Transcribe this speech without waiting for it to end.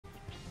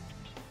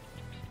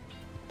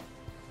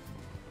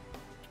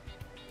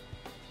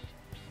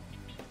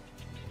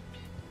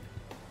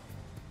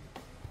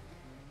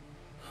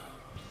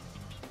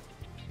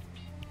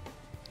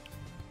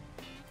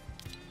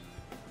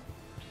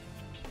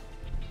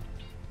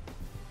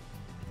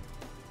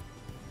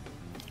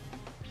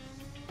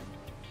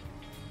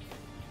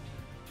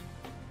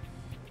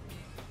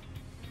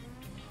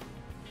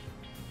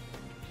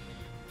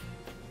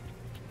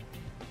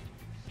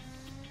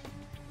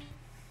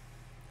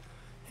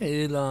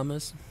Hey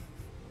llamas,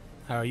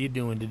 how are you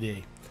doing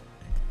today?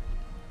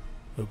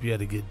 Hope you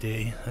had a good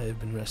day. I have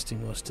been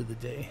resting most of the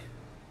day.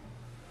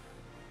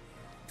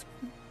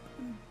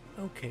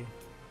 Okay.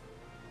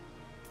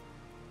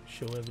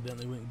 Show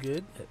evidently went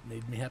good. That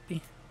made me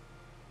happy.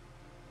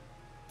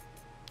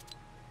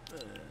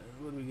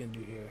 What are we gonna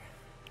do here?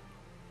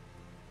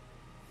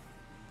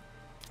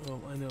 Oh,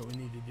 I know what we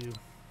need to do.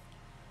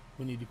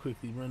 We need to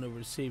quickly run over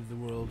to save the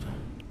world.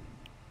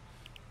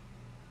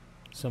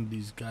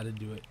 Somebody's got to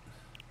do it.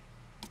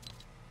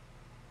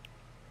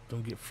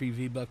 Don't get free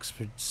V-Bucks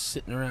for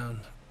sitting around.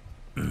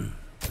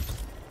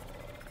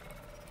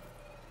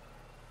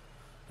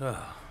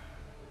 Oh.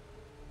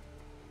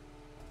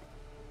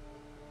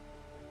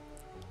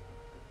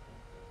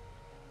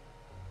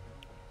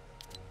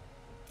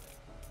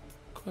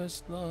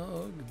 Quest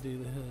log,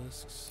 daily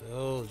husks,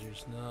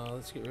 soldiers. No,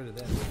 let's get rid of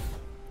that.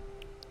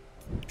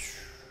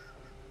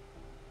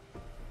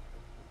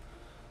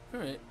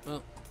 Alright,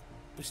 well,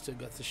 we still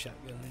got the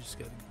shotgun. We just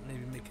gotta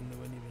maybe make a new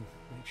one, even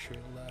make sure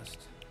it'll last.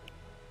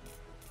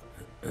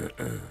 Back,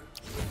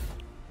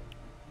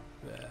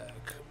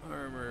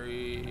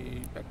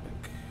 armory,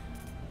 backpack.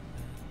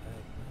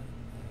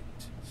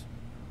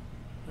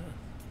 Huh.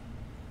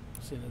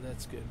 See, now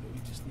that's good, but we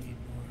just need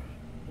more.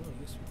 Oh, I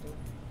guess we don't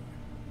need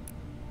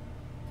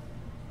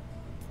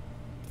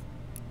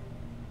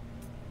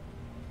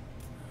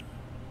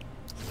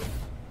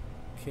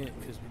more. Can't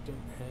because we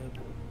don't have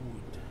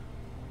wood.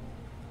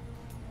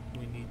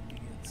 We need to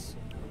get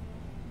some wood.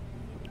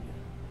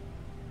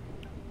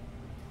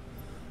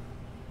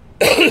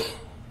 Okay.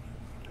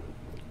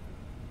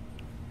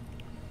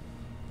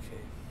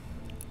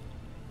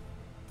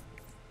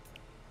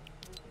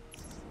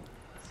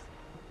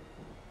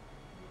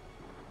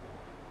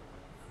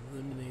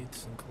 Eliminate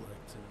some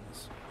collectors.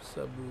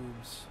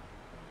 Suburbs.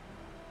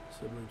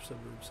 Suburbs.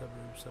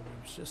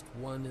 Just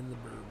one in the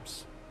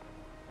burbs.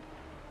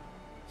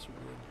 It's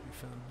really to be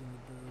found in the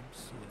burbs.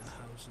 Yeah,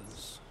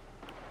 houses.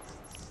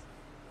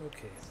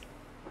 Okay.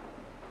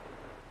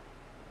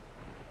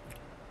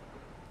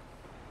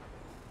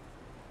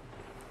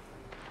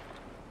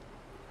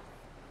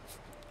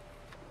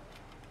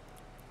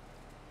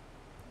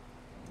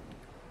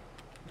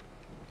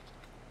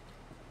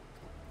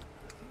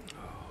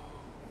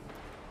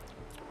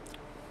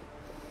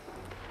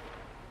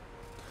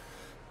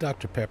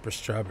 Dr. Pepper,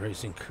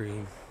 strawberries and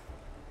cream.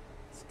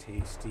 It's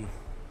tasty.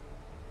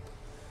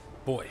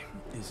 Boy,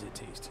 is it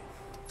tasty.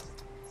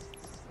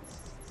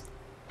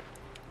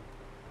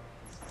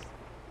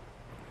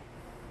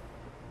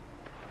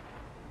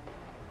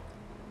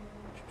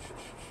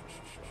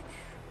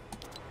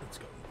 Let's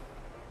go.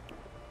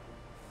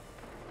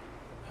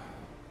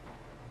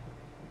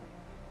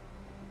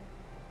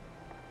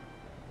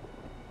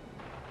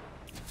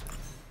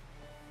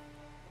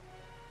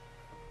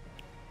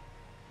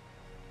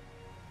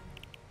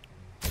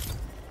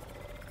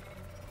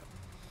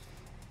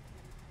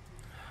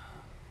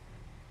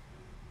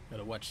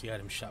 Gotta watch the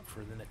item shop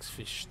for the next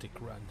fish stick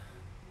run.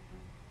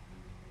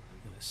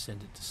 I'm gonna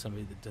send it to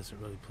somebody that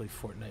doesn't really play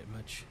Fortnite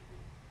much,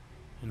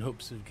 in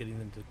hopes of getting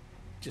them to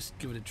just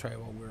give it a try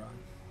while we're on.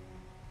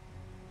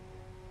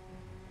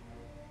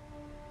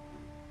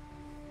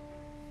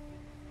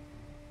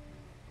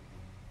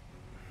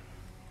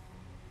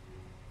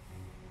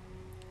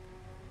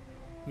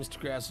 Mr.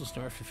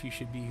 Grazzlesnarf, if you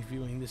should be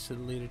viewing this at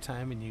a later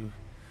time and you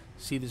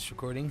see this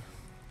recording,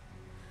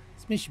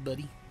 it's miss you,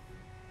 buddy.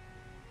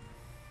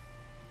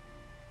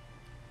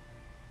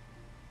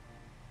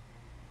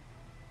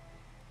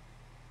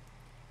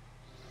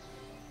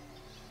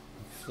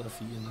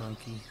 Fluffy and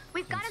Monkey.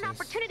 We've got an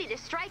opportunity to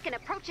strike an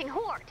approaching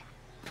horde.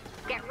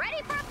 Get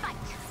ready for a fight.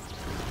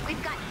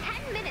 We've got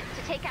 10 minutes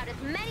to take out as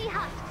many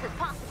husks as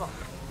possible.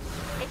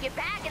 If you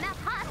bag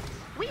enough husks,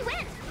 we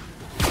win.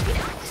 If you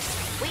don't,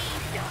 we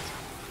don't.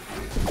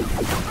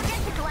 Don't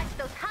forget to collect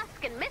those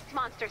husk and mist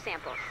monster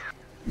samples.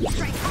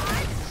 Strike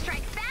hard,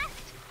 strike fast,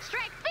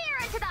 strike fear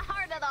into the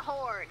heart of the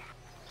horde.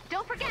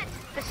 Don't forget,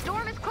 the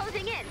storm is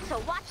closing in, so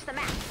watch the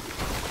map.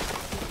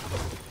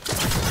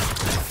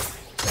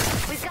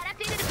 We've got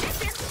updated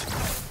objectives.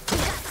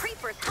 We've got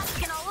creepers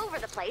husking all over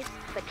the place,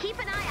 but keep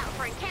an eye out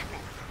for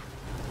encampments.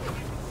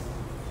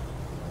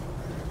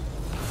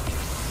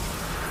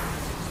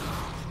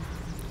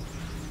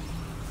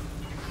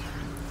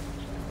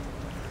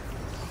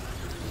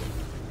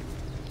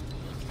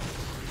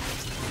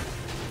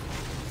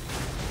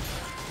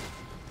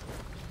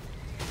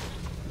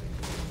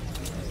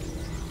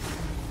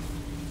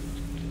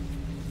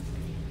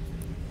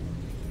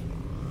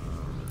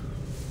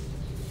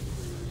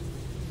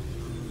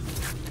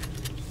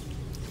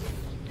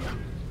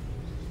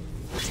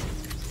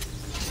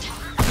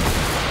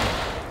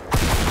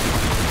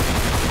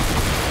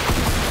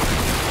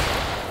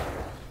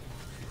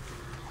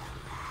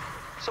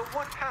 So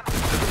what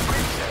happened to the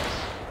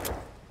princess?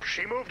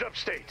 She moved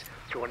upstate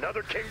to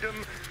another kingdom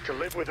to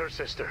live with her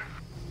sister.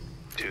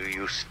 Do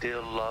you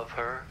still love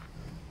her?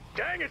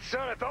 Dang it,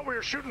 son, I thought we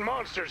were shooting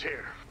monsters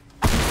here.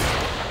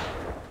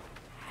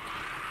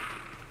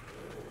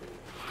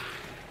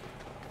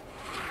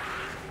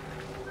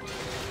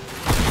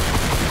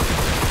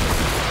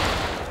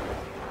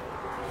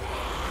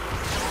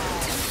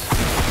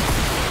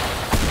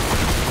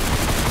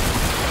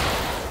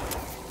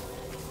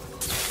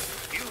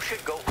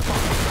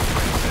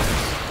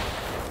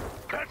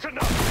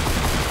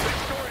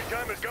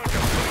 has gone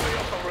completely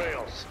off the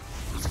rails.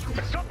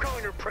 But stop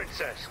calling her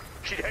princess.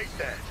 She'd hate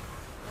that.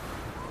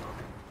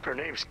 Her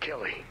name's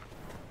Kelly.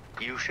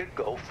 You should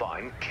go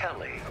find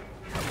Kelly.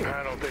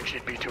 I don't think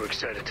she'd be too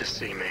excited to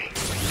see me.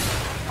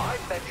 I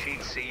bet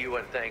she'd see you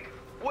and think,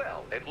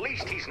 well, at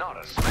least he's not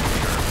a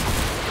smasher.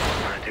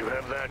 I do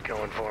have that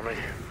going for me.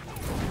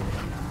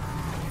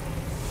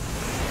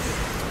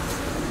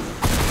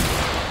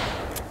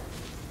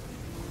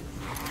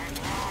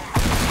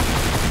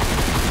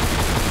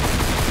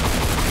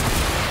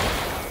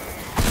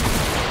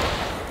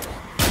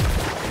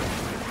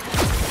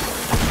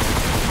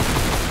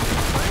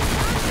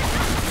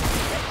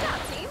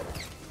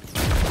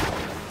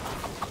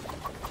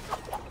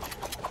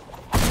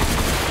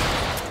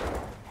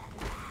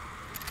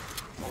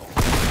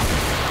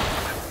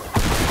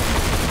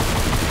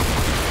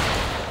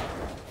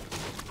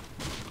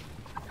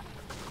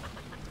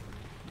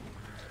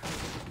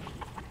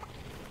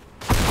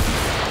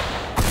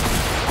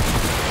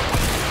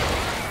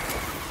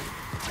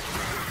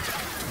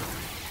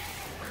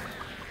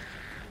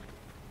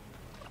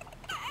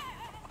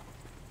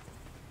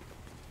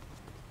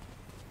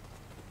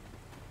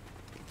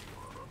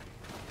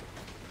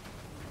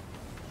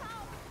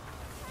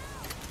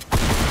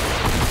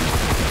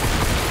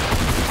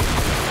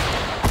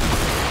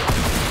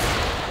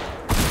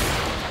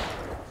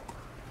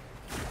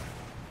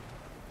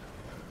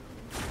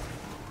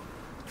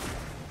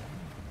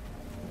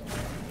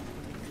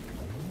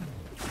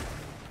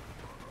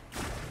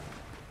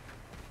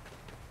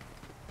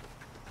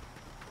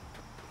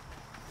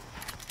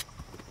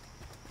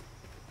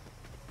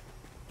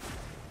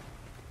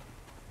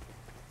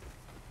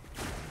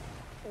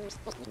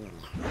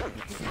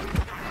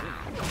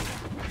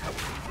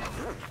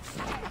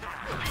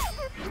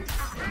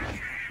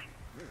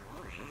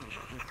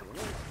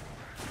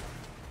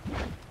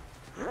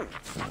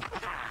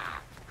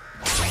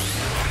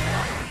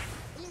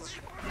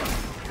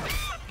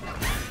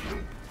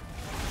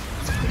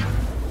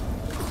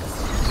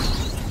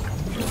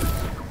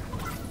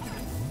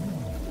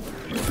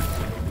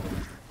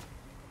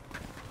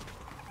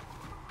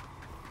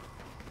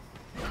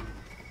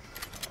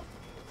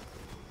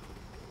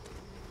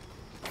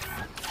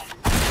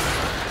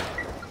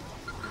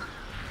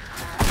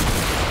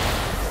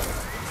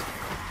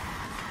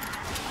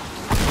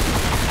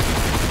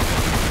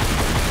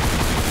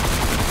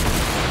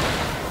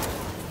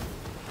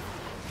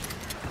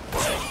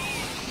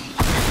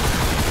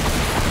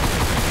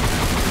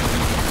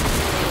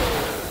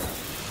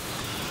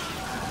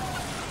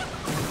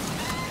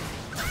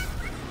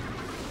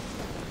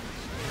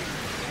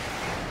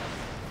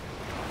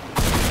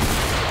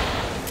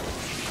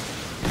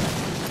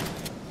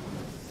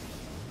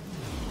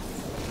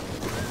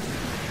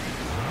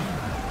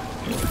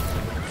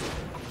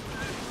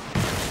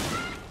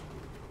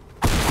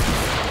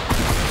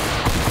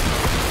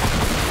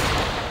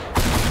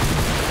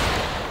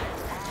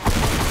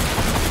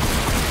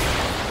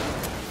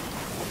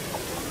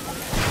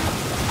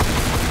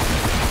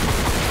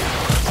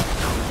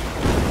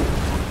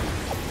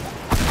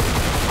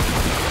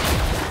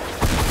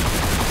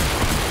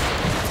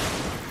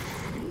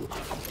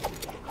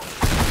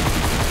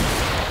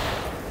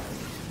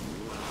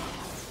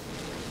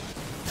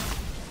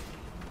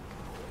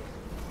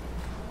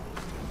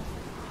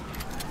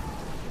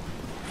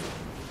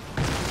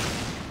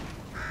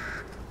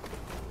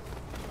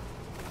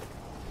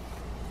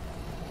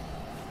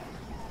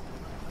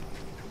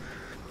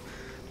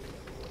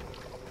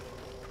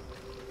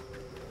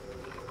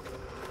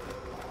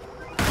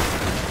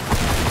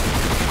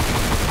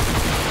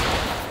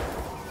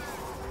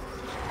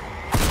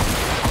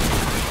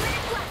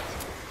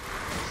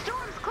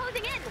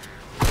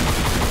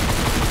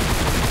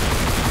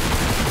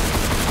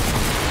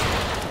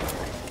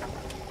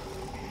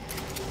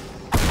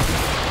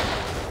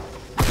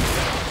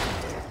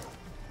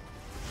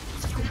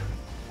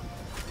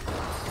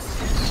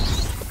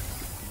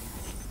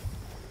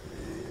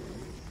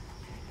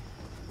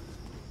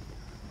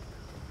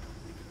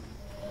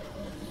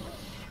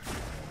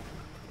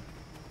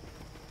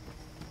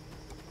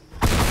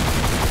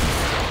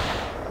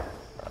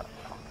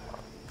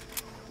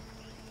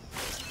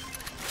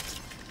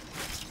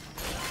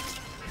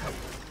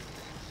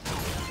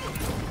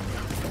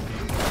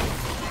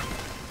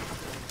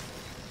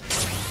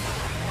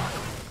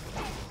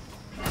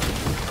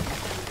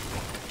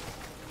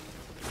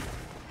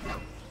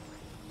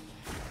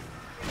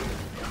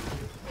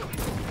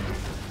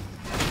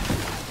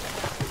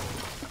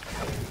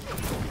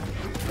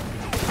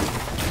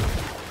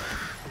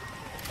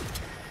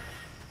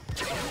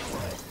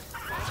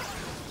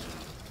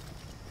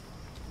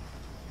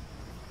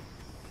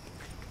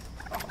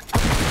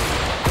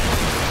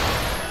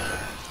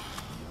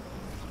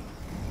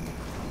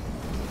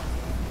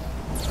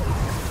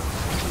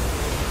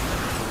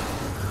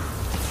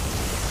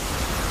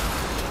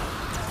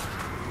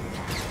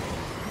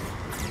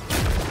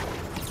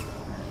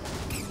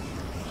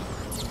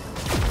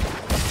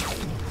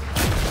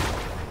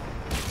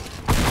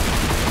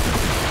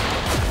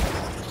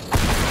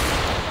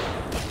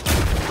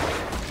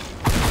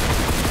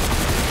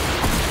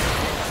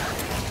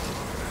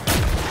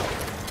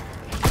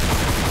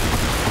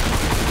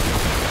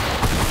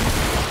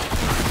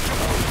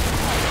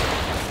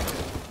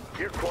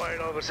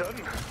 a sudden?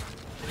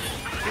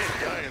 You ain't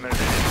dying there, did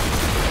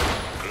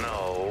you?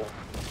 No.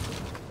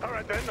 All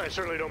right, then. I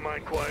certainly don't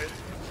mind quiet.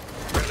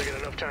 Barely get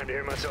enough time to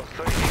hear myself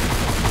think.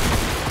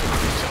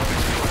 It's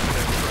always climbing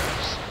at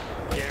traps.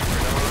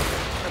 Yammering on.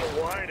 And the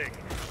whining.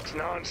 It's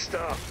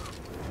non-stop.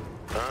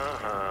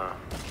 Uh-huh.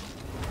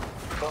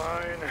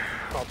 Fine.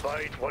 I'll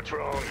bite. What's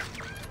wrong?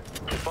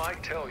 If I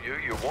tell you,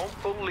 you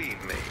won't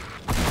believe me.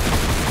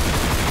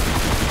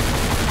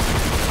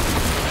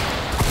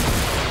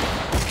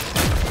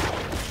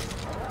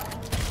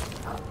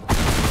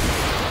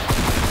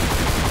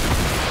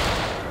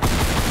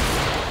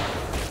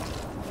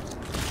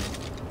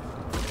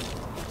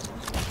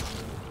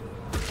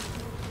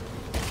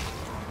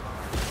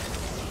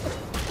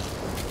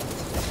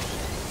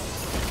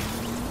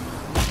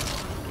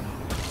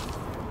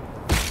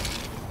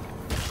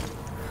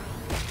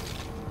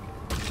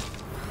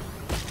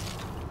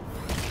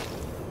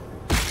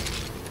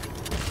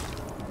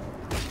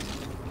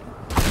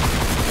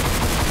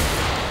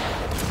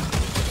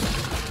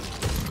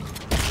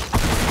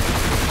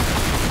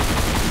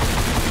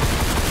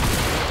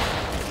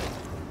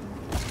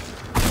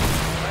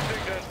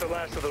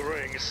 Of the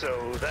ring,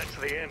 so that's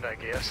the end, I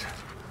guess.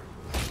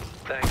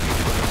 Thank you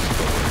for the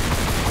story.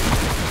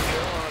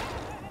 Go on.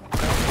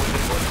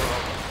 What's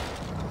wrong?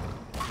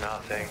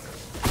 Nothing.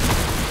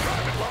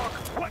 Private Locke,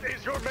 what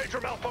is your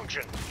major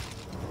malfunction?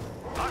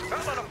 I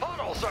fell in a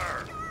puddle,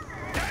 sir.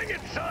 Dang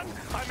it, son!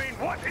 I mean,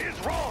 what is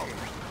wrong?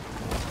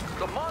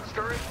 The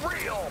monster is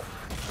real.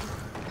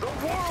 The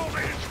world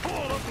is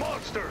full of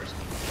monsters.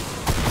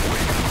 We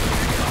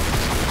got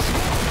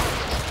small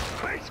hunters,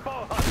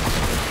 baseball hunters,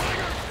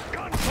 slingers,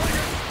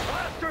 gunslingers,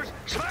 blasters,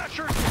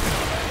 smashers,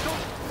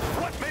 elementals.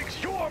 What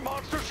makes your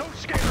monster so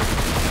scary?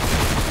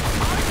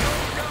 I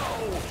don't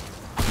know.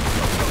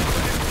 Don't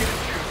let it get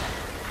you.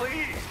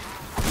 Please.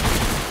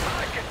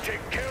 I can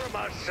take care of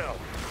myself.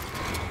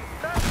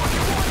 That's what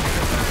you want me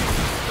to say.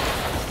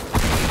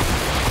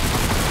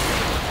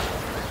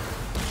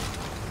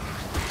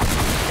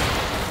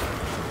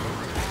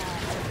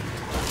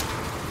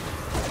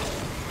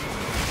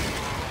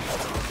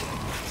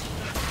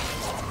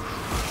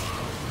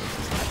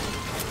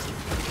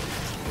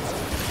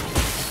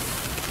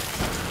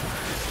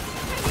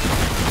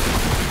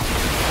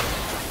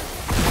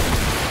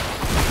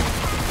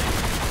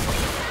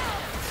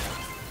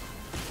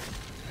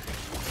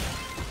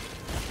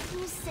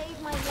 You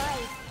saved my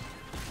life.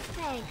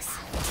 Thanks.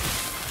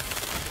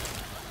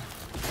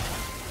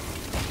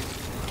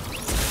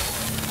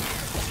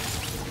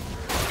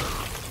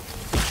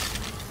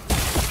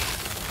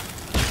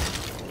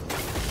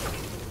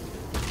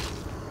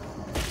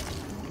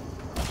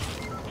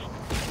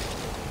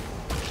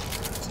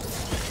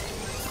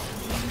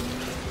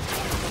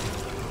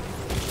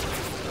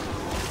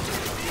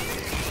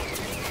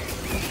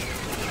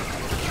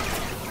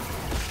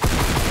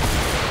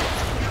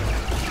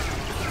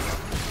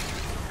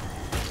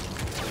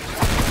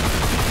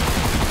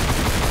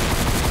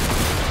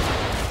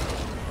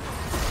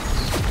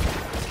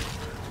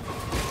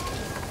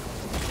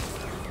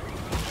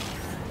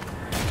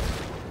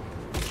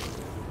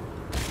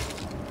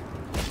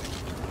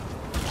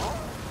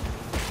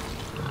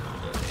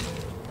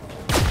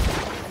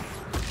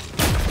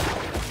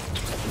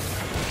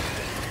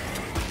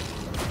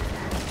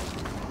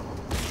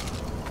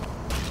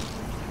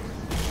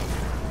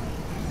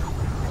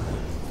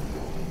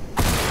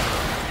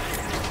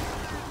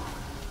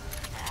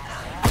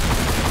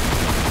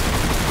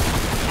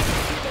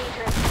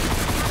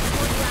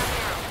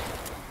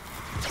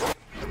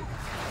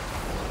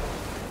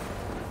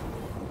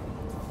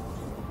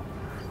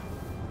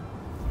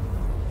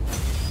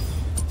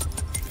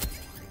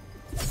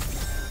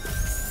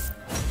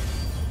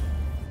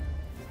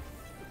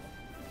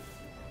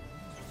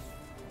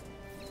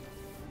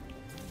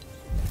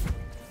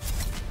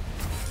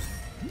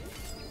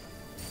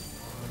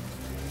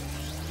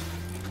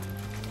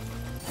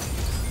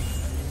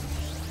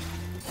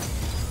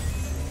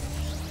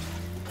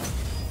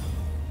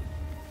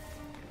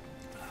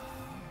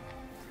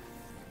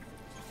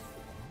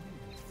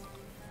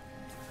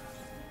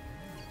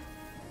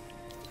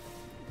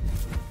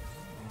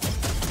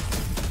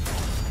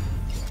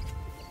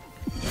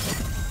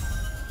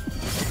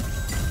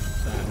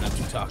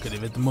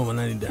 Talkative at the moment.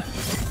 I need to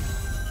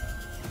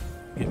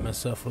get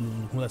myself a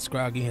little less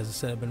groggy. As I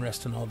said, I've been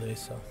resting all day,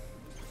 so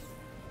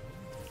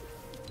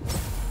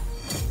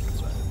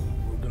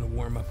we're gonna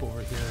warm up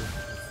over here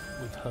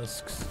with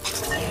husks,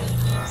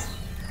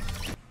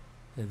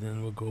 and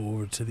then we'll go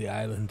over to the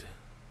island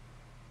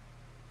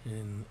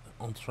in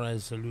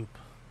Entre-Zaloup.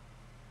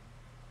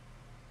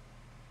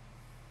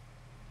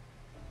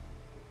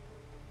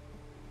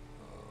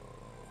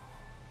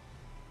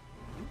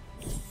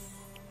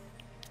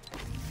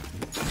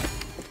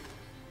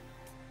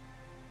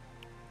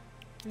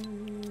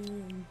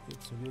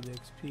 Get some good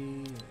XP.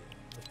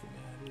 Like it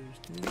matters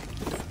to me.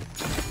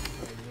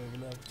 Already over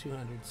level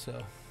 200, so.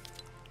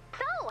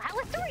 So, how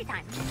was story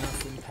time?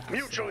 Nothing past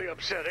Mutually that.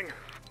 upsetting.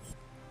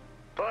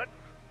 But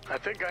I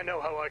think I know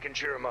how I can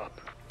cheer him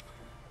up.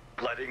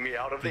 Letting me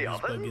out of the He's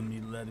oven? bugging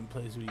me, letting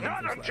plays with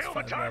Not until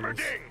the timer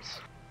dings!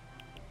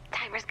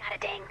 Timer's got a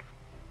ding.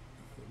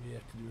 We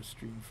have to do a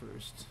stream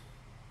first.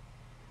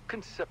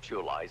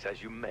 Conceptualize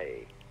as you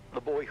may,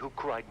 the boy who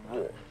cried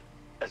wolf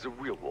as a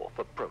real wolf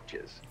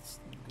approaches. Let's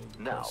go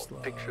to Now, quest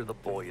log, picture the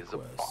boy big as a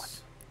quest.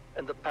 bot,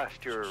 and the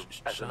pasture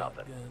as an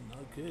oven. Shotgun. Oh,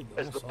 good.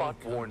 As the Almost bot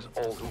all warns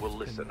comments all who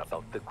will is listen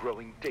about the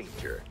growing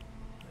danger,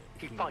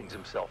 he finds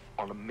himself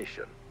on a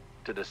mission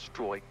to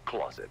destroy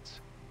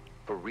closets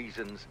for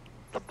reasons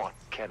the bot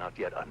cannot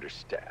yet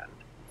understand.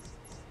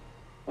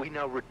 We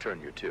now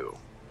return you to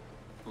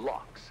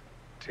Locke's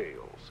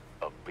Tales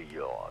of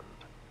Beyond.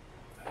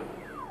 I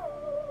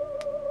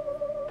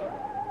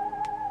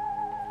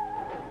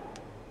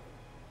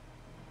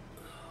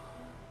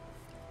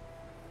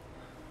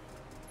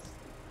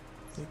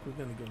think we're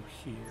gonna go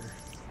here.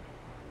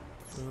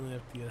 We only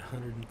have to get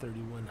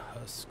 131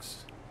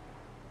 husks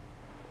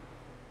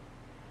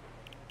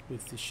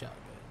with the shotgun.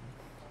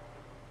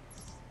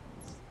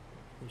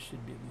 There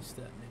should be at least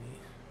that many.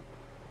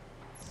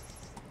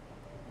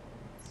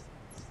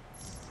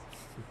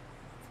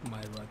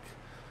 My luck,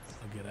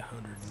 I'll get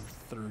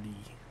 130.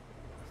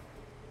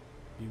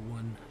 Be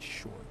one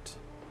short.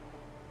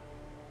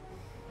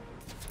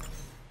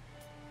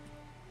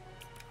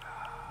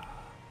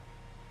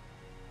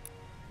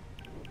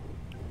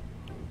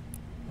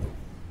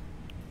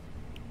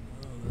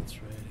 Oh,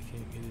 that's right. I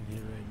can't get in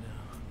here right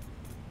now.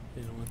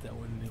 They don't want that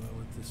one anyway. I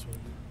want this one.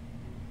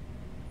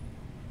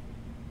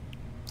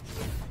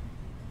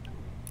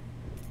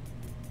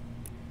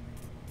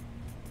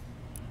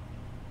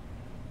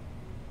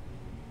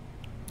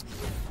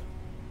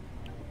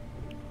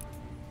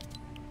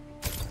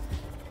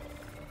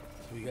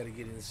 So we got to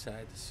get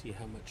inside to see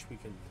how much we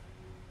can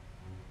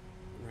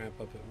ramp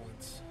up at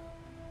once.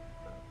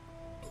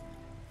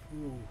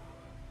 Ooh.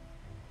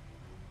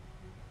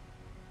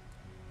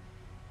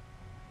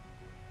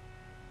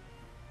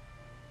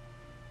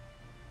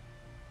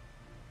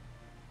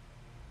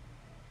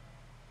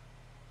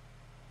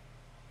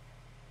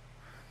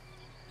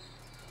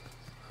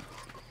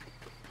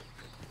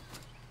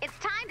 It's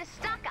time to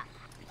stock up.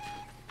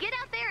 Get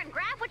out there and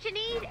grab what you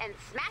need and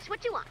smash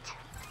what you want.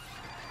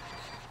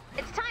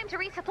 It's time to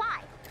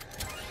resupply.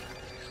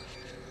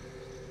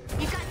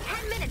 You've got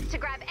 10 minutes to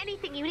grab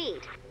anything you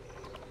need.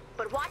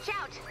 But watch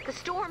out, the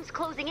storm's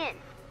closing in.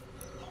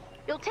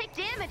 You'll take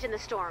damage in the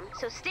storm,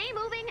 so stay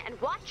moving and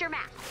watch your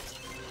map.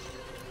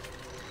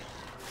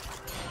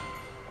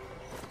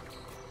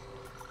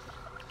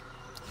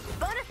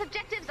 Bonus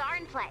objectives are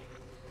in play.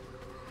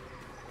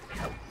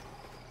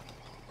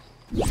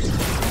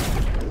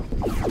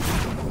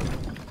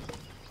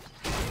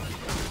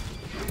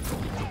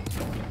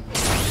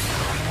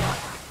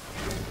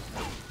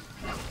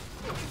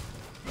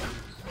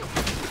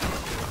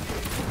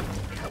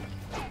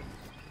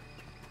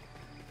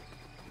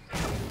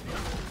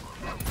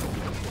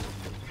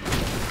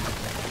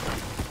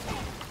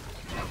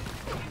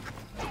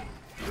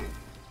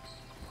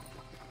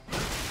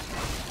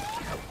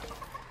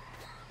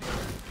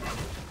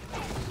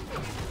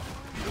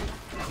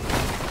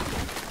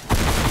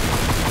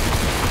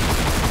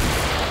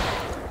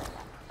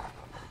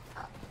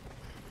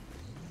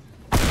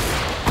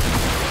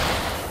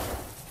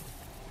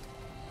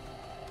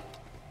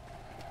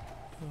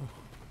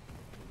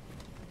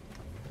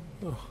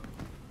 Oh,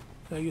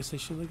 I guess I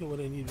should look at what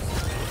I need.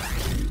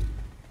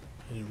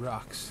 I need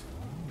rocks.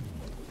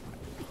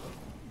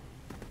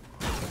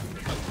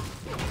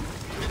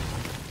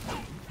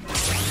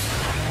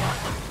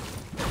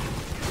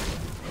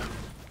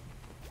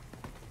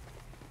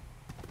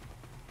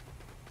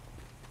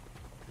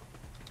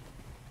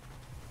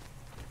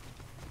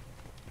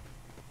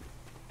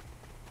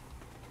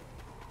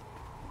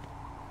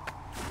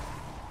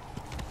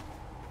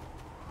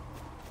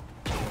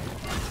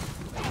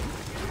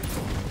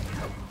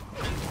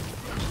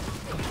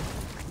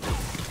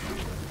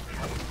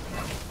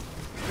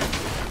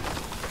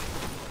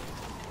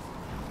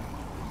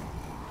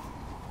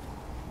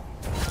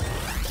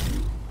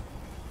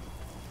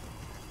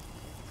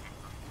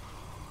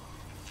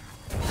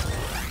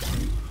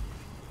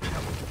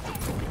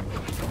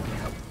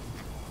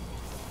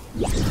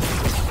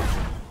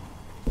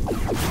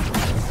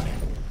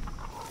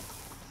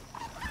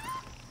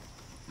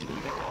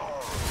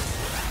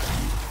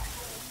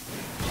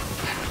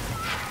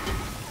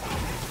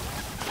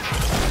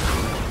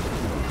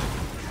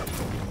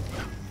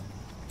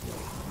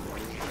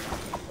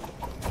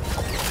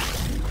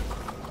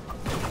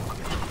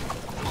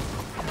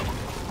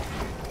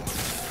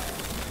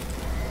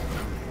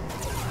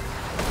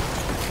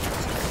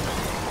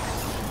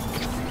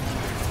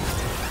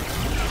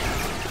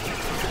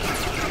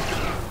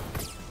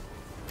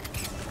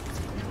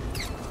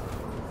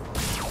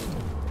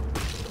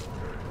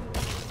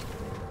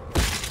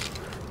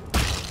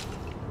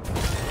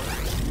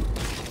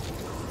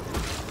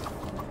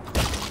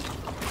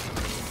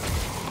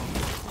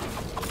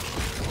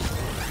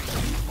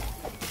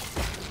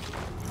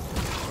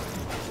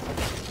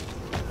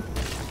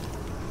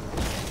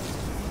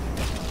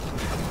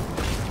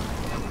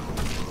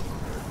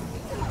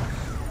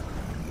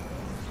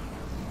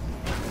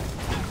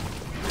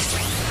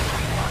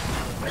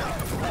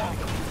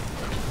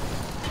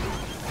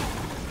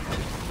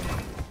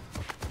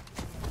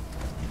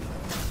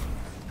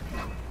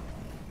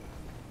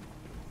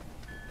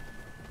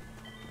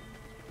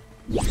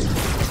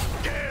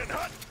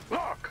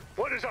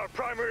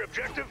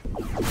 objective?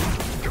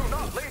 Do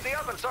not leave the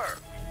oven, sir.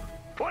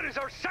 What is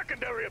our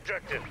secondary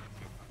objective?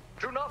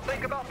 Do not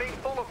think about being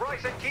full of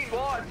rice and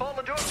quinoa and fall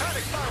into a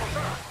panic spiral,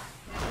 sir.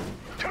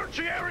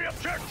 Tertiary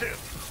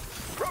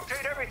objective!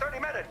 Rotate every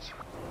 30 minutes.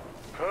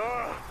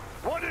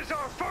 What is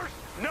our first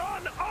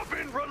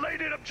non-oven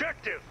related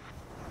objective?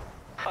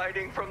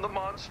 Hiding from the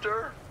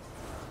monster?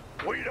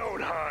 We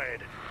don't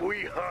hide,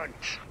 we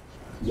hunt.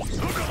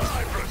 Look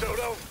alive,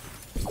 Risotto!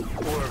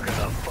 We're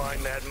gonna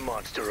find that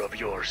monster of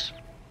yours.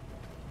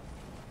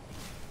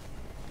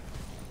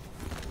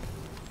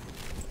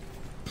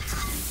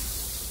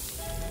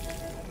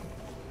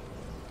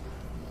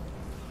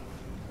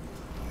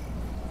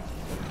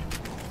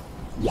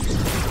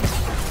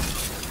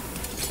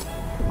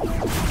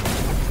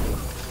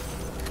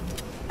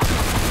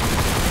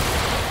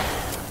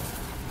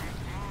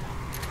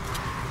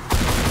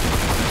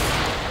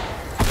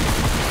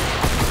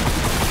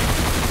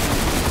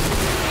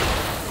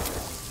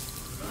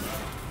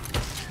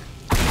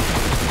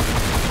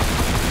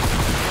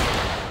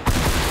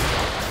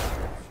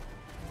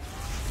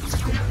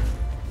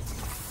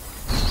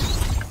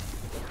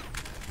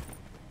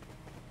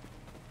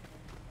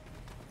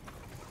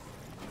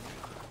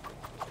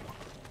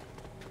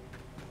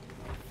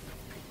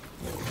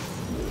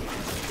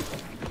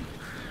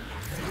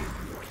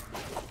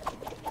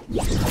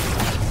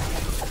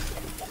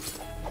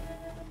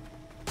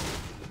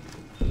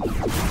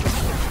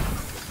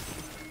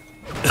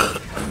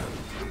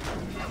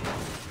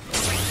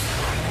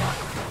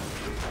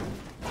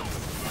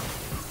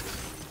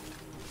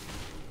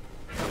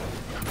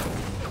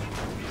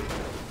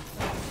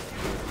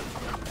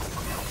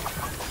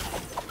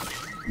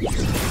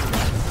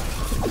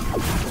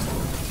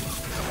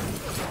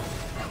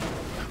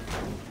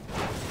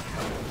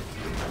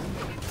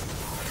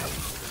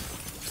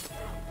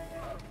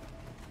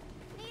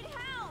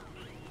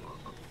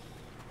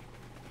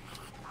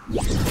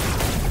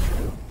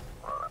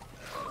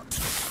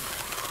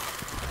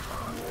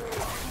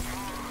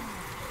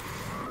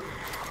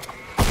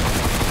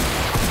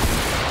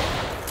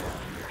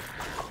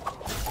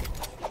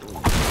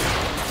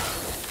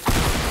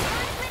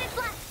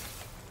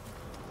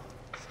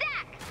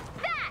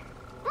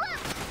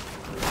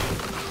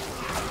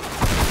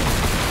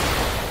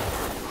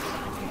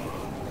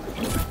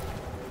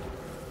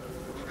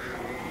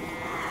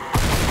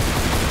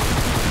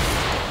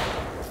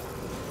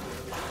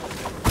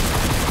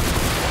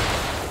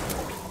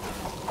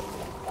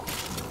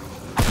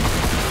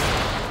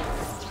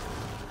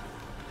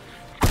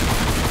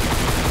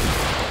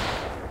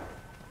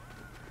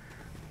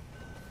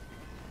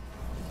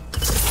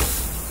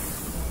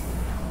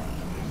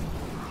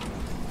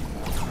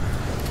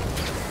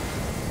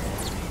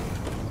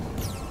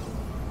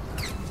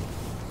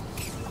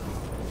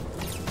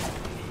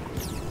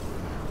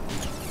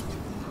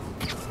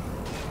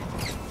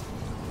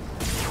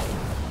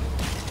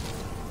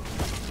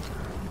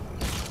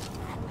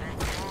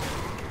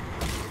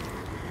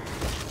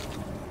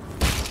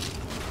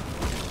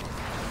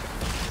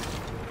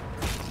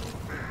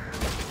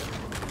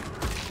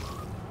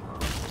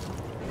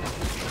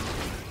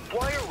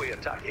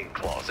 Attacking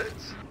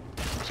closets?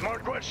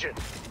 Smart question.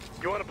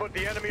 You want to put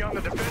the enemy on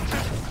the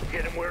defensive?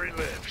 Hit him where he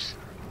lives.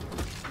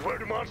 Where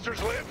do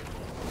monsters live?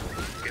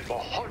 In the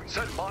hearts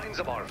and minds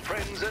of our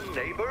friends and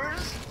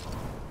neighbors?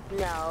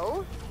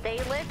 No, they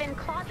live in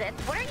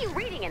closets. What are you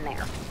reading in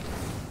there?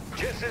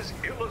 Jess's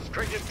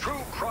Illustrated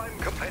True Crime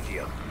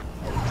Compendium.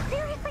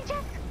 Seriously,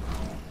 Jess?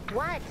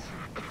 What?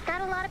 It's got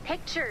a lot of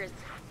pictures.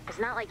 It's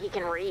not like he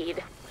can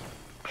read.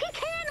 He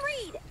can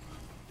read!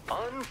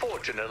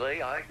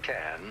 Unfortunately, I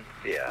can,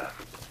 yeah.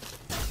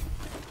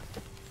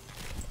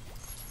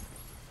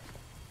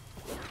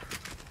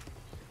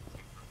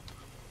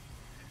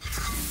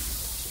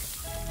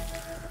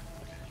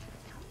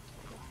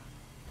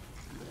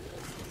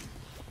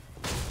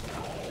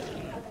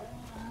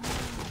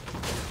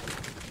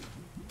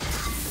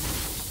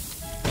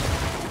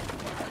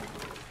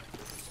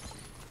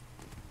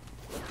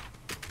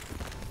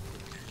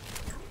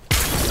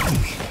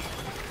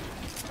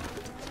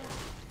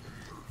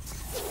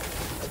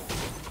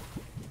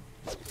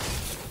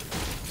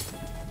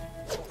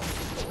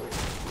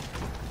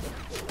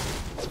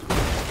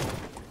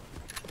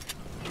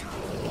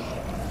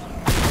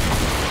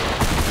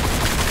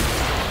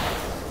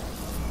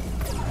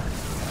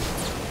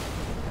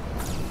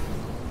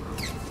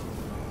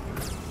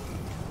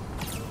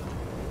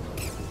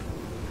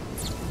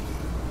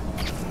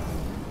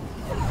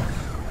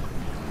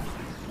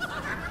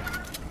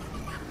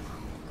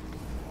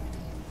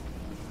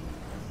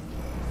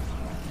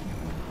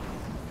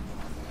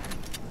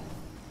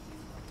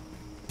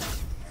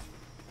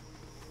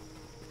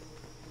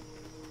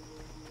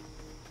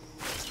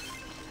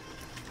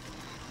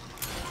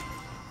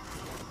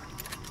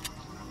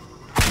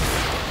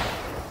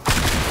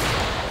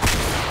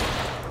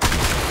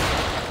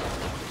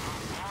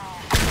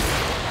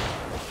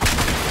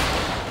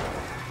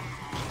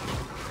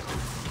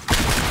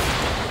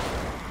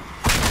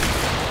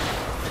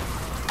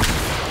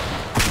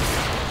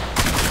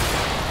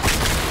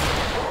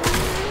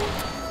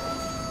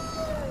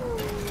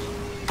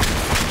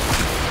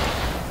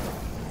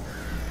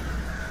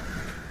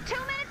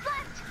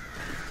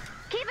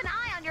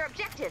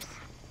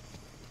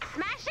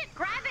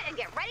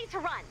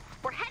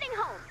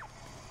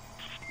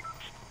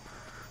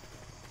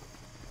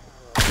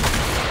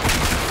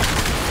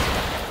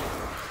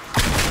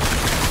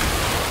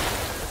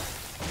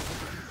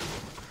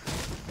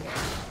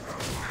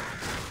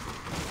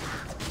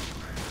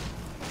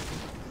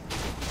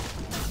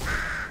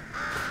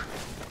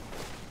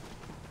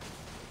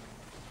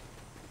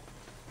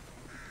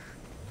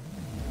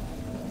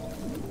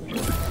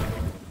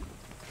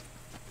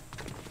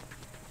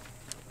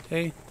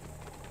 Hey.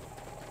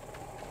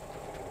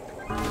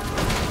 How's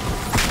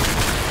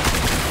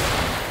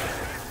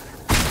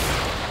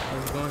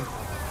it going?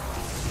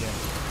 Yeah.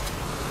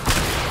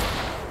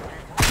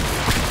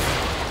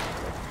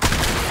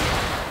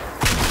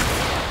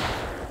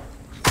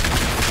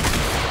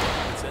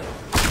 That's it.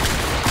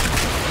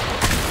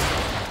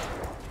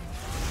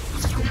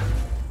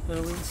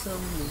 Win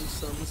some, lose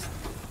some.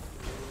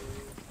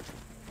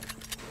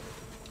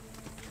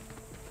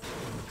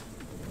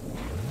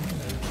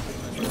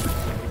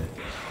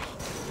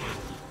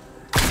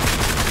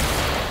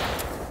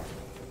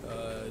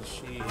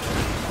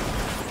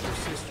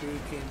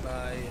 Came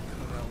by and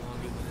hung out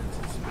longer than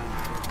anticipated.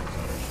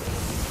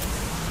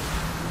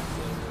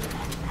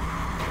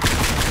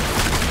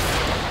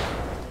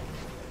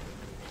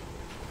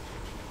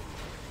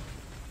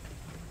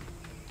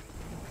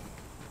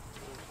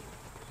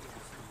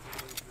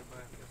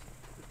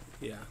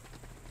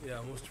 Yeah,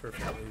 most of her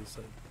family is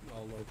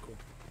all local.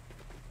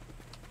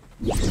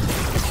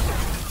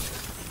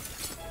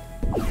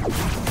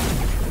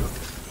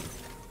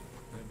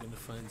 I'm gonna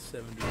find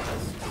 70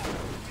 houses.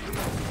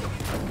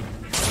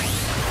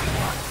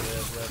 We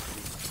have left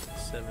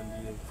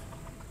 70 of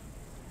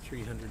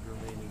 300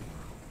 remaining.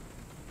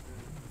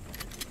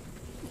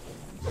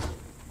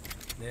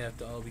 They have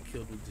to all be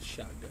killed with the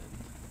shotgun.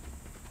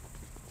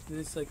 And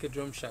it's like a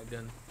drum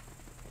shotgun.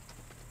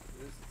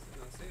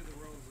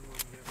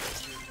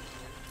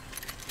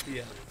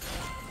 Yeah.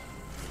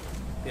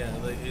 Yeah,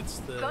 like it's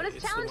the Bonus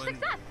it's challenge the one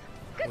success.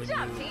 Good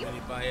job, team. when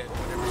you buy it,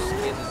 whatever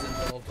skin is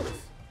involved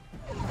with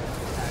the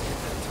pack at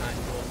that time,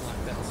 you'll unlock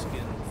that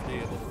skin to be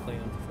able to play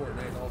on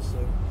Fortnite also.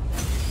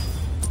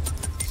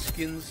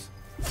 Skins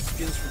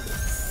from the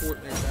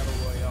Fortnite Battle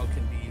Royale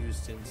can be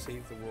used in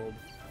Save the World.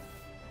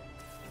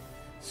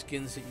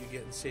 Skins that you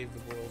get in Save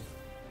the World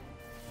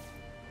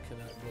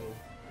cannot go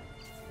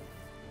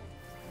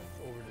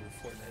over to the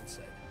Fortnite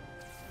side.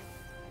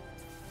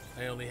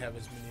 I only have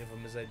as many of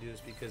them as I do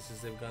is because as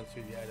they've gone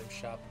through the item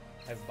shop,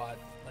 I've bought,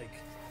 like,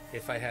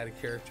 if I had a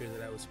character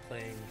that I was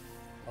playing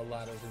a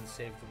lot of in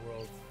Save the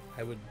World,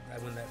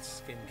 when that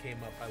skin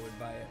came up, I would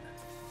buy it.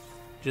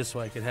 Just so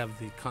I could have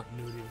the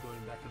continuity of going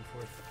back and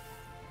forth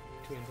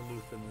between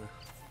Duluth and the...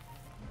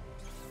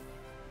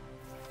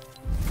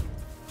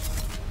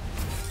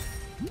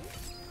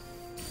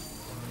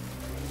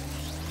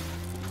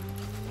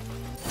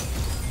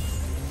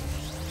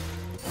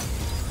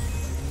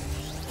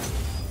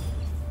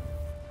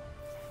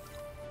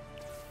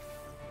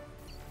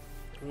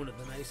 One of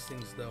the nice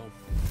things, though,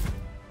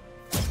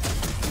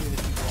 even if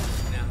you walk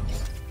now,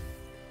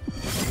 you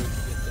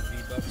get the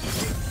V-Bucks,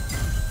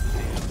 the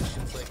daily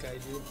missions like I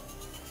do,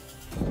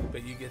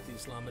 but you get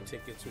these llama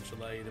tickets which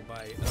allow you to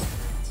buy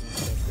upgrades and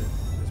stuff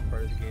as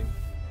part of the game.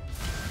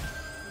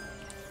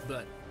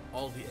 But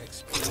all the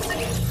XP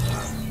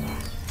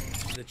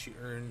that you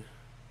earn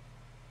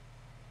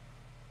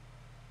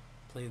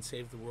playing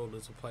Save the World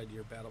is applied to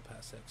your Battle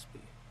Pass XP.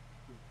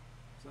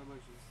 So how much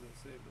is the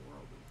Save the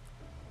World then?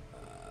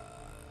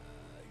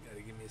 You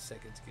gotta give me a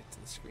second to get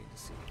to the screen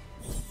to see.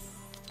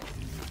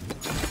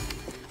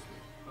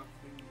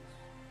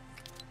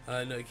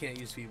 No, you can't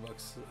use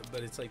V-Bucks,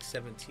 but it's like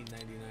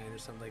 $17.99 or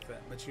something like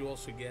that. But you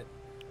also get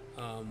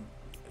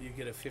you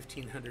get a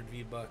 1,500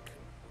 V-Buck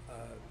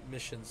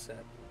mission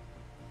set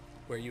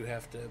where you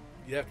have to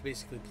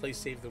basically play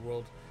Save the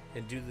World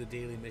and do the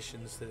daily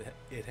missions that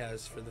it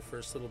has for the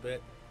first little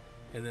bit,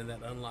 and then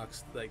that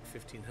unlocks like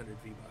 1,500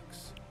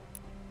 V-Bucks.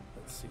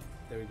 Let's see.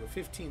 There we go.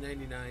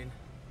 $15.99.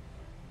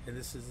 And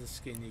this is the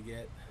skin you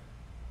get.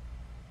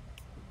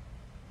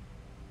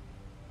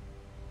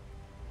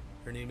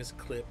 Her name is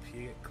Clip.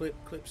 You get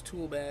Clip's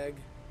tool bag.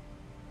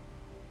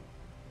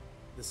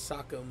 The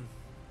Sock'em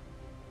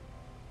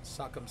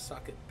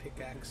socket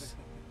pickaxe.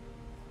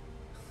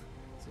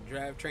 It's a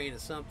drivetrain or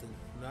something.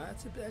 No,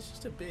 that's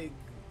just a big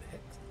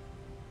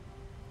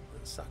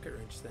socket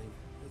wrench thing.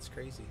 That's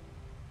crazy.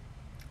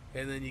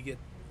 And then you get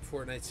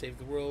Fortnite Save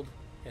the World,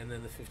 and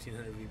then the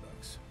 1,500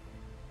 V-Bucks.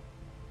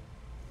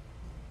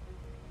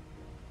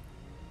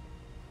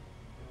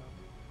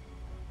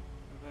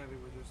 I'm happy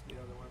with just the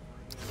other one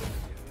right now.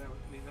 Yeah, that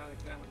would be not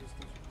exactly just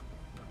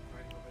not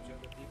fighting a bunch of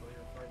other people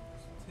here, fighting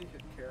just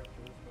ticket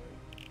characters, but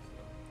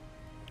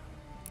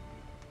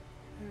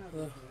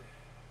Well,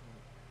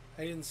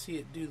 I didn't see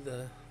it do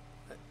the...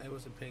 I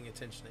wasn't paying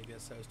attention, I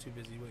guess. I was too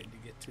busy waiting to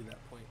get to that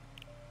point.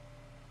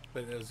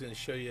 But I was going to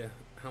show you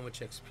how much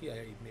XP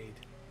I made.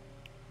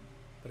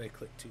 But I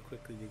clicked too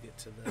quickly to get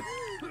to the...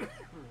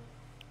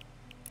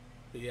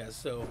 But yeah,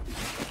 so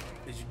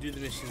as you do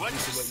the missions, What you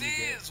this is what see you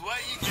get. is what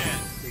you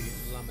get. You get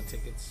llama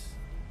tickets,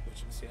 which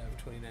you can see I have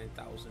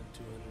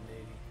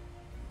 29,280.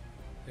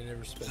 I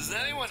never spent. Does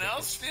llama anyone tickets.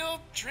 else feel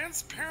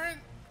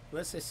transparent?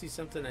 Unless I see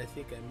something I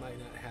think I might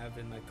not have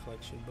in my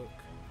collection book.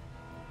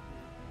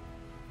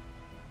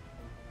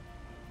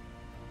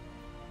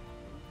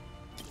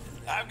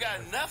 I've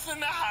got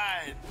nothing to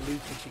hide.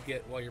 Loot that you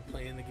get while you're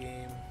playing the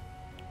game.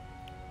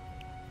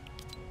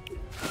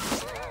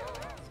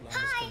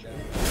 Hi.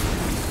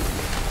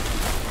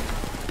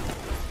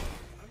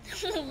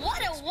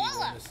 What a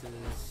wallop!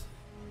 boxes.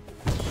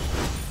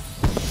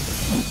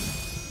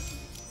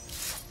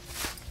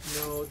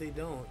 No, they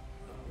don't.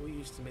 We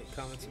used to make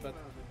comments about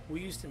that all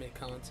when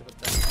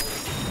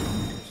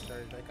we first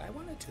started. Like, I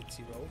want a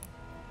Tootsie Roll.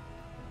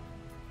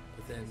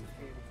 But then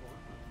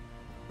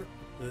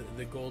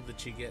the gold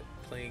that you get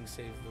playing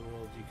Save the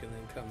World, you can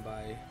then come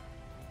by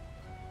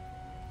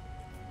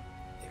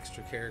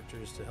extra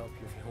characters to help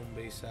your home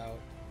base out,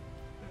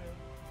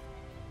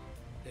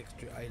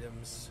 extra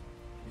items,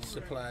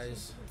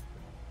 supplies.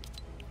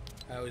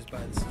 I always buy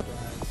the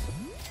supplies.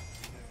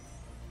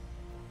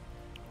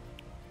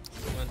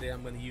 One day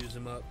I'm going to use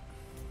them up.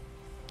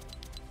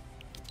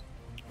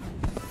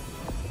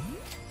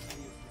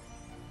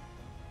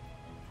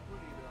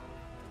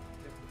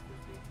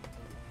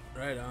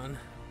 Right on.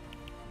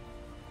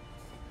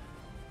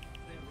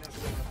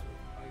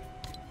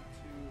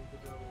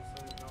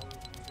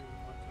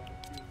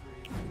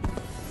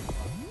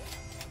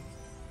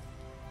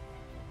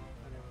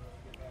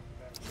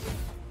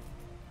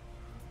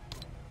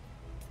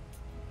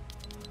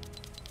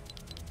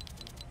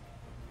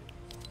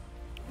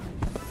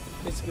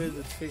 It's good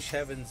that fish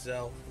having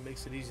Zelle. It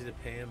makes it easy to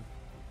pay them.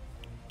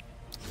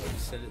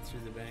 Send it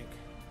through the bank.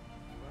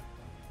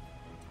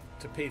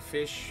 To pay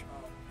fish,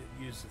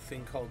 use a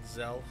thing called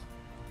Zelle.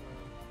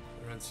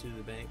 It runs through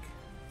the bank.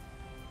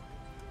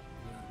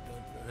 You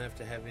don't have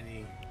to have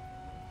any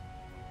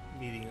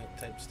meeting up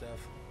type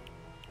stuff.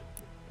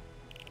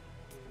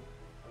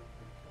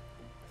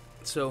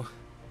 So,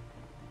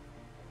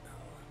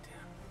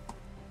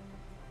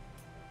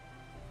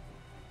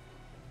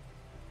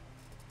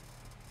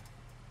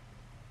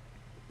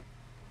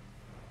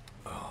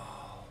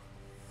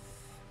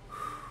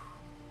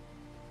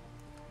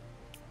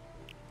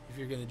 if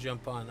you're gonna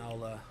jump on,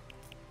 I'll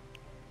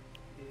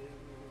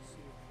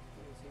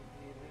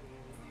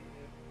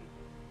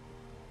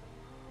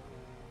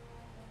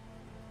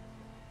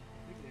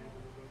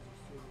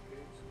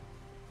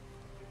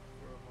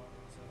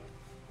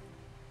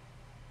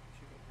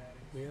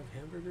we have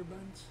hamburger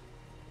buns?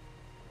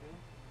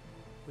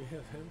 We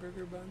have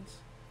hamburger buns?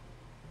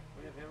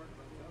 We have hamburger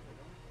buns out there,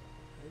 don't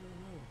we? I don't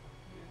know.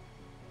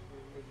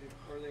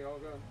 Where are they all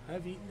gone?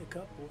 I've eaten a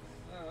couple.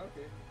 Oh,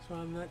 okay. So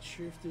I'm not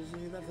sure if there's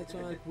any left. That's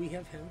why I'm like, we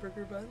have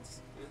hamburger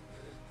buns?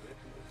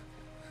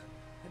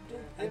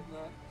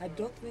 I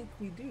don't think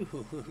we do.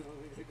 No,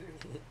 we do.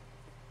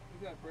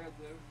 We got bread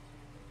though.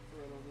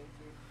 Bread on them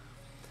too.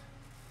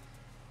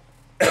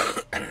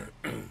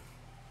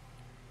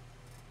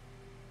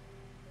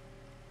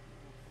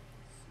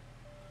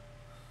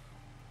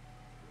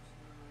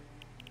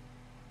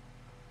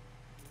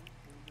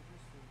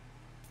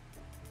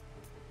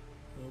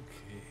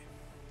 Okay.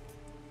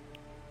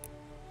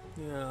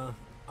 Yeah,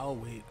 I'll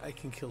wait. I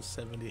can kill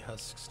 70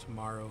 husks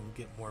tomorrow and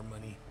get more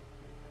money.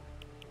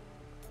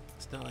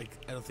 It's not like,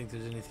 I don't think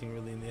there's anything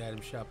really in the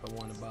item shop I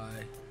want to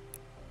buy.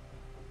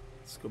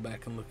 Let's go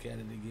back and look at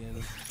it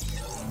again.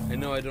 I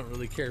know I don't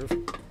really care. I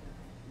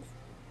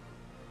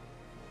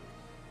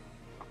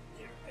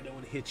don't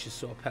want to hit you,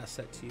 so I'll pass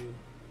that to you.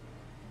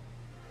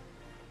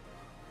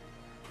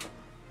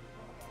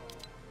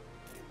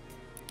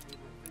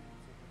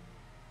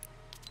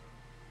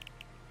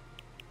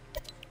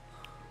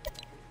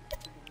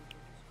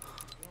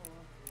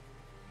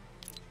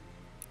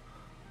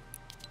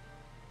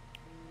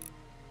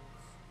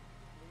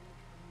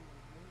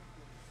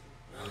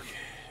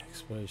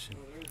 Explosion.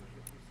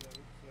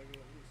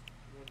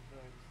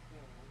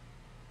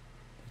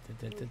 Da,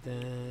 da, da, da.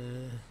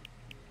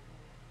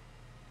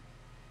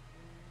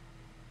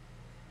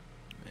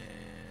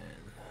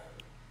 Man.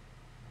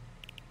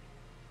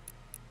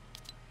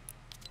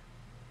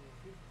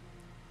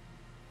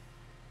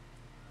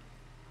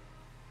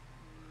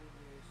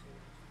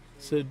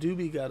 So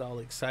Doobie got all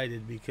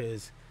excited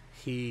because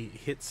he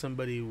hit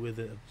somebody with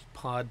a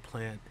pod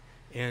plant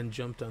and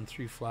jumped on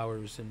 3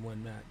 flowers in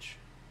one match.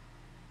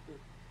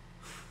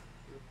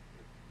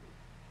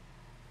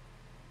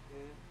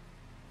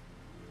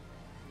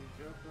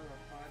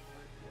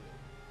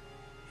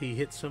 He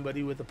hit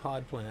somebody with a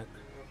pod plant,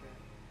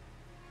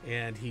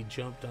 and he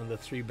jumped on the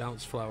 3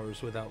 bounce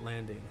flowers without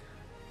landing.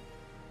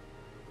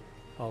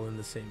 All in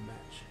the same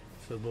match.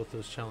 So both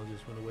those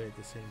challenges went away at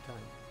the same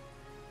time.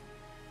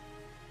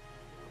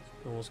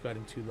 Almost got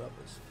him 2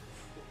 levels.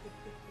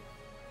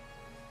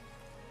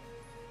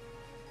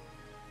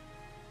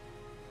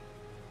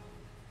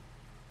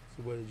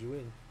 So what did you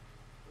win?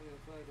 We had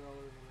 $5 in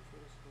the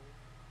first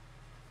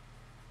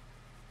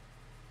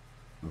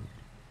one.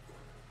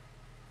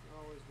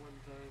 Always one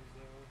times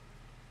though.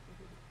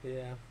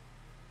 Yeah.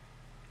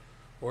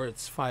 Or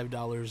it's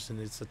 $5 and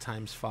it's a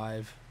times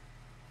 5.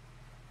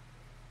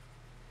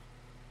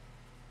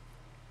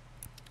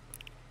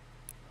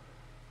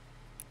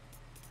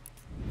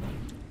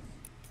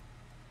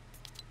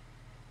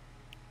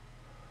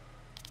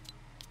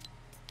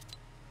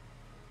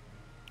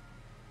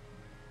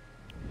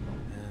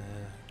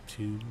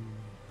 To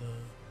the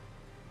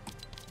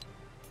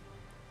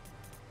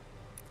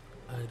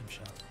item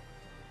shop.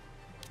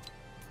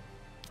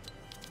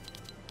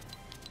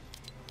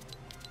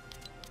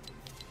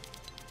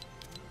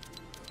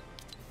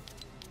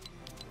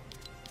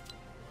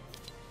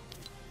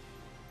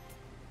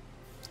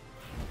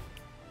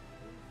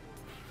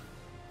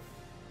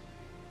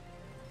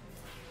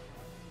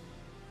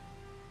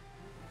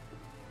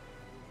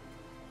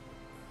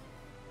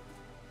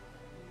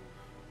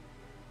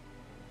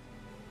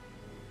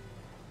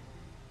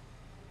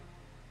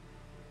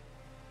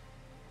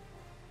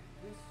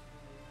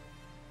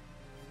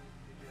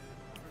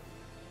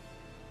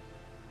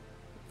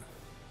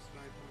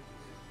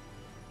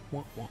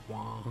 Wah, wah,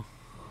 wah.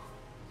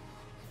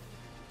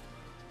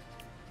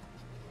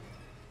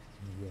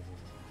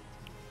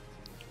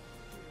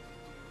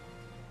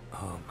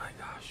 Oh my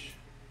gosh.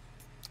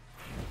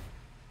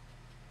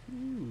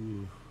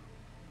 Ooh.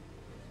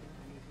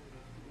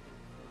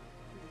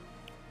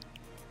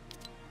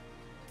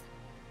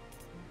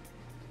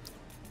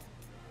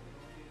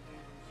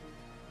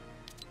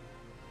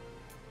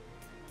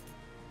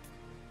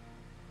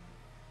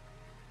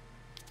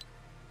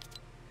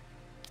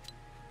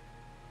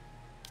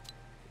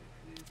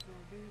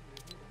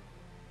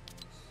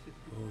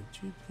 Won't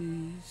you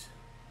please?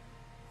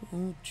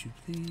 Won't you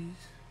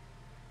please?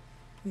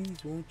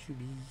 Please won't you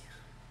be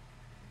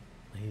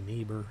my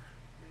neighbor?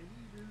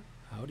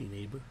 Howdy,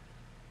 neighbor.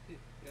 Yeah,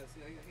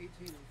 see, I got 18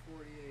 and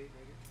 48.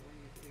 I get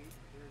 28 and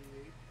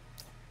 38.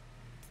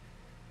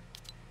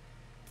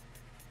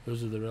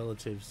 Those are the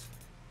relatives.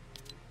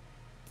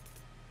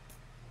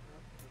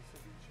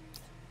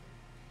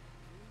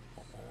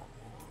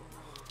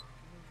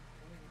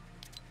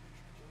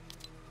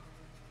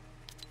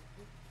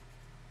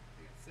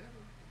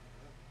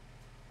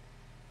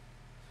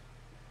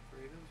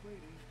 Freedom's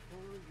waiting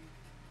for you.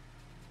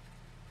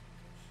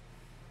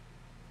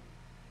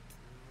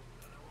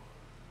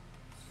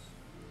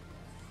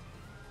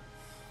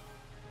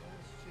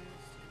 Last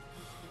chance to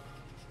kiss me.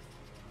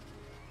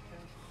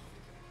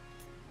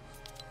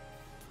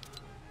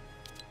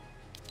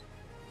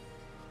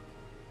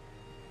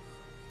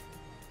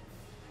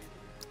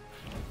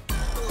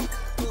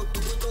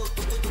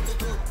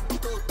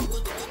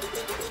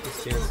 This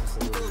dance is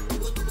a little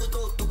weird.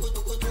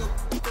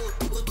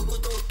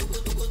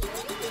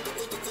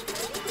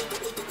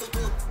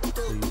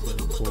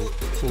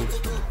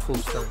 Full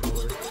start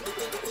motor. It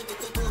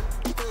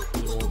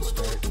won't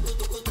start.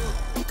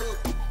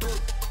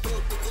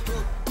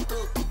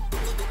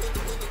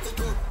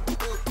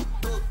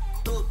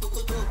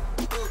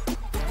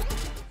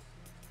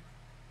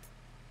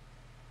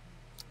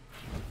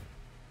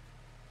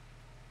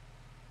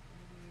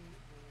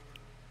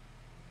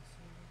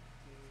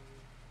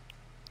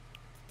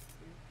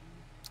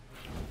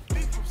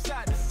 Beat from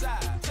side to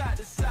side, side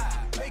to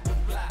side, make a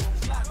block.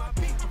 Slide my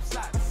beat from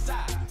side to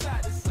side,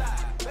 side to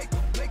side, make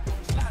a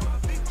slide my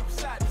beat from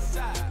side to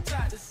side,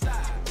 side to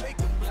side, make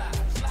a block.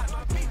 Slide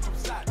my beat from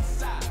side to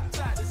side,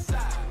 side to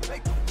side,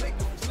 make a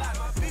slide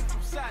my beat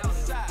from side to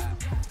side.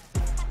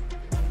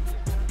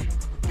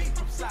 Beat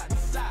from side to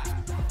side.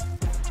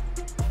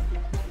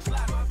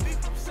 Slide my beat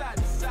from side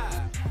to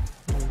side.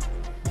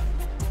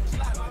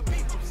 Slide my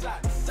beat from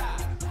side to side.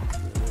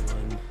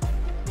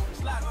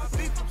 Slide my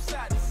feet from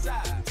side to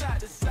side, side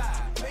to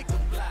side, make a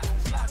block.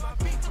 Slide my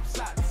feet from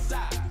side to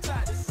side,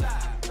 side to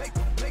side, make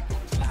a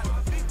slide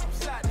my feet from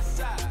side to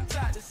side,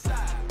 side to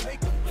side,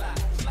 make a block.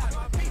 Slide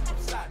my feet from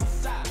side to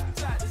side,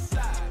 side to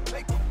side,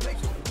 make a feet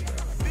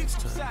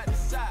from side to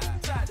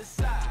side, side to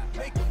side,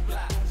 make a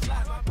block.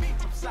 Slide my feet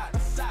from side to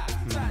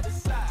side, side to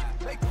side,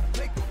 make a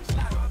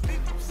slide my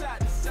feet from side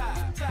to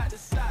side, side to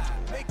side,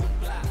 make a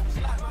block.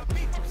 Slide my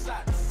feet from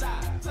side to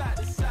side, side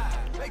to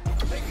side, make a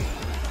feet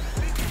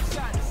from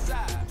side to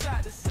side,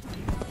 side to side,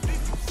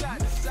 feet from side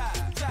to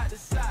side, side to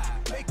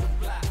side, make a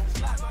block.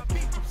 Slide my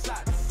feet from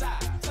side to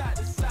side, side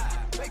to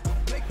side, make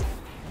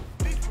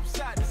feet from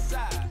side to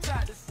side,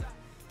 side to side.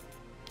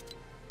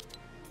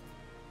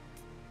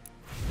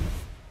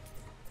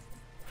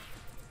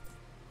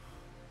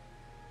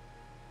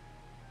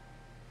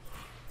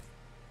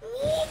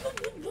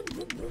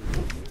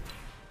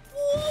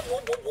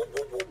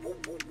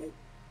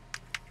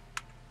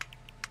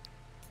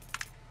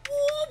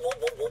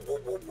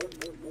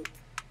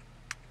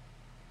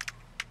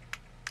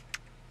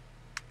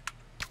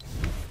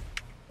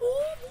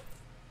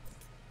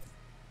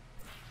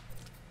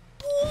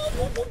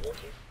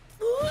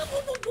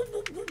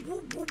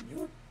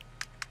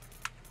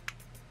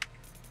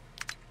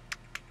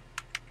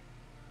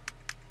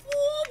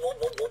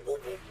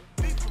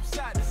 Feet from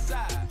side to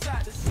side,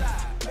 side to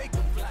side, make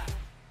a block.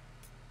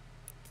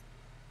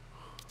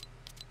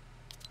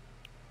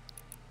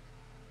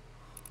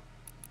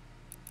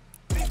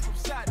 Feet from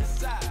side to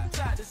side,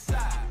 side to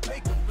side,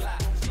 make a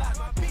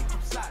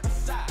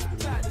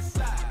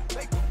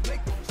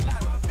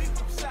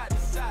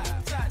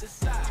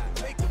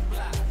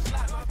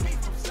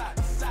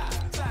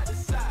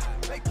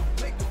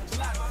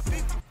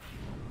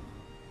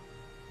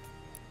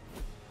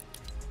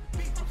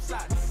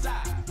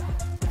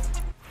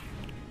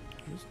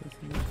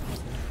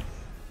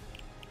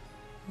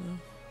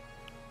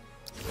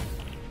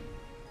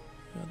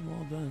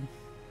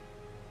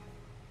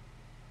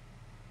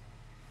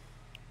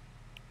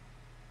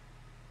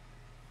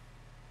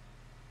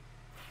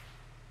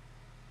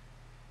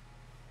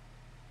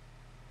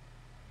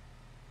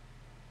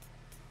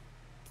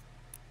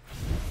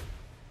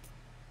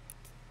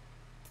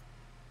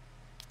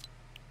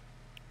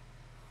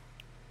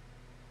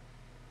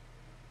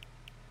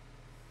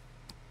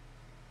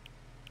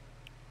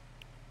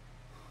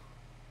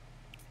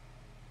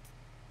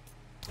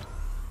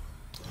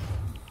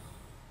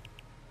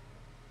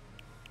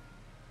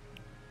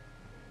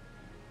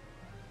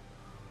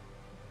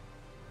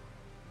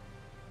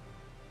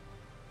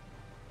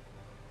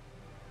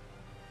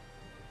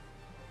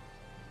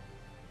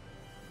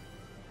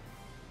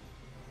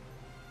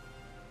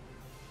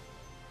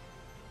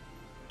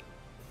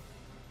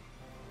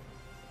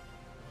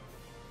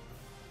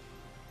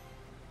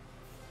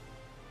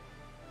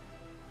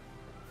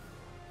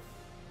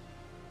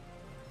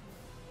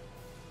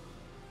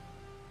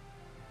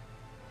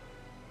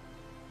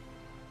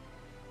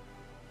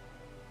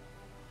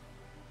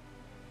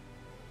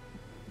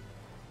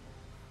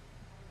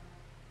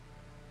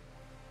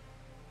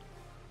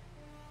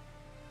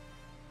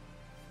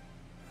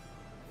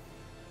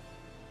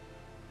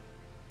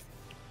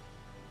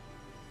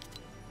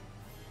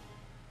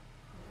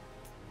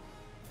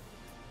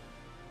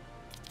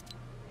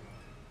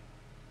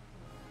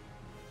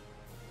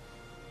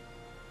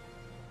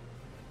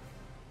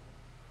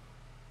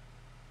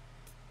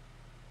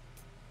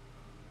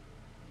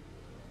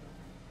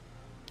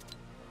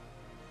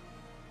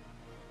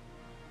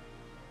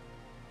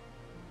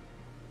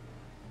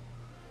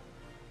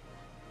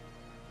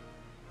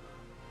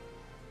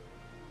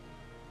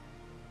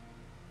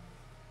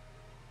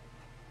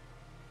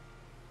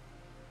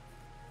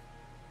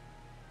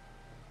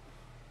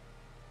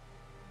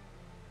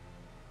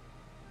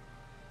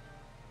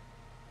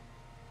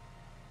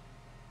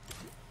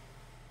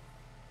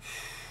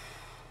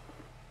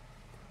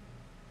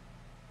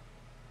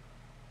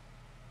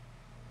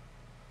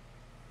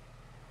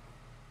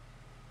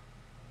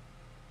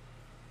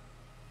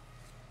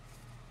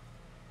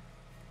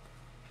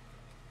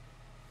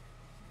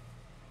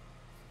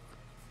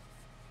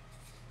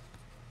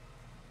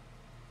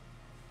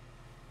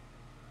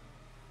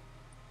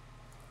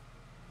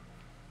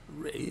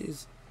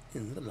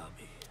in the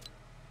lobby.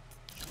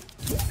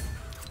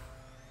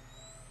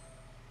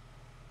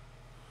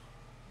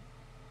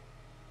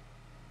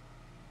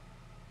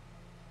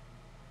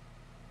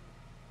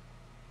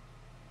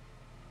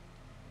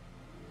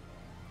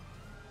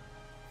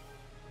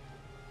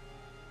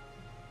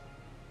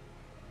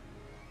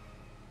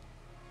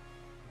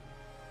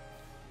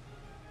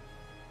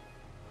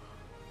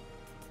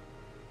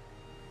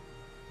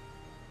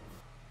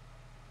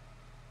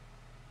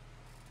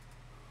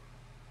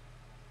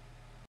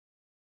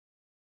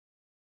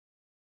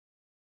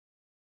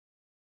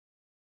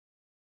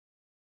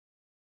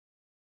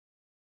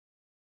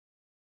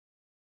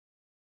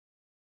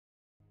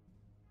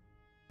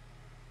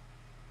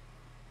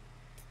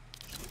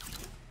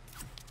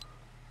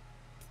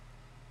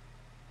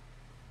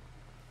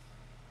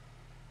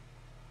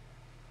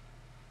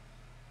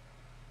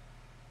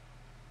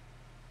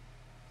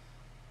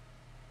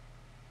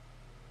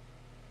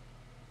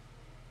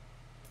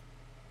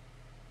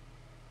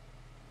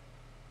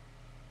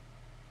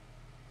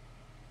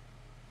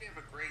 We have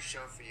a great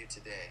show for you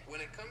today. When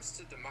it comes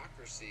to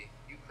democracy,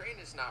 Ukraine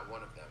is not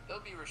one of them.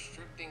 They'll be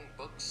restricting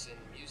books and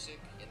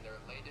music in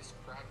their latest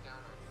crackdown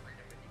on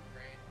freedom in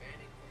Ukraine,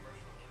 banning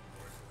commercial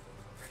imports of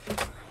books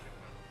from Russia,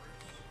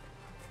 Belarus,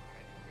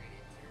 occupied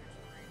Ukrainian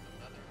territory,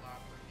 another law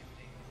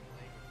prohibiting the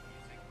playing of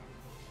music by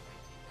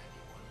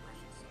post-1991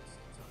 Russian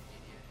citizens on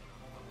media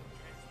and public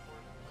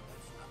transport, but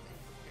that's nothing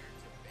compared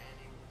to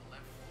banning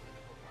 11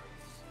 political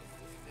parties,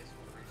 including this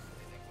one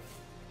recently that was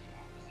the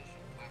opposition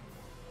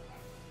platform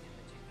left. In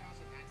the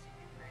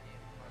 2019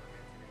 Ukrainian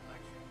parliamentary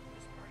election,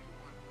 this party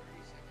won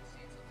 37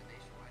 seats on the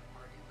nationwide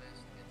party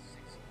list and 6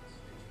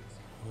 constituencies.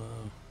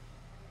 Wow.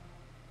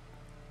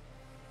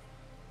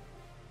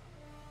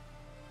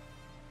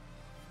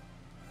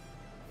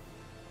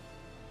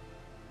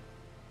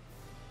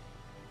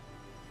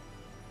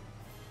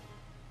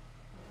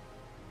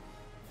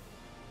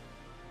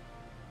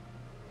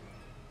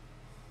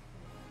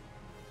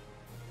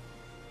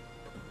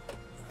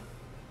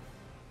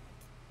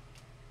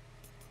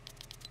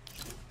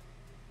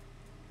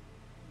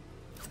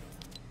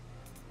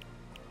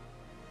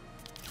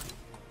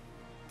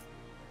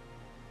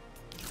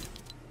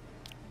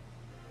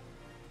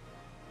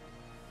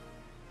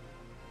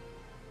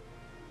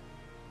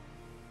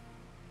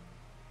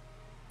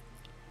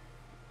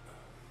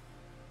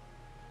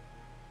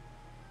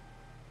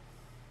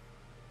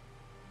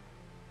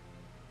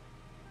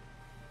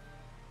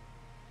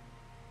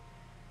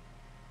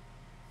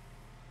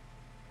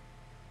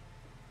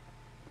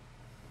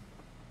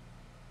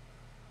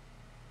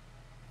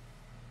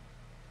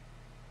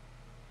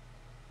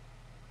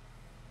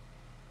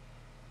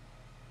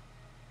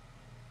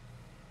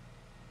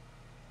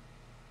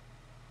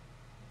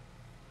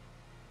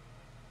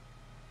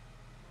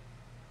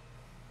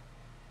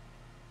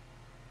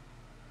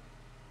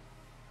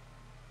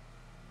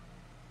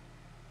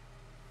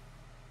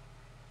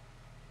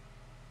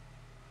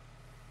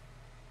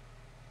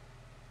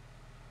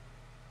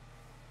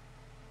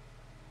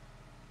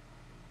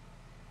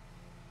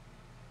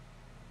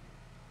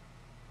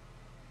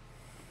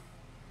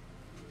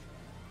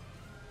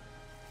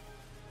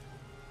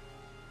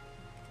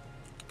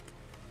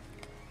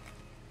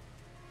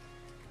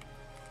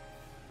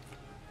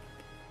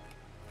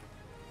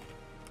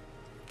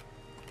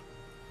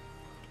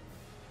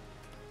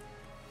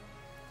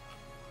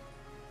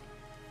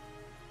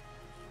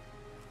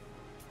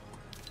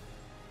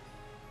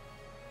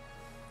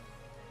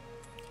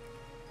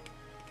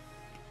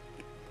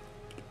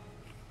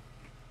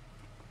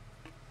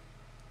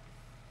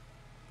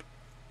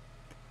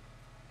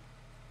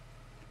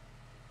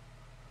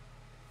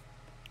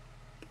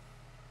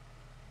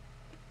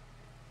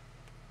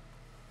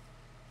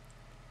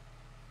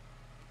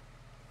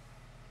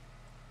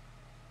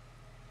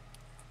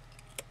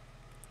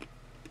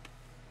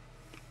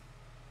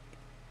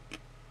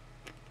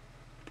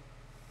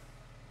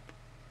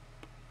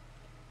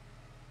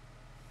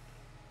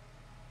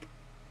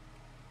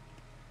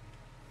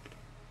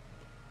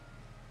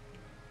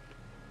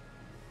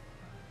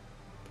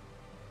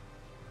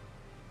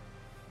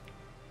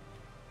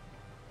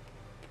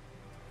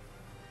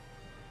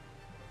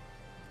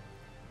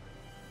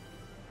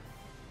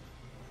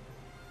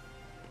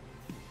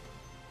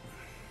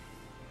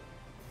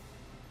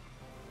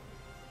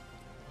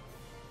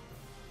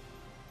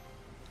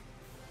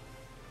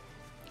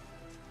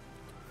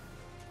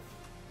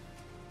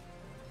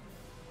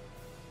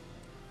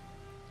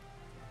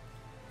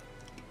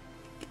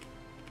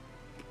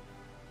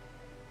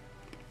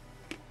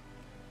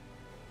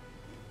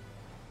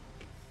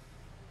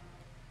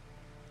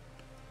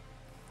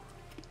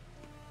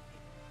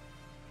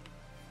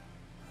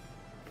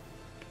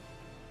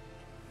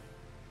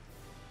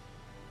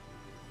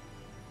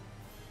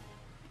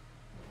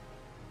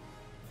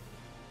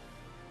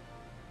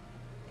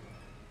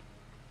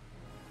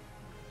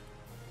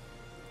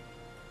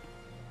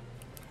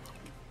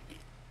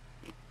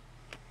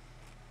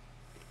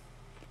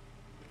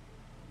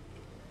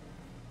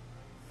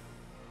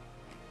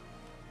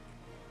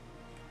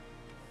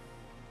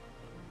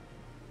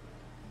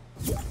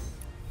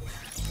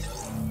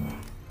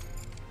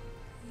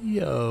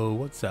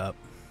 What's up?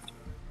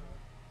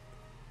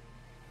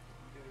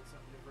 Getting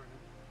something different.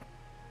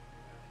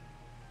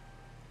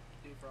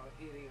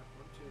 Eating up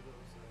one, two of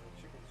those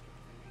chicken strip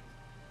thingies.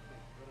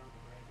 Put on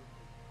the bread with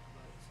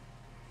lettuce.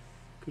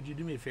 Could you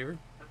do me a favor?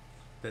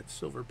 That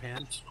silver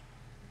pan,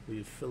 will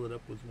you fill it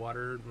up with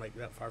water like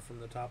that far from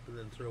the top and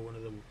then throw one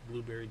of the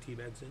blueberry tea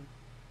bags in?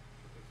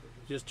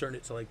 Just turn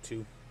it to like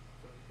 2.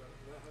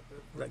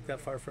 Like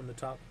that far from the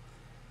top.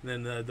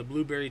 And then the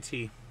blueberry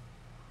tea.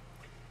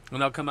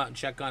 And I'll come out and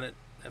check on it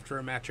after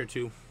a match or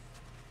 2.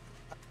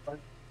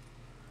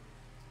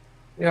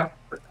 Yeah.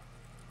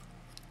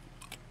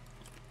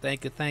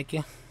 Thank you, thank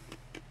you.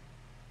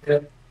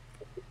 Good.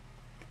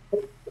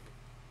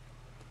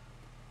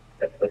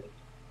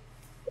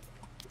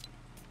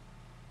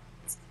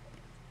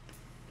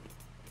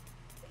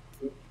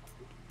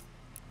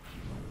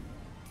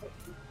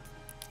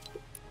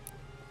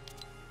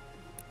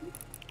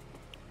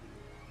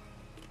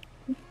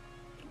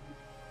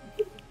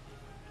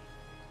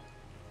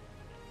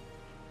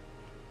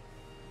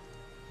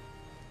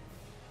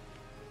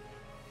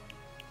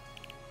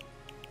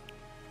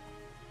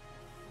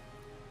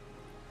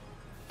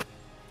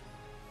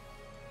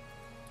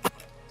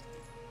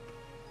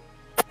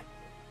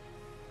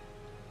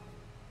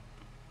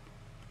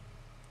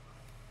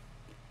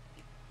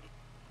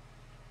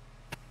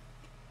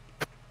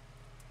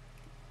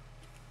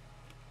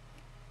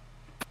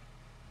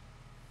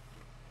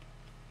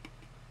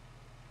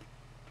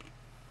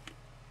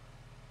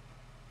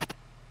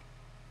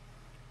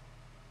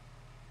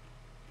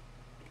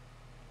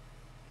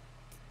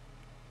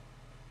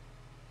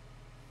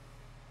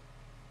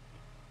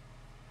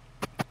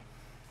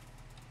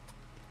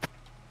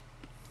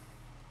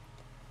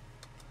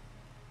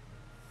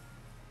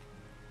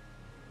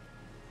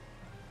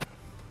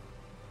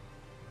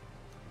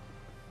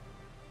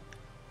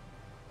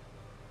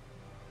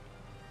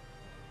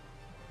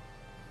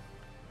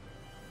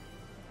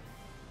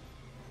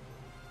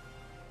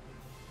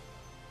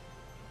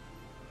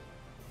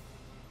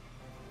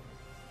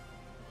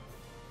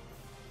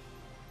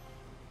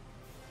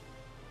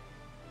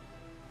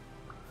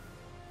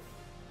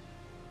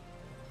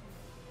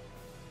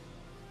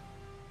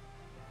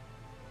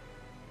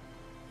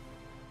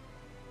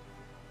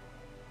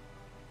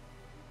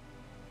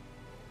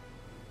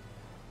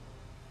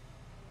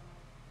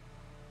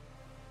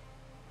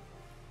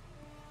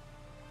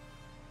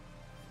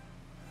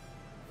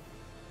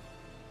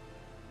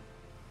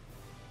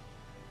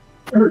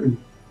 You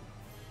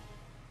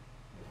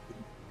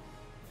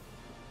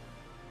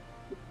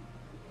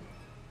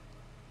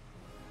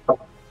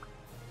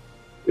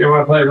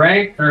want to play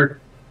ranked or?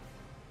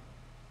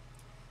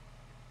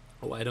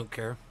 Oh, I don't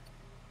care.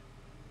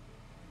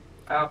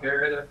 I don't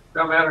care either.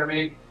 Don't matter to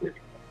me.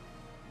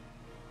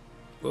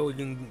 Well, we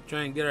can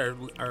try and get our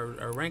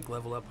rank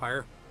level up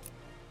higher.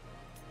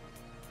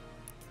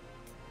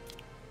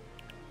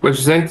 What'd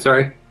you say?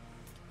 Sorry.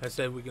 I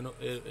said we can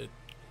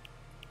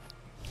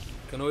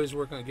can always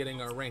work on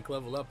getting our rank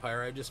level up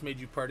higher. I just made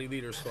you party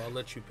leader, so I'll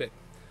let you pick.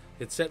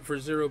 It's set for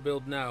 0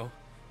 build now.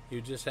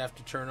 You just have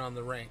to turn on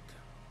the ranked.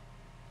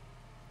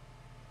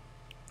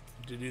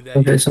 To do that,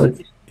 Okay, you so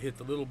hit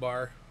the little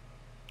bar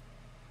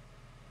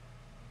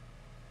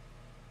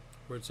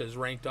where it says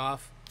ranked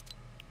off,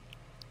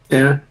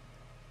 yeah.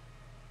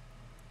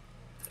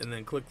 and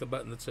then click the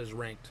button that says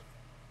ranked.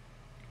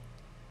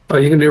 Oh,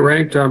 you can do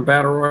ranked on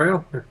Battle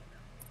Royale? Yep.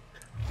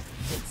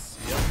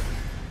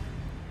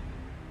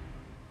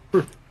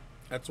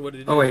 That's what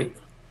it is. Oh, wait.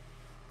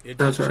 It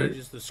That's just right.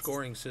 changes the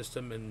scoring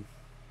system, and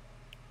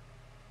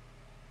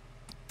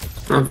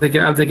I'm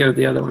thinking of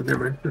the other one.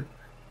 Never mind.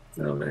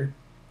 Okay.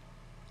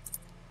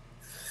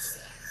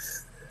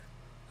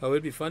 oh,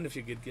 it'd be fun if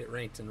you could get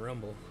ranked in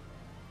Rumble.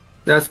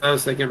 That's what I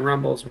was thinking.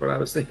 Rumble's what I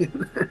was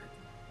thinking.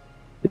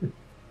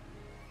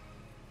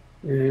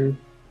 Yeah.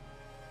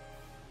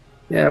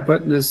 Yeah,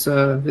 putting this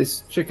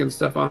chicken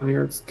stuff on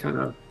here, it's kind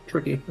of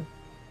tricky.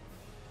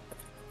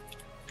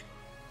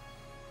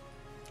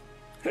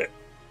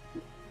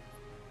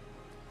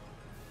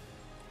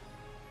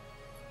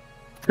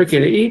 Tricky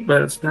to eat,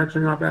 but it's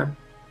actually not bad.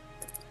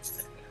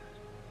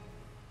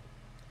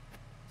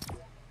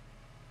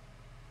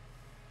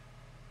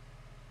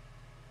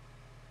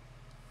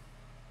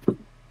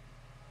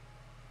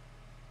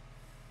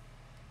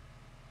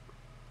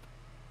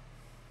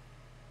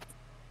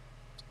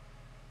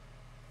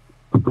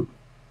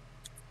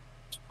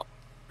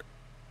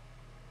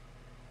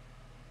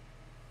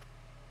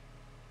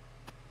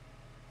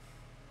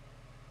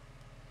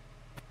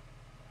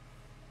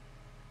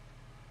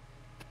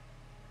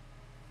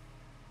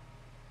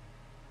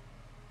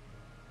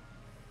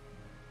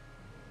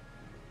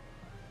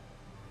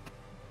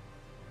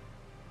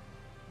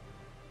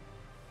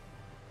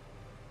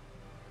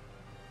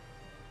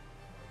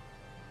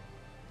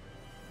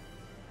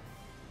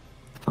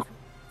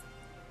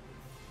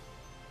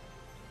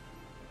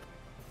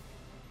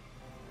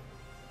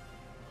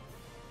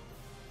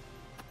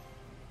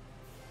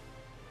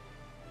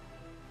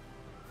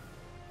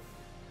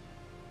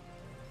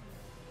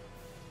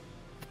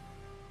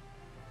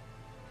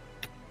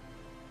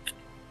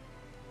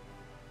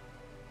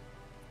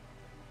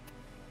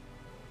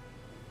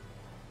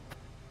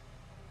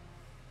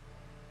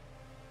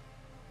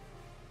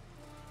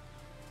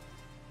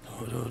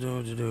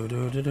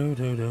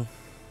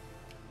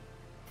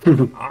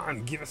 Come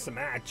on, give us a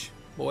match.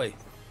 Boy.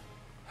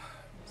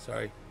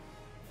 Sorry.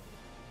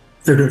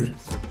 I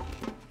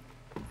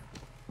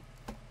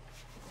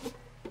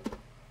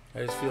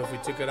just feel if we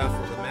took it off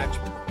of the match,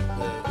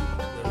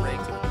 the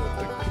rank would go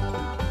quicker.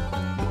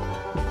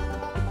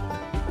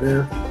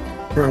 Yeah,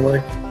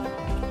 probably.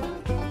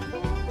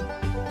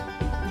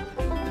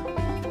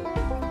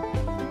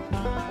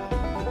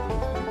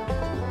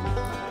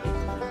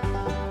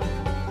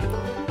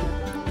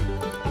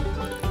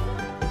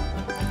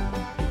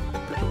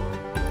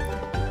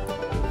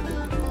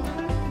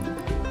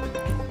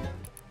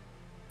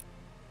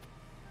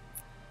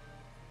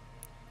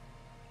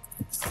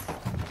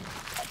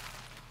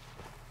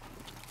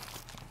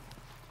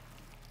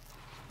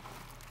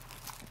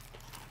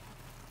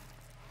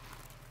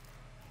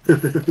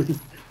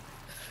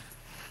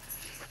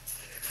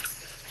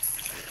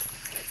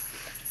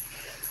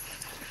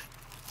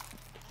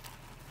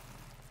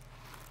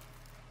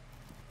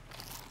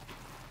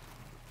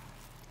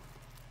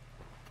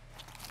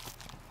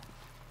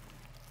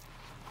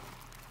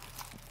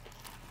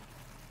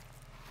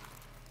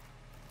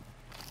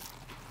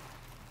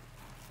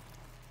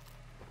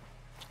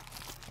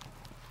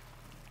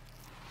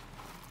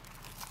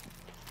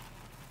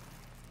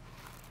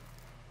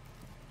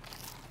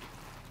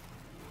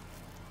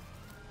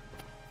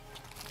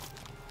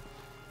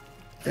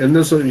 And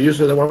this is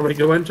usually the one we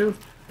go into?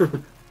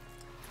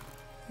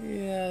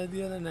 Yeah,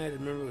 the other night I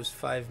remember it was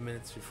 5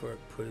 minutes before it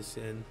put us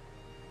in.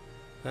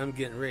 I'm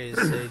getting ready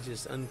to say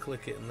just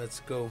unclick it and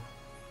let's go.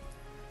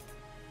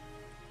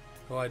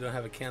 Oh, I don't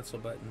have a cancel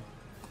button.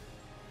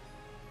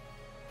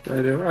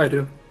 I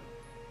do.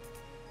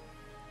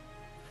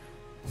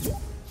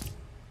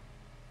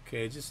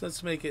 Okay, just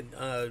let's make it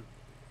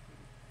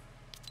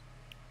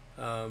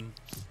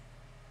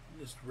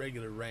just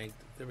regular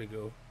ranked. There we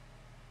go.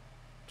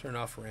 Turn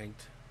off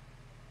ranked.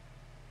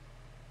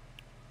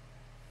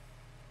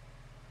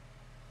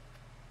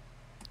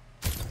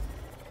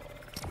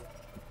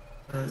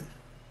 Alright.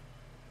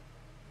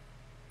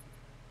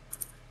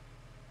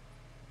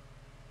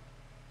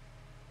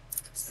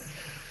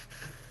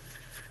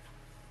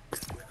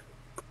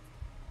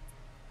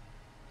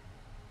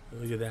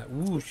 Look at that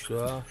whoosh!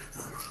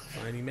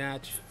 Finding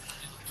match.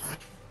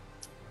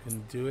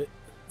 Can do it.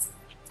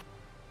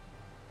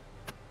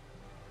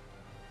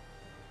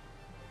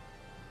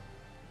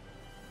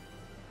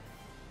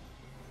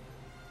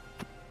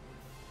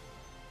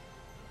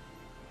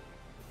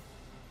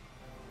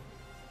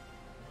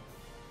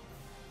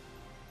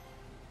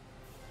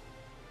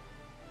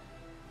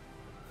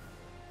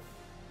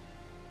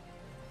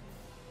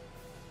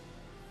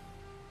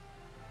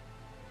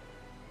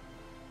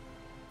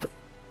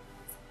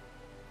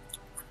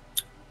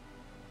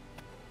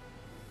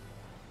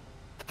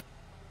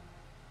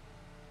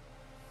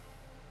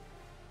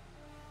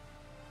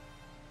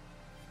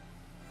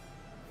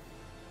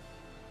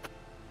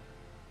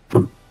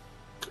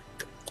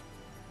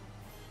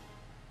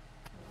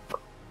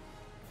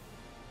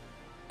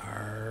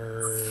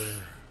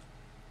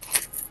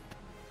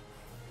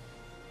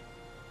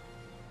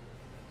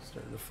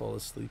 Starting to fall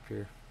asleep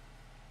here.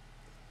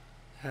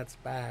 That's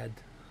bad.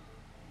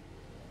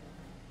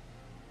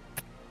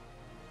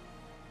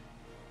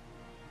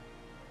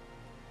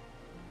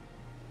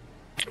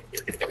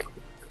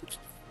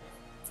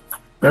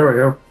 There we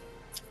go.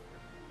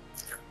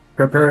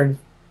 Preparing.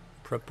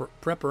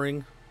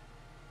 Preparing.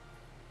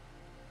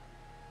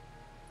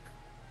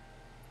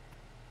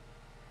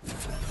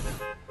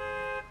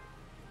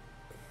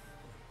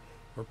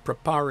 We're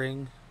preparing.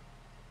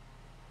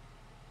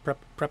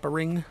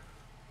 Preparing.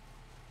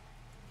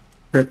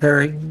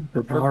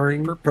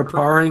 Preparing.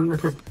 Preparing.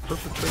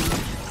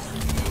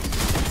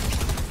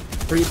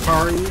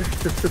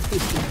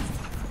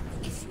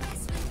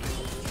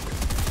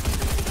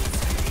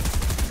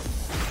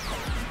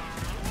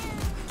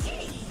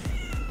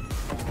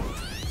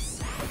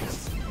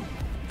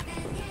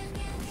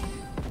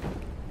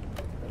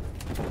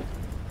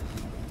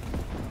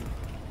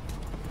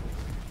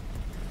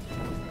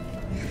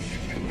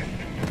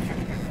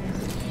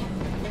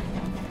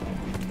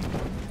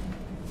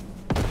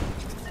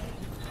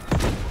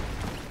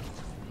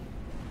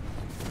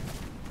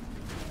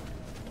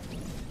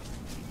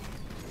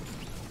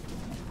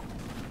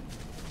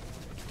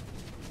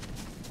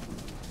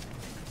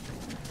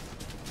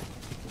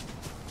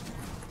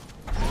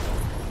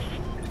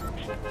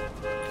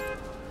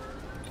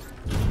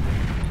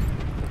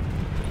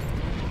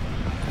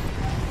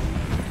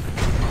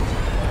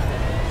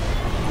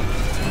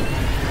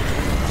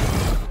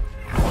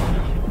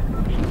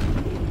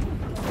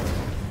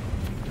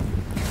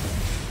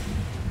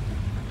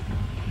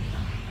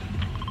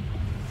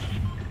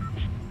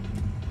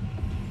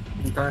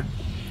 Okay.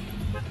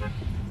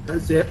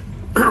 That's it.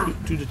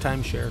 Do the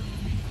timeshare.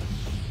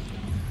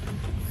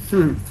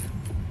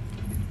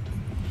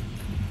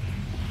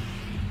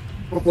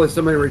 Hopefully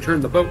somebody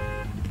returned the boat.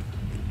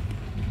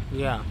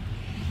 Yeah.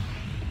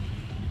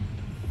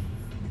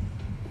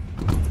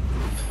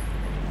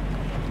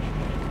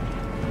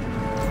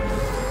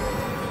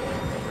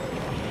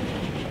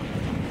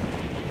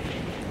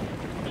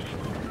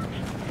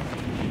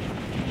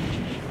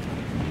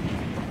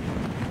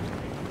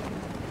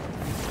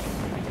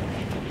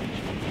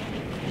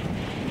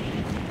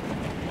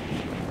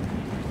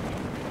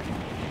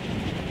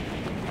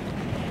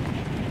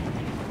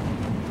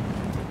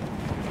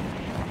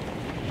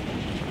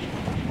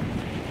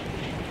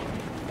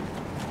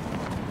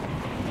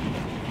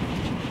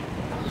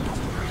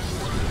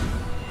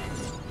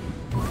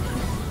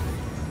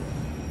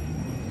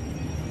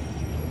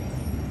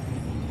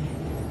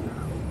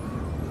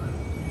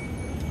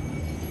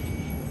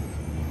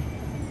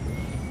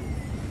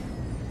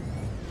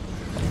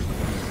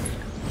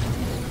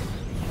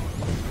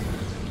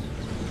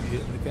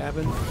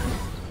 cabin?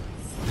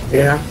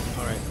 Yeah.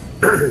 All right.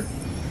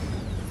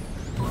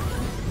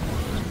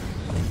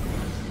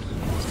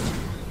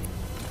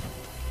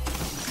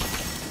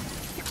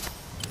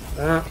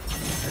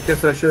 I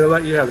guess I should have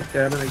let you have the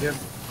cabin again.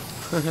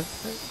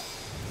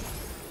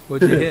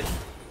 What'd you hit?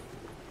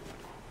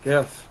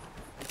 Yes.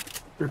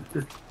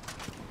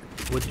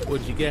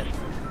 What'd you get?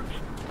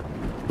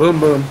 Boom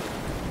boom.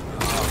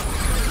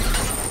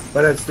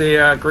 But it's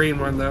the green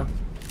one though.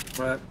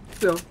 But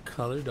still.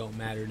 Color don't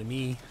matter to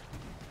me.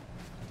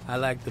 I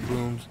like the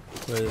booms,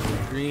 whether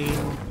they're green,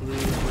 blue,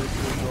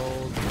 purple,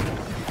 gold.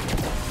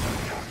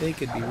 They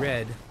could be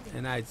red,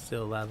 and I'd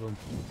still love them.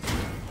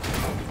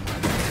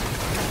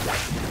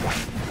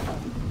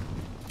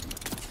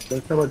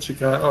 That's how much you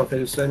got. Oh,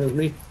 okay, same as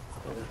me.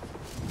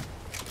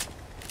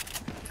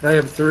 I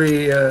have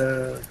 3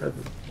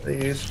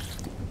 these.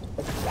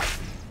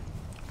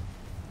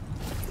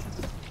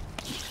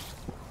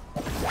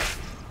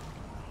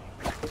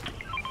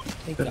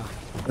 Thank you.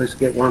 Let's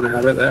get one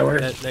out of it that way.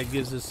 That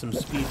gives us some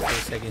speed for a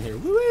second here.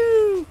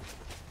 Woo!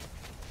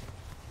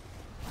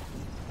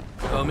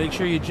 Oh, make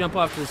sure you jump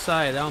off to the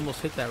side. I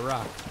almost hit that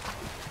rock.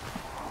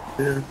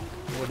 Yeah.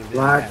 Would have been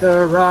Like bad.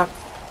 a rock.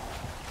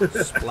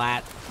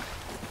 Splat.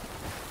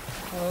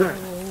 Oh,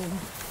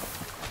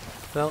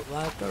 felt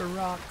like a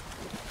rock.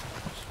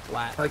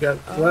 Splat. I got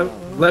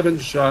 11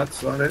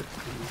 shots on it.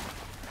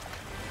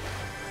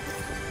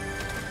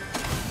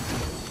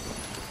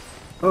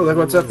 Oh, look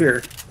what's up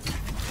here.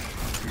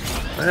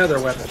 Another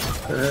weapon.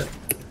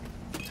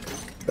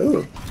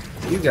 Oh,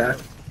 you got.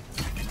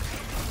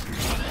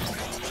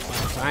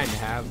 I'm trying to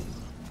have.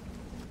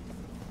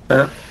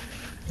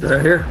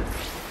 Right here.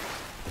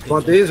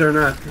 Want these or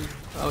not?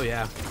 Oh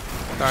yeah.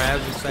 Sorry, I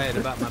was excited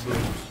about my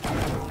booms.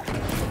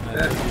 I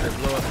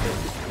blow up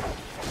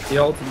The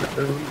ultimate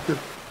boom.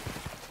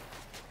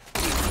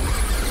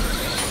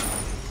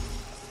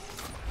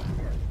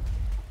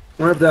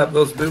 What if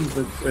those booms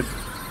would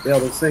be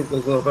able to sink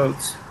those little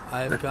boats?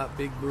 I've got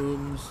big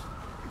booms.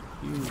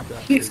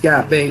 He's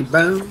got big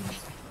booms.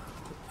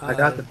 I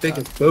got the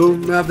biggest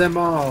boom of them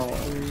all.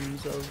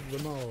 Booms of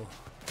them all.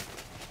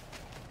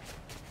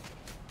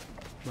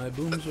 My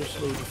booms are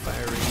slow to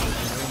firing, but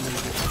I only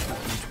get to shoot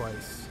them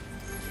twice.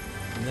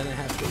 And then I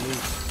have to wait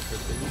for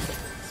 30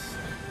 seconds.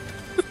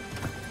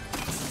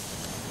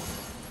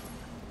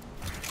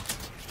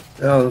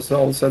 Oh, so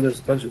all of a sudden there's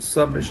a bunch of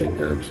submachine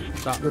guns.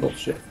 Stop. Little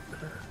shit.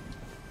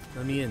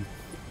 Let me in.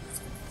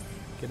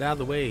 Get out of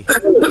the way.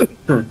 What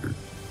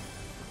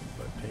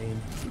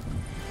pain.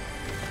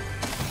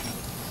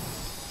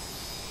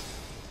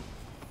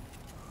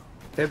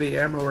 Heavy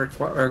ammo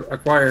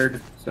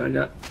acquired, so I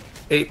got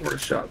 8 more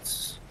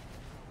shots.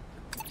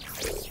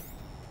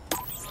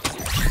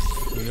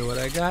 You know what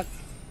I got?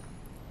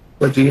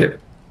 What'd you get?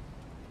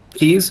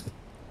 Keys?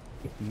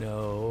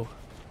 No.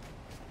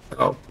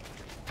 Oh.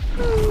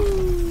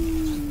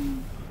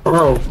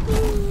 Oh.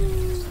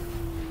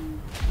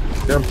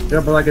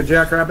 Jumping like a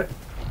jackrabbit?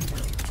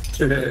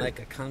 Like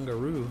a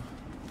kangaroo.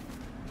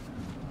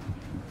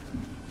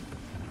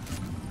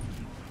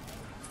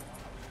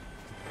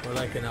 Or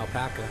like an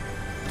alpaca.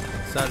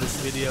 Saw this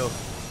video.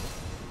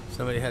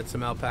 Somebody had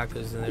some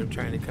alpacas and they were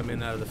trying to come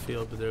in out of the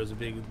field, but there was a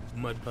big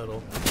mud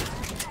puddle.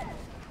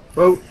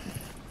 Oh.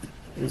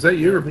 Was that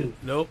you or me?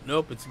 Nope,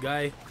 nope, it's a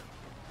guy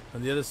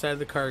on the other side of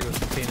the cargo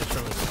containers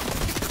from us.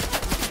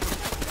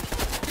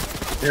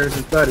 There's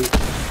his buddy.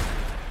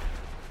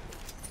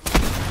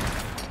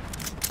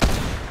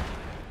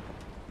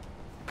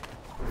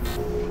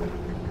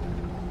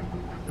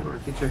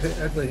 Get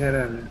your ugly head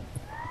out of there.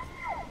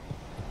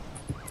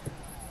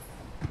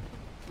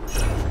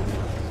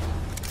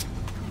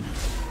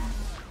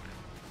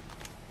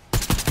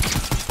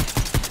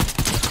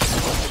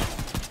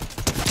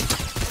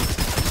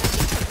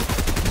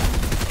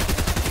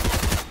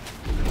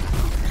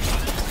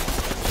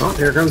 Oh,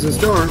 here comes the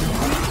storm.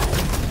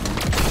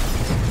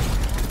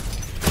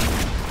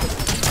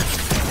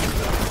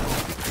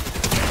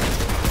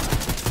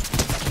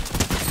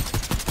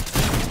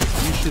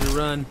 You should have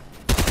run.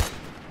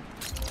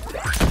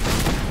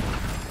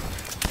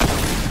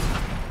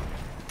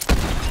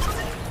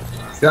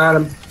 Got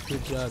him.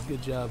 Good job,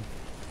 good job.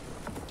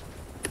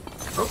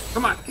 Oh,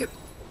 come on. Get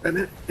let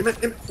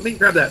me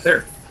grab that.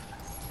 There.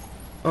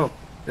 Oh,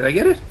 did I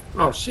get it?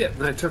 Oh, shit.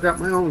 And I took out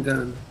my own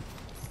gun.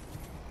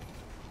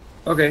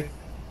 Okay.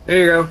 There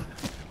you go.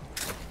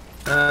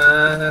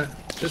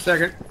 Just a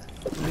second.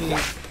 Let me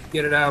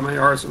get it out of my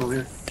arsenal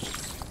here.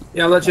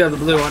 Yeah, I'll let you have the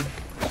blue one.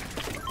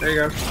 There you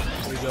go.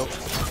 There you go.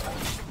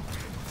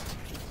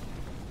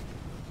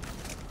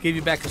 Gave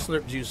you back a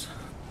slurp juice.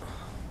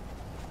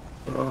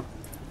 Oh.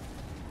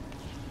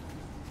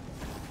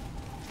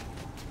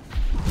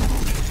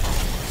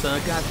 So I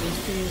got this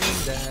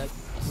feeling that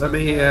Let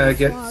me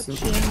get some.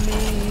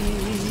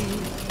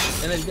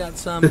 And I got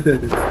some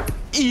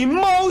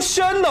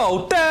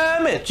Emotional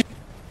damage.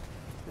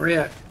 Where you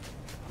at?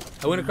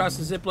 I went across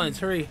the zip lines.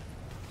 Hurry.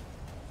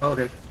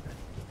 Okay.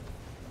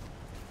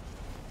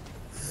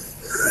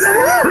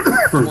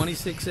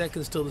 26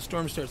 seconds till the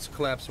storm starts to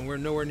collapse, and we're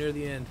nowhere near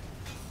the end.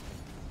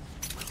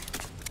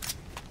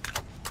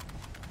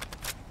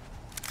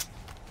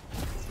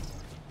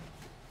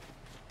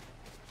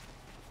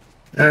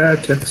 I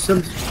took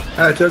some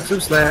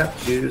slap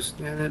juice.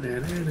 Na, na, na,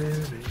 na, na.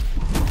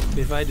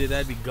 If I did,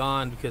 I'd be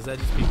gone because I'd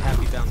just be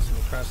happy bouncing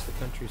across the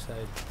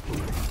countryside.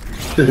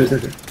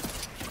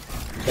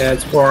 Yeah,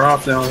 it's far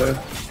off now though.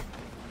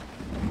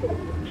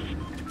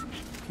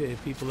 Okay,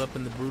 people up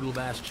in the brutal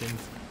bastion.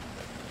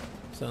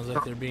 Sounds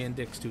like they're being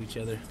dicks to each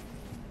other.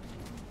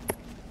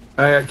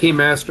 I got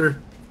Keymaster.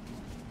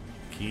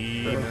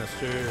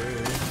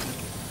 Keymaster.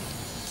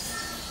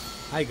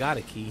 I got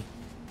a key.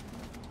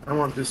 I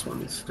want this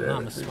one instead.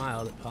 Mama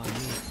smiled upon me.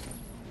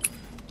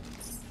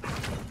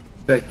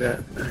 Take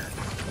that.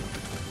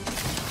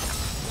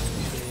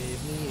 Gave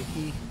me a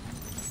key.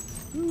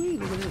 Ooh,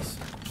 look at this.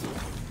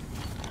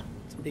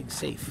 It's a big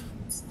safe.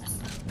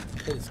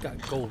 It's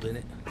got gold in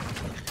it.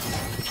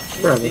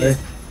 Probably.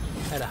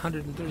 At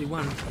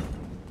 131.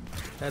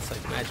 That's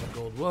like magic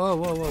gold. Whoa,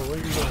 whoa, whoa, where are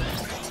you going?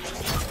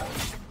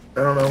 I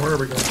don't know where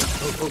we're going.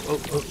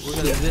 Oh, we're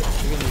gonna zip.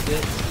 We're gonna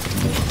zip.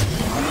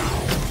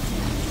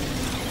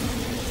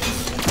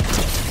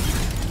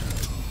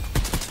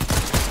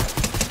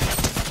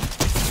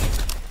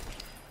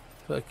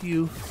 Fuck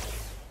you.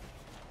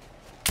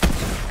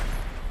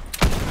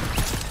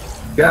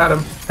 Got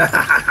him.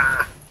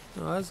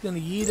 Oh, I was gonna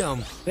yeet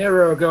him.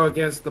 Arrow go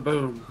against the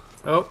boom.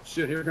 Oh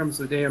shit! Here comes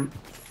the damn.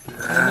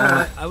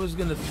 I know. I was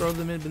gonna throw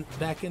them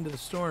back into the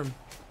storm.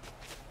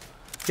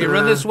 Okay,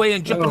 run this way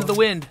and jump into the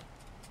wind.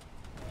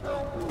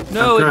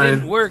 No, it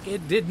didn't work.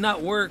 It did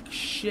not work.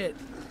 Shit.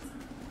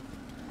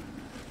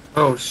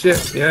 Oh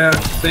shit! Yeah,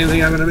 same thing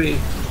happened to me.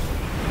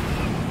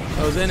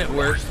 Oh, then it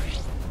worked.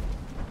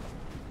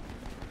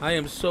 I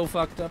am so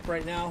fucked up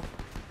right now.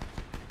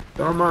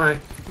 So am I.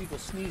 People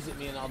sneeze at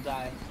me and I'll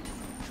die.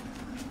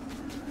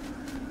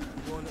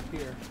 I'm going up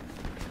here.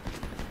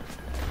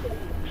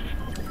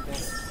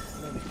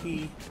 Another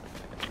key.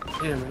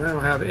 Damn, I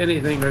don't have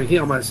anything to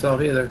heal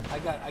myself either. I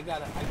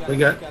got a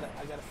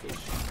fish.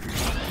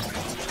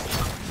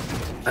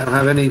 I don't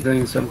have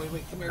anything, so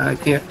Wait, come here, I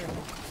can't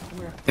Come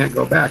here.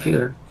 go back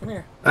either. Come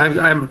here.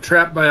 I'm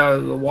trapped by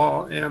the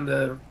wall and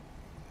the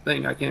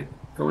thing. I can't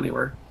go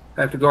anywhere.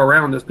 I have to go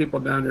around. There's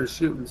people down there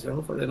shooting, so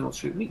hopefully they don't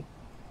shoot me.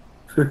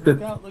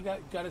 Look out,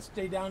 gotta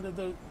stay down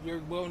to you're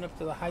going up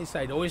to the high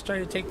side. Always try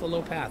to take the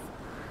low path.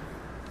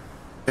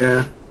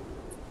 Yeah.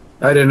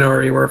 I didn't know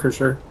where you were for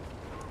sure.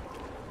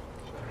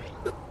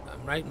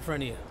 I'm right in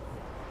front of you.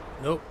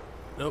 Nope.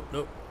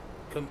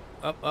 Come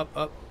up.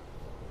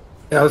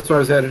 Yeah, that's where I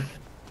was headed.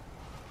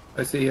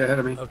 I see you ahead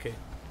of me. Okay.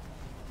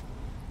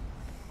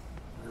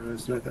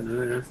 There's nothing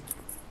there.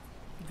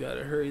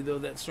 Gotta hurry though,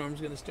 that storm's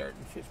gonna start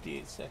in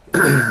 58 seconds.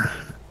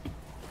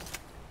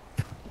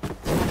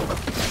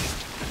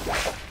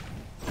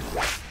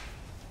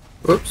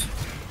 Whoops.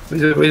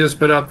 We just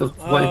put out the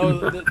flame.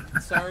 Oh,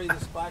 sorry, the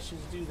splashes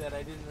do that.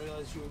 I didn't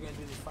realize you were gonna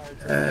do the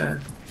fire.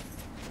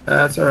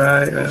 That's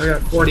alright. I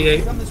got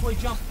 48. Come this way,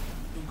 jump.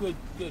 Good.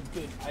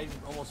 I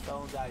almost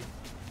fell and died.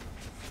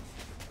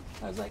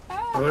 I was like,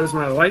 ah! Oh, there's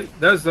my light.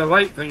 That's the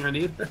light thing I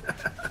need.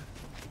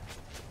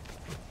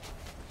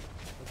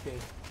 Okay.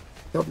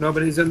 Hope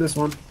nobody's in this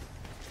one.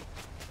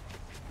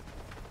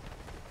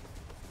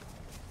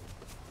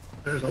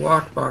 There's a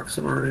lockbox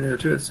somewhere in here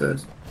too, it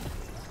says.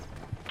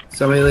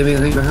 Somebody leave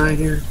anything behind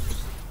here?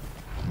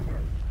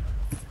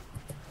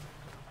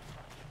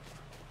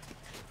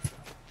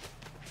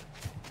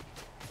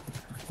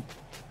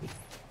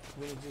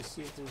 I'm gonna just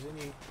see if there's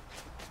any.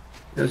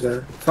 There's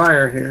a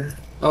fire here.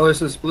 Oh, there's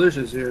some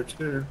splooshes here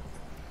too.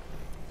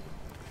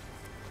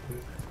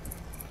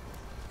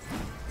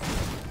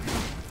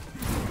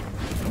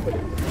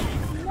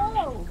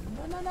 No.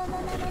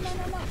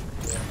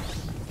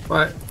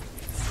 What?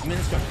 I'm in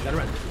the storm. Gotta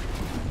run.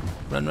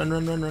 Run.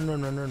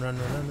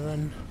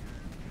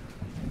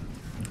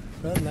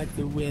 Run like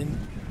the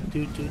wind.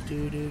 Do.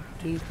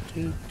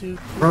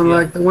 Run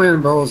like the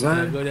wind,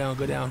 bullseye. Yeah,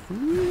 go down.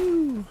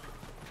 Woo.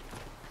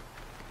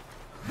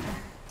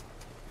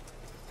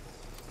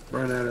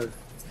 Run out of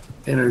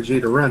energy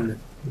to run.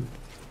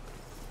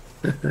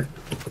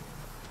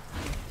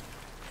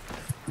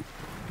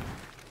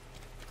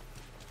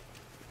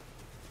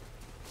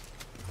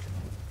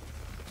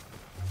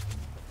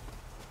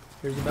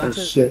 Here's about Oh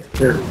shit,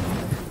 here.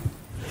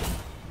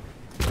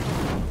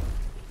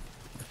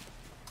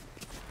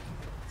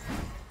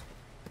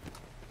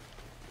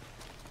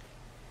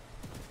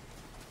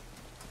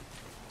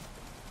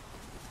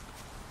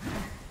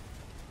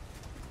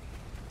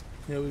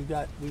 Yeah, we've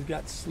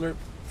got slurp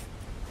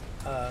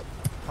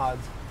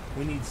pods.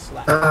 We need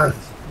slap. Uh,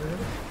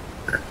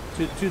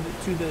 to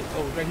the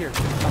oh, right here.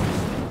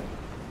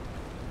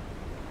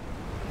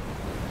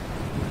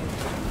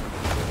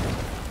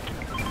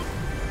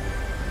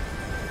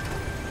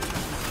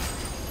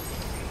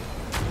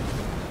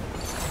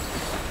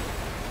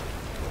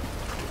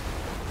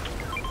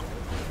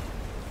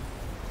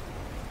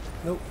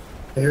 Nope.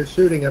 They're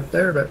shooting up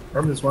there, but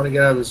I just want to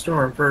get out of the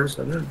storm first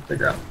and then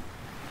figure out.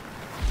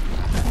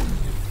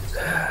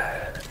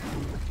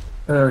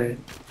 Alright,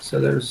 so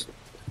there's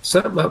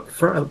something up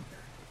front.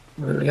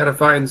 We gotta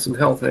find some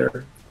health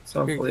there.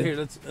 So Here,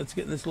 let's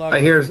get in this log. I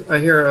hear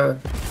a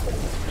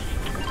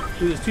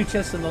Dude, there's 2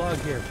 chests in the log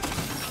here.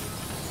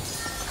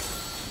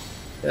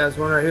 Yeah, there's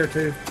one right here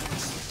too.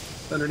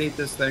 It's underneath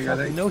this thing, I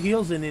think. No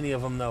heals in any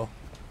of them though.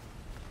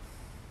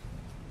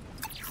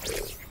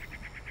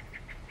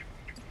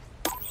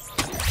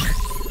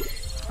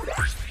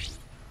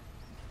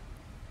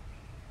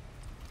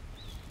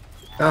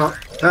 Oh,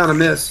 found a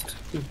mist.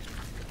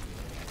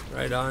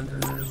 Right on.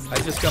 I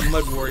just got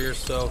Mud Warrior,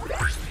 so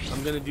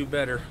I'm gonna do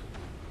better.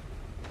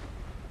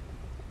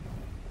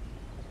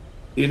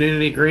 You need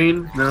any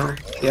green? No?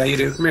 Yeah, you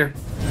do. Come here.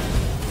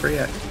 Where you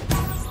at?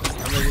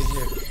 I'm right in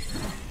here.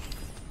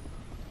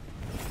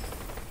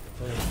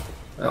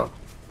 Oh.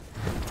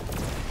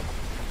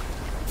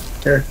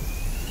 Here.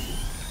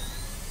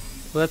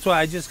 Well, that's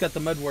why I just got the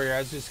Mud Warrior. I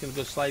was just gonna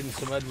go slide in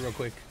some mud real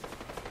quick.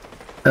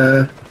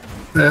 Yeah.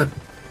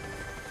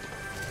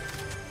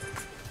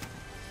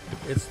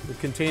 It's the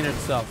container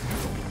itself.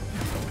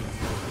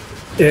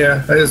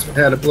 Yeah, I just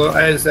had to do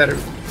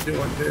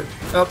one too.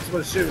 Oh,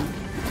 someone's shooting.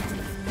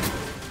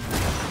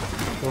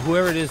 Well,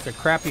 whoever it is, they're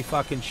crappy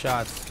fucking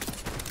shots.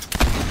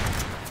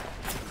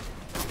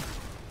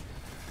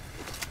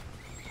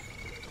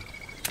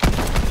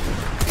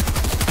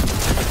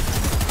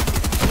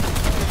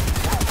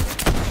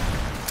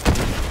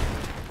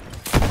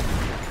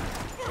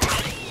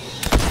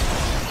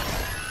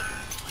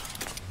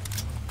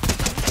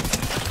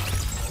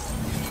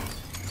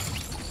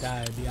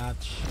 Die,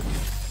 biatch.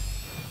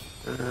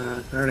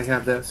 I already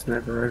have that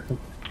sniper rifle.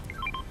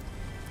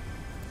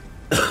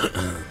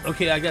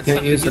 Okay, I got Can't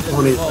something to use get the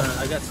into the 20. vault.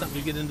 I got something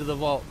to get into the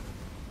vault.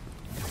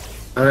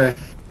 Okay.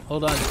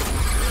 Hold on.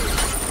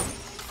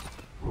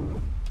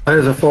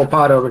 There's a full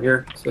pot over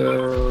here,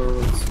 so...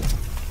 let's see.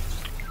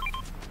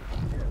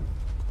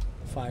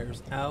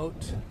 Fire's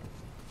out.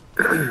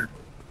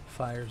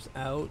 Fire's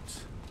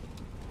out.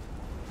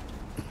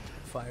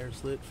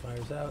 Fire's lit.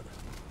 Fire's out.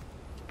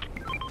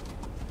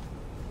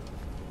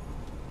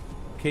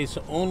 Okay,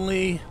 so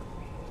only...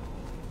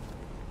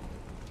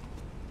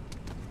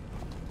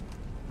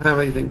 I don't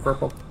have anything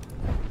purple.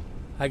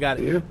 I got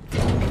it. Do you?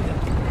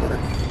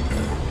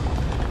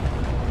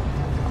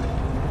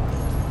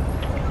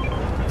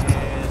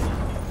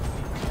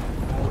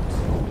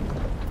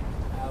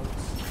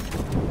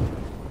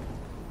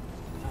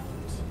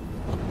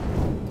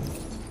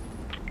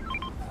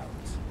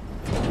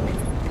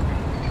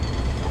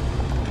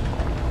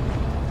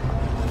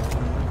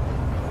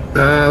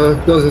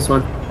 Let's close this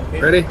one. Okay.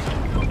 Ready?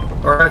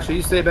 Or actually,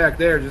 you stay back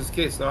there just in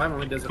case, though. I'm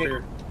only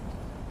disappeared.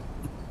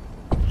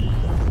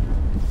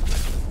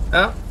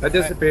 Oh, I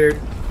disappeared.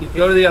 You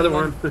go to the other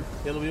one.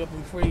 It'll be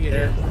open before you get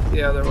Yeah, here.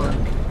 the other one.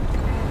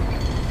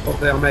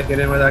 Hopefully I'll make it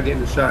in without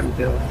getting shot and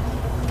killed.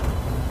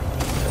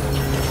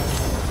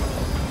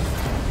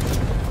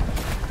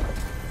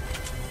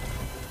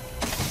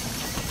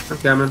 I'm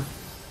coming.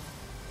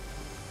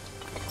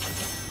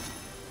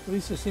 At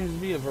least there seems to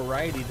be a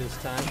variety this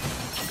time.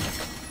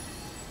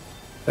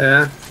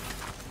 Yeah.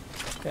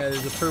 Yeah,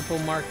 there's a purple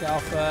marked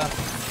alpha.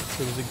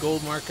 There's a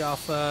gold marked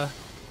alpha.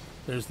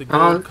 There's the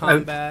gold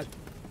combat.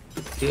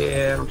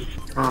 Yeah,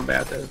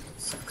 combat that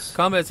sucks.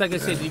 Combat's like I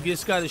said, you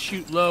just gotta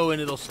shoot low and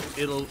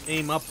it'll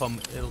aim up them.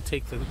 It'll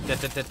take the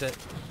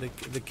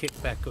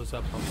kickback goes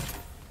up them.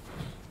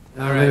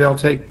 Maybe I'll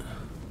take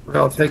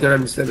it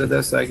instead of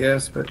this, I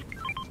guess. But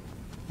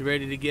you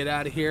ready to get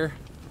out of here?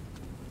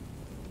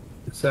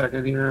 a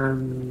second here.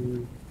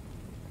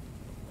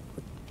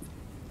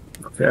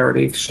 Okay, I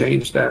already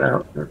exchanged that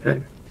out.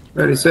 Okay,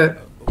 ready, set.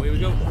 Away we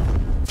go. Down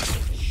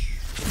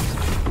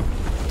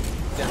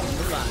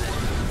the line.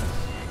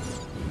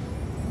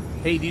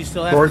 Hey, do you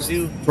still have to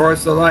do?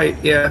 Towards the light,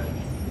 yeah.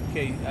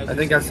 Okay, I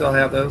think I still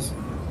have those.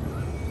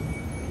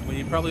 Well,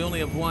 you probably only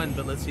have one,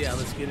 but let's get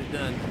it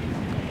done.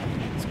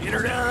 Let's get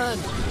her done.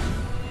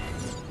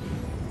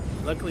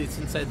 Luckily, it's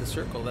inside the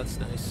circle. That's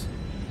nice.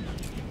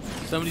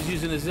 Somebody's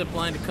using a zip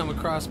line to come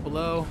across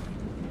below.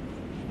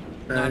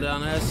 Not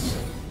on us.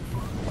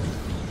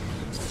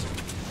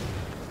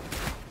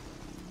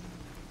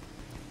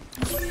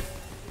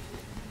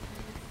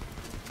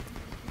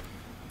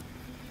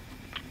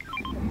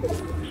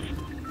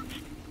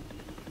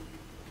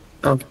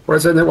 Oh,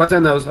 what's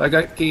in those? I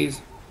got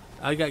keys.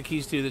 I got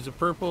keys too. There's a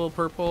purple.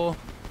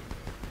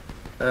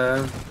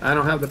 I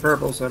don't have the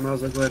purple, so I might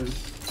as well go ahead and...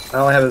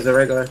 All I have is the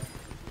regular.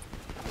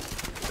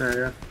 There you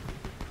go.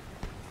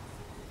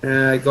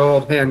 And a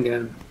gold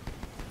handgun.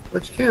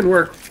 Which can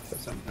work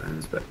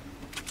sometimes, but...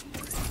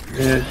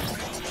 yeah.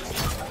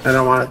 I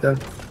don't want it though.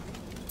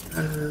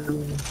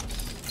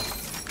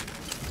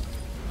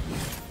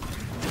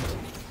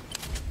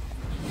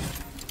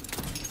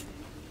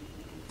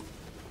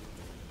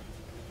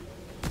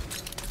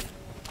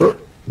 Oh,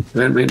 I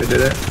didn't mean to do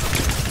that.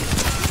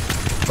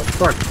 Oh,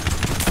 fuck.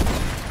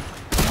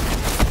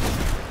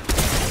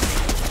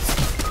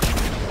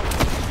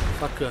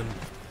 Fuck 'em.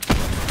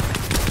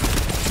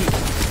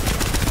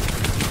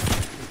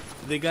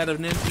 They got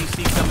an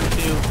NPC coming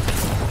too.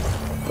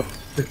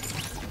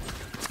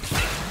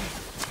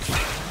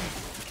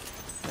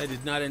 I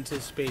did not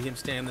anticipate him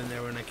standing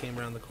there when I came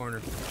around the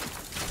corner.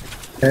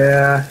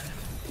 Yeah.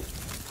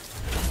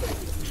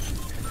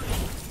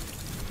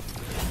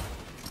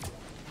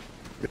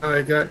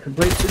 I got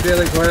complete 2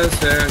 daily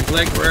quests and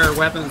collect rare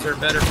weapons are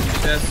better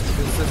from tests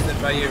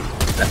assisted by you.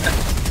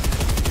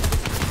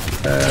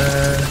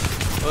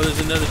 Oh, there's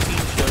another team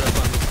showed up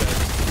on this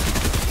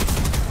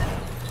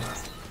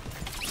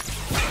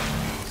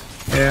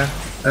Yeah.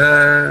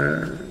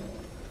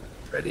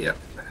 Ready up.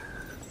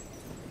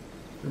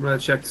 I'm gonna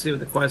check to see what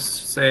the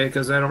quests say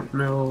because I don't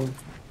know.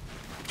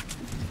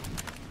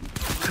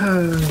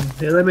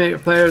 Eliminate your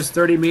players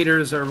 30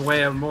 meters or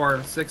away or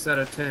more. 6 out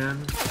of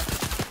 10.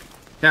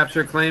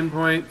 Capture claim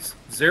points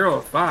 0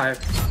 of 5.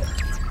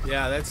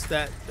 Yeah, that's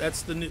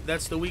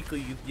the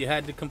weekly you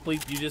had to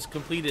complete. You just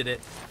completed it.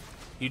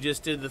 You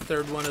just did the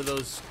 3rd one of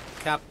those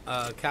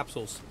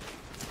capsules.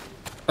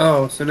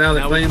 Oh, so now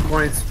the claim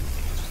points.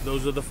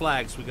 Those are the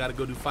flags. We got to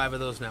go do 5 of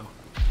those now.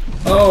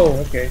 Oh,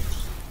 okay.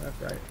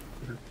 That's right.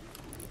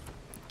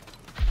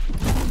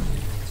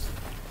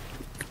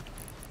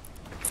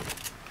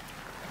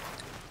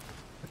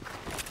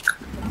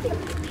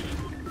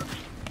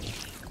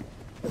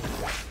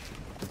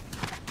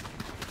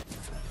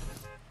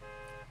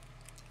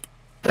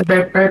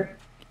 Beep.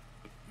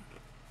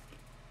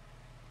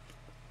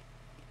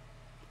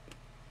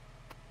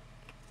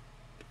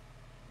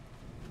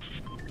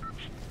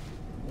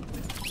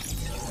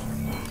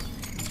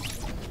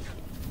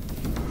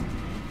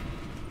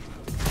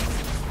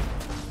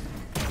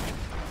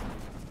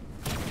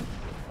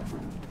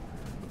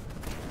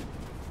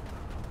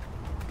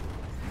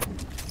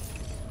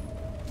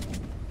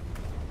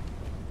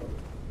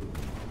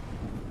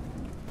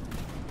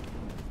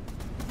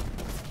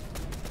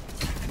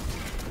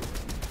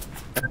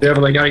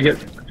 Definitely gotta get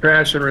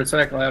trash and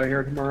recycle out of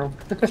here tomorrow.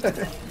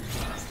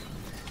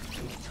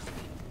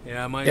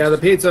 Yeah, yeah,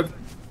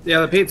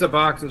 the pizza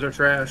boxes are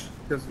trash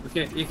because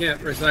you can't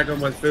recycle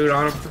them with food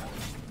on them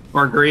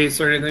or grease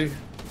or anything.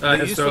 They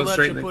used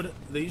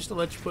to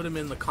let you put them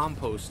in the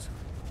compost.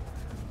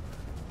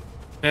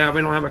 Yeah,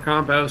 we don't have a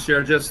compost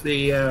here, just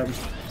the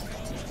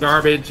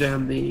garbage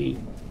and the.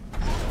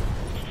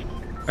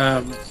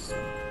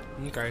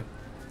 Okay.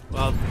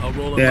 Well, I'll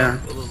roll them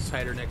up a little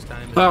tighter next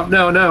time. Oh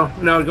no!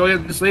 Go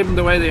ahead, just leave them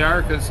the way they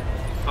are, because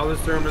I'll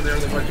just throw them in there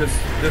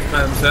just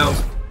by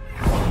themselves.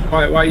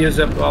 Why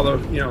use up all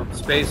the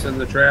space in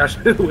the trash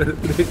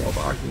with big old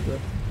boxes?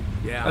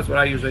 Yeah, that's what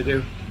I usually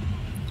do.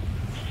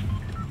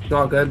 It's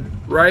all good.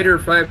 Rider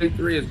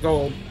 583 is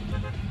gold.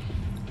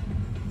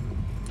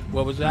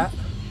 What was that?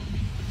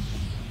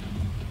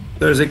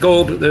 There's a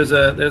gold. There's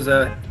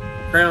a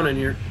crown in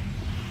here.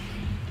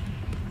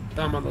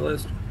 I'm on the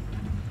list.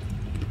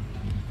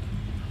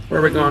 Where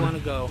are we going? Want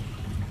to go?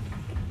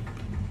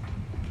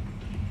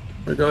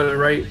 We're going to the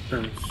right.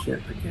 Oh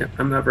shit! I can't.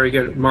 I'm not very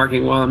good at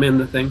marking while I'm in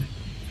the thing.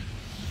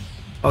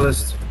 I'll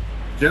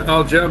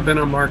jump and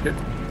I'll mark it.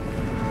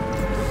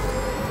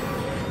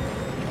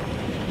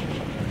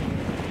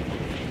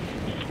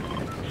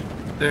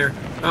 There.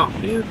 Oh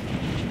man.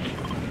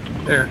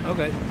 There.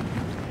 Okay.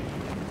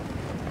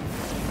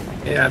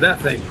 Yeah,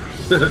 that thing.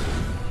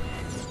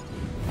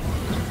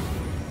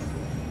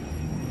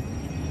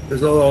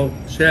 There's a little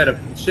shed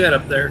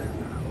up there.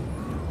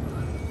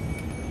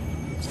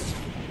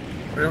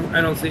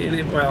 I don't see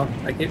any. Well,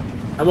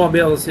 I won't be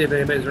able to see if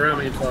anybody's around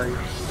me until I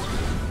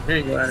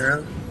hang glider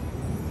out.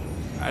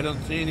 I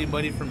don't see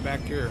anybody from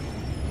back here.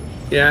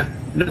 Yeah,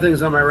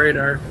 nothing's on my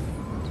radar.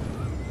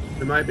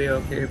 It might be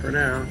okay for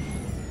now.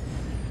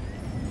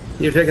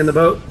 You taking the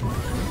boat?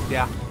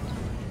 Yeah.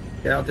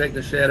 Yeah, I'll take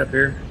the shed up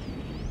here.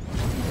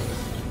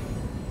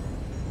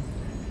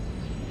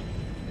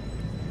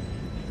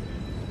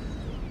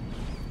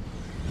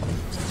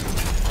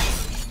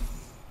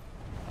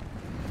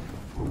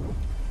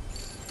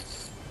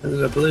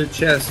 There's a blue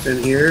chest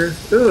in here.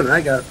 Ooh, and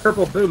I got a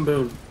purple boom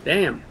boom.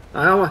 Damn.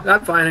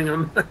 I'm finding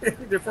them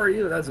before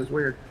you. That's just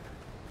weird.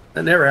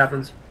 That never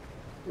happens.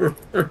 As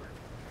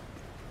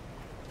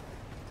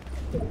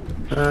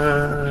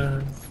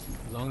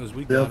long as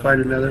they'll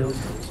find another one.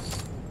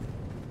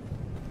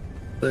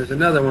 There's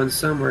another one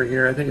somewhere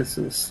here. I think it's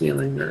in the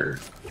ceiling, or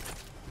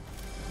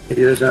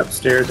maybe there's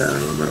upstairs. I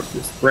don't know.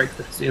 Just break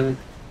the ceiling.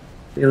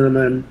 Ceiling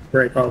and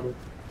break all of it.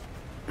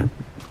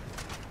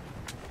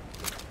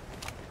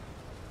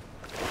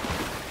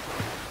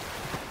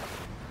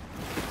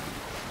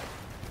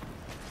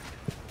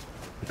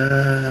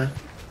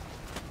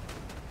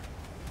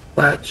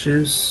 Flat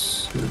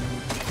juice.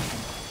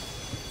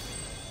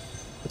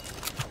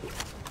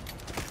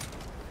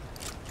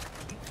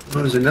 Oh,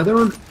 there's another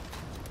one?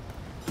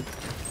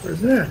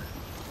 Where's that?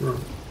 Oh.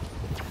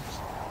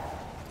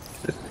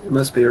 It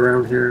must be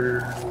around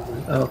here.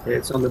 Oh, okay,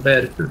 it's on the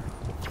bed.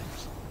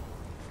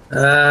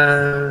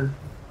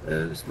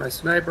 There's my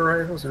sniper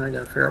rifles, and I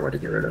gotta figure out what to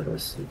get rid of.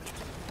 Let's see.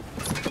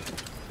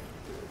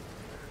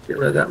 Get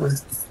rid of that one.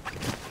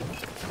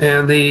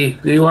 And do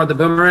you want the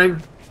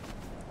boomerang?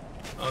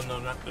 Oh no,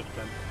 not this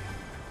time.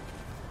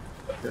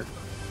 Good.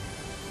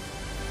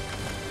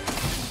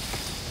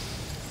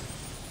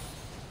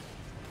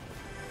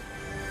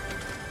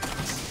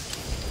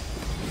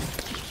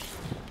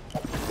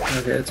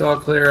 Okay, it's all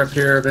clear up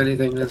here if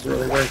anything that's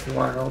really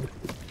worthwhile.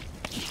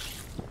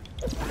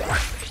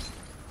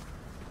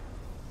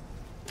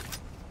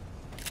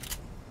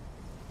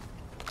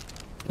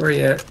 Where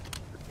you at?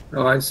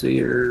 Oh, I see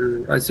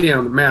you. I see you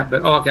on the map,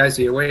 but oh, okay, I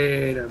see you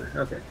way down there.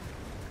 Okay.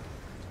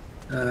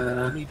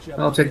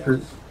 I'll take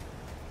the.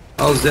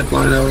 I'll zip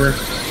line over.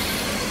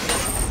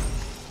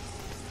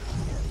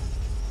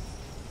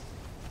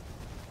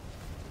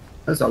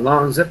 That's a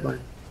long zip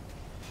line.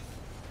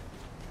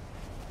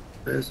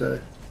 There's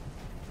a.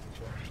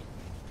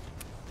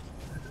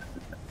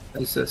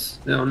 What's this?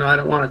 No, I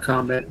don't want to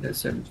combat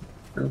this. I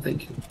don't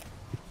think.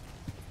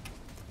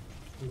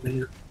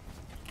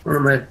 One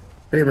of my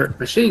favorite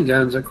machine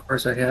guns, of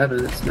course, I have,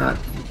 and it's not.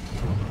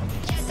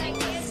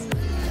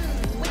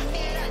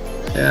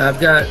 Yeah, I've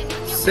got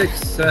 6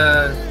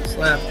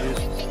 slap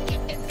juices.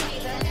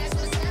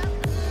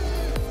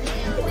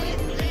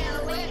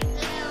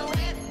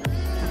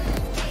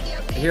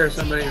 I hear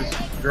somebody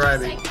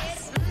driving.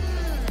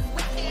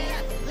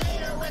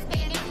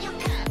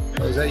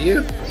 Oh, is that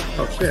you?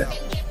 Oh, shit.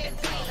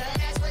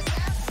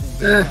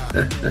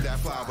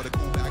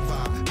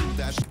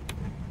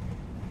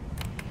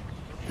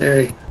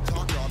 Hey.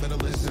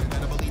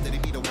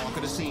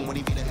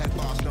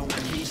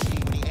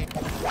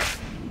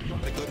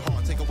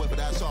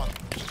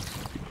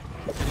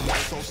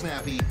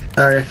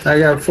 Alright, I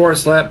got 4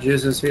 slap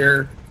juices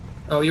here.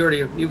 Oh,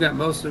 you got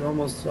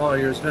almost all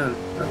yours done.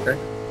 Okay.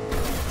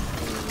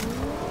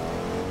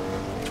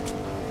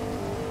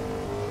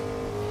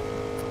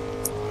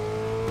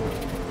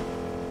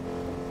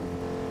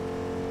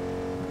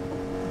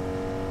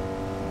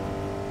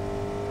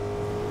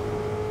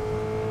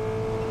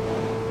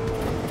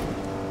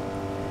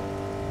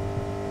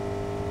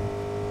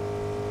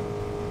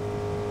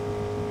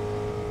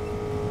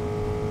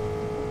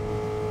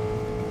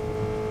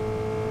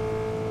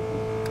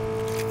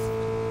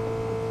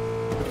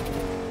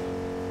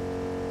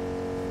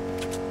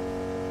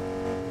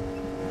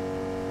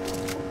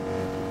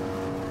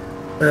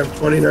 I have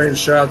 29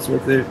 shots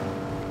with the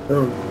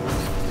boom.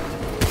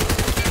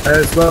 I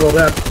just leveled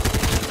up.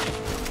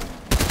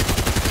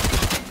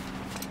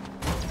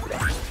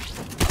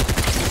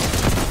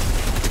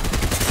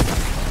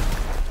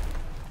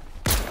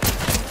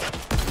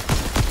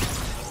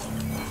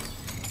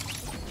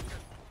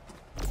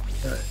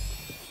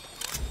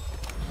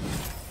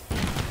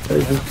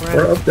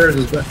 Or up there's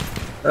his buddy.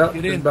 Oh,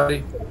 Get his in.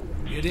 buddy.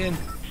 Get in.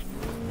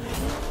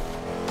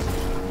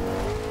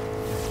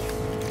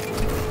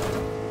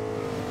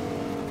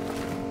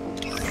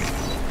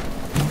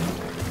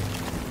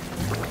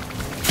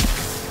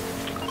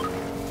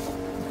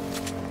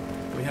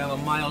 We have a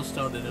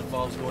milestone that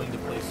involves going to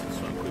places,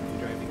 so I'm quickly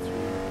driving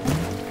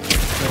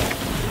through.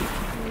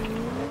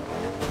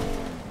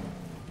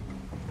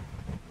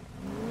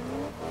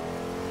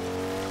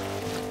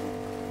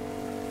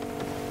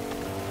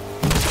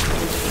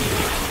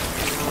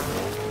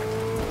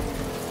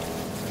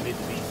 I made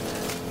the beat.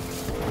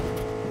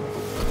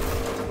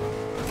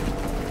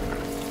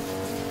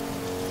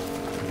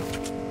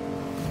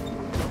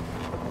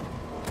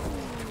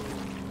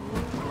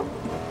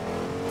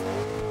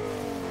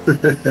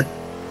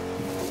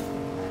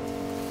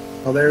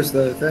 Oh, there's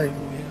the thing.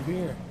 What do we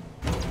have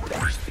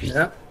here?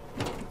 Yeah.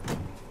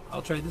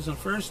 I'll try this one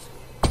first.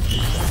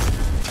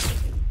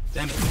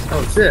 Damn it.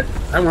 Oh shit!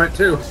 I went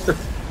too.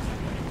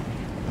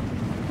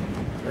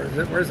 Where's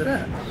it? Where's it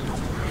at?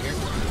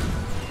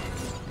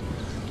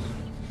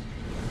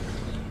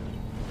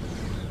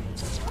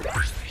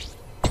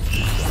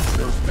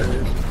 Oh, there it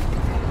is.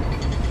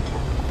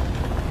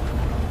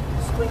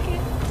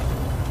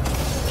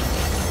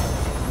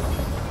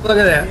 Look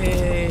at that.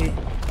 Yay.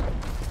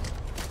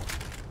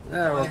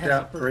 That worked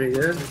out pretty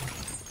good.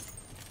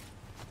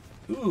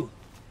 Ooh,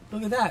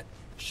 look at that.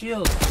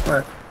 Shield.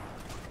 What?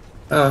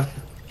 Oh,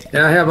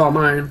 yeah, I have all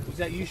mine. Was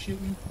that you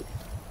shooting?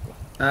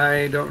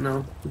 I don't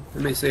know.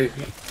 Let me see.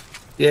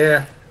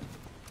 Yeah.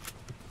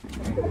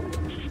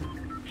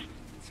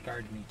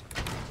 Scarred me.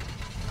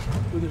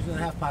 Ooh, there's another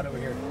half pot over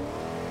here.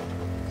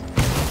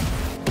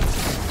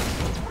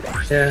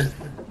 Yeah.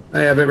 I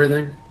have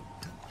everything.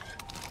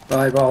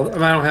 Volleyball.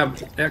 I don't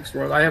have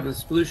extra. I have the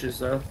splooshes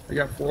though. I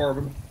got 4 of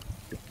them.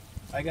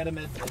 I got a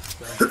med kit,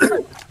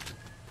 so.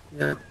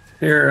 Yeah.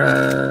 Here,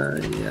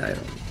 yeah, I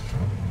don't.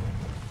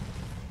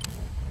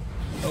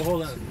 Oh,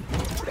 hold on.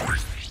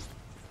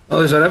 Oh,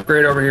 there's an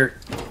upgrade over here.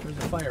 There's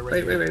a fire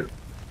right Wait, here.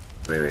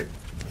 wait.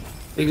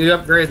 You can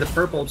upgrade the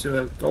purple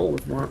to a gold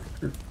if you want.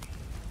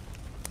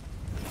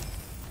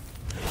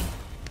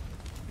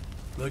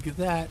 Look at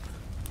that.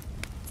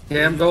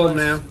 Yeah, I'm gold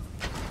now.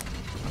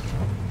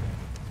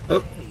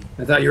 Oh,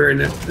 I thought you were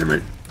in it. Never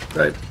mind.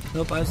 Right.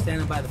 Nope, I was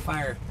standing by the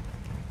fire.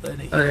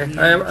 Okay, I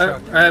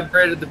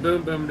upgraded the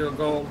boom boom to a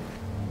gold.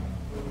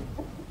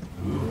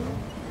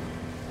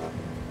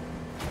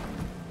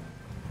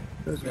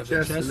 There's a Grab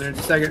chest the in chest. there.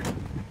 Just a second.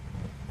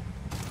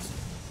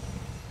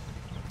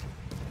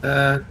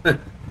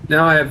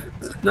 Now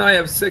I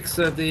have 6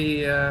 of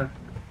the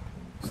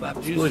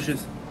Slap juice.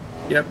 splooshes.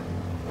 Yep.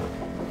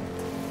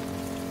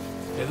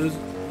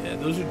 Yeah,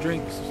 those are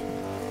drinks.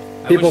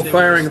 I People wish they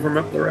firing were- from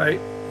up the right.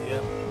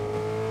 Yep.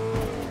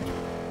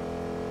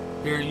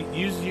 Here,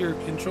 use your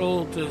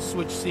control to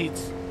switch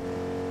seats.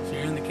 So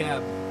you're in the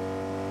cab.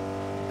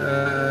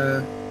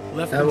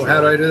 Left How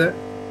control. do I do that?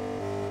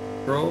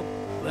 Roll?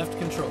 Left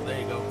control. There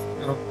you go.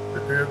 Oh,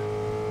 okay.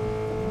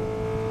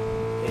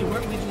 Hey,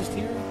 weren't we just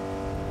here?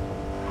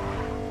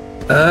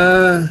 I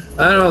don't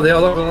know. They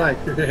all look alike.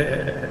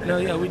 No,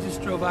 yeah, we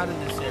just drove out of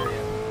this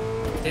area.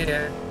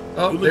 Yeah.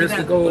 Oh, Look at there's the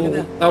that, look at goal.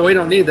 that. Oh, we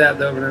don't need that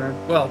though. No.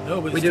 Well,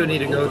 No, but we it's do still need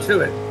to a go gold to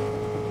one. it.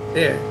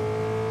 Yeah.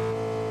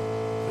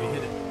 We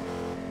hit it.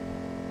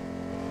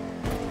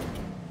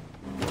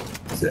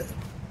 That's it.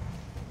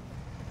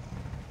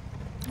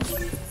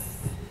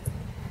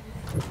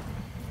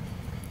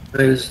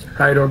 They just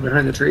hide over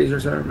behind the trees or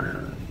something.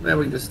 Then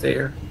we can just stay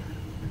here.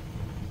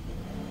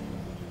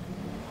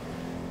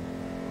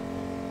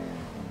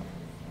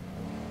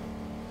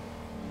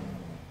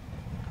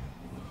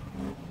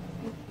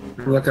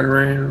 I'm looking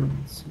around,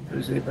 see if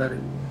there's anybody.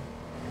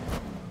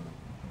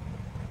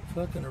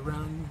 Fucking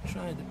around,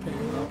 trying to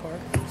parallel park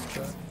this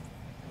truck.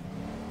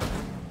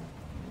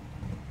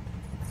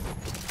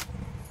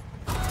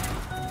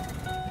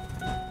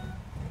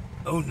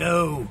 Oh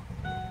no!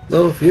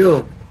 Low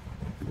fuel.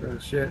 Oh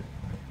shit.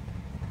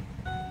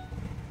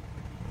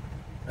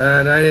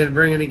 And I didn't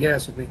bring any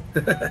gas with me.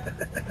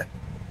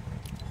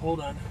 Hold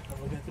on,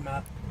 I'm looking at the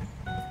map.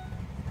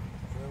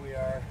 Where we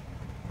are.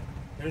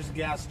 There's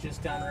gas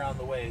just down around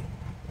the way.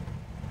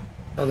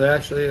 Oh, there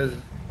actually is.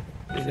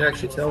 You can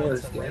actually tell We'll what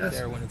find it's some right gas.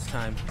 there when it's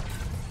time.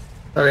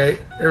 Okay,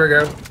 here we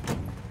go.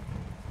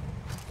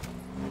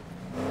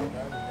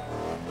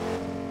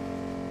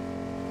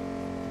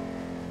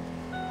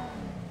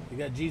 You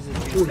got Jesus.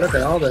 Ooh, look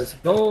at all this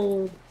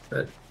gold.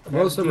 But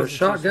most of them are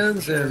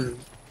shotguns and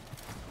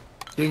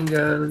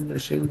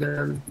machine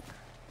gun.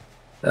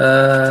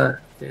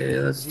 Okay,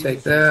 let's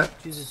take that.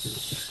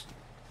 Jesus.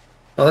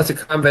 Oh, that's a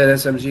combat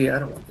SMG. I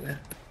don't want that.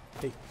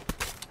 Hey,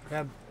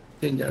 grab.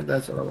 Machine gun,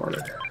 that's what I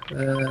wanted.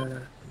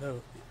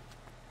 No.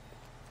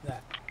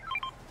 That.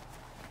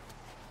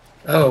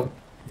 Oh,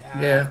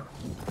 yeah.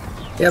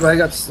 Yeah, but I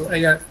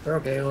got,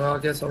 okay, well, I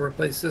guess I'll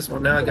replace this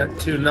one. Now I got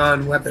two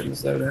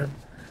non-weapons, though, now.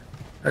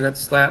 I got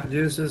slap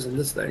juices and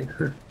this thing.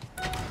 So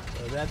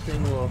that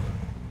thing will.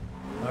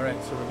 All right,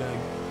 so we're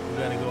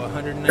gonna go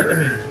 190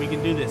 meters. We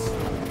can do this.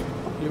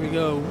 Here we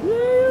go.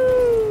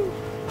 Woo!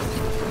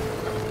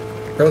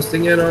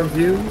 Coasting in on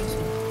views.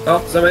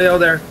 Oh, somebody over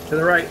there to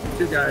the right.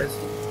 Two guys.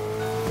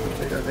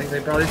 I think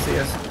they probably see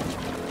us.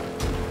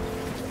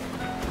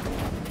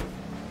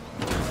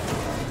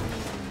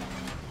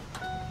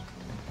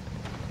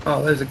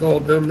 Oh, there's a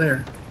gold boom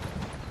there.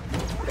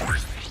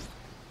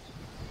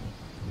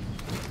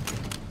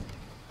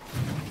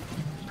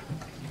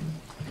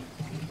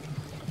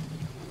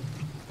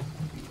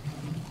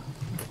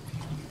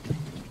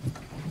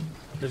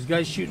 There's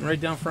guys shooting right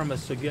down from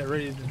us, so get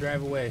ready to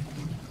drive away.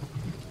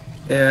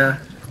 Yeah,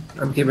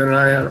 I'm keeping an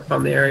eye out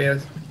on the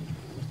areas.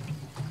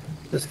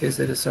 Just in case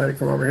they decide to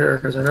come over here,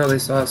 because I know they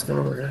saw us come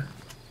over here.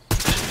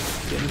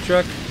 Get in the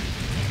truck.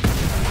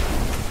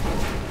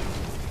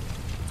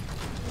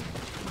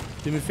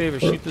 Do me a favor,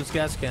 shoot those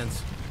gas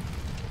cans.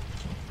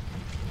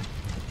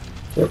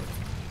 Oh,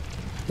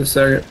 just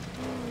a second.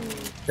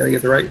 Gotta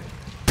get the right.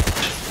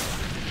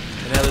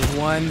 And now there's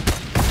one.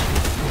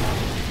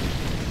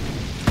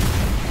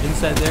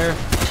 Inside there.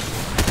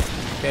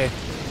 Okay.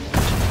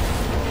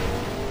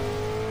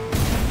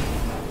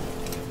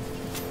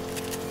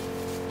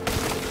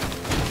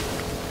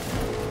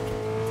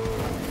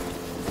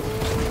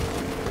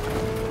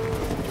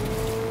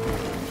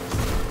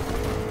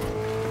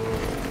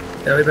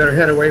 Yeah, we better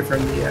head away from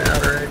the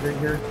outer edge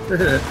here.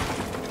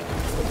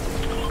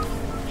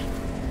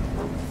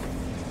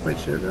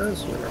 Which is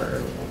this one?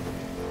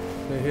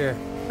 Right here.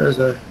 There's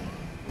a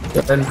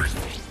gun.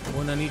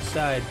 One on each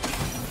side.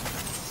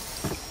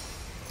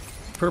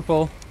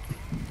 Purple.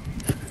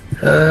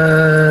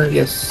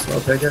 Yes,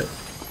 I'll take it.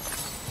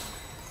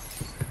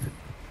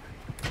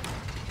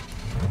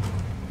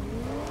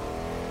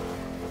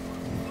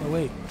 Oh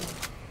wait,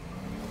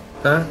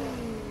 Huh?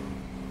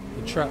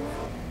 the truck.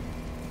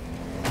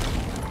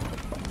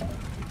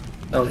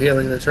 Oh,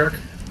 healing the truck?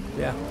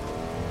 Yeah.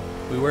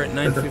 We were at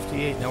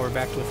 958, now we're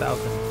back to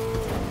 1,000.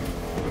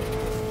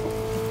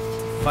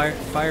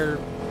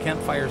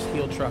 Campfires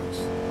heal trucks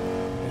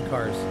and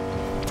cars.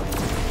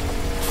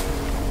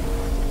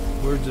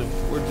 Words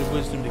of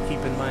wisdom to keep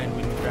in mind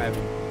when you're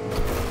driving.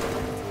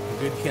 A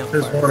good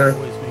campfire will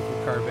always make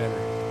your car better.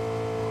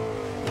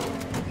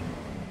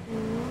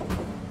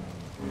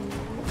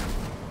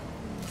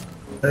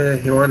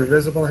 You want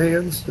invisible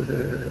hands?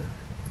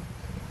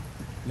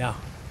 No.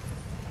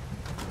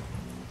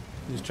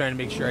 Just trying to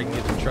make sure I can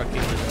get the truck into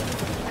there.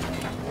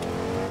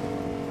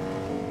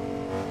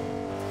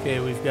 Okay,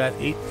 we've got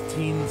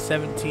 18,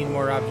 17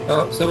 more objects.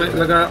 Oh, somebody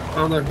look out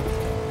on the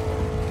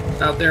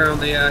out there on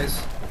the ice.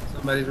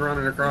 Somebody's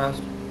running across.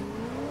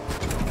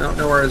 I don't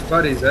know where his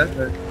buddy's at,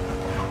 but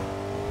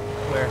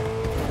Where?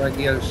 if I can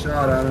get a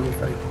shot on him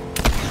if I.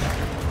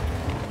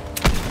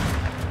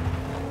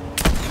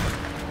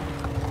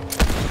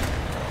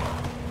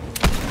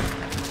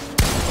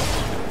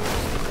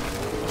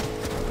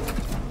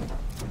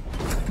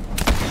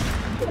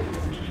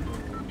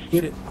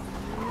 Shit.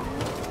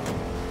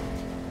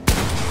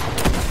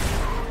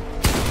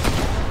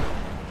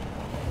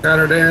 Got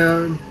her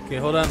down. Okay,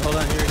 hold on,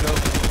 here we go.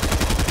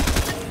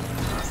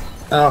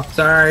 Oh,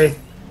 sorry.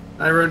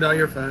 I ruined all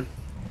your fun.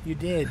 You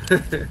did. I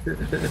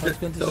was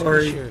going to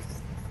Sorry. squish her.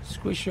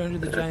 Squish her under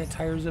the giant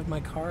tires of my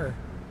car.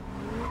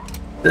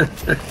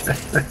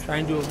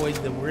 Trying to avoid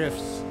the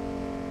rifts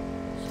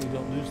so we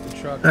don't lose the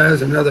truck.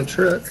 There's another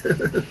truck.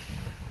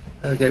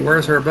 Okay,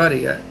 where's her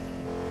buddy at? I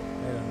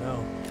don't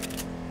know.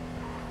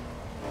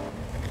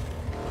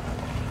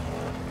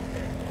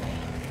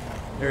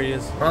 There he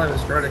is. Probably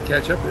was trying to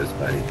catch up to his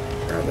buddy.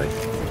 Probably.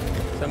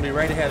 Somebody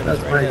right ahead of us,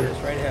 That's right ahead my of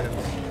us, right ahead of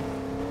us.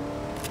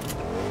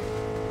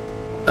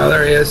 Oh,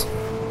 there he is.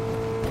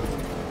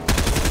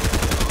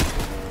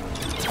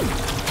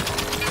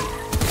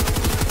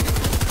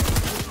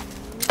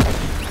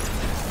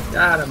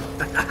 Got him.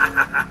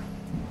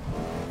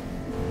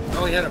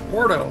 Oh, he had a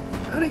portal.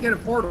 How did he get a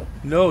portal?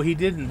 No, he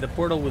didn't. The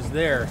portal was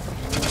there.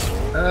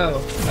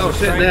 Oh. Oh,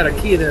 shit, they had a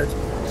key there. I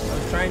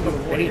was trying to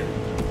avoid it.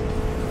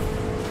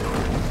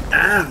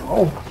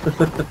 Ow.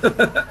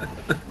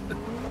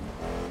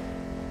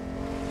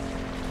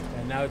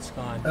 And now it's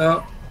gone.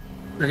 Oh.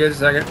 Okay,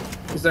 just a second.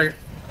 Just a second.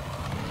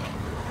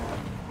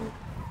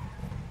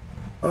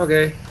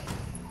 Okay.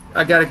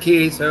 I got a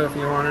key, so if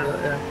you want it.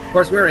 Of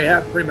course, we already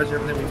have pretty much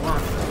everything we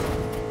want.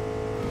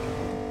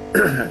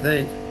 I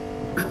think.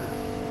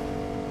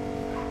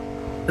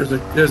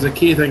 There's a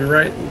key thing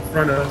right in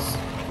front of us.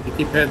 You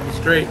keep heading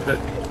straight, but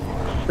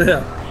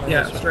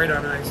yeah, straight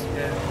on ice.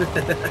 Yeah.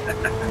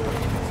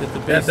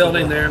 That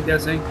building there, I'm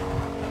guessing.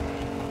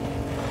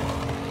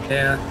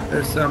 Yeah,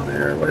 there's some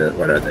there.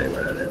 What are they?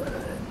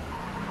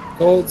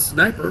 Gold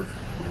sniper.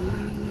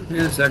 In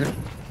a second.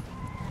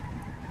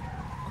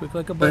 Quick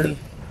like a bunny.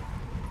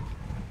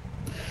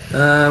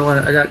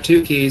 I got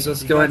 2 keys.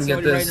 Let's go ahead and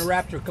get this.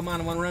 Riding a Raptor. Come on,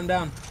 I want to run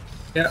down.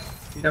 Yep.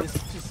 Yep.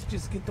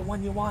 Just get the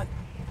one you want.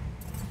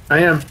 I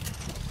am.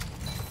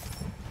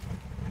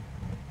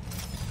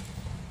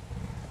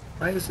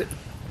 Why is it?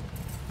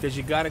 Because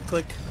you gotta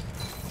click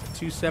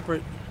 2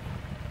 separate.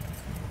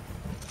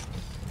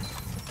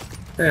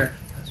 There.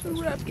 The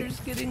Raptor's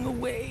getting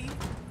away.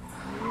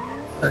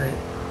 Alright.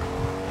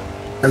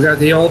 I've got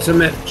the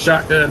ultimate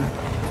shotgun.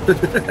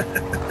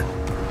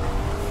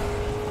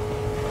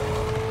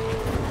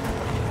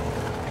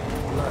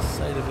 Lost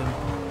sight of him.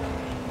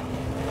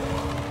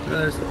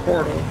 There's the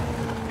portal.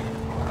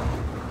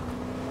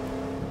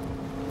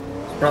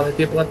 There's probably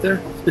people up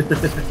there.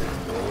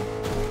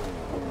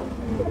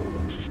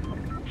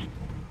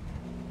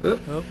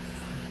 Oop. Oh.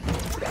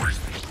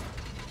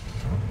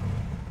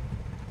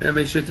 Let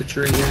me shoot the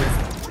tree here.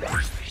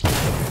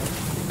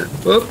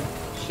 Oop.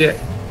 Shit.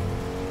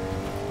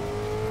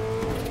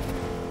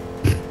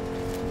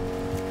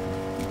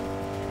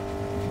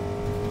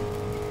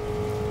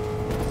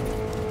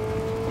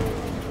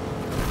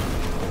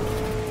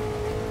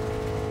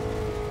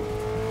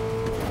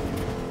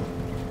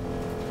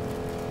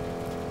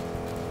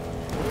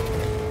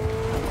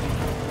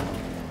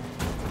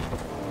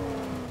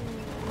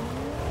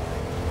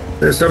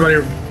 There's somebody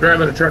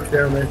driving a truck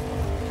down there.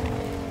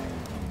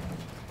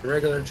 A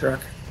regular truck.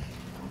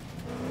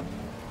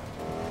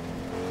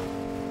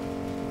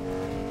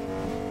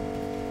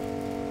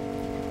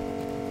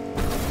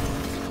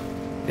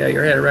 Yeah,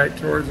 you're headed right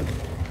towards it.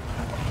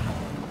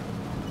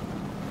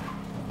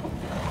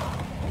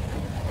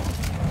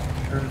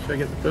 Should I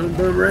get the boom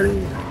boom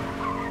ready?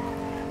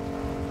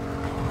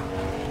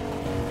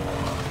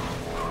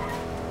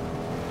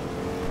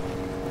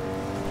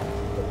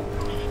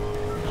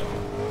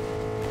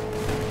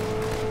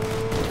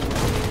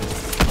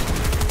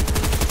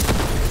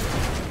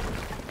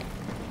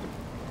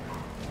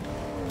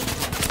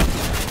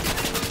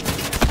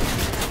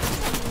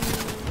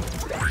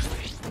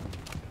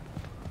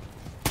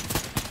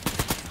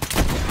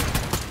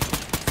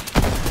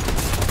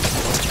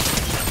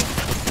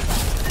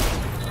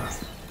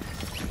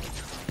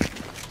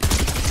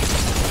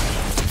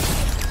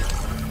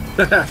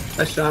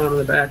 I shot him in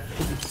the back.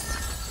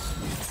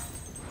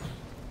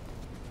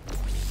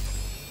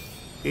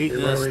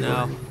 Eating us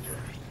now.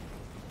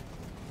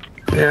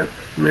 Yeah,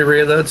 let me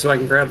reload so I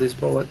can grab these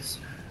bullets.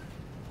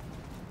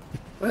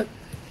 What?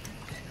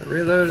 I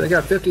reload. I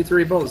got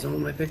 53 bullets. I'm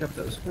gonna pick up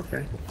those.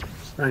 Okay,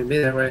 fine. Be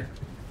that way.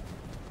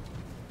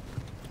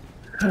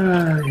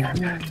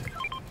 Yeah.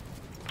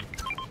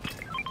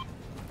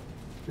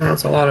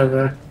 That's a lot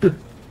of.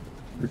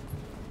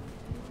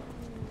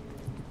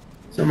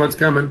 Someone's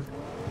coming.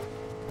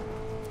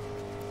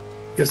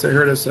 Guess they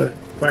heard us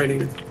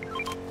fighting.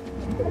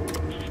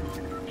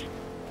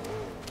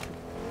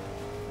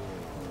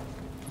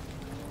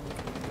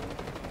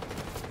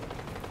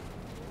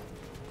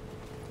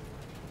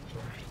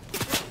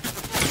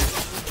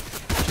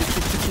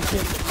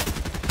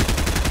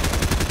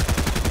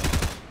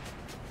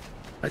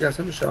 I got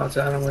some shots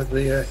at him with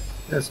the.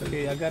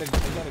 Okay, I got a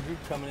group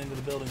coming into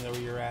the building there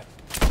where you're at.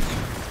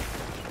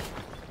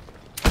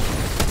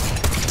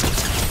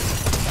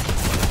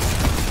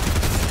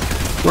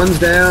 One's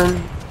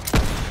down.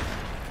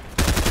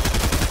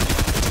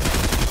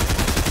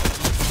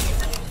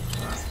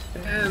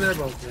 And they're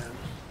both down.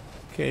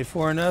 Okay,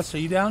 4 and us. Are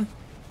you down?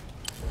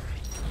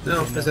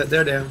 No, Okay, I said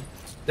they're down.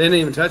 They didn't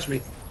even touch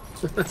me.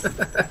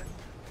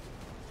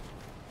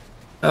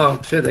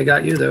 Oh shit, they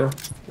got you though.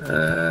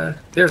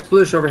 There's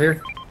Sploosh over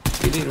here.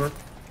 You need one.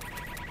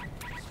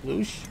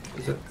 Sploosh?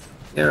 Is it?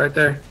 Yeah, right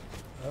there.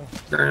 Oh.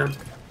 Ground.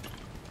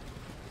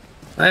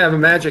 I have a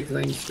magic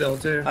thing still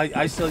too.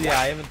 I still, yeah,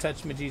 I haven't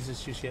touched my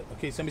Jesus juice yet.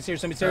 Okay, somebody's here,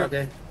 somebody's here.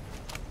 Okay.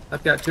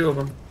 I've got 2 of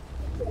them.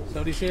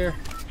 Somebody's here.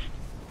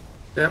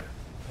 Yep.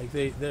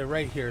 Like they're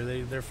right here.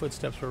 Their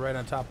footsteps were right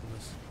on top of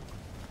us.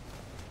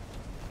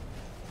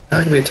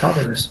 How can we top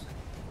of this?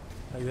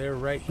 Like they're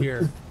right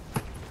here.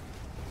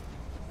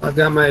 I've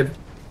got my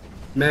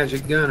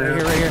magic gun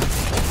out. Right here.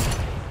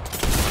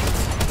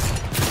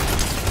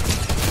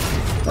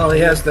 Oh,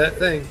 he has that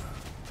thing.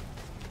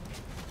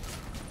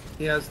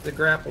 He has the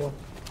grapple.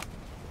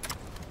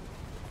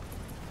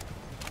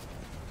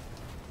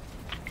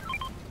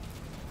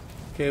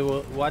 Okay,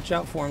 well, watch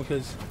out for him,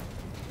 because...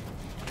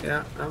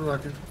 Yeah, I'm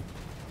looking.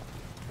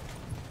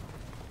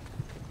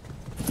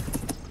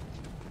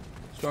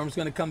 Storm's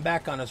going to come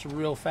back on us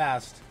real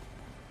fast.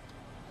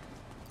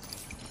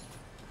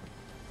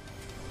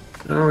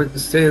 Oh, we can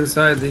stay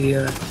inside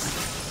the,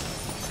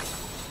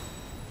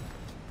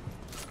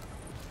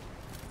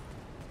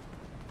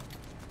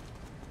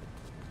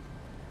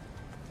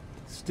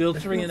 Still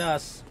treeing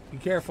us. Be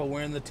careful,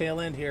 we're in the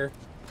tail end here.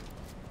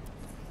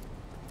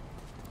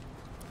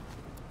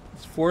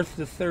 It's 4th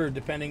to 3rd,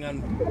 depending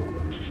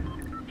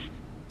on...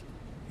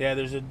 Yeah,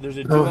 there's a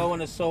duo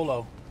and a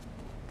solo.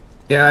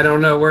 Yeah, I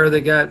don't know where they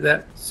got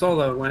that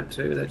solo went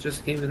to. That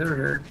just came through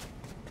here.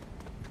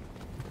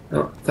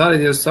 Oh, thought I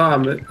just saw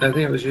him, but I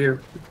think it was you.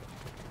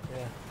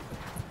 Yeah.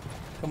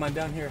 Come on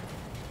down here.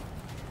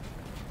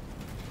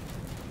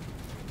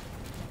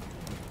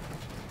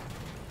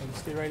 I'll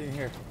stay right in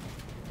here.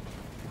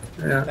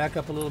 Yeah. Back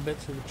up a little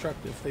bit so the truck,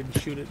 if they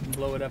shoot it and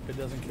blow it up, it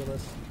doesn't kill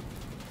us.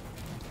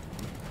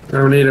 I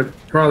don't need to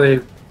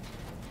probably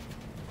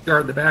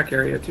guard the back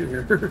area too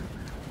here.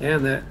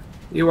 And that.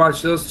 You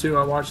watch those two,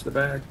 I'll watch the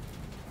back.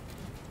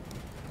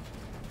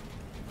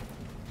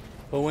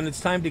 But when it's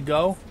time to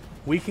go,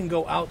 we can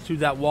go out through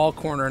that wall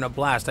corner in a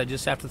blast. I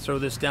just have to throw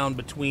this down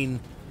between,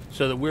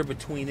 so that we're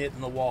between it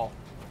and the wall.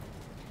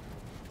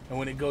 And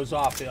when it goes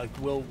off,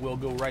 we'll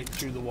go right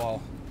through the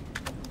wall.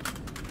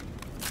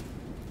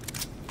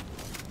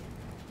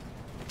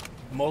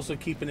 I'm also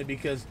keeping it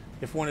because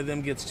if one of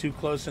them gets too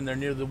close and they're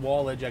near the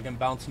wall edge, I can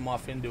bounce them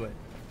off into it.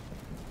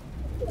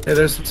 Hey,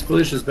 there's some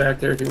solutions back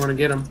there if you want to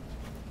get them.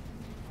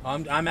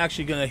 I'm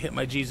actually gonna hit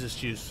my Jesus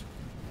juice.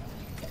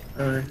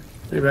 Alright.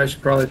 Maybe I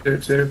should probably do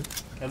it too.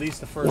 At least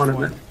the first One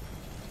one. of them.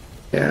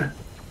 Yeah.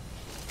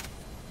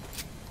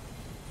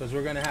 Because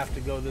we're gonna have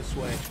to go this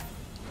way.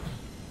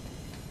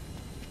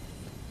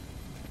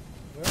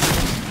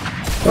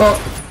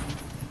 Oh!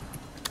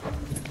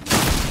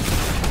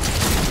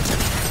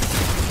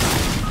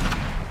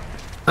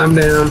 I'm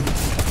down.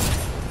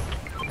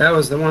 That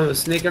was the one that was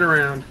sneaking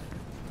around.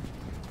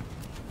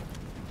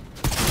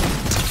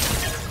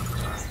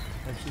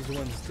 And she's the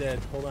one that's dead.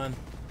 Hold on.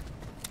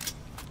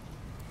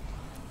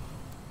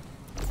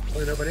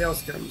 Hopefully nobody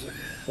else comes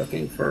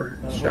looking for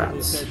Hope those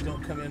shots. guys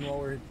don't come in while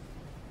we're...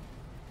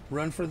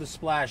 Run for the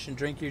splash and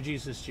drink your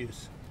Jesus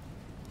juice.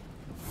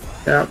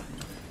 Yep.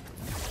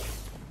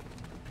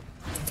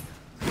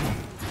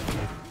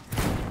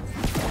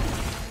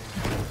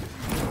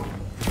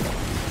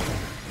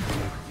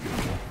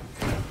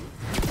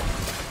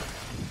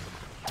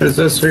 There's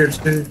this here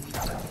too.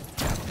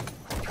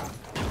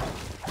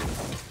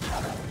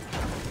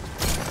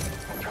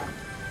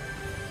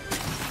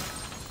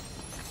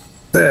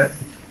 That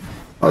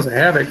was a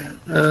havoc.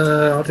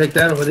 I'll take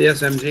that over the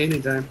SMG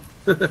anytime.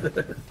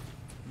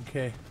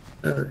 Okay.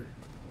 Oh,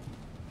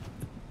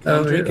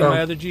 I'm drinking my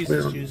oh, other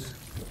Jesus juice.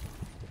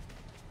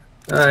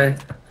 Alright.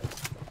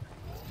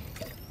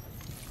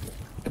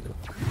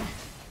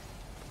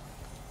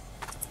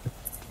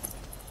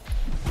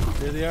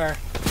 There they are.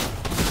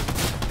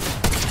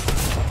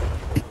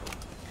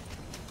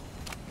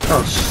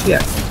 Oh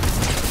shit.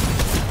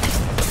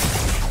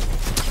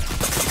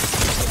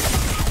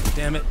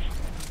 Damn it.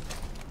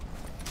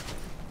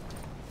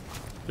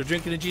 They're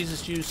drinking the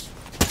Jesus juice.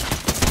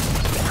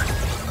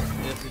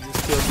 Yep, they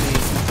just killed me.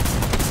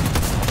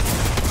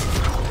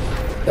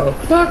 The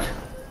fuck?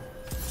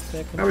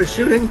 Second. I was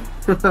shooting.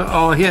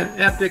 Oh, yeah,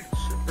 epic.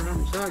 I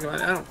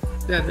don't.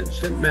 That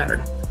shouldn't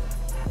matter.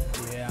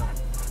 Yeah.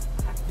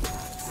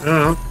 I don't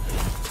know.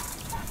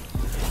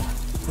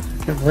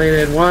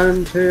 Completed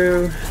 1,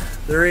 2,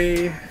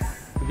 3.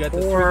 We got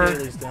the 4. 3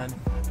 dailies done.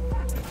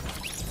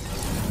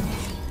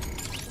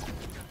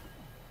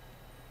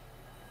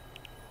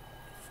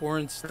 Four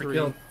and I 3.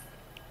 killed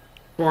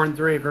 4 and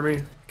 3 for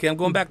me. Okay, I'm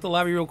going back to the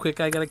lobby real quick.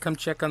 I gotta come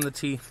check on the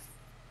tea.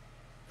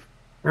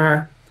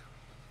 Alright.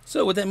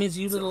 So what that means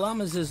to you little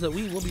llamas is that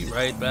we will be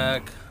right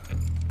back.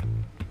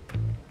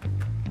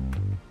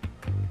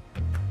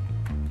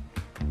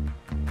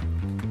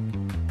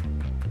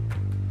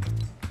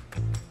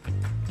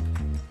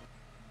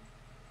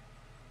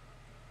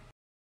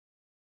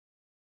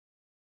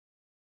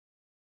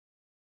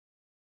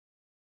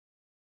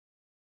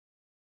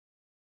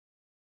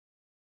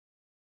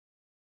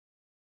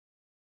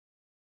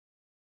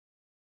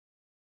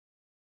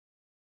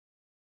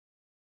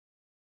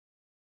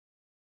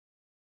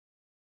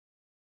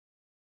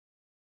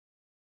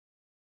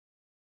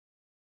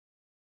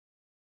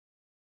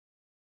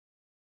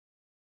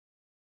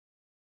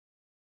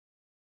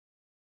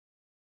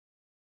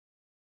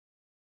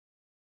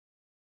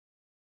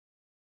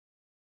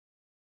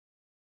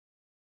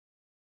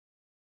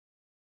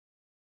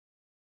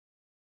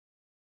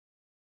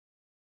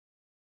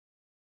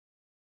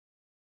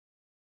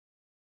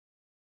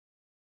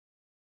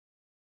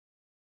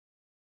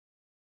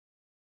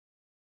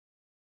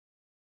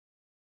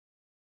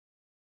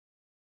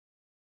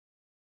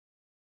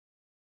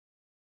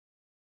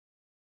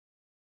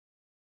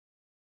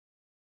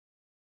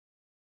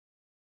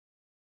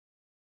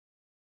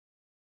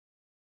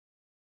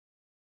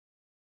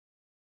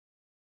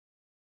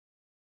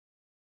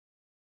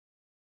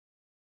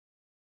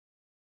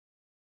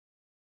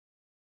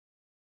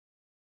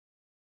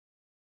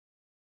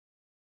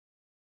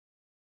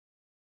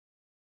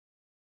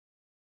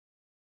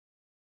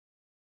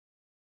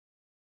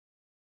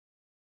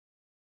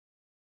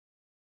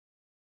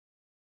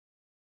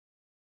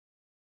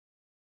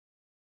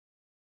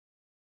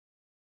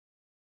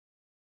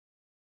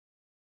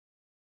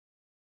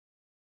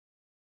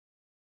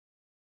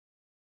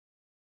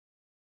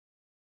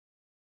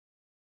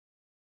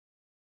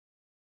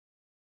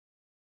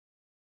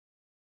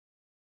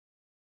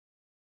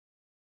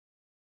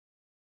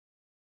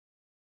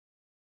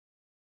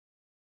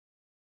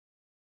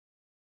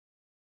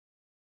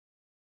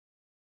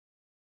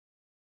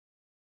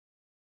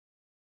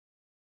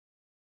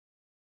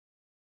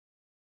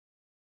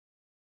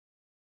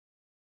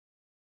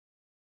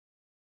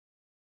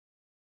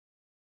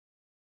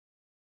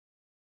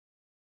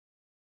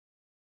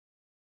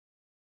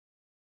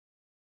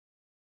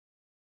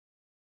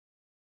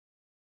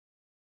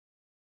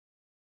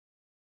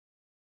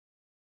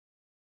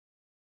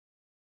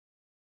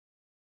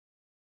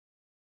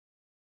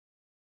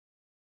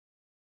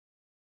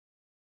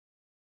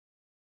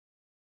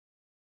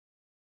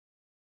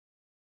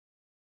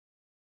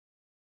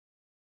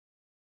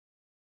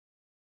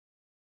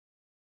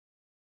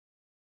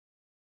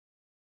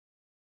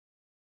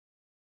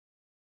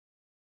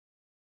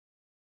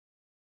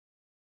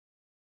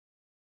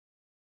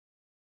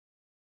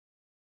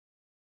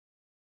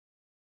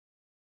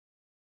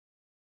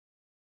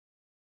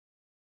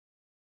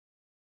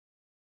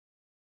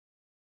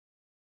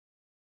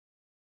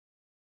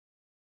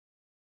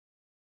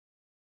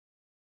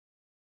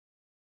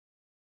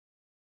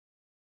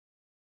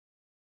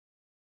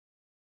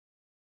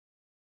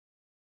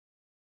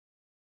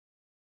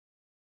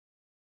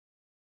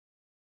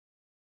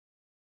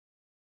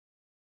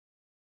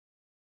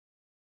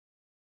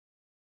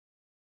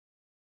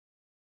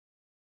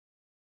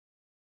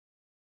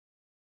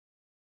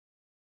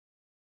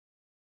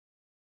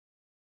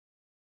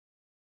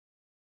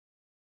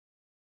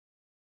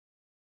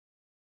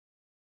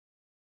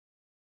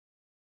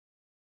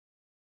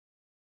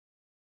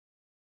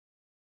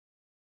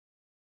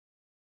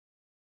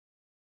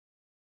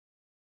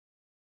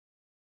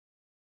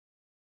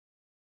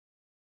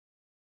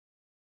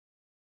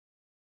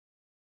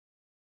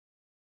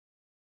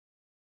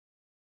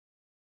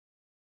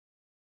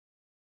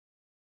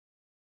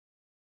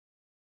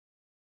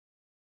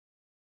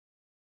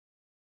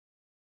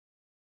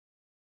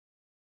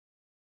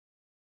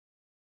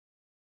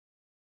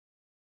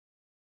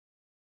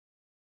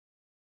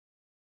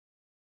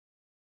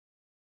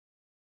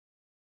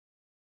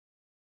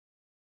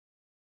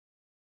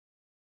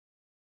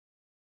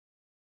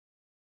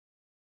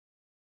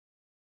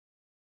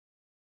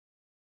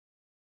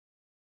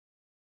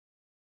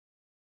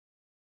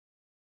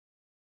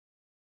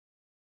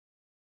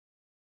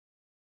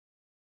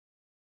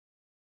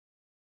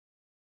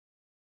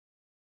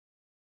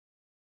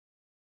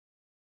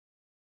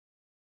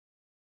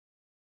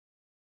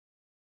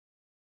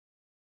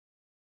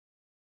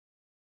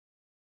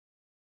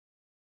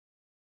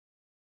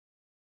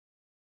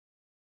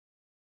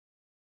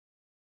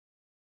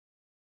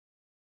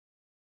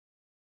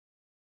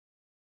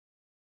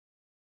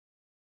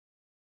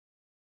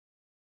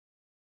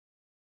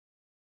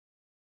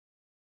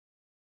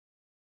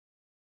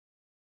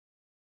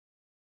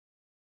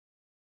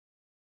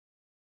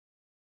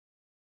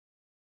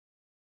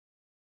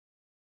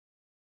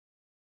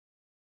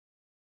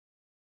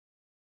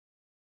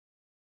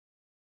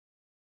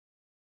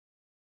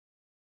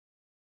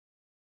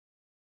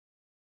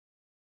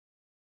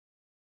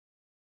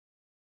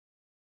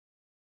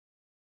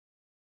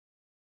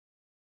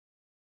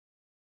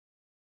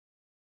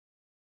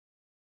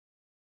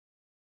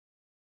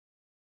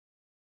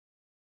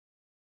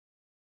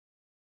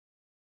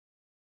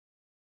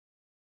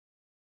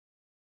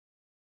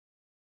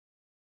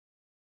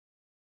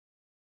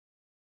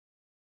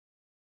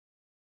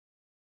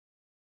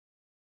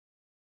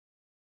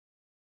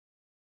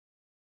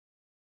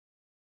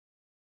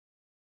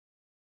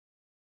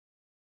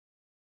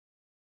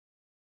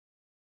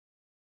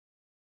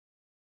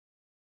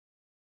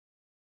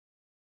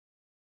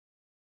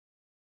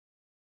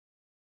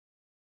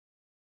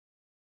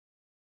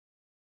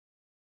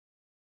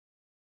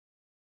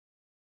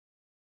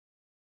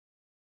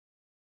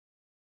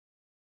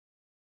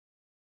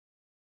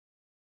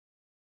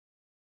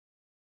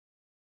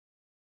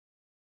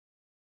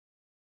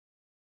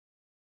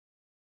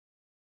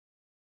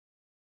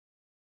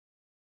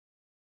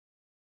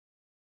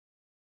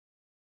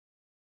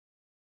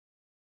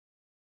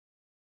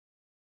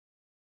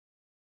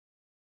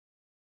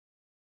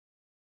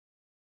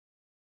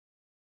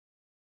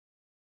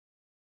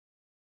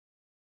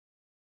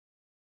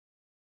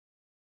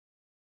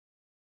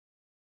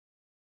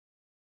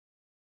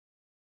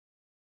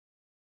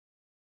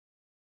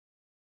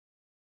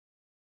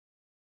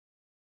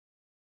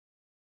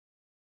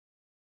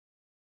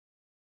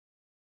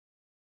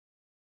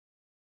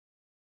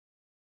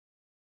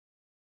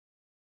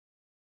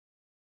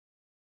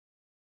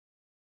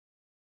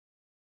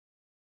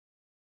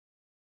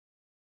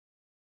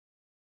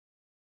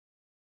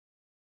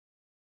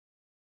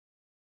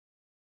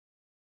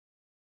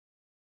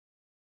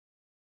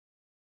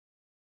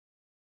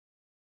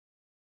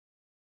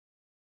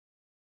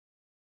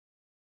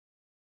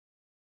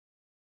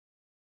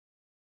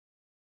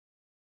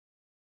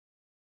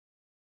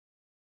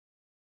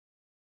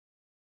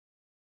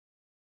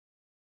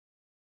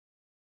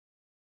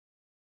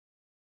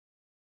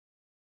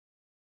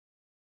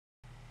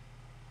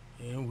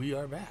 we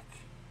are back.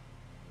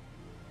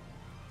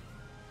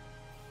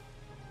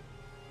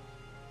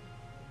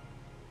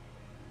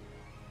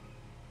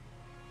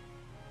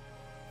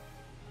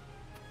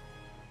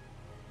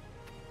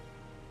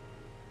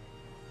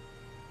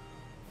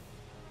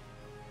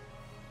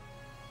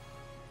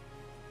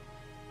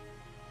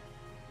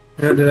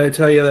 And did I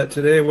tell you that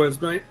today was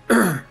my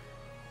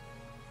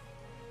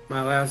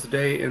my last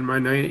day in my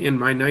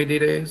 90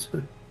 days?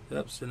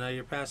 Yep, so now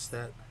you're past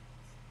that.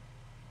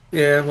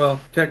 Yeah, well,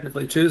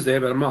 technically Tuesday,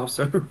 but I'm off,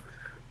 so.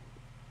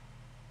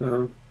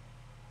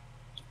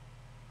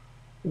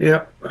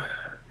 Yep.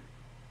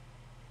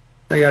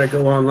 I gotta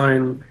go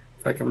online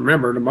if I can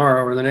remember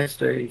tomorrow or the next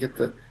day, get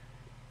the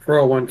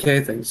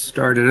 401k thing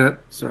started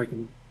up so I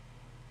can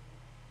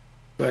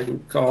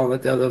call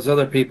those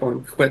other people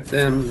and quit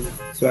them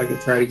so I can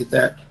try to get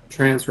that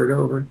transferred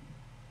over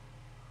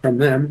from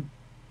them.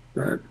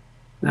 But I don't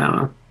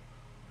know.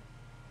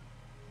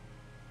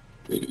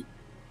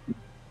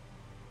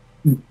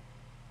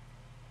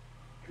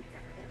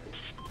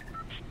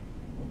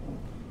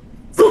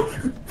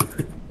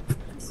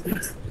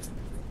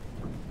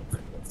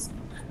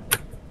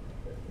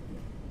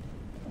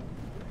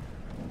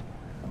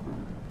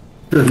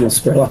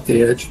 Almost fell off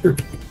the edge.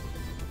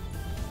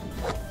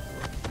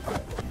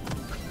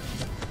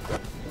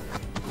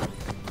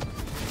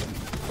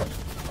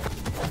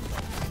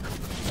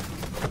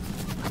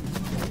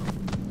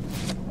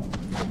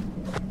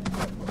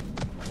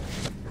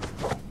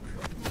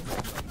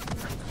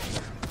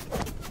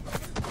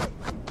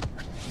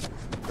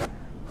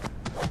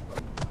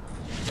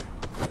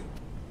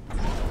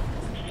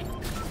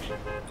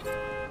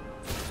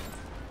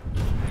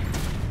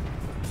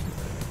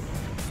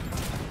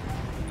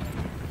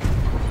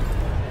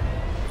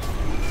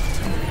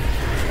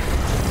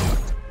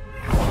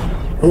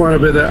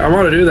 I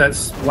want to do that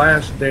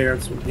splash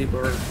dance when people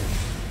are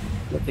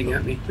looking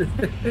at me.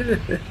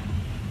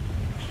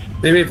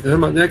 Maybe if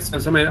next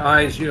time somebody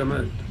eyes you,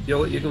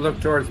 you can look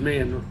towards me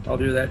and I'll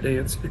do that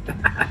dance.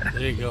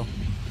 There you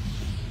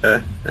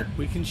go.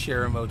 We can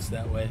share emotes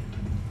that way.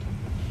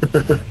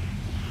 Yeah,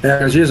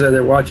 because usually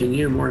they're watching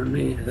you more than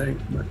me, I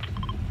think. But...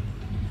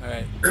 All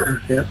right.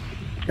 Yep,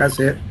 I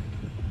see it.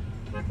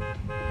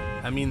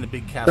 I mean the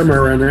big castle.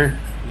 Somewhere around there.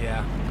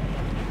 Yeah.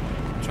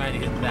 I'm trying to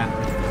get that.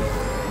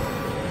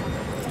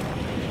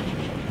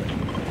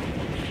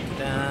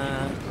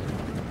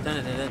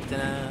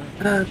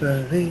 I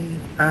believe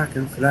I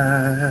can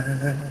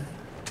fly.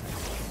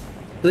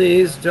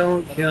 Please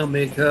don't kill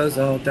me, cause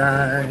I'll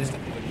die.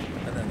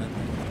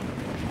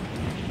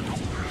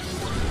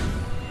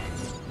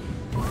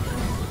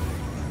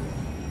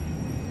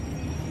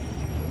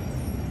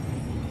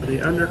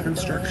 The under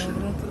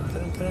construction.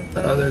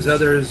 Oh, there's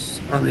others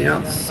on the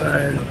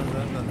outside.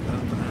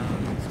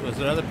 Was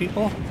there other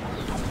people?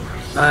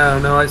 I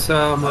don't know. I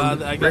saw them on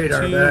the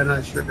radar, but I'm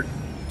not sure.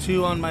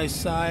 Two on my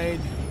side.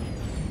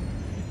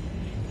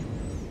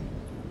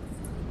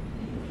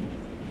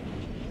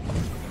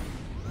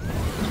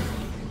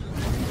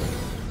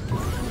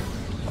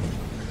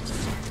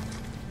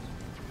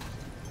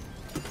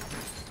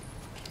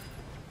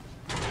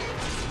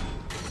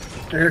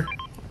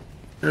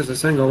 There's a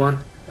single one.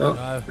 Oh,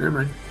 never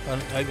mind. I'm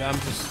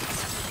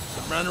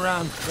just running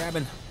around,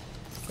 grabbing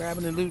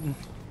and looting.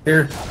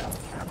 Here.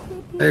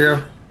 There you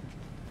go.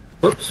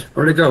 Whoops,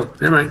 where'd it go?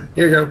 Never mind.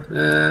 Here you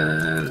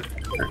go.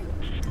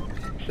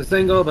 It's a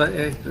single, but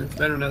hey, it's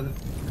better than nothing.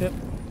 Yep.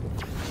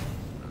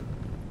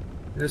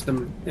 There's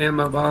the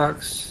ammo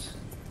box.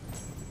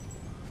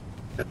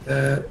 Got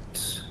that.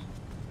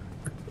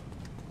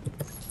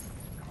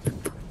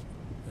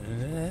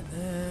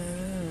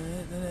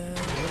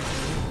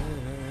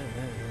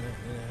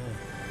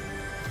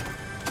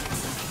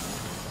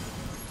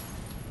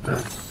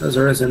 Those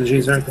are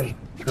SMGs, aren't they?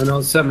 Oh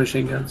no,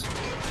 submachine guns.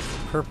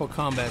 Purple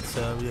combat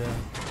sub, yeah.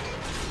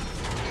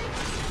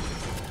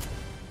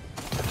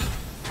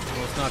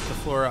 Almost knocked the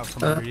floor out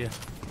from under you.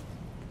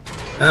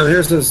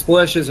 Here's the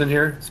splashes in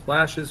here.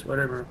 Splashes,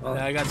 whatever.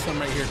 Yeah, I got some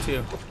right here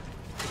too.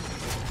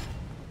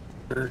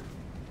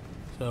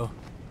 So,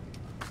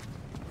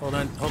 hold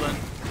on.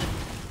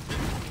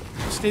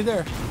 Stay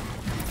there.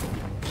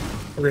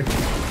 Okay.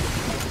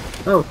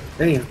 Oh,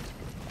 damn.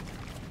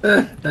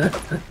 There's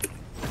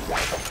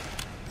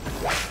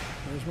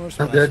more splashes.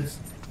 I'm good.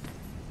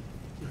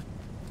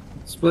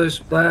 Splish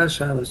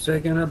splash, I was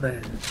taking a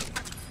bath.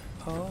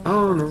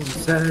 On a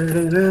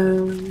Saturday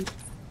night.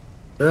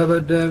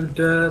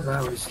 Rub-a-dub-dub,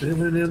 I was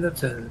swimming in the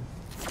tub.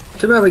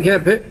 Too bad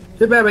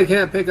we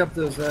can't pick up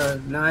those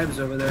knives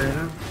over there, you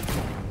know?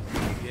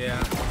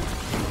 Yeah.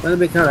 That'd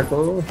be kind of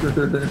cool.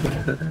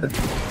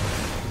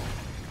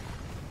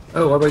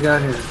 Oh, what we got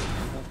here?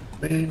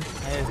 Man.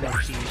 I have no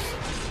keys.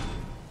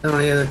 I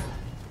don't either.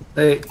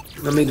 Hey,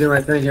 let me do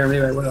my thing here.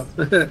 Maybe I will.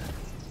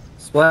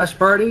 Splash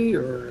party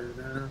or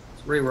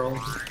it's reroll?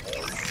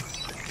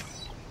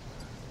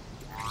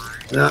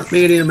 No,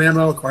 medium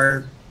ammo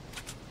acquired.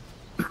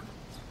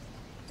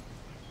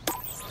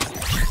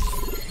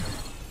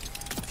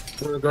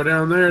 We'll go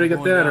down there to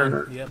get that or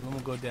not? Yep, I'm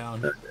gonna go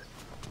down.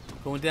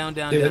 Going down,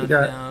 down, Yeah, down,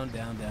 got- down,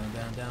 down, down, down,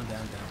 down, down,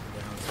 down, down.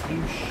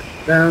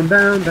 Down,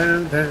 down,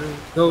 down, down.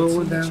 What's Going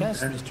in the down.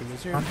 chest, down. Mr.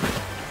 Wizard?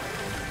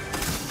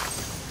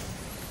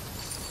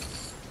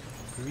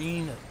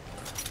 Green.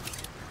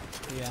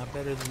 Yeah,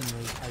 better than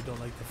the. I don't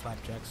like the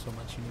flapjack so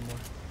much anymore.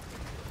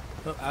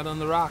 Oh, out on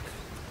the rock.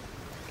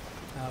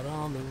 Out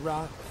on the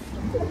rock.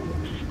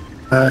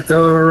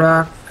 Go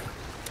rock.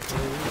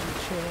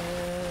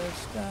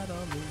 Chest out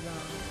on the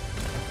rock.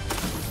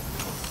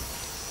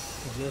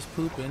 Just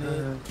pooping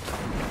it.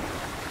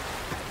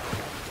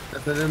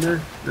 Nothing in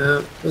there?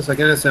 No. Looks like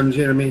an SMG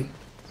to me.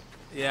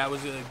 Yeah, it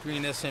was a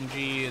green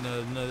SMG and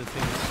another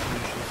thing.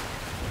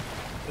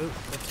 Oh,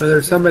 So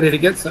there's somebody to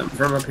get something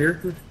from up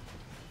here.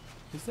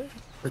 is there?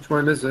 Which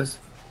one is this?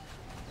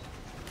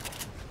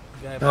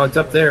 Guy Oh, it's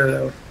up there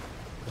though.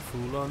 The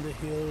fool on the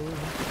hill.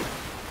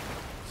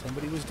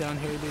 Somebody was down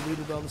here. They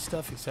looted all the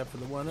stuff except for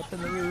the one up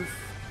in the roof.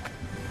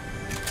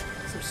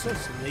 They're such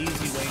lazy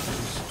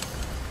wankers.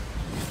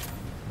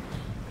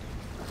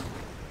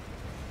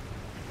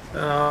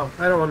 Oh,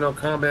 I don't want no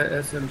combat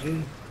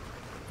SMG.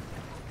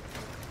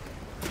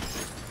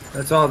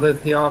 That's all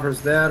that he offers.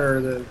 That or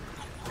the.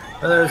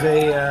 Oh, there's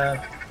a.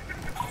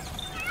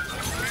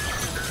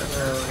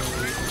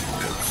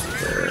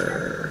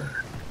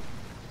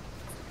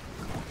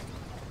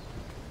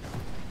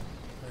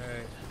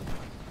 Alright.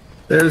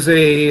 There's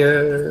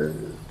a.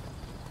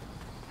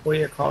 What do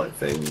you call it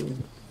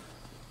thing?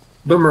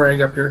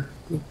 Boomerang up here.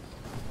 No,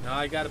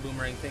 I got a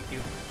boomerang. Thank you.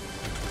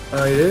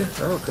 Oh, you did?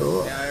 Oh,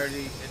 cool. Yeah, I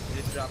already.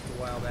 It dropped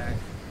a while back.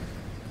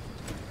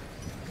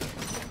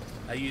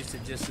 I used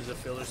it just as a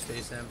filler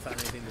space and I haven't found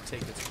anything to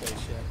take its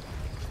place yet.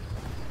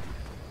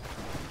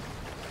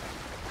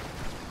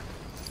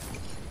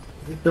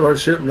 People are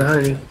shooting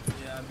behind you.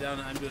 Yeah, I'm down.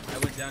 I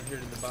went down here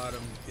to the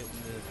bottom, getting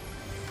the.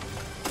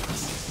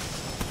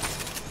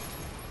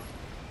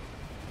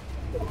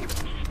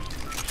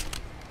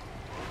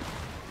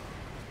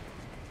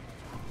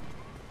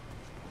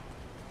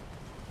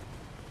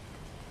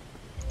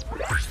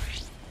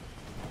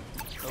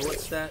 Oh,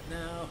 what's that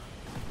now?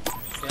 Yeah,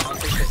 I'll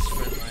take that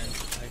sprint line.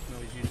 I can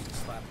always use the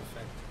slap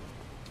effect.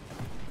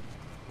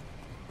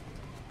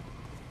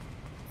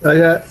 I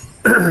got,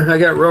 I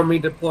got roam me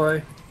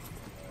deploy.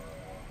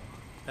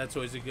 That's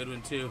always a good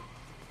one too.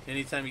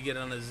 Anytime you get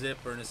on a zip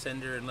or an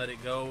ascender and let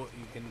it go,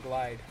 you can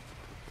glide.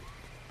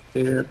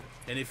 Yeah.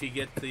 And if you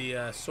get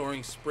the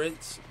soaring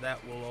sprints, that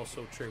will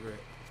also trigger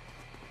it.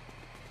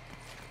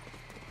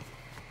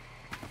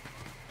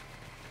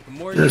 The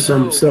more There's you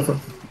know, some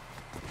stuff.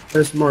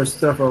 There's more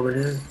stuff over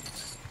here.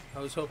 I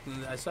was hoping.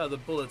 I saw the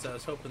bullets. I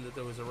was hoping that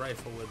there was a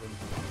rifle with them.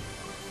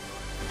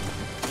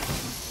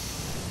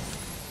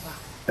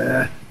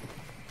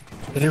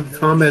 Damn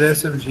combat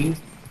SMG.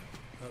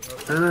 I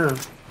don't know.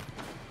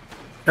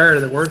 Tired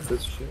of the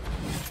worthless shit.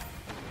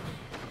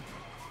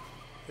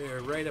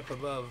 They're right up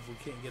above. We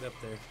can't get up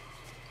there.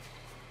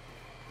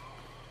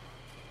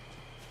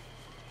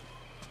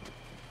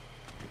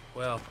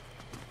 Well,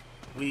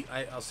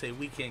 I'll say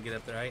we can't get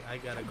up there. I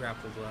got a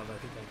grapple glove. I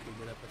think I could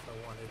get up if I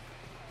wanted.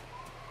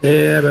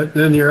 Yeah, but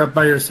then you're up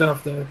by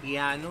yourself though.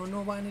 Yeah, I don't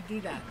know why to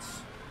do that.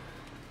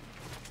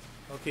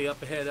 Okay,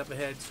 up ahead, up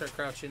ahead. Start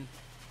crouching.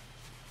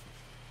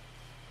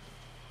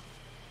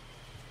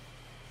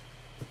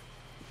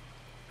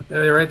 Yeah,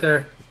 they're right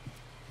there.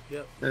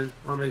 Yep.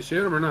 Want me to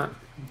shoot him or not?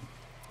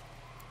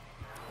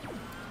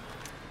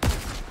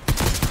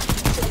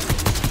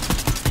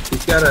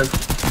 He's got a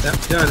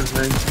that gun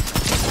thing.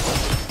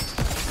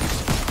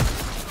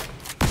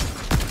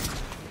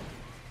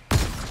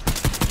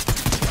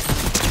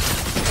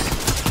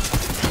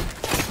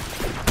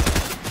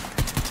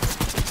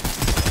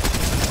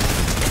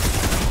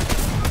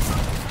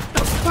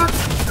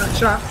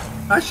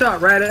 I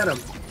shot right at him.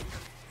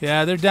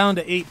 Yeah, they're down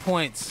to 8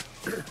 points.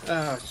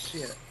 Oh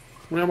shit!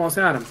 We almost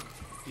had him.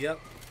 Yep.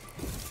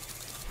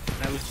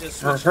 I was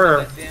just Or switching to her.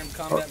 that damn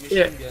combat Or machine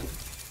it. gun.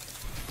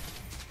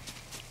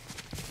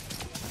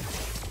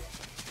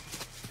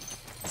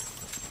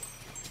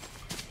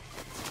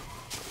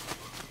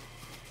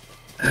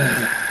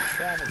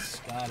 Travis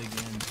Scott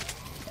again.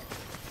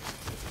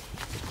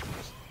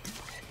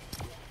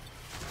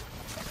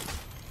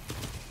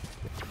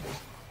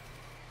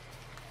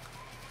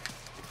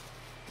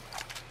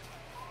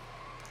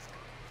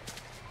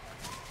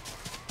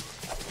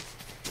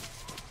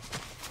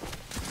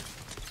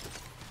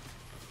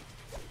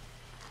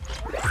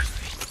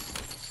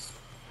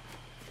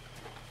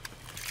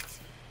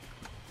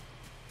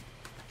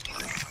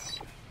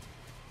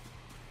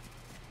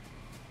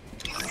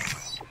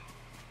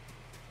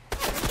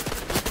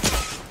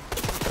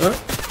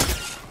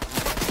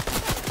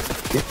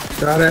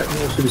 Got it.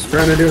 She was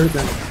trying to do her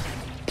thing.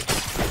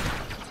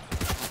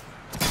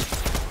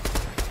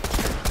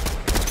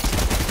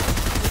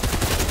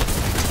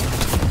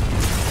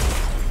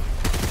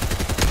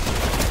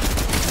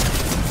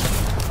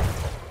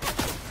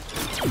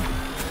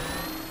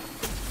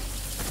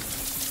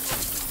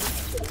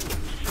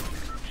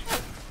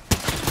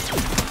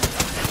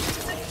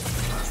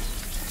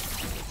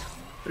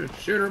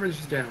 Shoot her when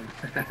she's down.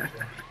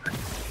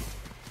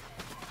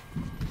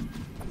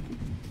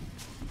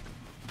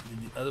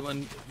 Other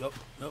one. Nope.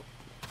 Nope.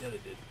 Yeah, they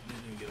did. They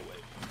didn't get away.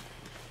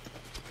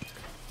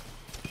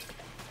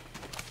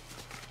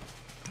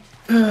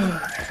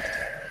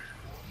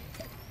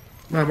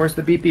 Come on, where's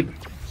the beep beep?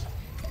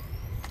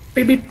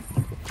 Beep beep.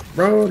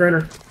 Road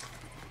runner.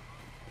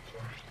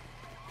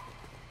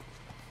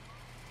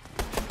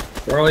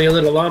 For all you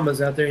little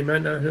llamas out there, you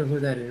might not know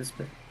who that is,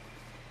 but.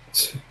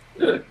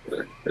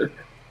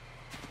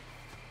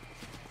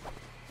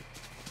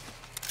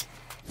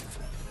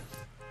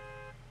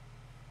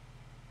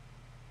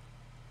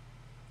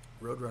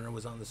 Roadrunner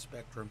was on the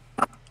spectrum.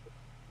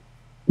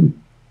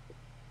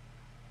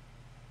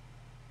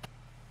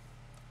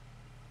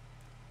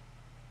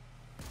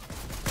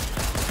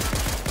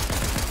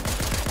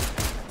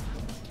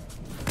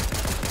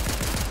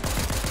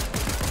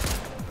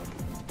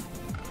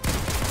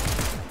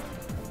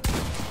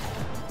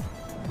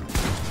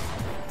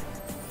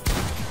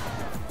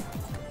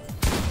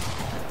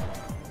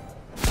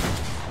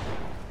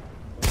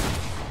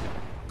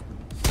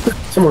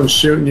 Someone's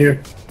shooting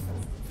you.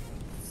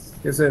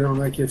 Guess they don't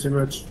like you too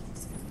much.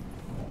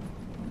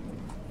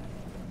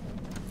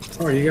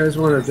 Oh, you guys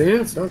want to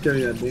dance? I'll give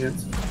you a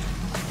dance.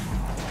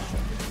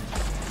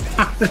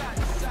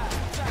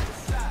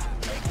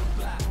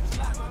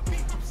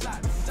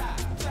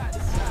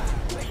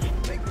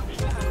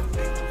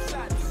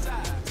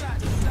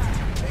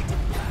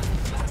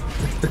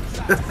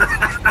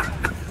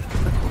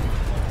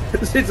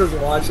 She's just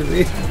watching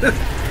me.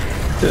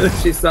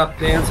 She stopped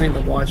dancing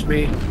to watch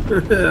me.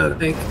 I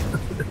think.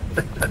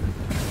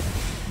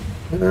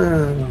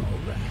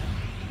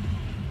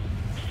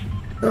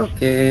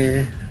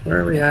 Okay,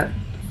 where are we at?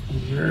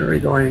 Where are we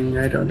going?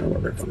 I don't know where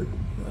we're going.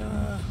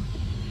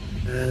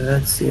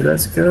 Let's see,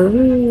 let's go.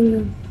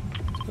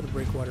 Let's go to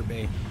Breakwater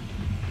Bay.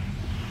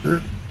 Huh?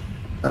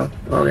 Oh,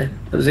 okay.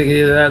 I was thinking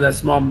either that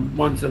small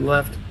one to the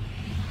left.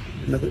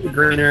 In the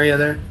green area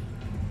there.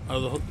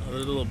 Oh, the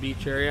little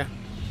beach area?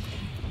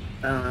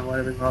 I don't know,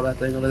 whatever you call that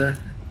thing over there.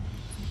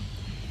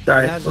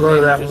 Sorry, We'll we'll go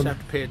to that just one. have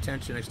to pay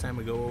attention next time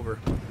we go over.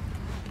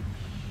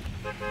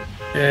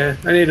 Yeah,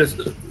 I need to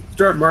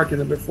start marking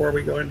it before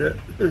we go into it.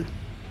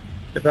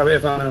 if I'm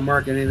going to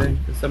mark anything,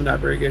 because I'm not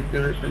very good at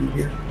it in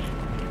here.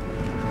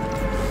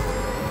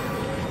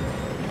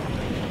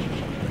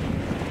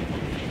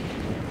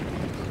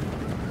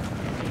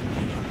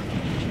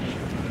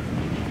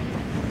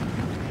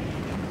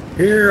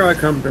 Here I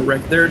come to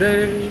wreck their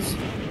days.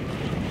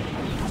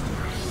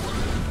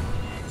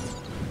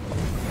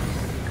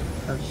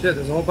 Oh shit,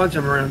 there's a whole bunch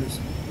of them around us.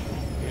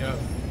 Yeah.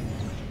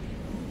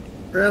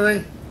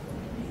 Really?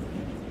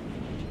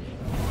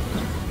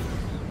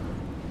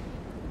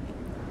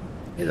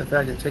 Hey, the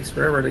fact it takes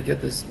forever to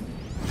get this.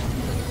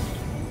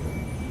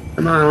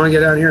 Come on, I want to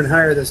get out here and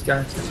hire this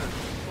guy.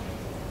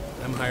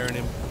 I'm hiring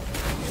him.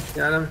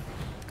 Got him?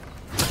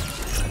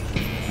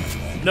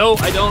 No,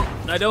 I don't.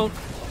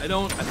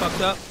 I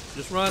fucked up.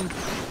 Just run.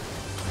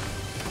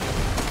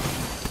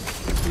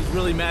 He's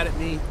really mad at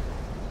me.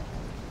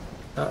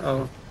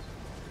 Uh-oh.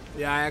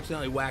 Yeah, I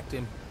accidentally whacked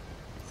him.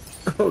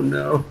 Oh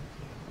no.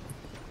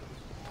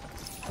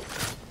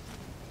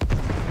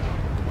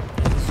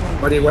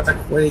 What do you whack?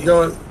 Where do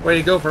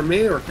you go for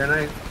me, or can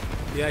I?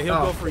 Yeah, he'll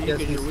go for you yes,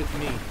 because you're with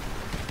me.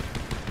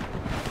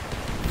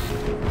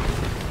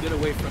 Get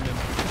away from him.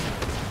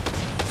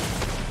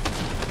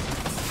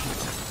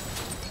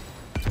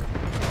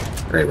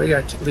 Great, we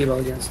got Levo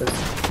against us.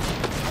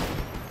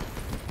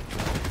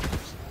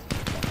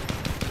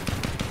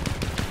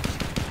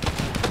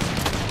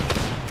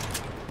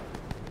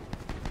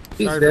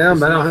 He's Sorry for down,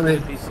 but I don't pissing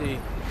have any. off the NPC.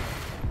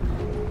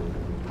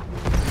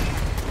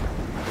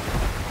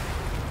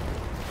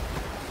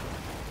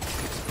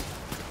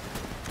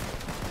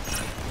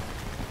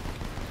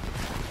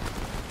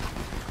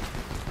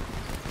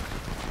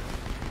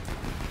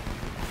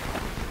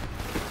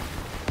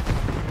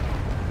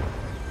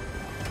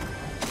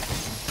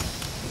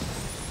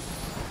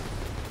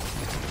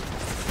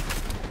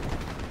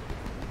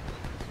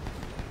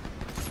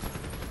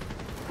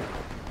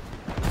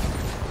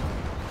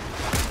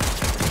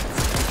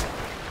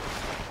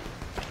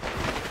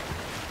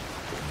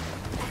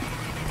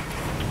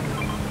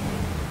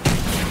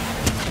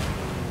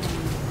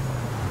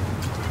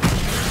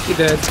 He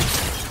dead.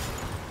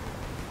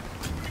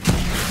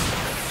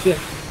 Shit.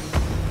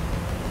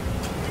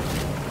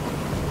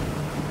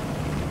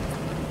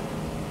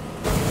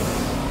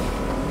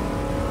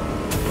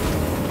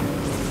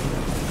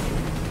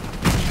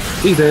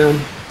 He's down.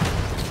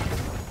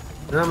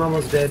 I'm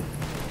almost dead.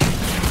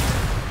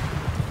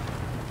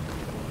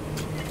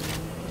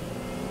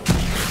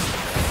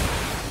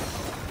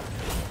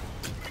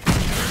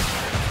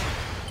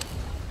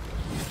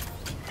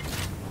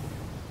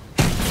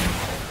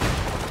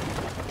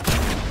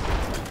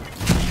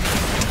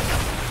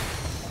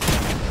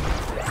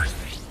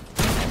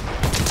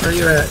 Where are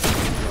you at?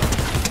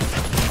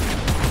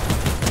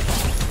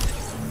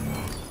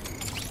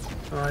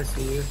 Oh, I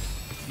see you.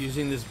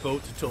 Using this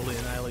boat to totally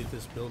annihilate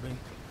this building.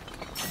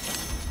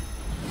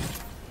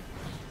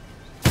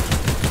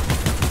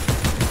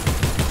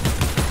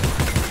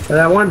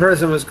 That one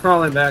person was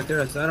crawling back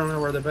there, so I don't know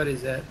where their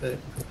buddy's at, but...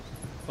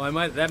 Well,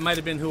 that might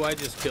have been who I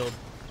just killed.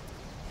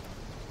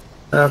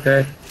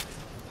 Okay.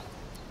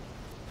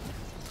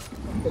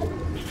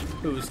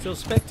 Who is still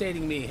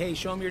spectating me. Hey,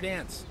 show him your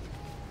dance.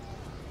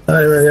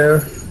 There we go.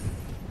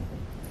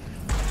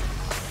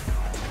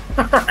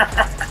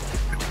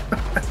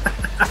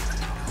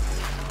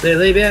 Did they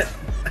leave yet?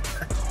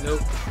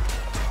 Nope.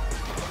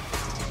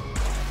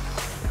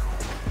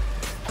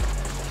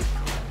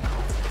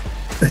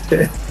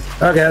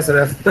 Okay, that's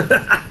enough.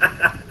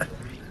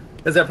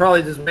 Because they're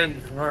probably just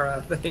waiting for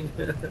our thing.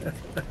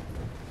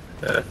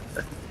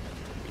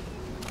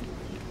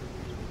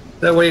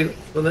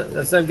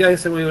 So I'm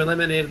guessing we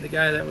eliminated the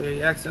guy that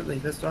we accidentally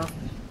pissed off.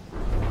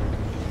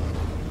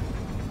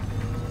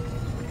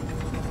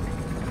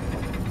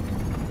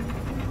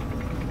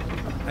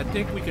 I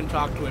think we can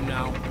talk to him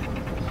now.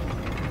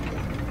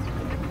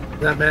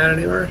 Not mad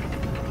anymore.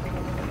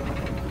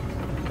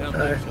 I don't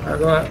Alright, think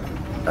so.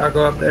 I'll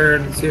go up there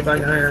and see if I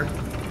can hire him.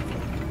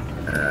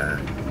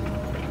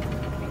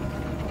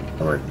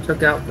 I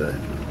took out the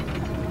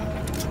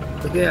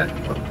yeah.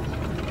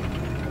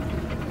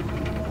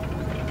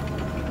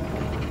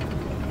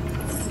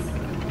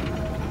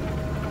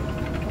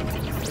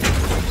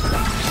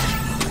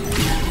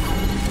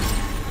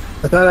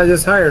 I thought I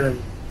just hired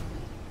him.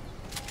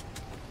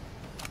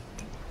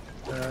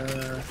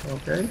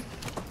 Okay. I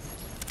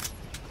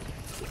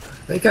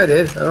think I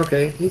did.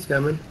 Okay, he's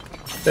coming.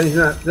 Then he's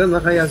not. Doesn't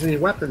look like he has any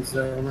weapons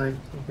though. I'm like,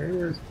 okay,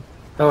 where's?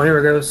 Oh, here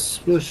we go.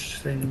 Sploosh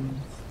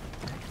thing.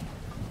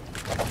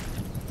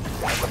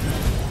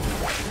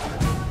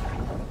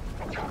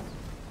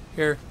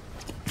 Here.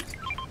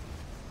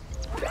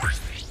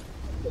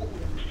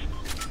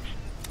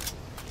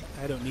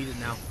 I don't need it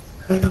now.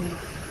 Okay,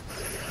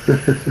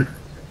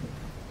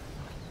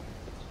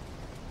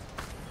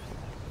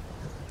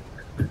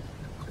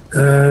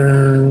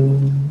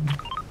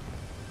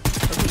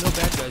 no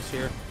bad guys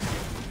here.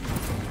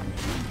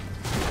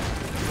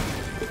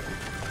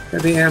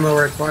 Heavy ammo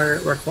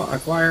acquired,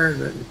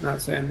 but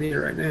not saying I need it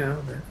right now.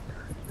 But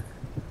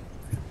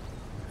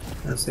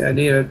let's see, I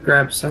need to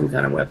grab some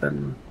kind of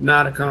weapon,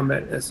 not a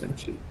combat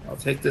SMG. I'll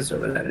take this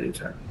over that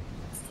anytime.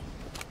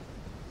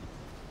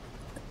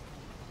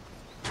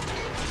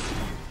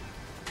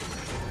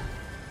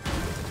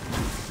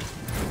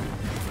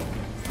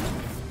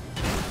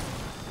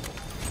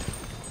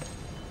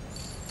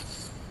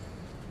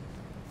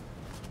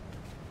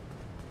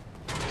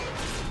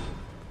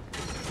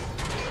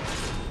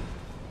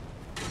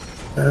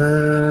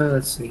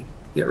 Let's see.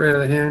 Get rid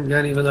of the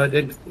handgun, even though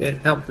it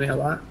helped me a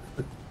lot.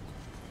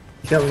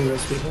 Killing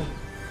those people.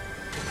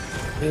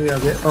 Maybe I'll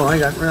get. Oh, I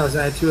got realized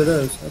I had 2 of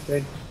those.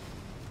 Okay.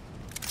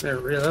 Better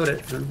reload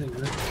it. I'm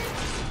thinking that.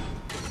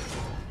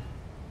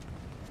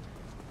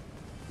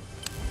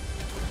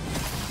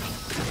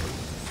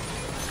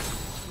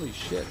 Holy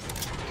shit.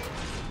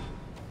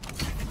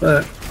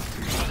 But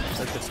It's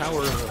like the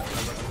tower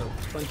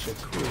of a bunch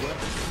of cool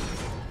weapons.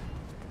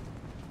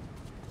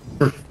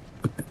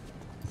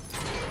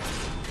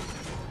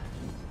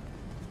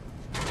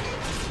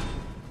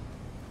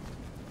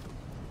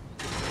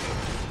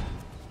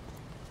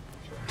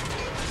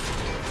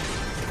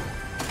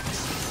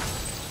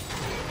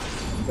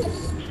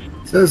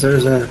 says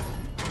there's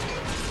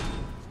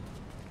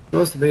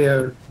supposed to be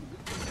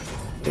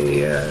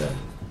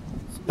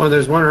well,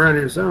 there's one around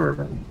here somewhere,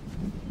 but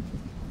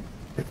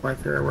I can't quite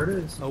figure out where it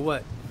is. Oh,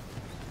 what?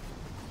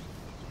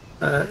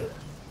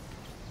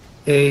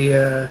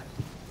 A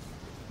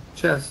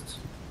chest.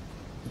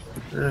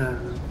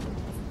 You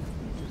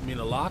mean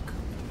a lock?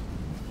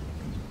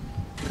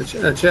 A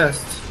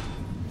chest.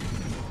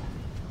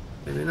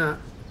 Maybe not.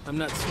 I'm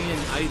not seeing.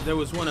 There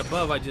was one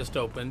above I just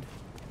opened.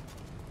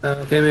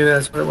 Okay, maybe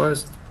that's what it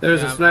was.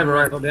 There's Yeah, a sniper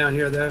I'm- rifle down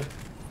here, though.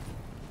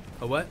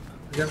 A what?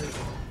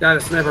 Got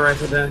a sniper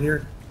rifle down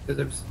here because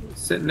it's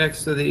sitting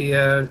next to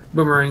the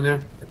boomerang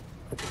there.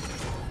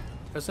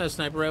 That's not a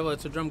sniper rifle.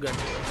 It's a drum gun.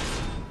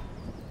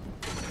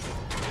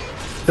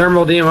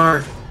 Thermal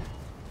DMR.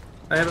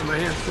 I have it in my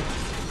hand.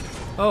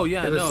 Oh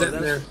yeah, It was no. sitting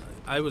That's, there.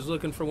 I was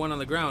looking for one on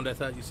the ground. I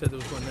thought you said there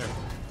was one there.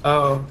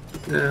 Oh,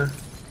 yeah.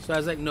 So I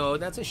was like, no,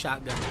 that's a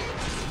shotgun.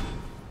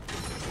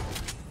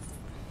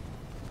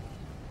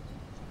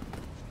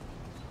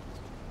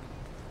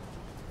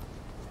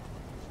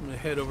 I'm gonna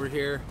head over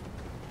here.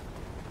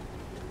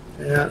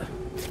 Yeah.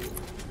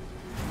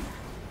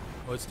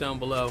 Oh, it's down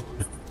below.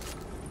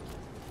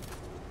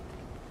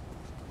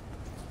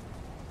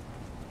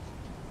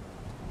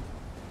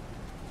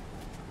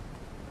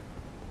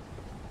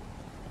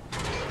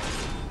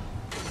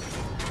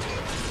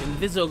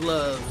 Inviso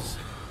gloves.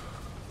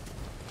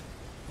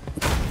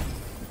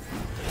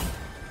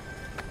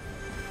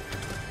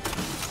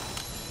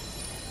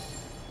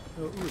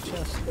 Oh, ooh, a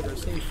chest or a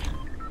safe.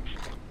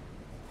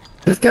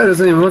 This guy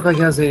doesn't even look like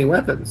he has any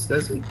weapons,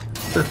 does he?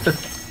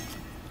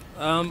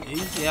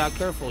 Yeah,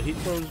 careful. He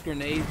throws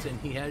grenades, and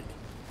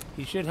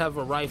he should have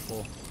a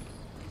rifle.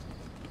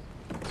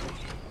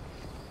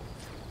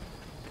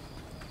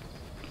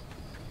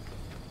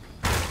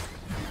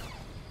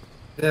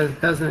 It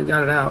hasn't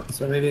got it out,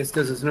 so maybe it's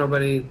because there's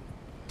nobody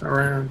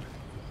around.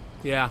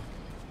 Yeah.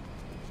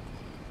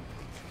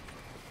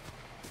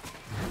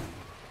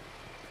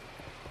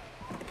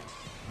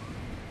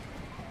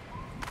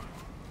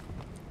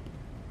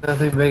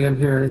 Nothing big in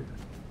here.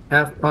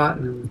 Half pot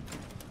and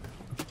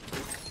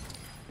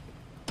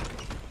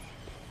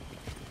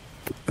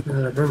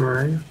another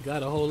boomerang.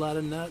 Got a whole lot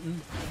of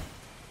nothing.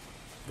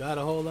 Got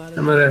a whole lot of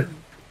I'm nothing.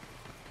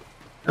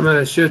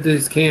 gonna shoot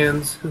these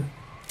cans.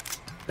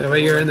 That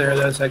way you're in there,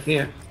 though, so I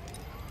can't.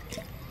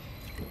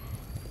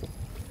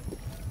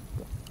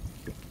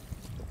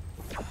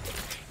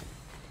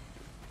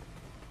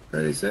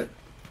 Ready, set.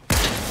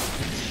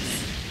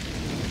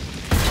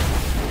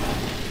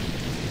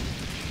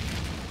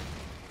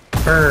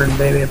 Burn,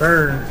 baby,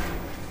 burn.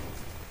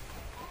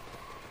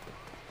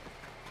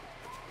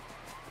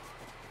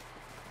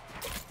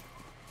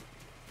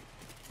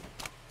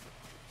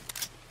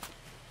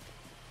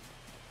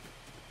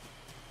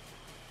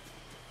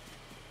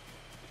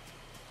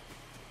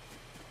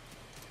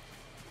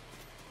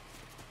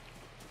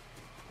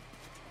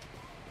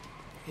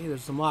 Hey,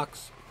 there's some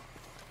locks.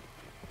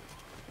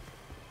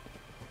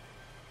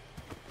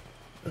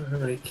 I don't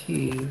have any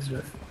keys,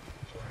 but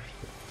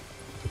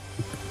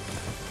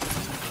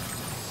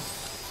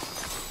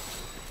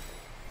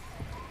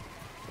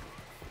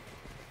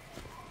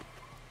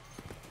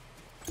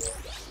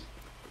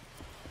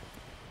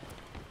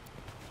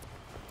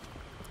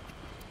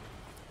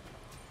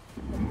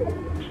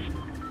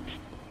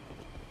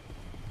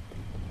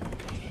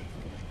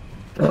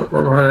oh,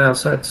 we're running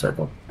outside the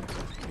circle.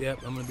 Yep,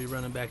 I'm gonna be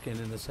running back in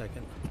a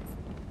second.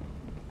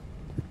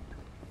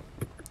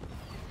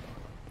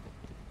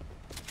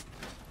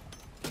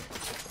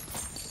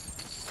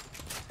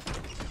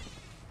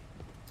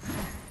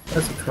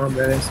 That's a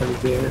combat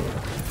SMG.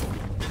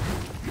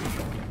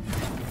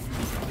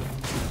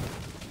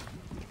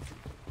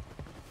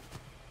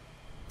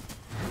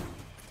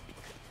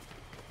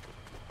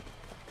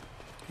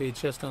 Okay,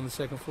 chest on the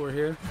second floor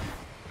here.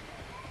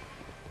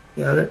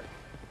 Got it.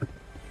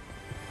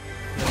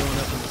 Another one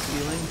up in the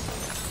ceiling.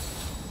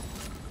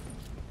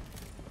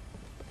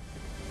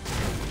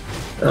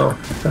 Oh,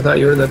 I thought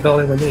you were in the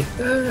building with me.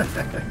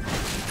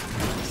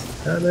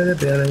 I'm in a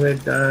building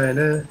with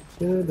Dinah.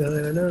 In a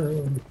building I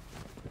know.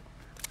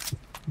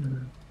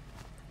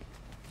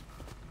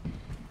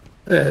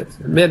 Yeah,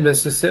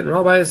 Midman's just sitting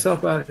all by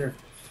himself out here.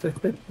 I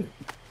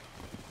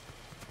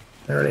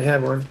already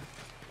had one.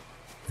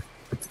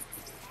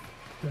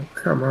 Oh,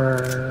 come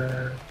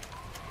on.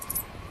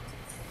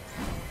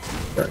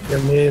 Don't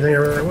give me anything I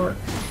really want.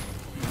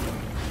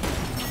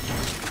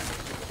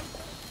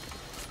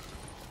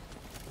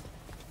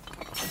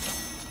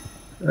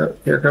 Oh,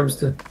 here comes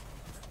the...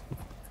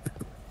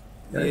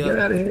 Gotta get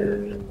out of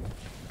here.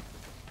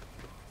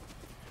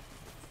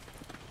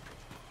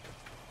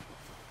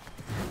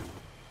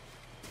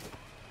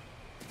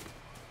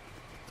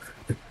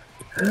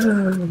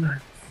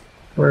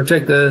 Want to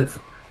take the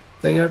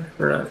thing up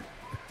or not?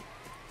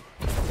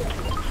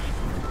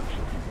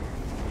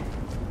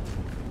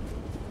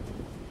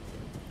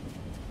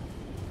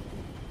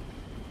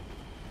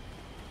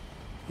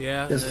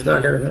 Yeah. Just and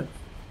stuck then, everything.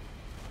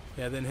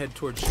 yeah, then head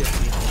towards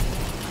Shifty.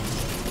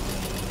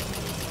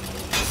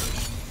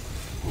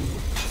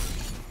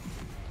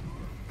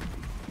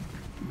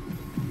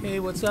 Hey,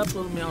 what's up,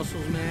 little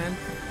mousels, man?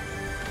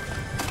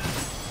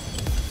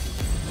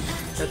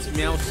 That's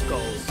mouse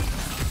skulls.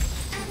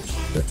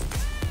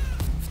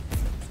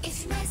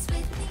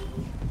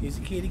 He's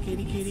a kitty,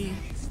 kitty, kitty.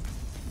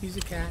 He's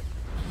a cat.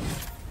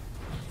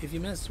 If you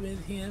mess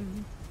with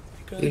him,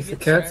 you're gonna If the get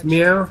cat's scratched.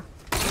 meow.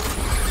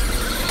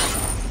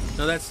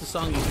 No, that's the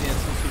song he's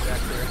dancing to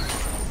back there.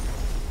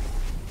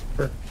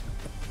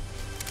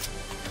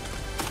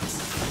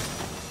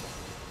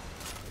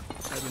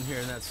 I've been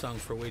hearing that song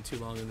for way too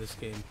long in this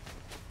game.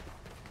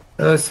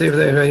 Let's see if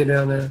they have you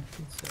down there.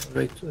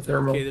 Make the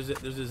thermal. Okay,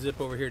 there's a zip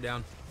over here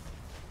down.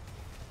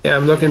 Yeah,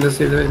 I'm looking to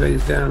see if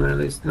anybody's down there. At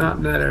least not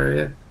in that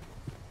area.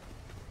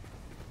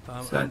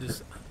 I'm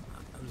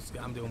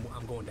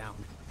going down.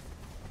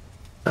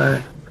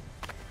 Alright.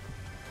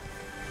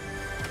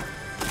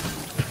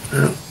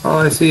 All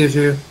I see is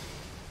you.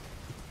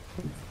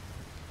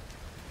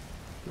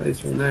 At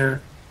least from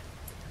there.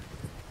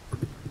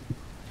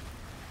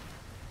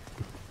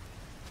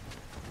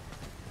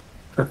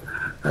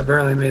 I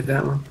barely made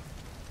that one.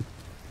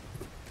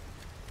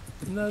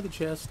 Another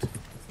chest.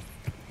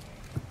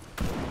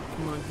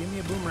 Come on, give me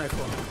a boom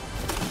rifle.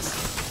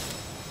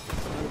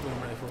 Another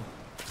boom rifle.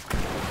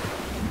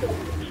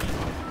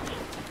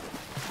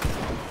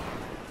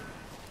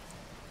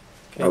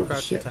 Okay, Oh,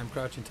 crouching shit. time,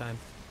 crouching time.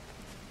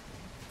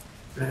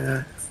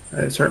 Yeah,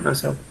 I just hurt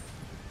myself.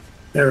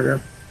 There we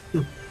go.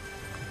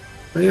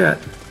 Where you at?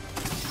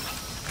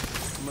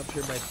 I'm up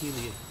here by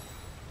Keely.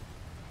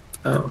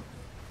 Oh.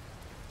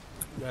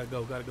 Gotta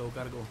go, gotta go,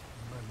 gotta go.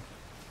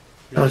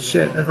 Oh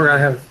shit, I forgot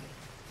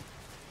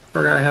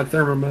I have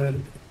thermal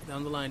mode.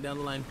 Down the line, down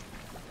the line.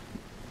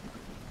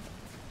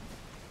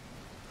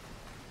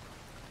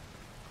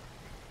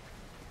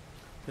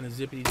 Gonna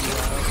zippity doo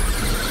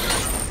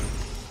out.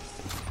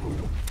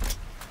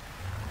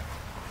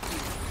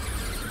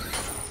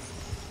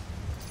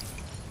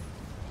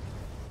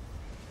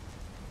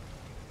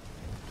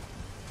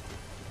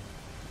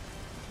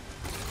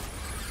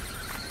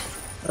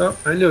 Oh,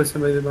 I knew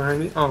somebody was behind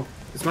me. Oh,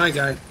 it's my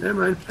guy. Never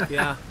mind.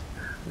 Yeah.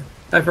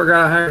 I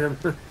forgot I hired him.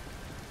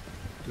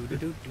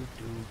 Do.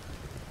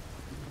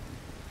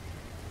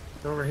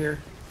 Over here.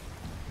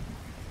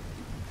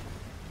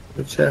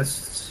 The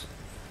chests.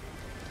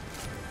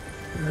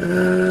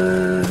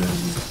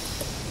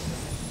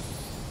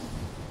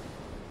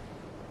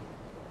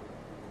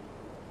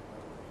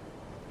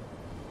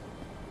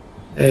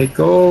 A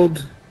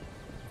gold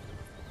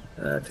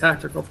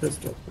tactical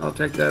pistol. I'll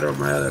take that over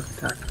my other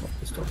tactical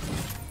pistol.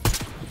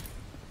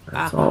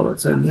 That's all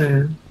that's in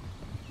there.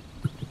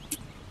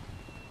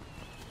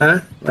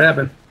 Huh? What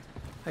happened?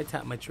 I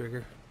tapped my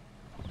trigger.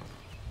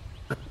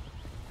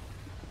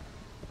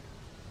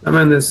 I'm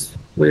in this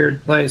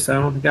weird place I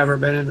don't think I've ever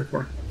been in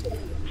before.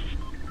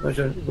 Which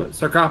is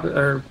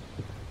sarcophagus,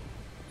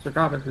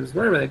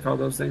 whatever they call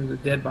those things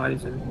with dead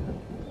bodies in it.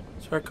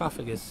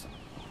 Sarcophagus.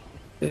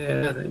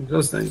 Yeah,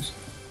 those things.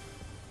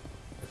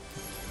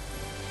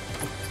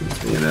 Seems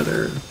to be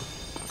another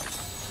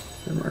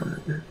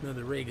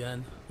ray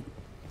gun.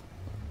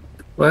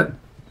 What?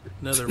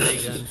 Another ray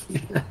gun.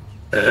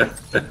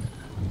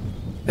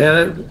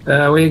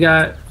 Yeah, we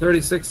got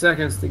 36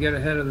 seconds to get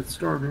ahead of the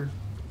storm here.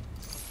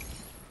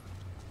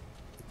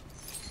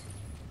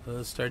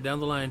 Let's start down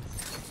the line.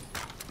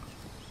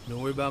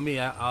 Don't worry about me.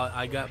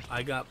 I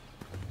got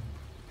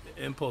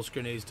impulse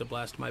grenades to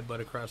blast my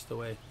butt across the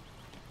way.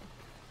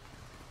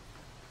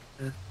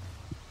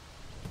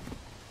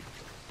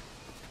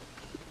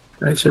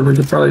 Actually, we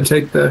could probably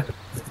take the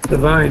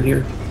vine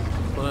here.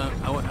 Well,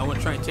 I want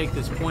to try and take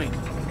this point.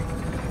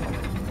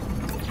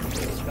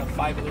 It's got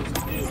 5 of those to do.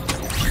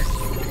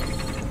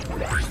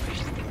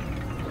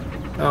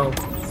 Oh,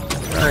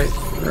 right.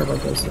 Sorry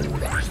about those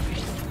things.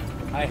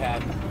 I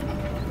had.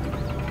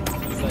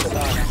 As soon as I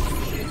saw it,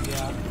 shit,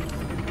 yeah.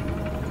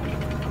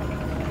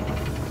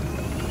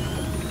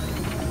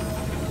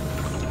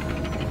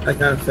 I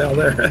kind of fell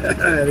there. I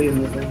had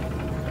eaten the thing.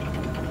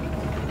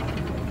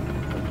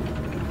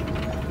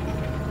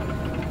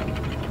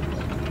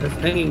 There's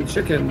hanging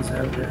chickens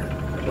out there.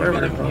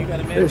 Whatever they're called. You got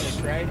a Fish.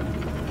 mantis, right?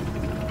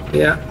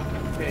 Yeah.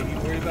 Okay, you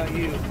worry about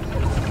you.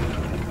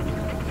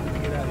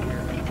 Get out of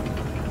here.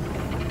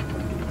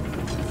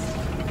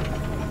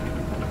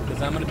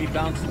 Because I'm going to be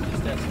bouncing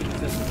just as soon as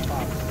this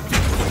pops.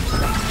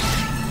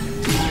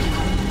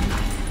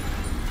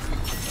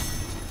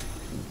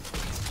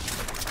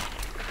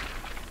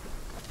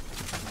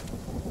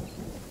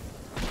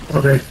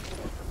 Okay.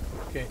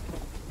 Okay.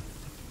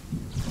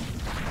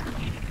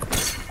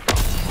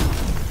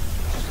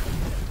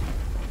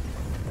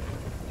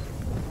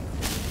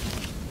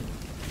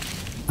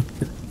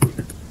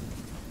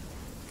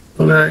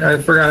 Well, I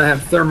forgot I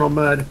have thermal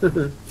mud.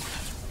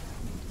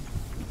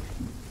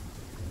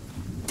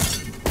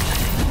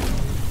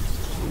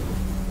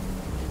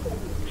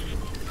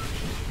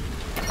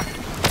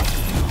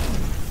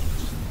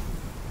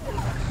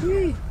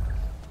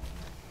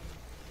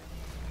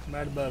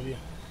 Right above you.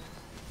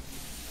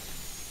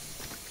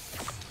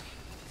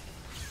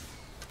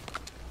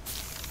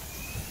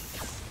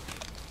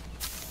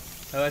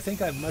 Oh, I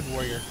think I have Mud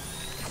Warrior.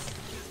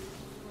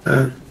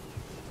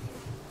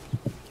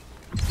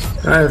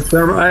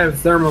 I have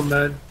thermal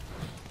mud.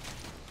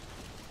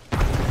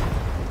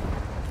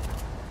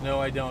 No,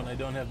 I don't. I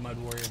don't have Mud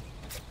Warrior.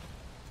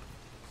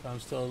 So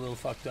I'm still a little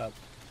fucked up.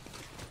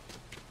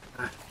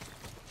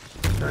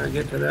 Try to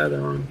get to the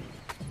other one.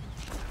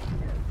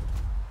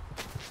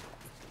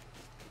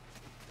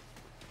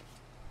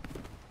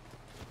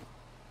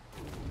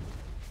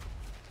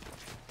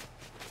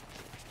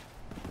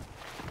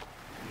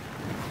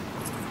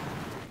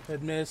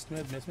 Missed.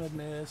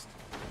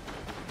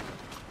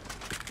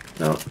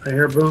 Oh, I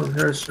hear boom.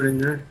 They're shooting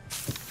there.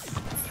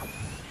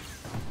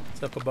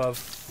 It's up above.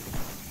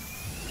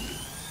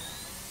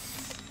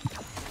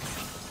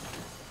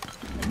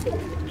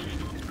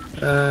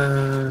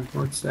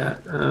 What's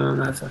that?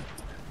 That's a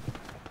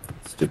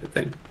stupid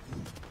thing.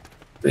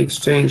 We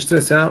exchanged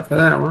this out for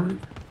that one.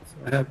 So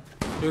I have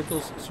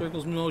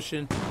Circles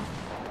motion.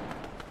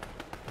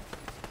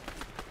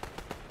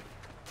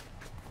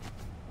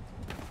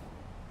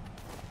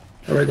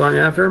 Are we going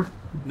after him?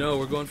 No,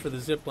 we're going for the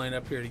zip line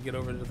up here to get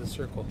over to the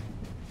circle.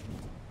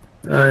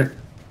 Alright.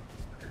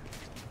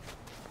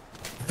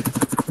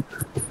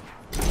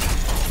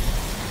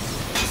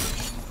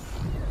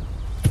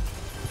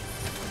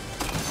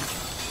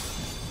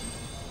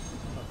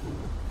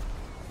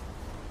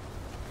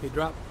 Okay,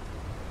 drop.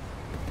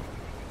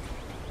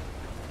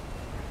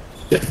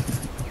 Yeah.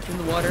 In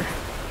the water.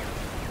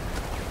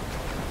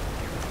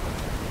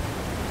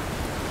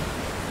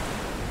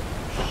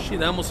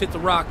 Shit, I almost hit the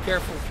rock.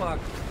 Careful, fuck.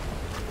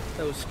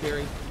 That was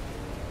scary.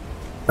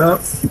 Oh.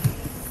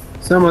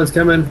 Someone's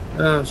coming.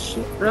 Oh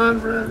shit. Run.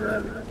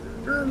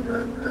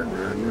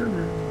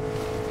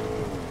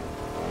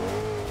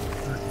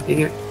 Dang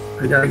it.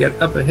 I gotta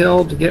get up a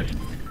hill to get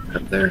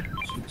up there.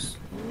 Jeez.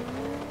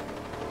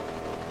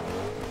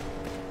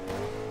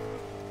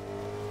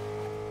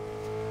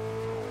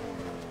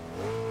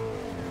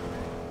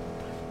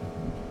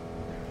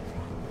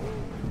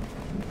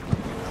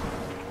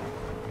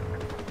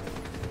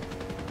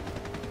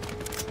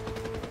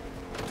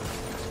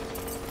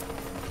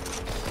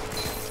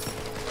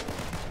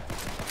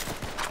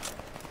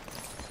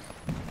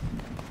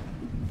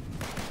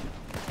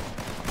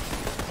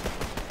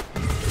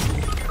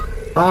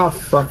 Oh,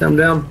 fuck, I'm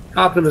down.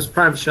 Optimus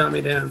Prime shot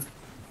me down.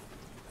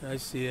 I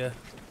see ya.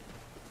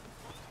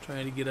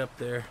 Trying to get up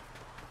there.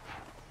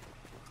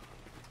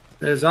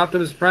 There's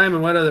Optimus Prime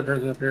and what other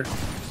person up here?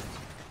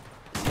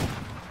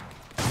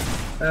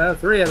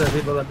 3 other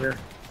people up here.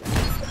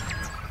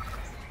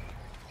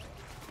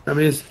 I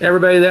mean,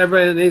 everybody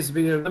that needs to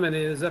be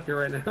eliminated is up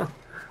here right now.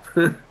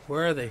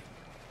 Where are they?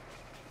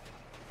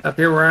 Up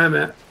here where I'm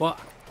at. Well,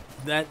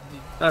 that...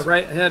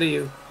 Right ahead of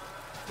you.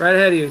 Right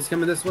ahead of you. He's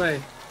coming this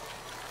way.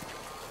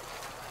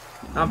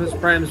 Optimus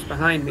Prime is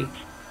behind me.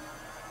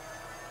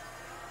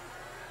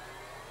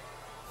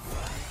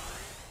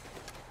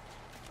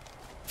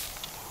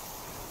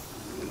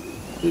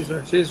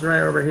 She's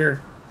right over here.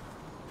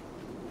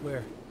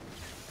 Where?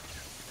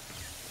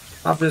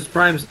 Optimus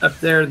Prime's up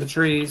there in the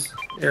trees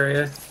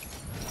area.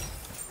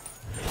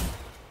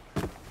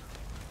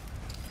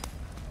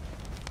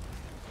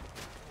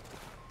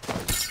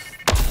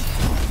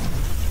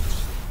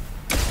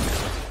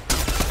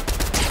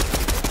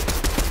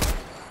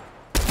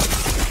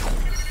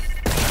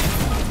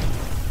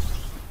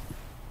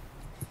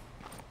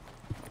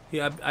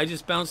 Yeah, I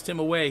just bounced him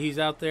away. He's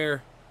out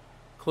there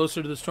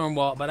closer to the storm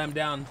wall, but I'm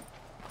down.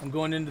 I'm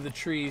going into the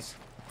trees.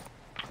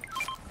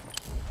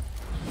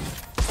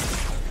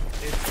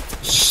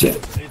 Shit.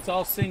 It's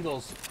all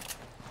singles.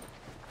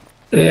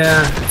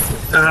 Yeah.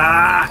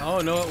 Ah.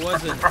 Oh, no, it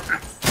wasn't.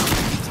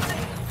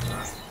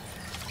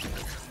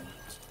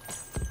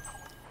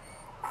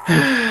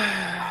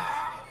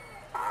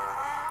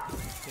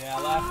 Yeah,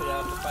 laugh it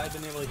up. If I had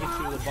been able to hit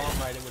you with a bomb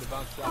right, it would have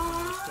bounced you off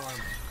into the storm.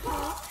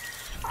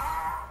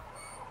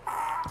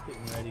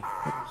 Getting ready.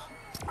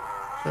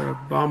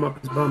 Bomb up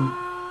his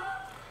bum.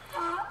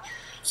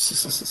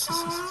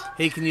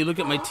 Hey, can you look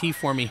at my teeth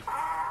for me?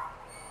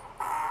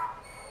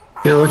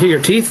 You look at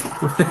your teeth?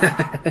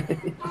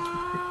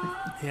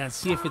 Yeah,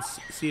 see if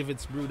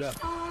it's brewed up.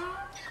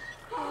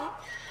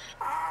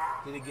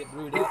 Did it get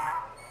brewed up?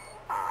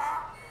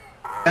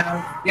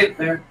 Get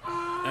there.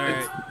 All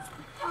right.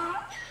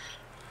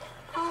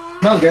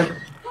 Smells good.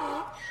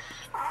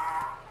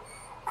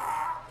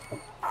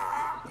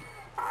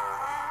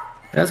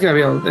 That's gotta be.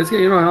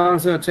 You know how long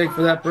it's gonna take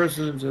for that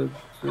person to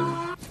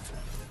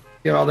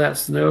get all that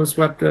snow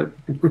swept up.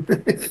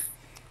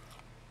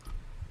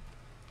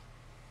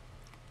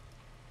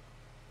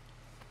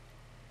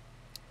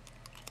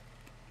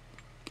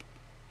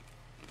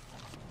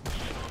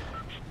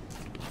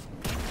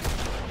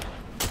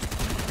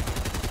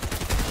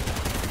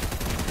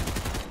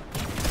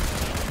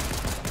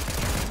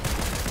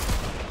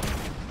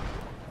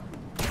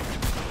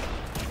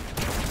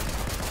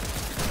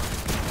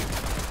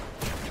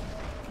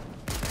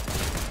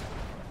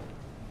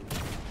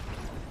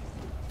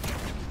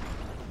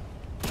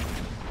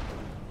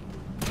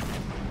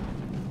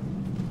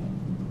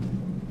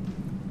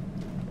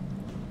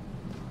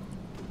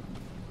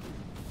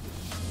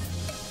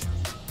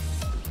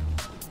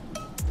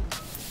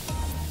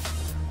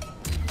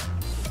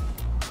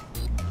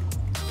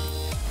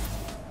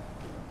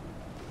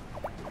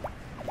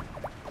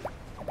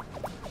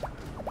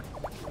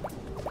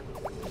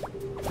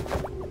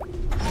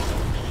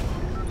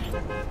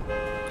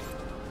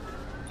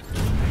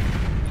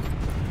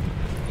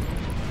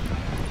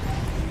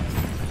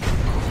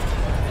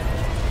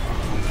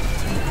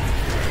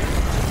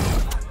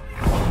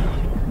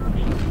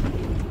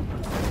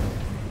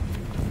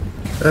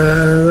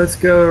 Let's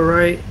go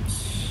right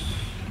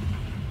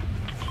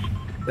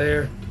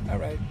there. All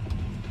right.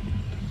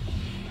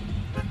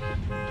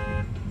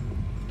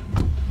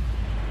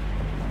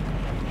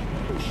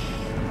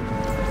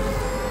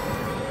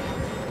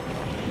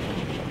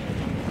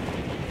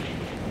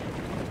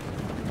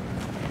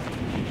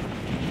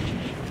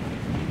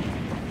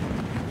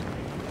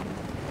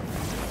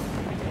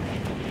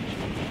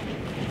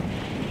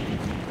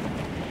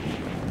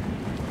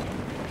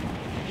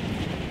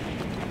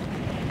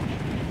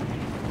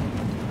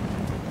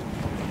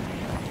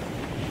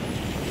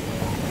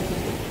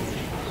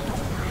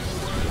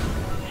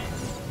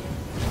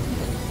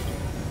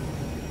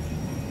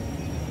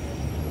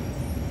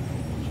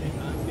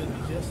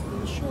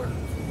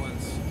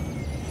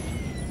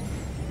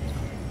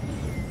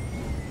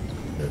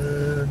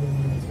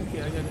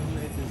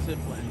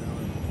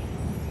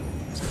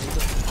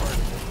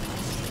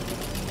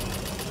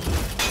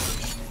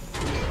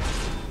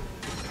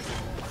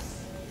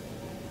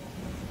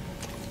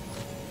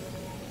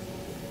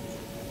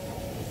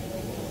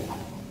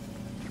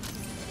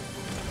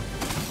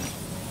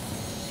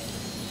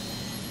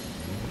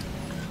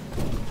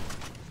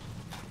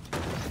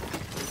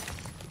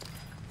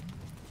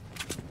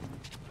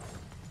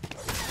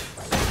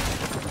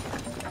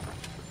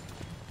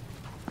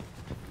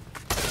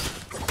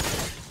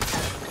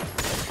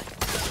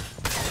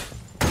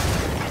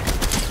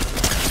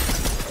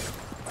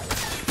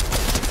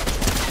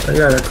 I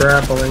got a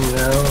grappling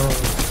now.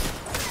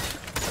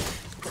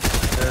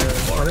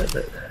 On it,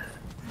 but...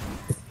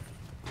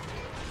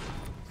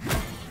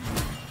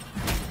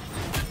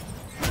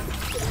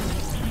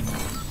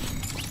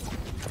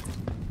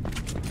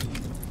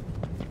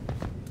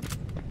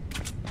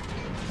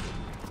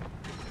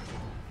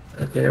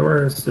 Okay,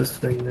 where is this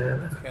thing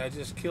now? Okay, I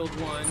just killed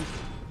one.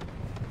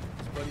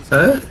 His buddy's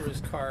Huh? coming for his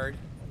card.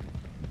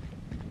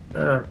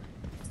 Oh.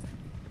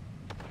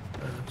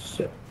 Oh,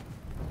 shit.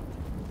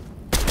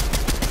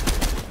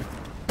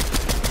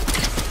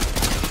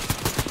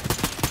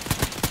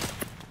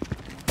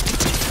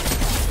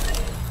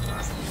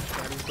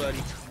 Got his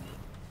buddy.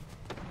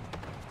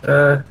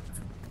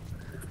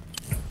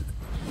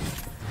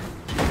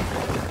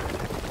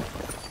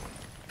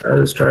 I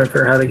was trying to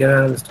figure out how to get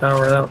out of this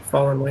tower without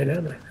falling way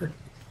down there.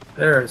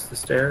 There's the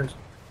stairs.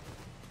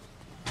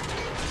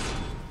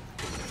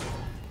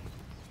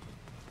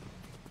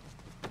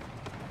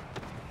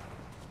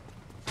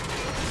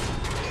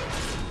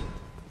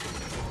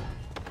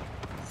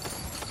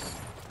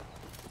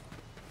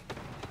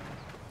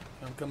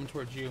 I'm coming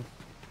towards you.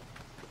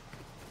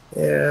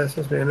 Yeah, there's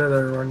supposed to be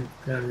another one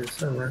down here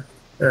somewhere.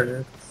 There it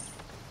is.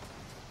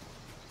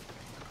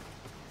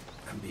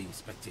 I'm being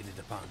spectated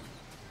upon.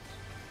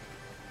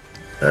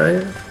 Oh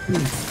yeah?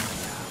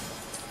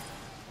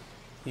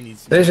 He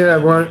needs some They should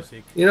have one.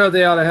 music. You know,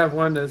 they ought to have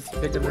one that's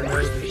picking their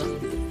nose or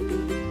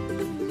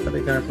something. That'd be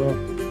kind of cool.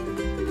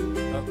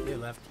 Oh, they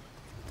left.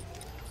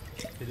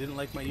 They didn't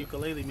like my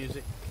ukulele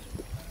music.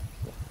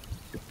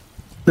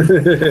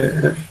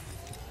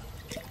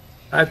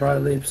 I'd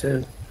probably leave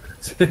soon.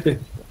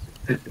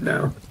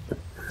 No.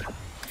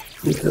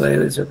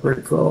 Ukuleles are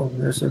pretty cool.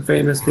 There's some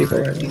famous people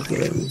that have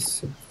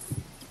ukuleles.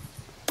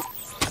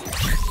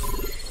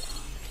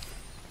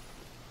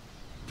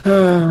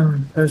 Oh,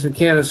 there's some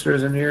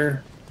canisters in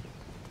here.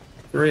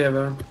 3 of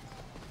them.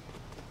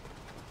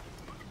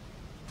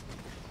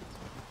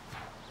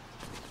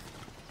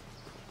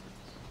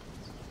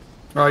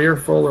 Oh, you're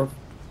full of.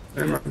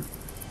 Never mind.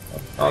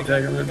 I'll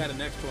take them I then. got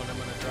an extra one I'm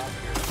gonna drop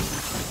here. As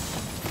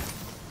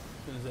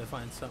soon as I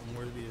find something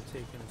worthy to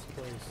take in its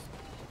place.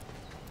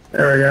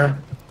 There we go.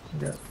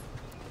 Yeah.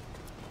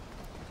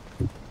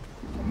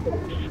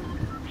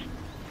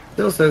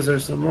 Still says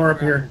there's some more up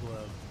here.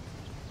 Glove.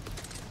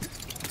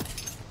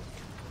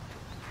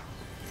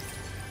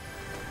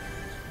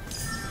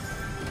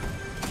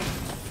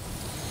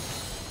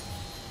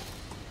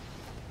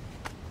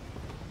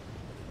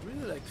 I'd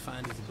really like to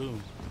find his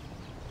boom.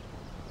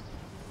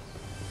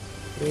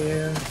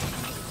 Yeah.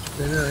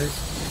 Very nice.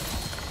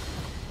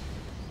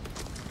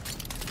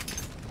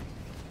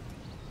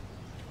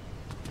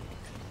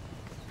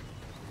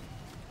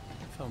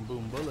 Found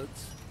boom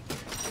bullets.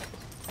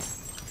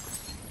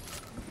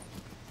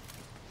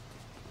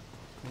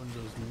 One of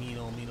those mean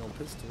old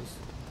pistols.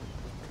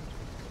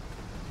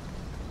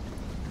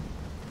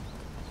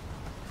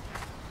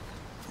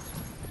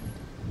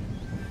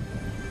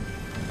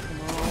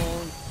 Come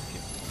on.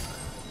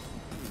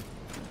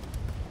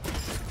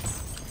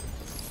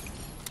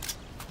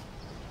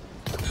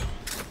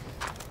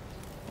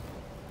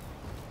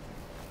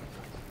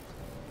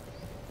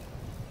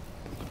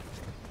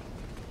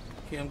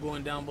 Okay, I'm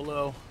going down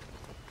below.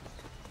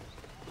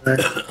 Right.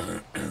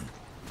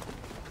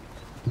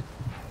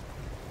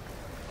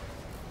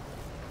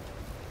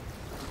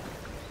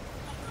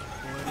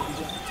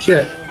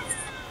 Shit.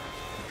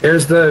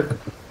 Here's the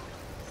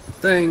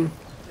thing.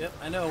 Yep,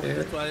 I know. Yeah.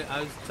 That's why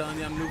I was telling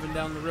you I'm moving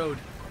down the road.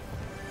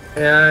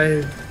 Yeah,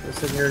 I was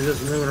sitting here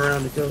just moving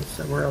around to go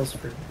somewhere else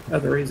for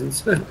other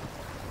reasons.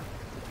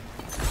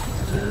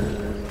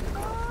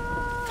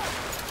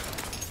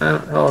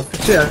 Oh,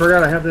 shit, I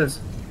forgot I have this.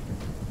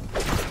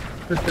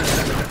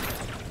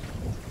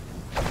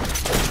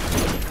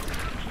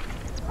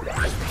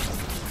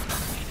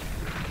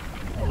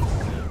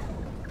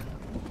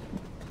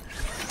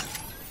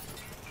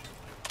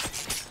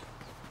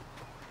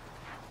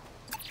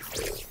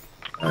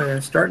 Oh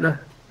yeah,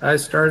 I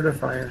started a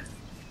fire.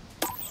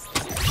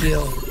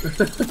 Deal.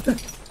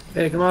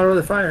 Hey, come on over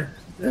the fire.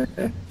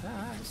 I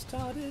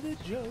started a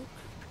joke.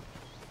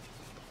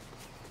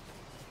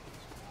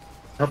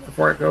 Up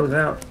before it goes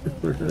out.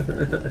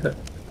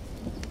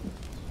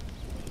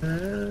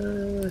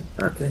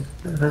 Okay,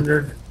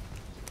 100.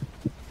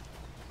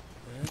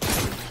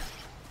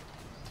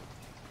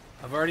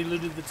 I've already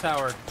looted the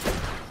tower.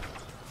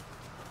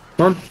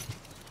 Come on.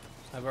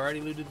 I've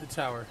already looted the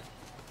tower.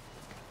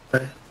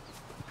 Okay.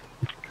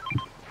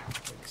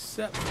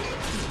 Except for the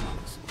key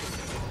boxes.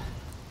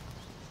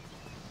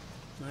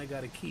 I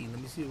got a key. Let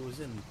me see what was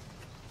in them.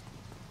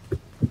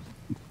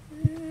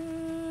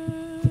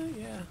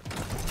 Yeah.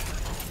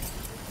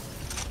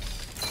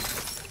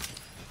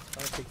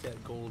 I'll take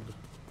that gold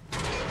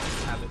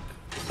havoc.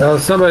 Oh,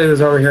 somebody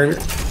was over here.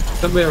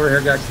 Somebody over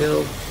here got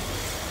killed.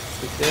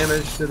 With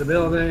damage to the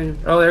building.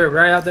 Oh, they're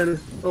right out there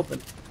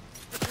open.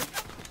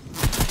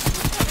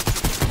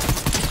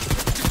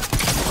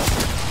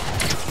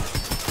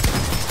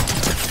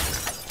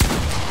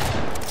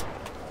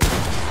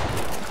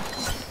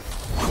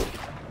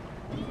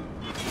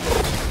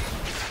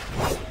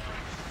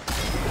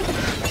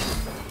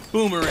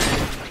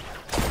 Boomerang.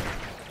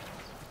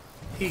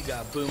 He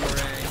got boomerang.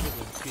 It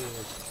was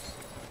good.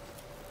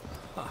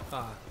 Ha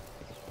ha.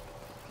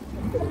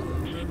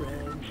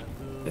 Boomerang.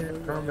 Yeah,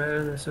 combat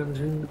in the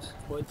 17s.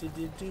 What did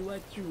it do? I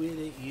threw it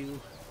at you.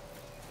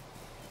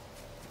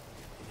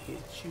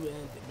 hit you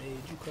and it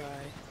made you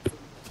cry.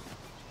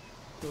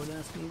 Don't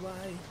ask me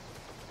why.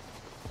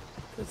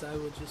 Cause I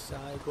would just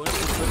sigh. Go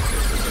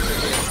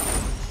ahead.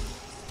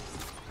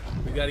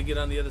 We gotta get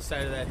on the other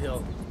side of that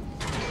hill.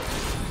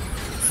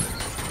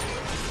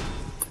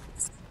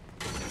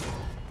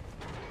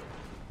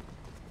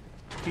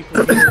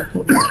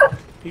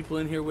 People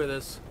in here with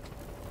us.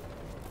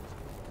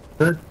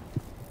 Huh?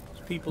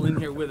 There's people in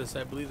here with us.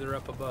 I believe they're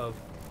up above.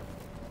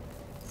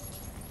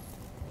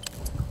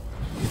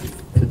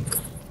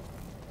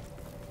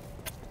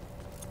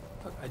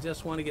 I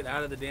just want to get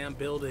out of the damn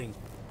building.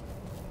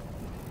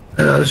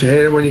 I know, you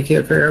hate it when you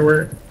can't figure out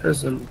where. There's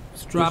some.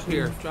 Just drop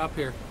here. Drop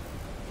here.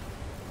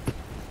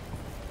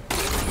 Go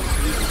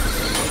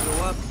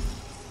up.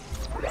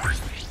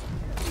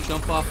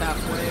 Jump off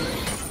halfway.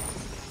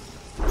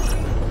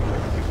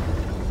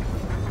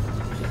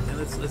 And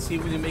let's see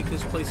if we can make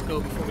this place go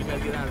before we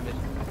gotta get out of it.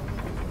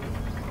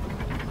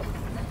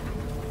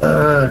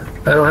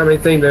 I don't have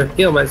anything to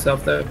heal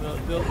myself though.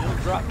 They'll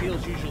drop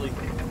heals usually.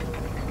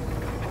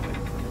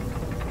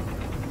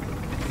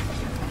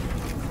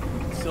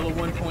 Still a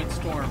 1-point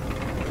storm.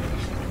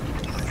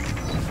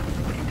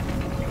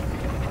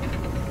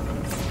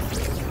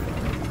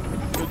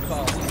 Good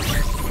call.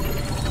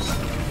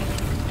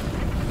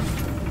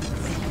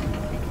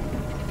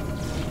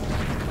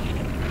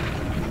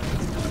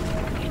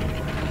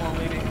 Come on,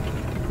 lady.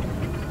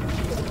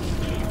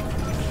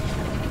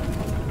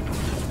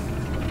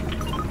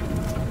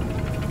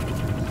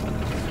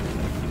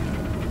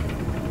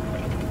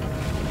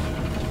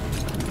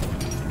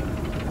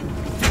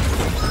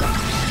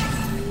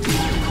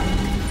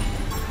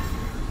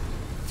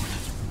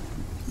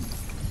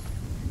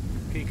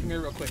 Okay, come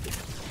here real quick.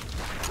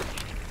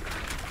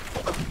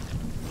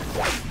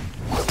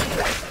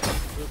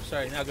 Oops,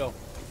 sorry, now go.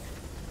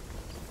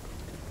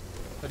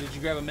 Oh, did you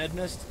grab a med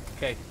mist?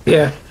 Okay.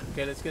 Yeah.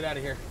 Okay, let's get out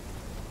of here.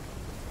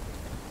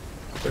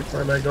 Which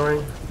way am I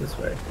going? This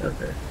way.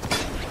 Okay.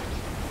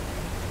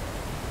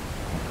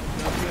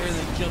 Jump here and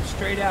then jump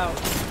straight out.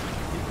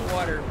 Hit the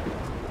water.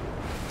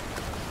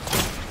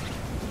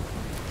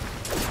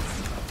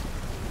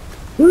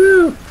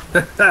 Woo!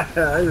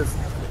 I just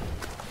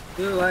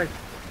feel like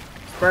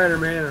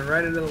Spider-Man and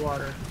right into the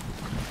water.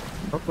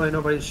 Hopefully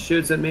nobody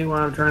shoots at me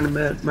while I'm trying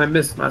to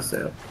miss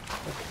myself.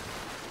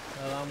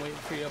 Well, I'm waiting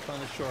for you up on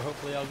the shore.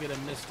 Hopefully I'll get a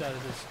mist out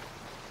of this.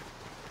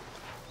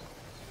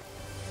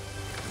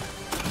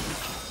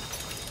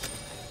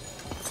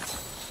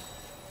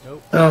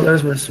 Nope. Oh,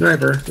 there's my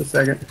sniper. Just a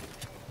second.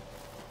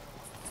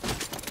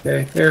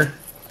 Okay, here.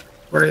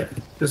 Where are you?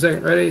 Just a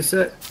second. Ready,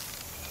 set.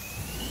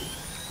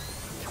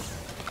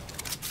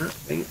 Oh,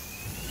 dang it.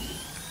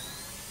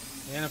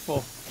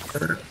 Handful.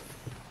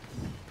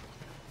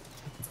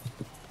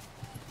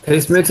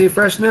 Taste minty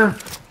fresh now?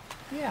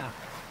 Yeah.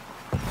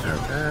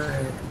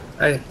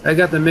 Alright. I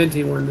got the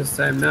minty one this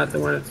time, not the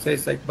one that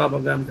tastes like bubble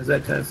gum, because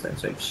that tastes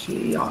like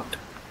shit.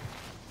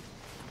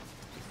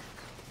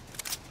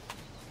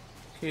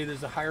 Okay,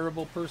 there's a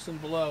hireable person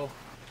below.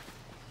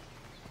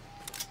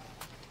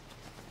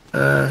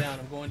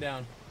 I'm going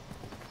down.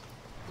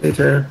 Hey,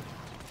 Tara.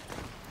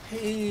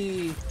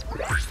 Hey,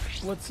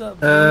 what's up,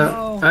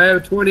 Bruno? I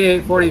have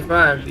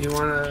 2845. Do you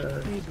want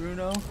to... Hey,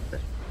 Bruno.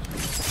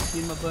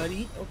 You my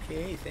buddy?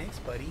 Okay, thanks,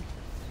 buddy.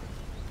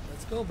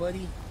 Let's go,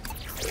 buddy.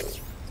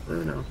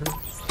 Bruno, huh?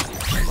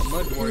 I'm a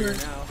mud warrior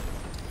now.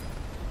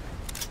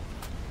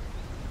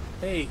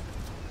 Hey.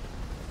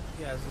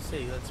 Yeah, as I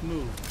say, let's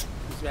move.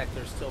 He's back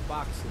there still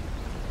boxing.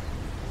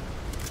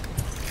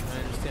 I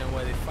understand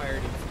why they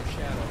fired him from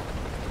Shadow.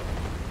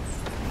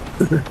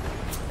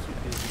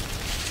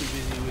 Too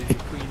busy with your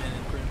Queen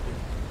and Printed.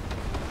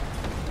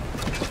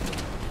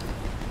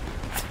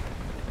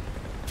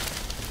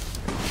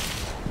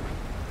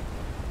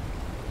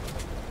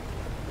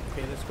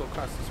 Okay, let's go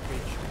across this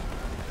bridge.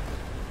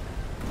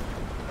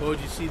 Oh,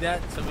 did you see that?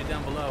 Somebody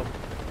down below.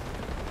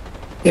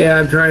 Yeah,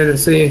 I'm trying to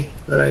see,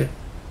 but I...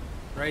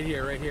 Right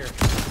here, right here.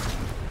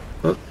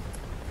 Oh,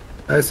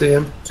 I see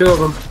him. Two of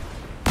them.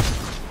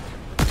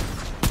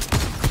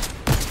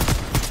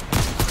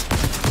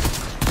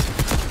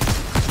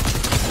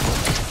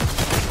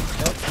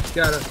 Oh,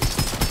 got a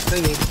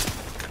thingy.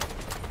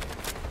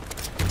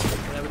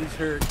 Yeah, but he's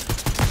hurt.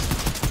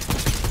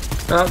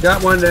 Oh,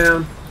 got one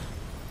down.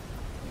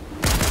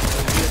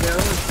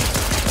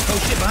 Oh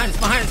shit, behind us,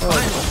 behind us,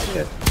 behind us.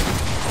 Shit.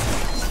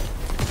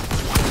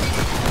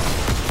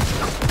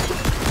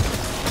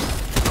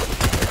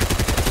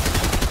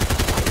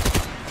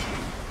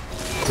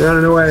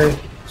 Running away.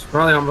 She's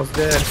probably almost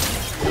dead.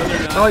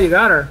 Oh, you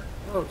got her.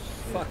 Oh, shit.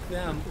 Fuck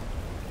them.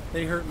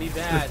 They hurt me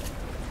bad.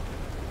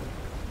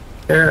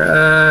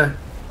 Here,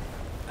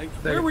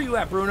 Where were you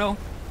at, Bruno?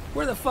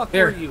 Where the fuck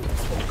Here. were you?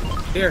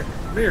 Here,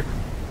 come here.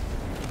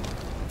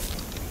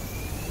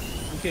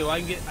 Okay, well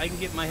I can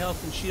get my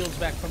health and shields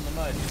back from the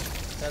mud.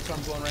 That's where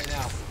I'm going right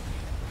now.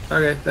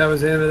 Okay, that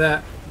was the end of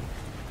that.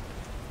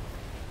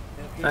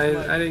 Yep, here's the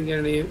mud. I didn't get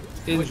any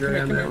injury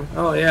come on here, that come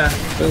one. Oh yeah,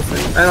 those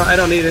things. I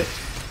don't need it.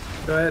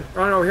 Go ahead.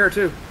 Oh no, here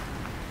too.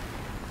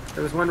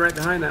 There was one right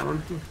behind that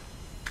one.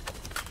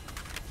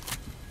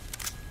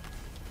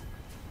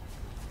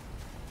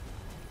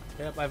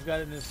 Yep, I've got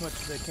it in as much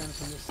as I can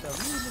from this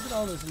stuff. Ooh, look at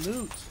all this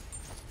loot.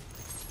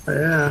 Oh,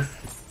 yeah.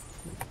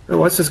 Oh,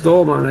 what's this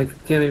gold one? I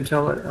can't even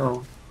tell it.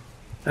 Oh,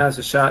 that's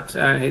a shot.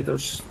 I hate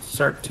those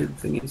sharp tube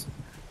thingies.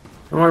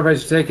 I wonder if I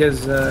should take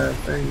his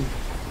thing.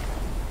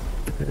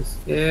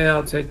 Yeah,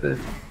 I'll take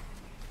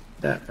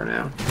that for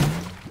now.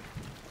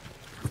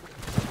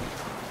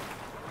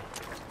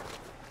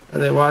 Are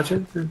they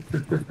watching?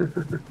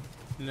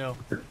 No.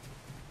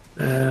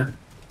 Alright,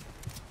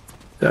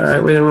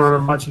 we didn't want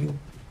them watching.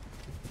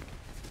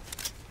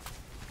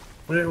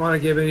 We didn't want to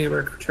give any of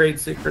our trade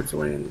secrets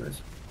away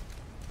anyways.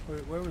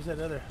 Where was that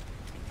other?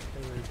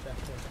 Back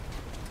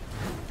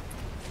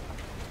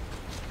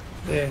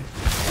there. Yeah.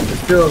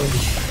 There's two of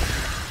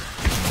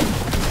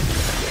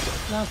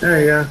them. There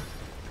you go.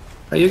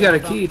 Oh, you got a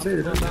key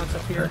too, don't you? Bounce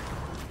up here.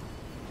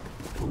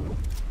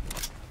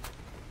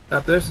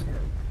 Up this?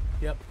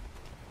 Yep.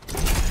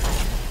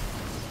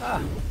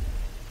 Ah.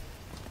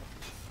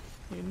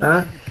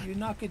 You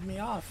knocked me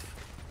off.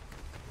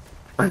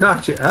 I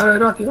knocked you. How did I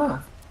knock you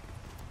off?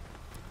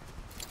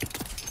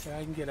 Yeah,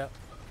 I can get up.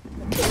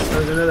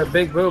 There's another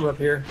big boob up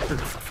here.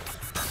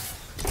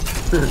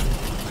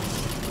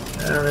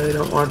 I really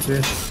don't want to,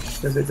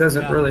 because it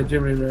doesn't really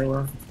do me very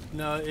well.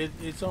 No,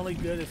 it's only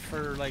good if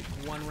for like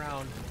one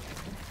round.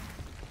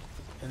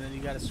 And then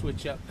you gotta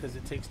switch up because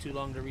it takes too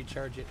long to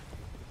recharge it.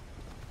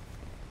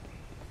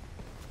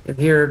 I can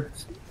hear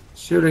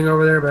shooting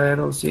over there, but I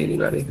don't see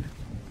anybody.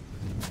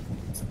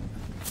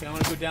 Okay, I'm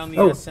gonna go down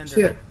the sender.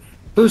 Shit.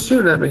 Who's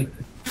shooting at me?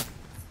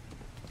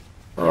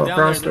 Oh,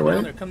 across the way?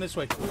 Down there. Come this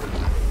way.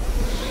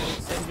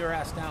 Send your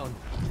ass down.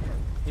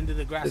 Into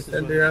the grass.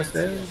 Send your ass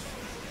down?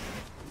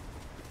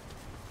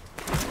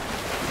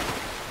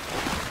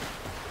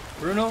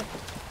 Bruno,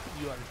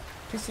 you are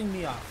pissing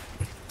me off.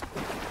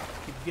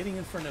 Keep getting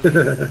in front of me.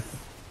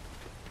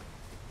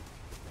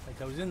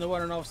 Like I was in the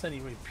water and all of a sudden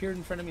he appeared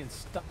in front of me and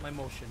stopped my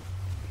motion.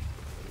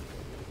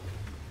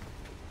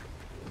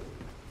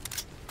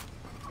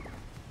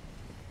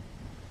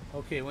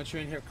 Okay, once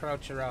you're in here,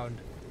 crouch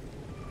around.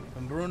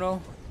 And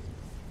Bruno,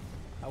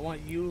 I want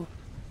you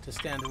to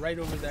stand right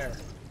over there.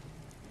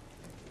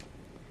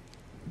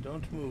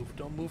 Don't move.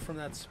 Don't move from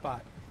that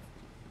spot.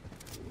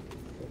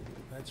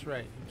 That's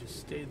right. You just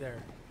stay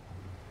there.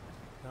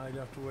 Now I don't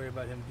have to worry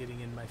about him getting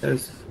in my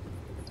face.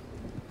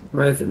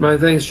 My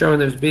thing's showing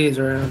there's bees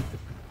around.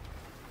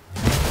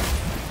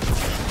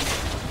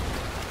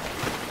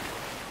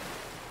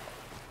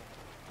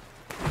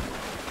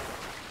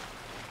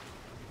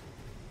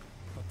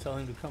 I'll tell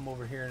him to come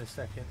over here in a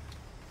second.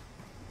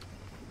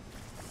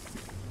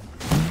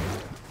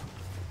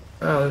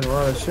 Oh, there's a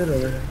lot of shit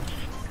over there.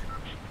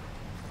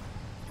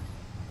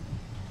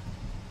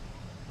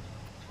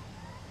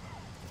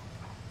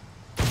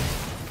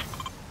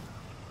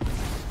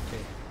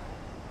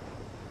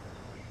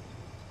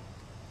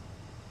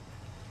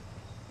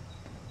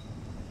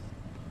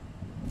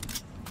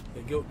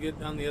 Go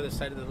get on the other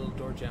side of the little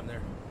door jam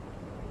there.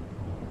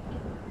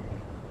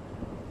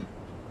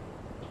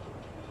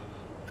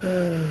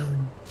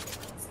 Come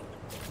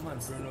on,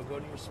 Bruno, go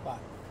to your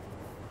spot.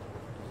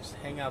 Just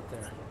hang out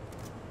there.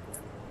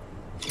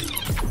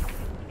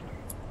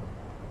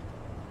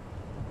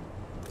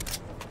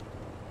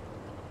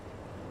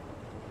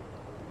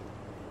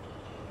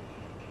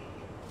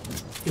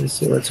 Let's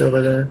see what's over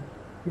there.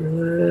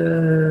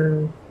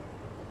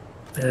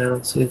 I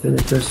don't see anything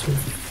interesting.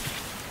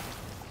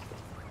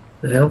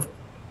 The hell?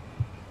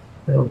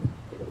 Oh.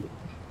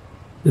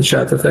 You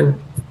shot the thing?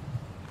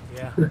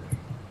 Yeah.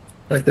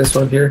 Like this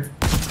one here.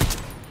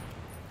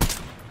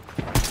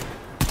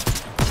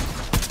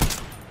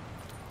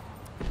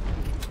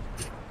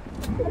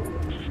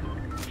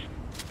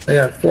 I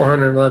got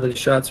 411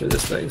 shots for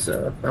this thing,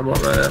 so I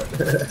won't run out.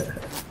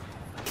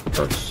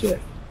 Oh shit.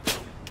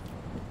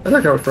 Where'd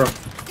that come from?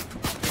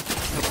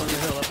 Up on the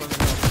hill, up on the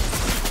hill.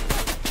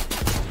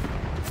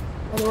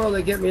 How the world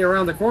they get me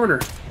around the corner?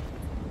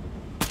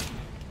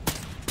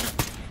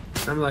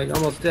 I'm like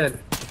almost dead.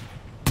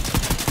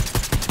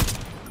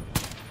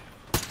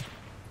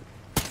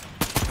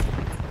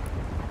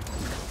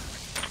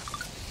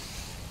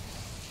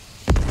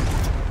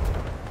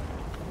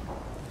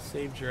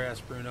 Saved your ass,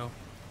 Bruno.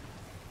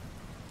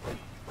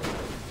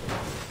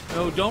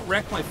 No, don't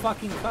wreck my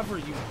fucking cover,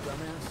 you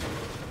dumbass.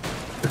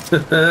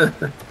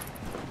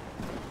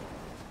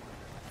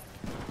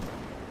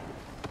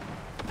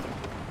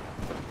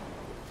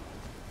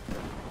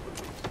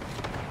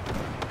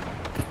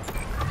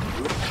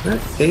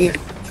 Dang it.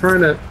 I'm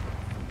trying to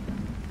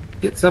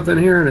get something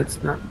here and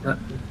it's not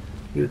letting me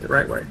do it the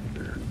right way.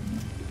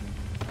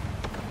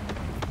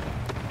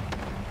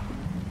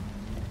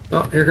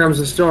 Oh, here comes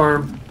the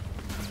storm.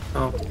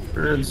 Oh,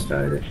 we're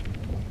inside it.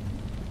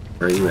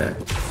 Where are you at?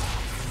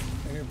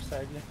 Right here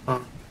beside you.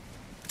 Oh.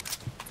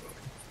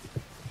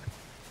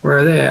 Where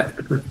are they at?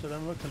 That's what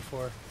I'm looking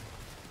for.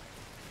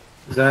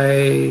 'Cause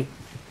I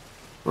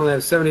only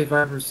have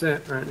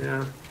 75% right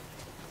now.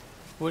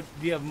 What,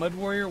 do you have Mud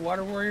Warrior,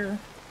 Water Warrior?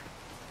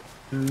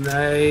 And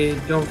I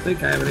don't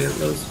think I have any of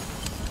those.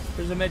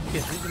 Here's a med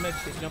kit. Here's a med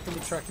kit. Jump in the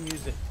truck and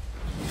use it.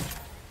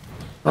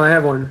 Oh, I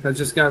have one. I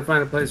just gotta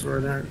find a place where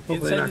they're hopefully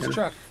Inside not this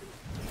gonna. truck.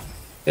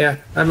 Yeah,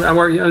 I'm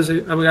working.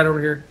 We got over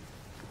here,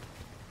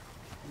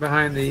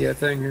 behind the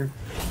thing here.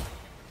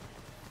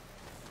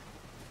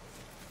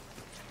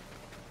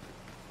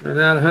 I'm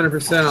not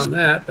 100% on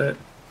that, but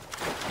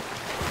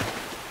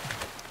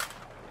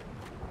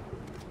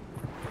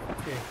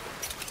Okay.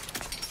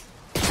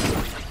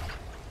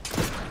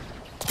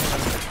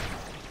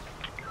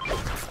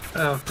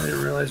 oh, I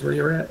didn't realize where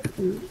you were at.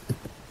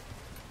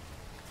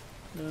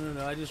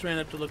 No. I just ran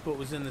up to look what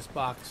was in this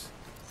box.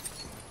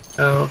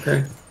 Oh,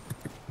 okay.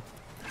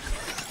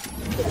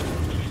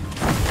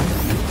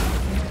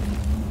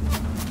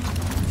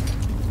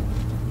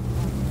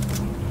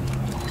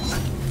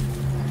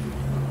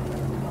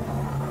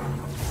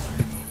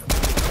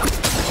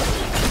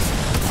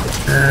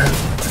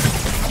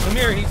 Come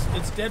here,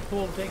 it's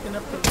Deadpool taking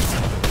up the.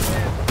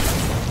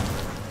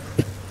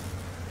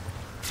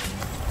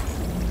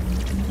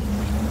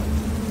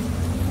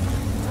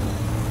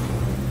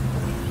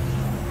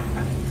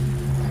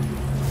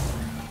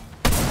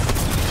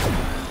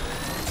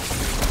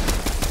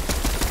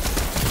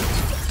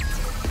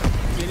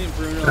 Get him,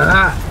 Bruno.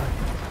 Ah!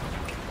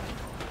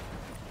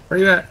 Where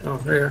you at? Oh,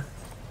 there you are.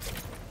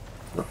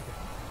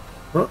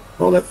 Oh,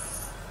 hold up.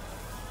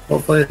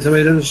 Hopefully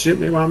somebody doesn't shoot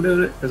me while I'm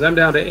doing it, because I'm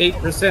down to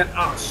 8%.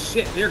 Oh,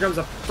 shit. Here comes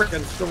a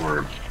freaking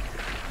storm.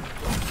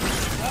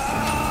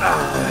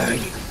 Oh,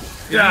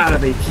 you gotta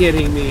be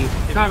kidding me.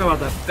 Talk about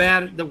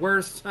the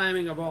worst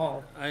timing of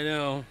all. I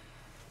know.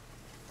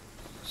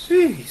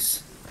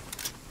 Jeez.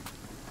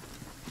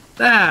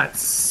 That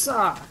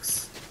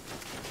sucks.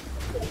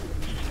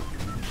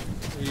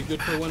 Are you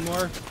good for one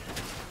more?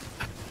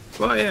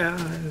 Well, yeah.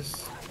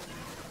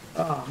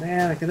 Oh,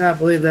 man. I cannot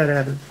believe that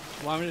happened.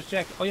 Well, I'm gonna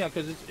check. Oh yeah,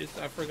 because it's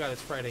I forgot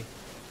it's Friday.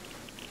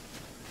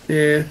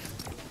 Yeah.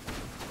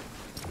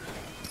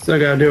 Still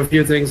gotta do a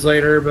few things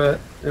later, but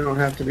they don't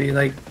have to be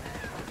like.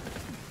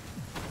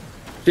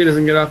 She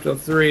doesn't get off till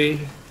 3,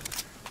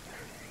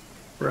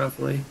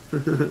 roughly.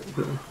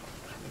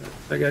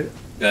 I gotta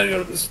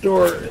go to the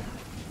store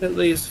at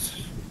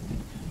least.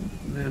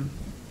 And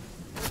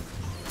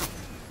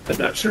I'm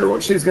not sure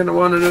what she's gonna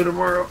want to do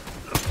tomorrow.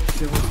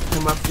 She wants to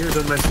come up here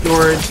to my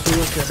storage to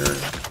look at her.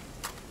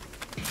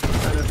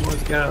 I just want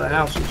to get out of the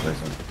house or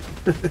something.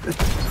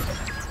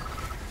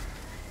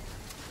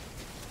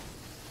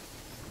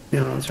 You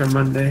know, it's her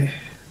Monday.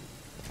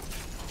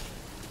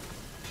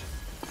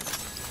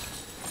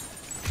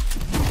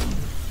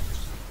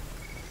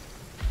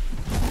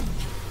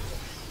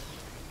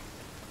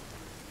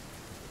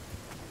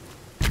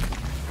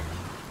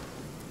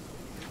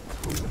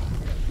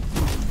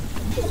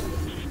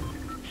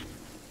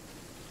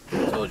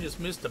 So just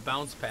missed a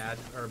bounce pad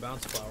or a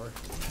bounce flower.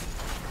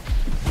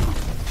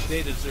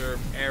 They deserve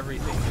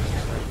everything.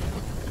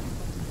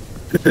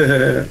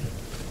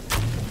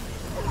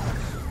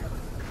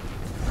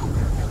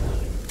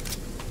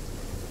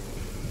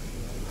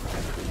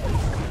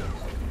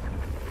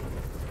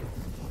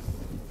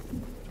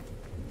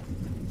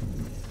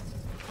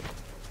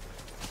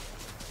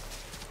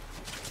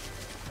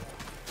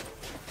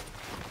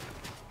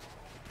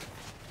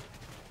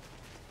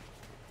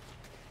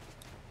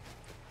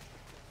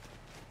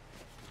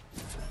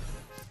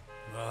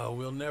 Oh,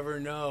 we'll never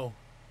know.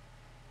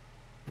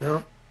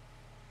 No.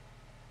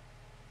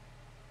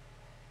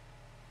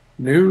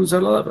 News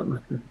at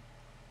 11.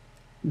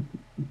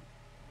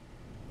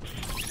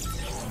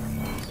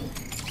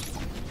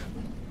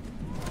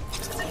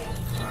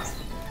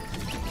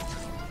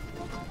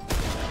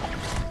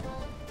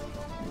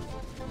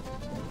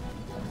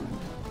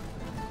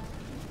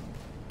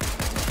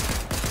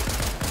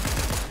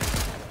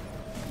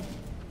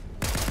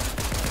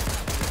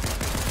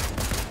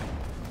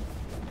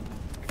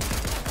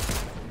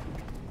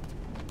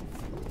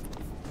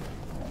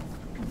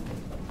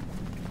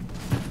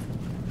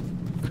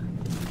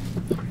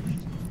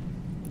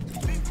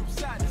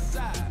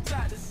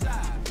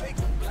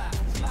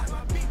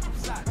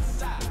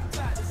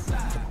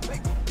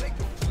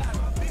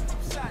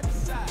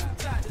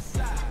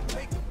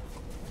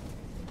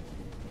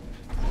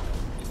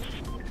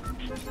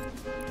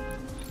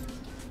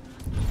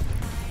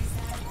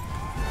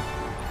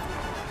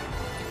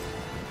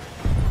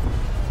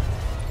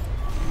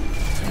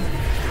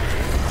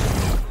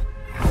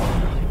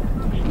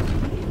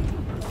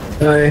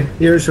 Hi,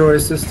 your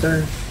choice this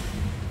time.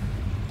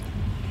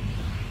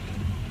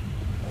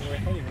 We're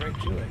heading right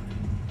to it.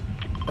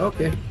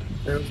 Okay,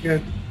 sounds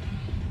good.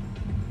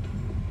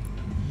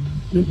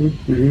 Oh,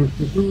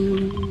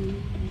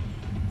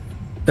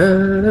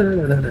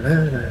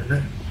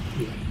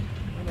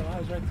 no, I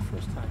was right the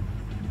first time.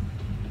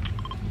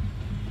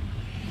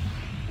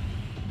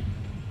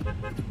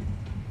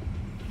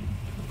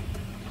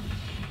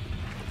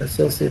 I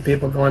still see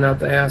people going out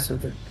the ass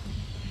of it.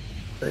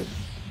 Right.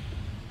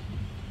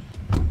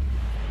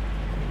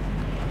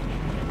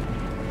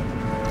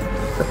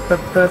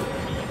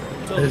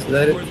 Just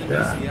let it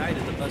drop. DCI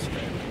to the bus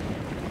driver.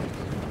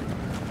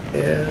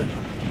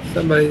 Yeah,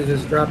 somebody's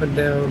just dropping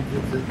down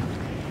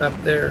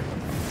up there.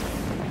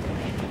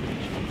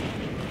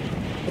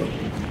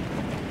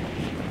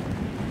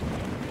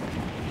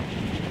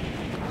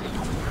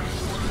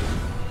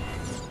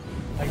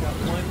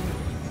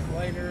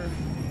 here.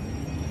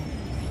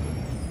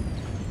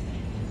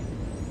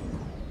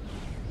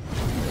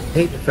 I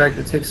hate the fact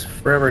it takes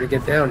forever to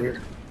get down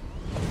here.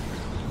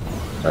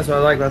 That's what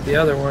I like about the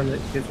other one, that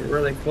gets you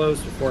really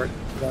close before it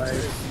dies.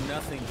 There's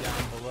nothing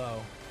down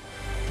below.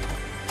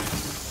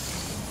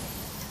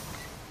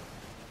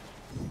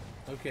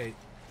 Okay,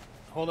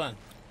 hold on.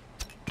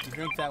 You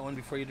drink that one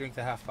before you drink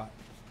the half pot.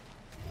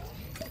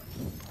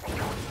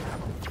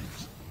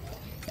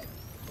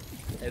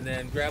 And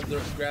then grab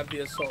the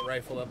assault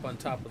rifle up on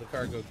top of the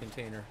cargo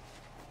container.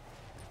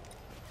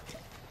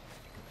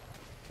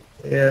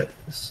 Yeah.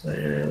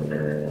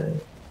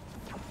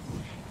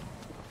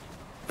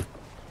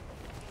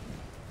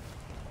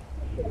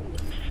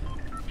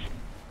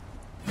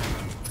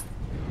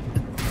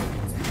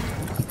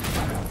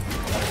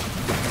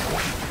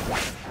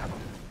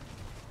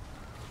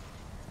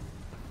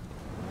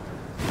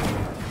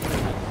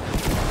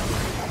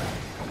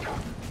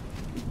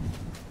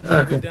 Go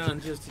Okay. down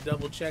just to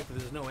double check that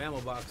there's no ammo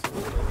boxes.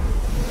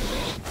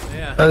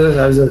 Yeah. I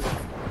was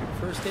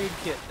First aid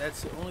kit.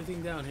 That's the only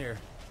thing down here.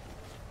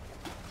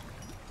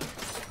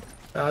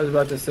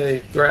 about to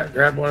say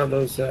grab one of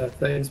those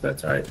things, but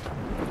that's alright.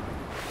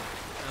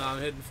 I'm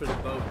heading for the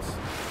boats.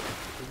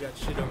 We got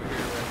shit over here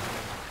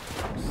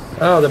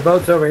right Oh, the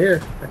boat's over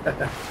here.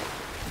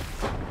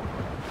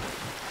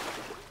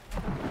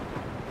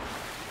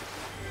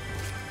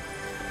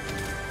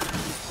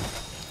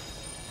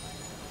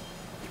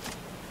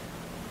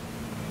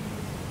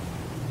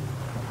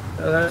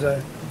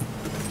 Oh,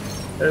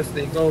 there's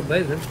the gold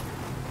laser.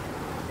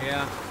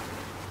 Yeah.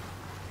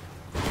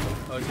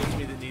 Oh, it's just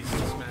me that needs to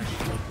smash.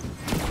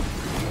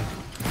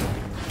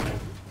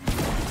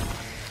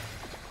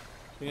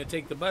 We're gonna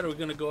take the butt, or we're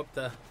gonna go up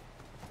the.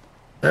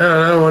 I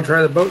don't want to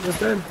try the boat this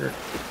time. We can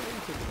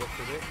take the boat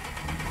for a bit.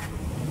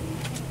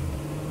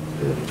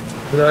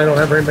 Although I don't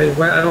have very many.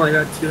 I only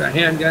got a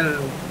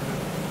handgun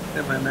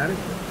and my medic.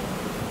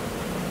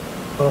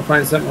 We'll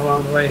find something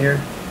along the way here.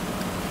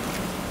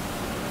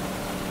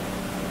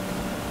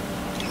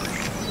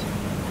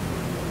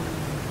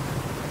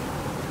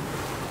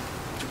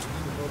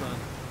 Hold on.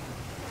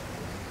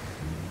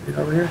 Get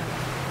over here.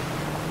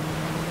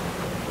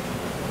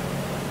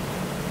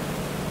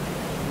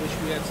 I wish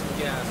we had some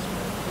gas.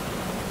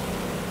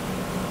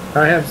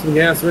 I have some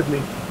gas with me.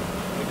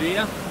 Oh, do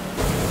ya?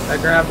 I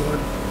grabbed one.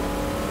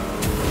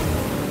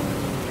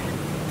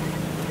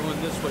 We're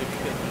going this way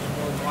because there's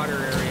more water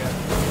area.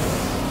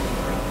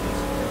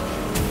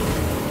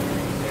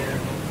 There.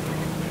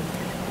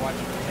 Watch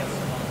for the gas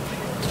along the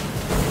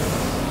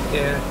shore.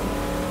 Yeah.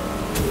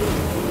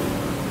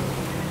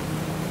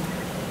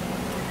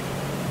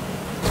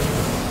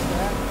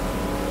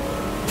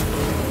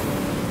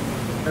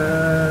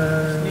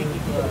 Sneaky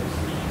gloves.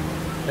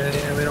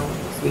 Yeah, we don't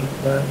sleep.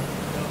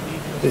 Don't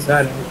need those.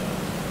 Decided.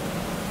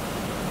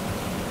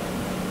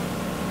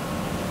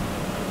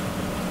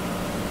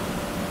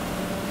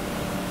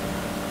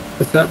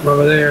 There's something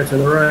over there to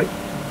the right.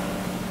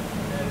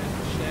 That is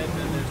the shed, and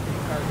then there's the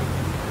cargo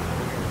container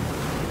over here.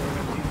 We're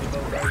gonna leave the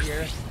boat right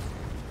here.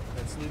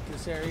 Let's loot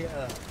this area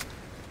up.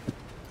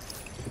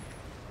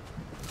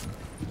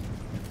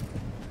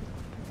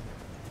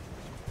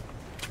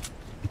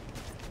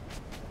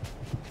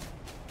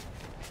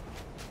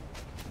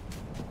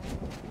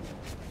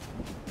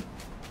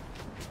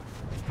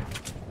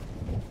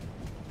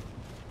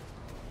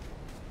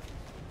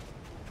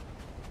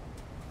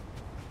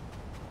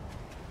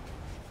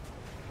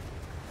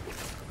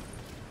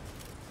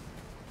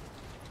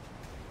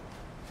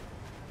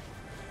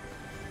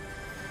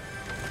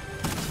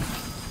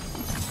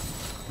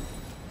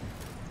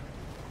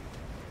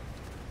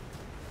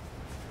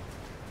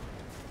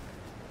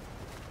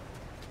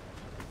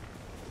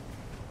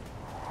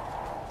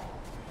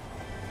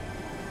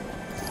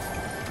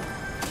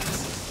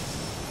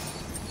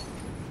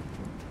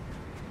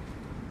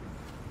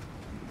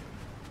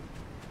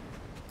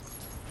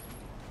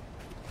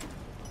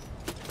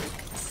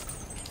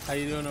 How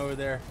you doing over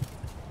there?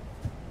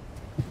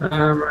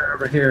 I'm right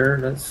over here.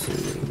 Let's see.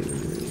 I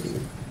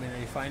mean, are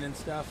you finding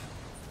stuff?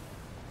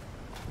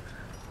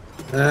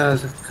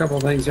 There's a couple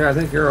things here. I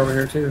think you're over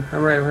here too.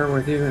 I'm right here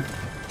with you.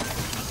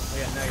 Oh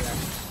yeah, now you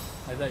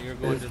are. I thought you were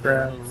going It's to the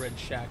grass. little red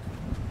shack.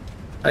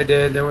 I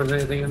did. There wasn't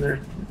anything in there.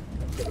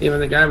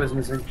 Even the guy was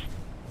missing.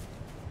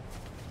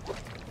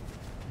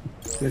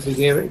 Guess he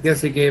gave it.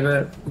 Guess he gave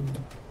it.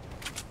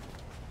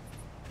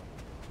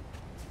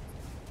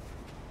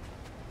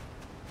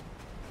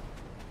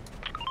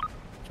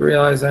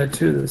 Realize I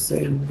too the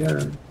same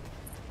gun.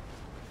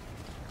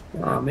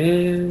 Oh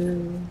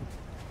man,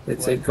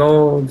 it's a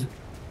gold.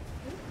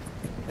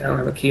 I don't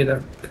have a key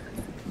to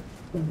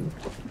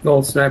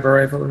gold sniper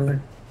rifle in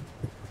there.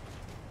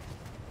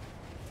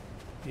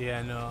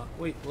 Yeah, no.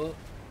 Wait, well,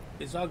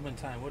 it's augment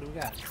time. What do we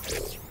got?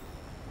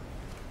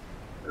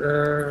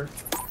 No.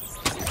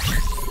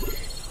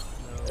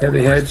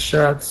 Heavy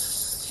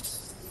headshots.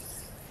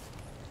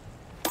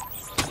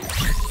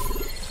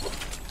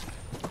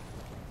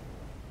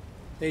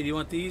 Hey, do you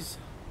want these?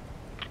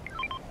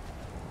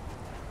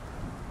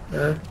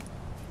 Uh,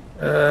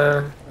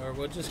 Or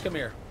well, just come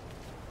here.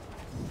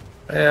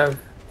 I have.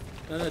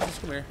 No, no,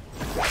 just come here.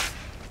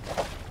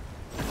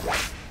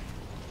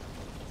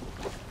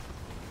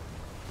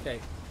 Okay.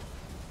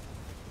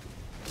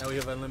 Now we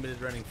have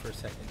unlimited running for a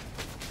second.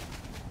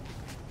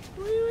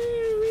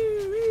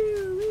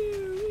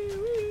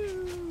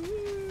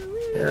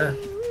 Yeah.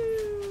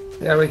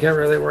 Yeah, we can't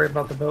really worry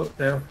about the boat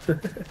now.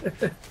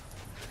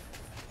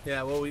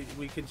 Yeah, well,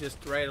 we could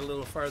just ride a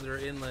little farther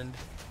inland.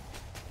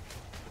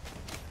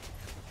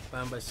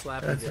 Found by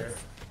Slappy That's there. it.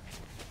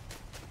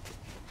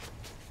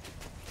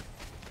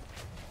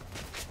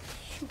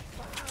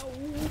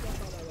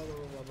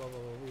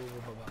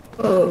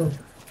 Oh.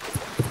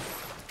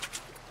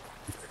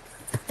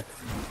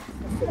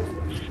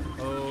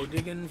 Oh,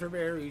 digging for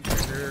buried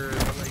treasure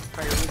like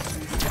pirates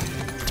used to do.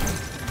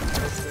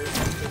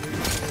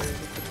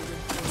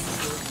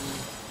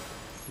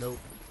 Nope.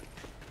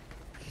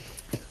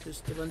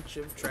 Just a bunch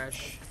of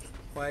trash.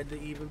 Why'd they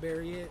even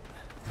bury it?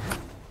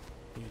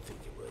 You'd think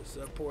it was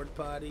a porta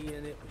potty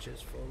in it, which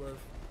is full of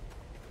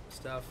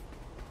stuff.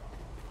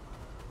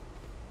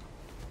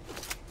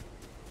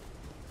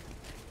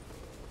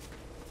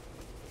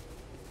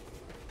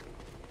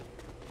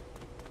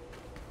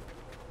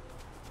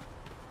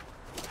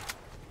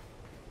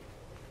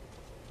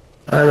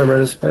 I remember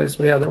this place.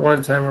 We had that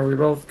one time where we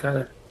both kind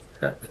of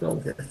got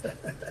killed here.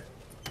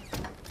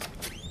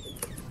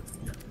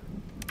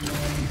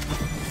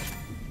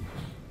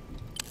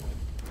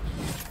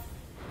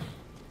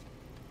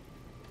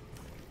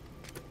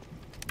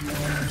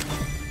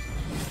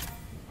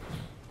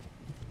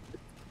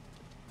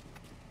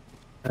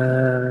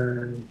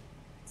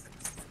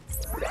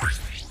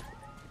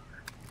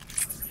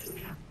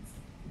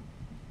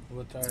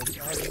 What's our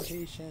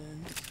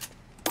orientation?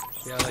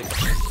 Yeah, like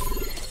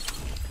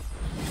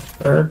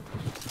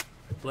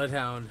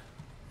Bloodhound.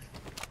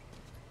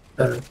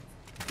 You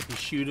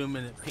shoot them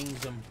and it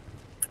pings them,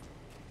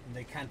 and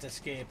they can't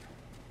escape.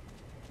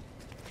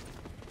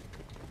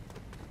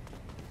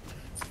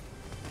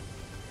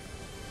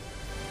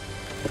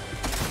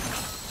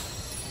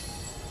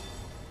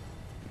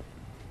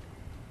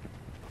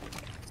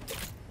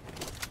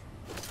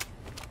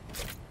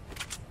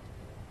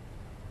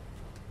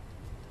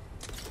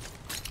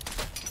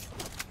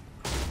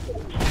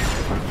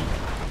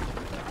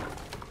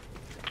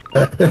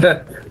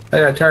 I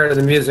got tired of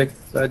the music,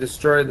 so I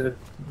destroyed the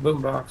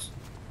boombox.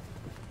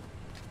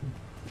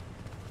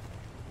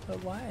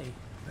 But why?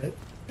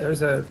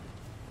 There's a...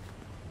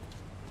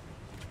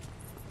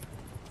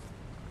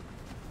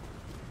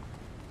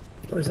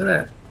 Where's it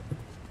at?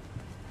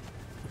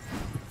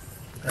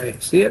 I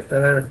see it,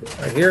 but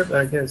I hear it,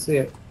 but I can't see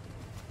it.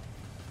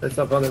 It's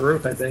up on the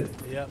roof, I think.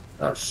 Yep.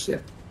 Oh,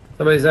 shit.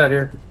 Somebody's out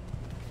here.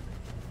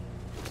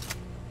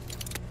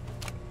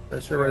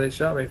 Not sure where they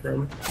shot me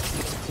from.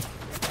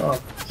 Oh,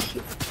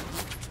 shit.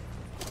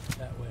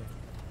 That way.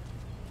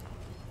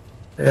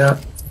 Yeah.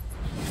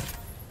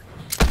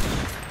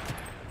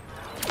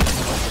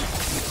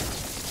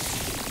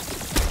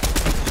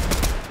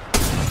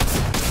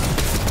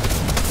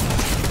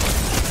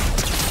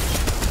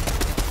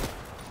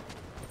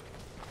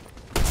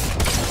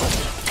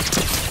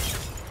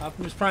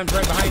 Optimus Prime's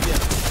right behind you.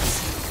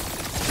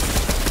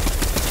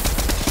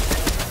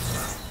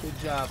 Good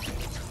job.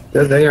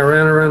 Good thing I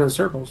ran around in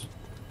circles.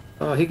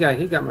 Oh, he got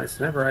my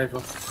sniper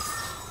rifle.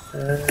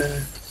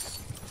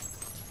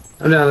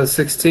 I'm down to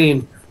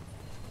 16.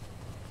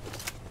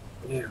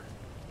 Yeah.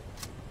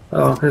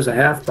 Oh, there's a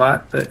half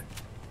bot, but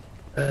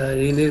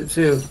you need it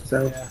too.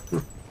 So. Yeah.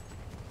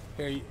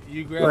 Here,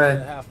 you grab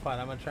the half pot.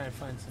 I'm gonna try and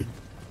find some.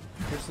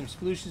 There's some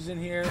splooshes in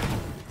here.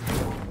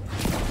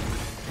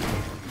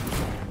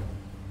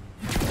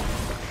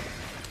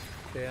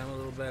 Okay, I'm a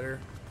little better.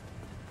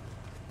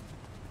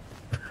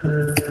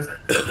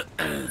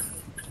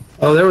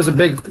 Oh, there was a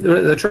big.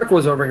 The truck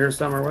was over here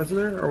somewhere, wasn't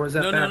there, or was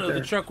that No, back no, there?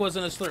 the truck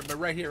wasn't a slurp, but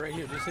right here,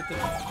 Just hit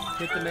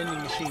the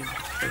mending machine.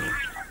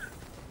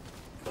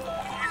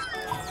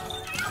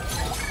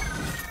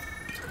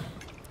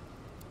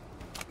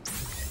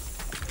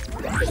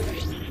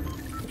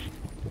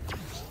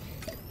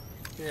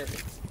 Here.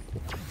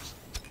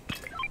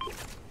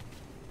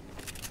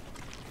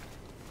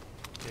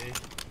 Okay.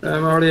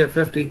 I'm already at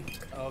 50.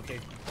 Oh, okay.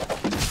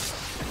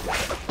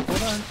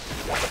 Hold on.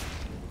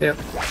 Yep.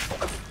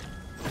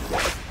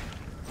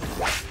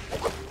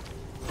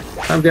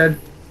 I'm good.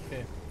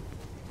 Okay.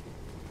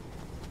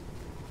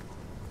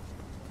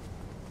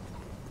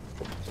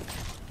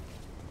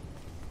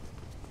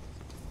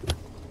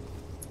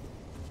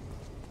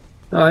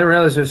 Oh, I didn't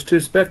realize there's 2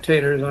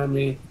 spectators on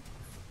me.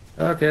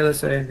 Okay,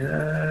 let's see.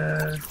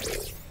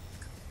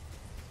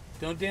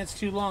 Don't dance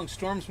too long.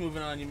 Storm's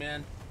moving on you,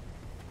 man.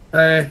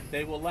 Hey.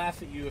 They will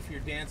laugh at you if you're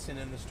dancing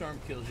and the storm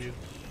kills you.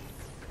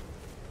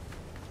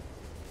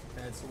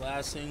 That's the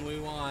last thing we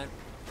want.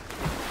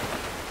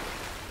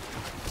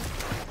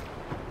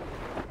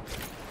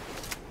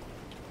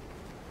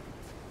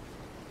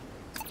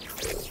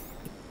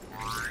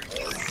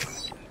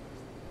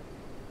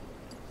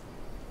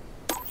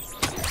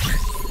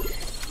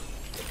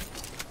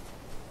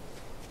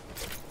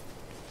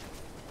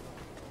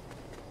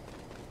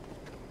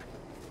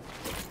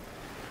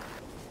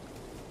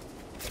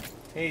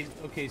 Hey,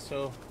 okay,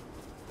 so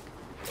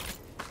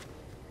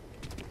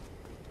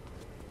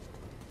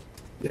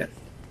Yeah.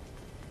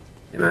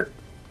 Damn it.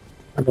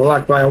 I'm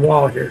blocked by a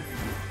wall here.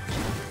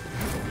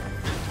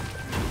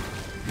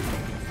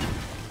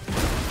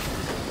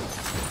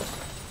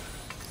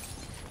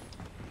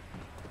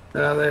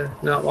 They're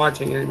not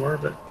watching anymore,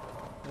 but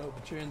no,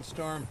 but you're in the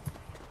storm.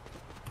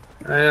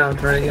 I know, I'm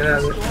trying to get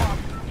out of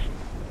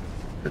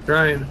it. I'm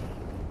trying.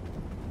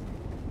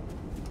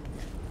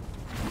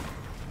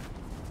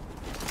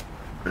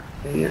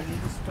 Yeah,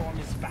 The storm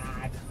is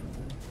bad.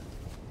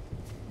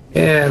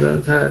 yeah,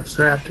 I'm kind of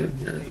trapped in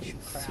here. They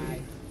should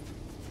cry.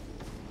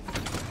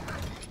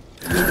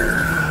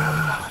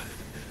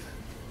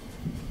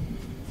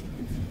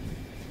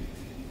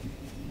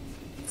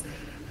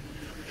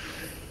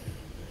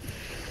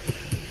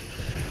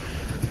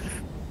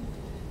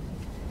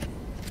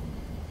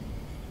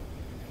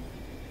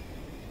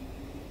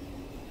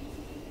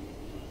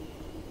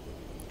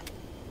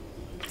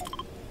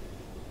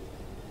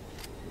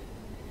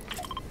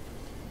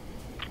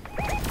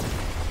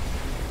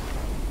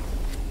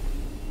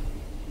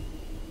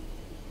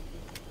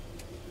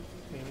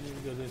 Okay, we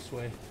need to go this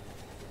way.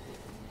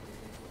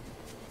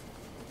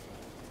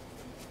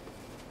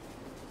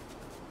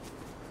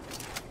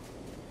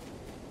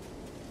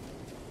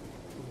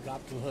 We've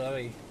got to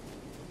hurry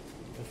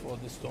before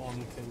the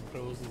storm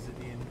closes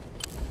it in.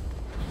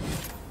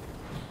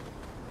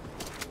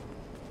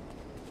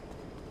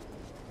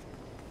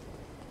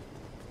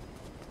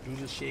 Do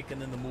the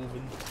shaking and the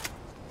moving.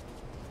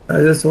 I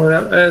just went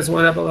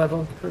up a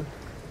level.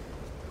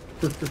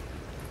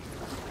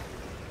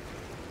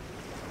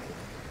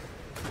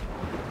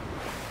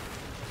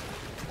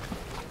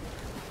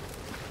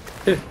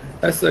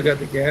 I still got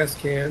the gas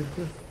can.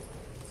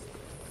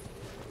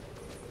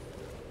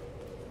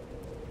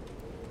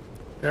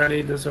 I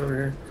need this over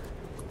here.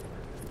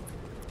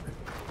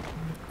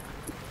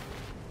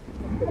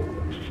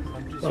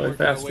 I'm just Probably working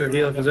faster my way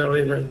heal around because up I don't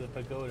to even. the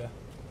pagoda.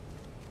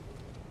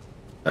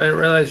 I didn't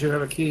realize you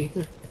have a key.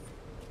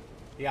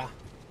 Yeah.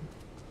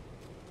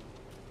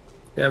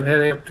 Yeah, I'm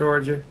heading up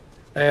towards you.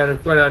 I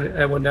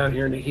went down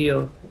here to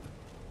heal.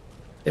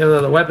 Even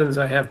though the weapons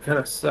I have kind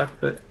of suck,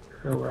 but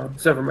oh well.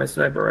 Except for my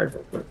sniper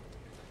rifle. But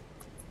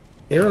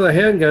you know, the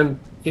handgun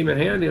came in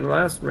handy in the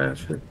last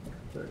match. The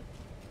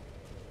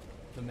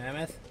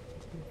mammoth?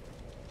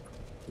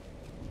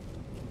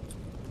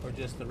 Or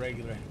just the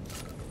regular?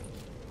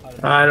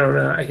 I don't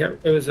know. I can't.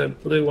 It was a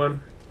blue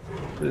one.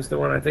 It was the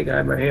one I think I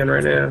have in my hand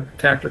right now.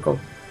 Tactical,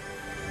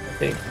 I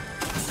think.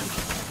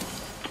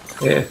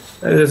 Yeah,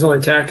 it is only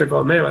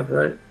tactical mammoth,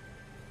 right?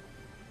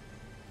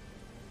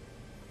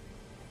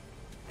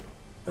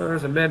 Oh,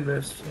 there's a med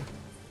mist.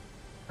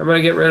 I'm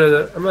gonna get rid of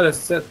the. I'm gonna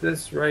set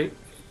this right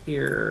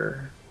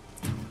here.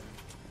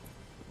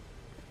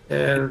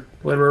 And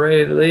when we're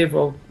ready to leave,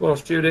 we'll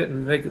shoot it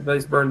and make the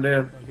place burn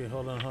down. Okay,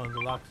 hold on. The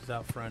lock is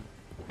out front.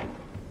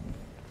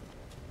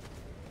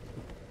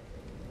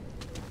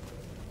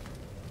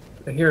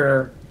 I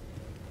hear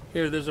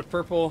Here, there's a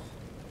purple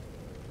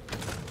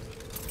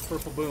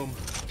boom.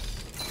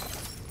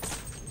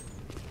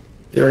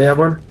 you already have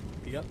one?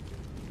 Yep.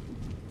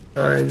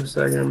 Alright, just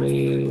a second. Let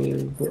me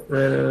get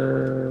rid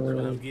So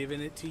I'm of.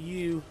 giving it to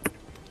you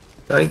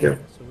Thank you.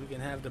 so we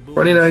can have the boom.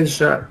 29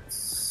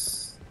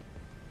 shots.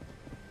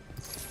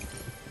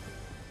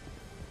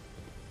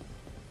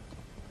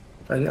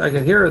 I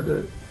can hear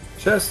the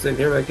chest in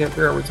here, but I can't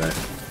figure out what's that.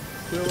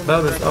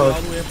 Above us. All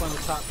Oh, the way up on the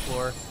top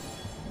floor.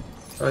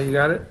 oh, you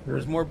got it?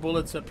 There's more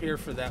bullets up here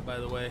for that, by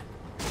the way.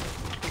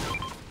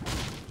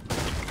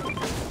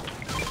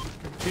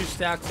 2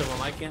 stacks of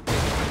them. I can't pick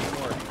up any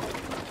more.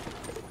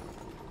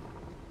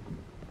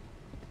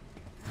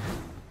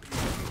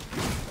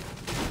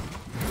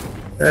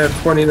 I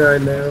have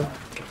 29 now.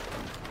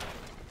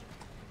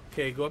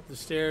 Okay, go up the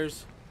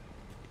stairs.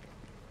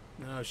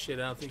 No, shit,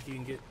 I don't think you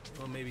can get...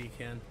 Well, maybe you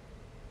can.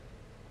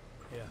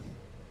 Yeah.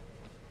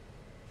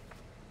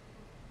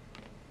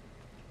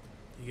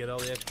 You get all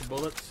the extra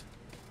bullets?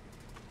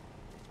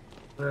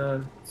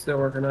 Still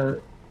working on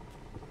it.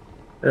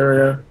 There we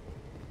go.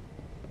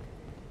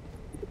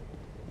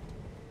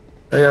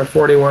 I got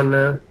 41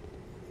 now.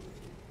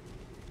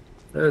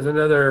 There's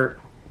another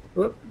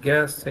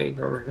gas tank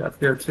over up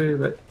here too,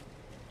 but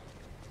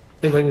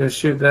I think we can just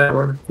shoot that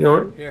one. You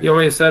want me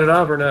to set it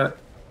off or not?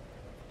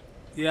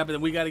 Yeah, but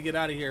then we got to get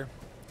out of here.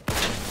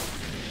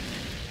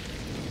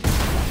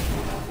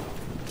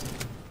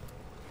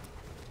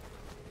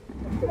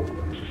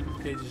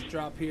 Okay, just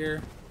drop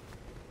here.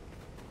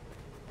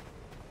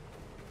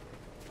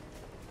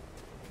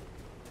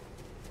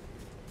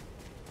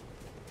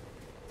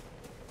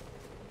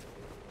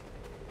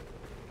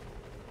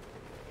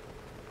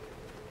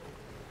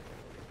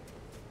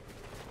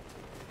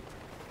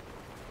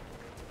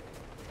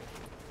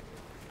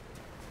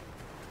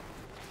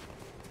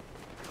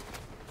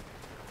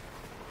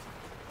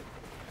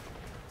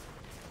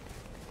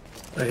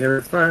 I hear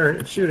it firing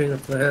and shooting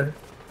up there.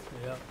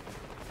 Yep.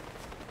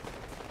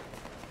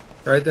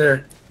 Right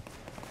there.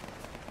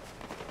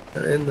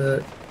 In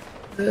the...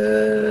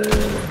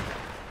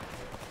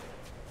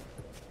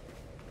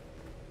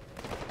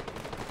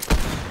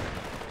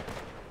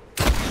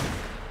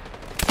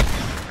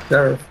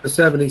 Got her for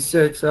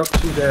 76. Oh,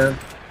 she's down.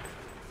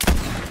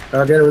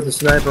 I'll get her with the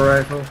sniper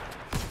rifle.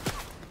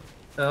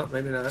 Oh,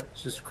 maybe not.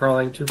 It's just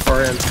crawling too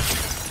far in.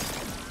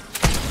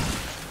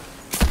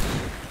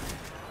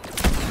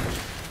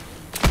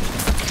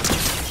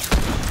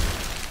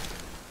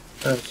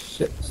 Oh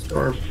shit,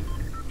 storm.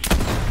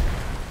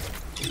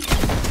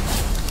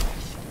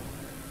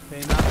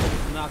 Okay,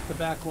 knock the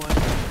back one.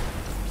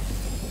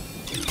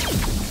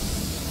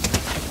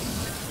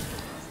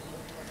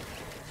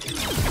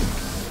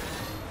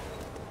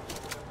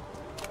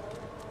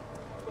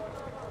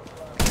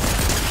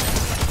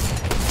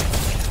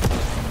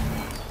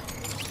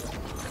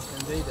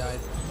 And they died.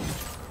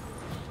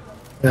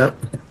 Yep.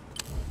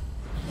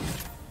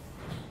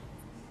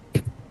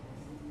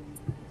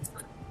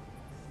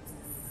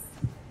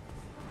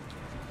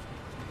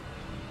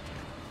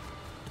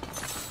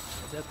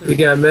 You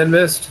got men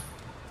missed?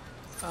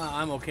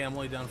 I'm okay. I'm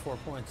only down 4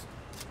 points.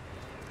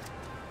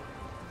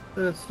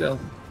 Still.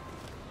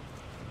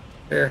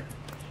 Here.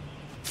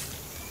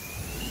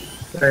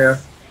 There you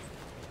go.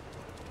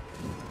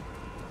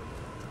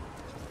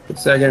 Good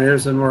second.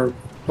 Here's some more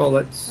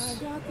bullets.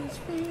 I got this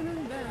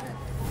feeling that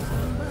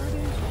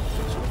somebody's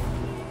watching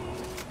me.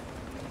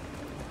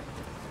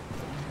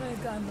 I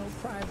ain't got no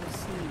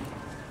privacy.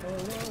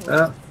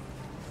 Oh.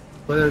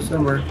 Well, there's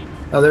somewhere.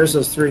 Oh, there's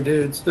those 3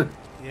 dudes.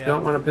 Yeah.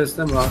 Don't want to piss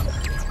them off.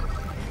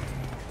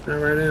 Not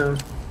right now.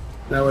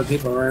 Not with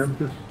people around.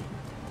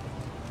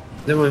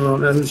 Then we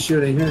won't know who's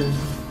shooting here.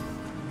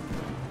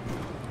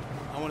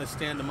 I want to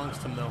stand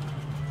amongst them though.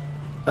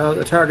 Oh,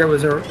 the target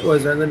was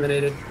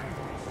eliminated.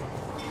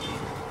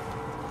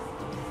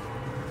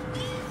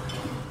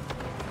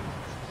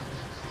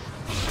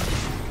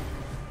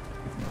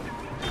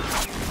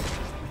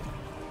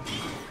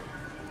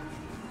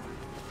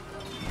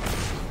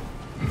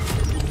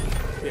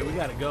 Yeah, we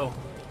gotta go.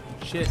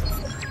 Shit.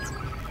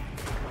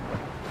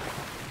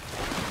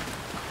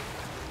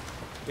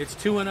 It's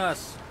 2 and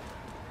us.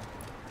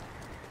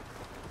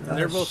 And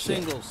they're both shit.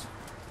 singles.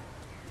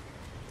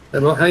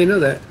 Well, how you know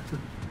that?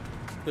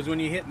 Because when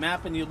you hit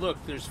map and you look,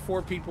 there's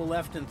 4 people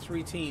left and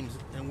 3 teams,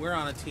 and we're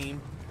on a team.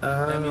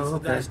 That means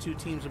okay. the last 2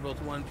 teams are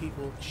both 1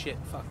 people. Shit,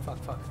 fuck.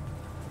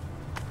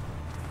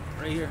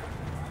 Right here.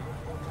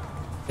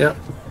 Yep,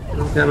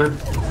 I'm coming.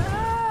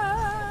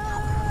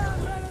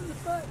 Right in the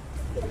butt.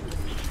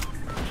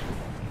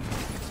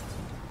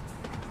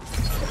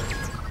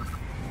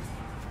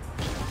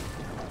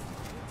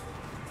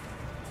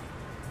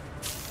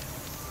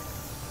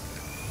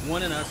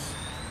 One in us.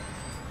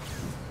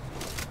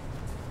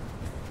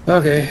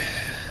 Okay,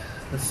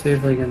 let's see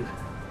if we can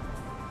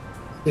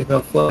see if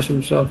he'll flush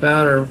himself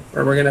out, or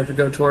we're gonna have to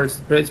go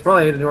towards. It's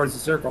probably headed towards the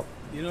circle.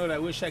 You know what I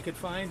wish I could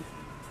find?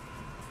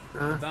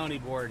 Huh? Bounty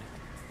board.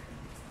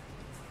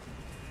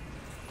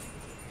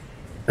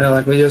 Yeah,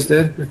 like we just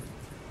did.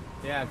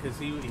 Yeah, because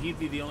he'd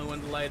be the only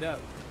one to light up.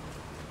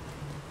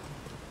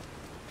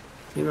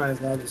 You might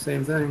as well do the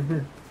same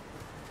thing.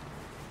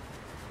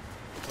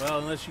 Well,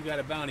 unless you got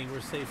a bounty,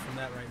 we're safe from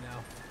that right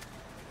now.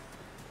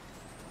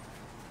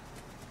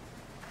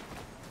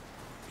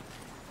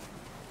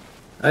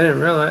 I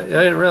didn't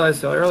realize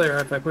till earlier.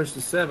 If I push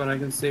the 7, I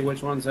can see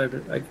which ones I've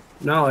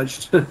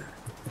acknowledged,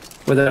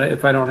 without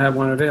if I don't have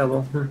one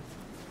available.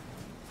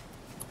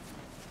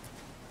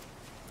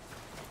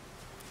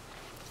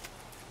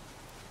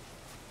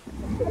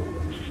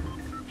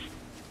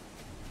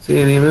 See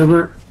any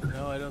movement?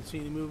 No, I don't see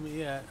any movement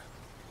yet.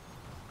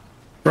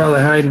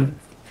 Probably hiding.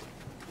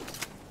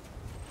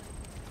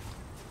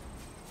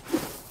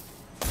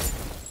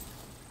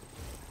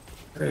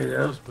 There you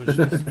go. Those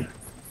bushes.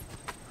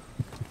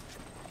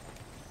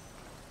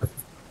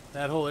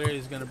 That whole area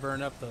is going to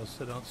burn up, though,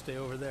 so don't stay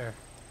over there.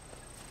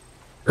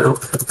 Nope.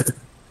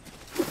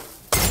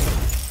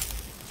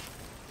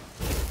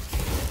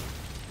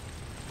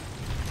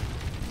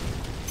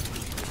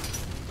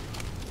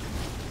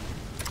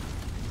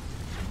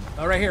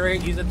 Oh, right here,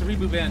 he's at the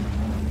reboot van.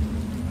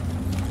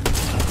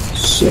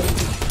 Shit.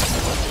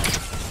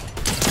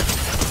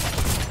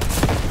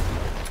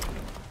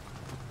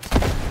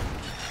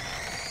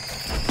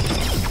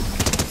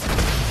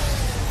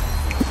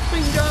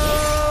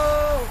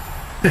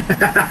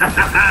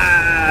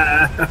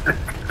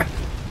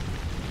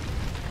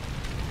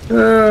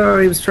 Oh,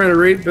 he was trying to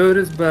reboot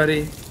his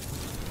buddy.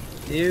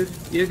 You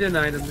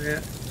denied him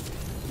that.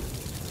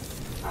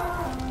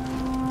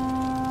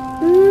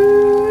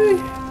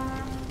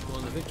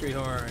 Blowing the victory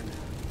horn.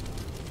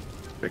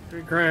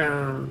 Victory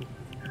crown.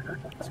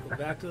 Let's go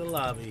back to the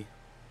lobby.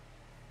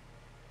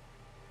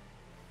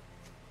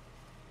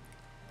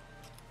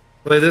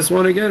 Play this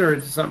one again,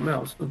 or something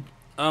else?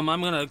 I'm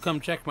gonna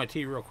come check my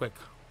tea real quick,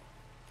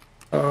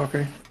 Oh,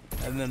 okay.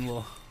 and then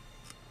we'll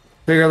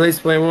Figure at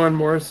least play one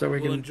more so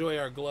we we'll can. enjoy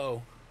our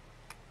glow.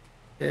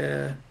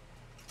 Yeah.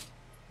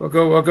 We'll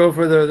go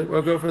for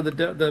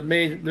the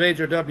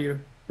major W.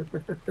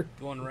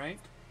 Going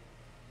ranked?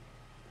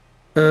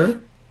 Huh?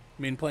 You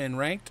mean playing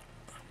ranked?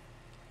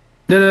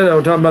 No.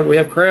 I'm talking about we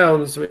have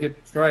crowns, so we could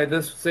try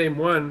this same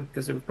one.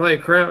 Because if we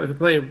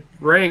play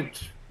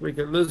ranked, we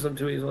could lose them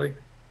too easily.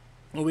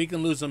 Well, we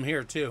can lose them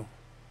here too.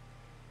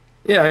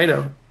 Yeah, I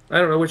know. I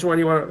don't know which one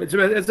you want.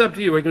 It's up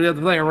to you. We can either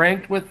play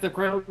ranked with the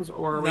Crowns,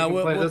 or we No,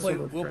 can play we'll this play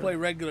one with we'll Crowns. play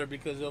regular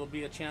because it'll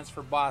be a chance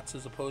for bots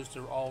as opposed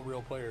to all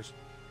real players.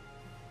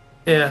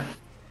 Yeah.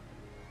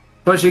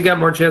 Plus, you got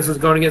more chances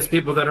going against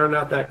people that are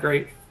not that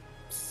great.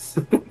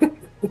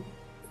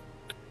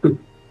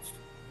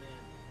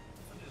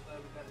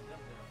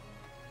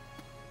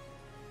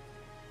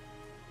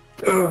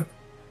 Ugh.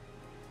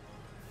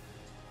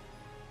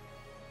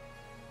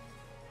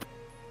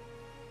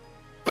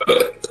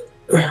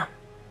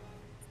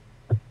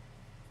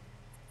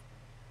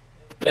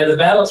 Yeah, the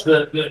battles,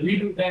 the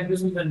reboot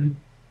mechanism didn't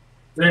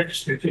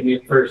register to me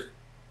at first.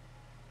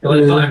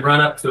 Until I run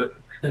up to it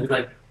and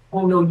like,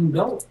 oh no, you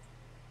don't.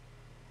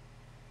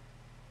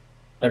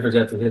 I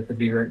forgot to hit the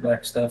be right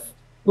back stuff.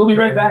 We'll be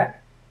right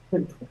back.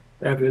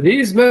 After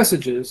these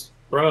messages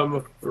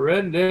from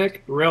Redneck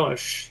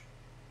Relish.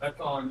 That's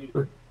calling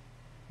you.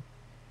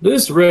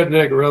 This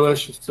Redneck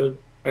Relish is a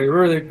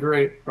really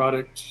great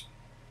product.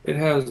 It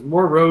has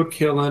more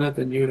roadkill in it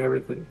than you'd ever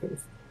think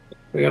of.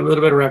 We got a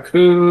little bit of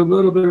raccoon, a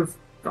little bit of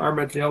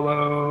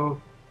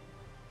armadillo.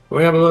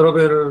 We have a little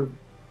bit of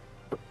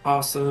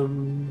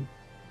possum.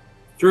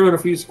 Threw in a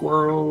few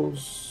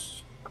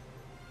squirrels.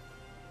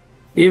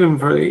 Even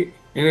free.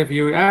 And if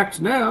you act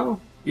now,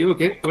 you'll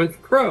get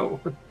with crow.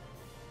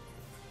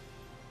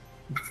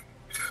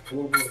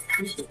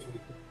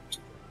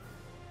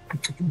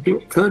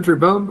 Country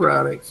bone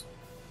products.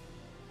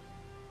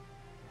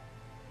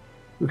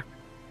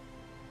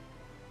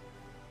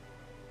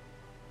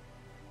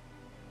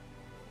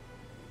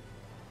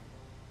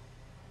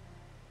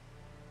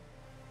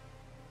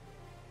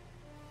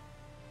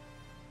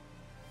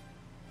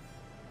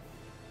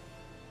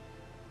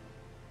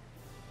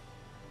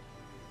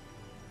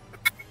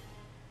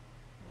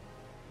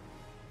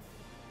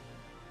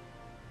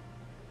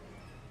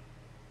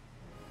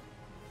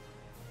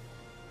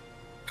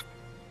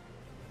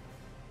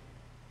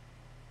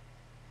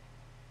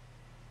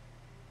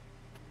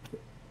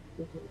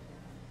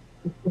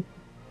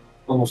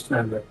 Almost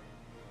time to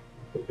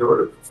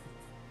order.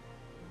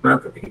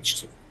 Not the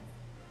peach.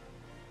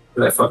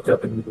 But I fucked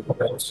up and moved the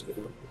bells.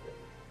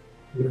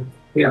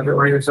 Yeah, don't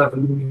worry yourself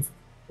a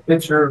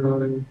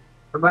picture.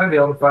 I might be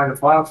able to find a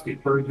file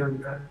state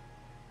version.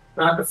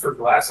 Not for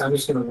glass. I'm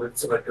just gonna wait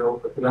till I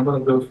go. But I'm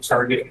gonna go to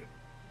Target.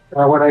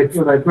 When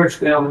I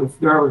pushed down the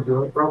garbage,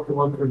 it broke the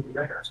one from the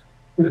there.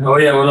 Oh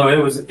yeah, well no,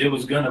 it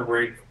was gonna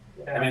break.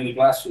 I mean the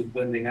glass was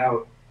bending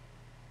out.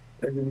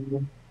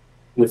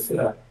 With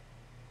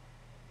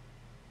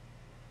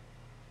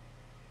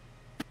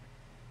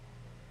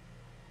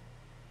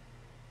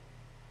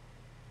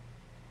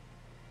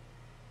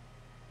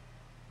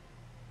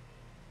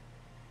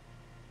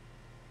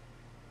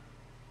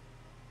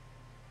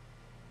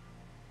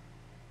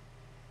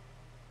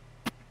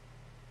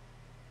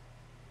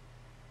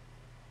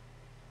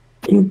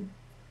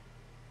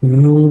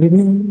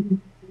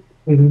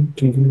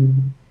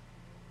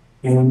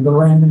in the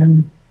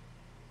land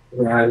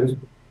rise,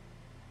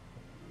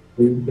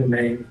 leave the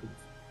name,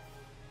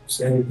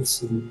 say the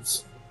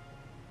seas,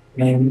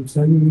 and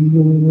tell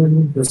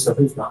you the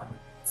southern line.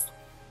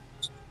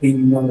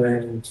 In the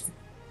land,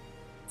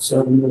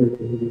 southern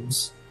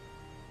rivers,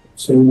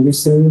 so we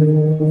say,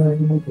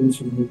 and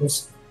you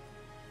must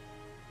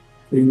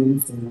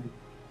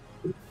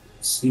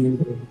see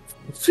the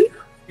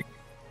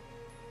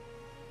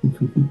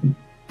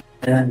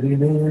and we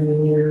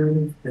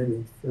live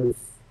in the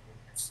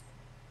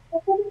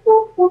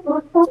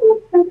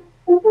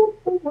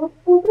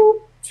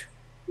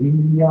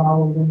we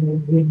all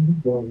live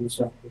in the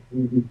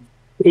submarine.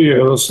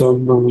 Yeah,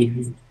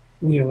 submarine.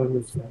 Yeah,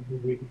 the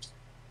submarine.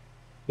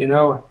 You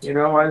know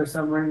why the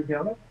submarine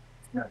yellow?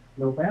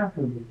 No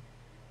bathroom.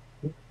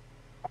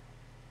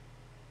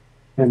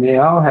 And they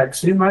all had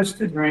too much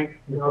to drink.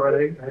 You know, I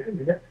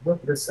didn't get to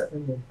look at this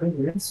in the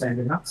thing inside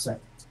and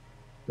outside.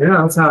 You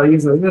know, that's how it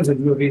usually is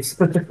in movies.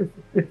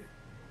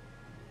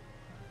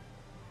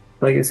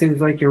 Like, it seems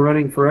like you're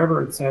running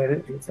forever inside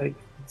it. It's like,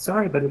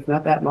 sorry, but it's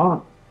not that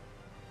long.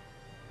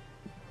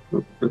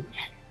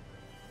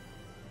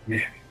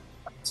 Yeah.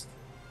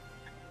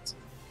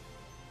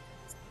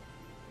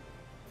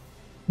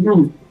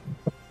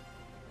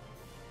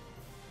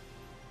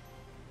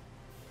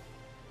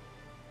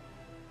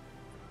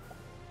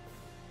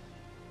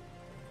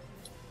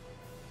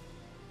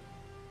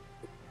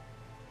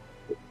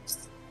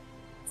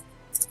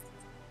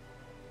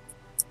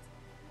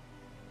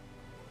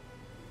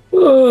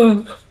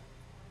 Oh,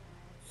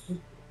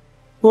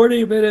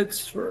 40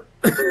 minutes for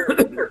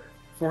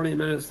 40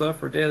 minutes left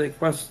for daily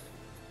quest.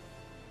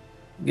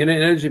 Get an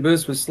energy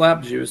boost with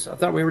slap juice. I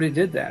thought we already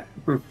did that.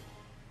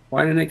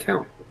 Why didn't it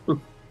count?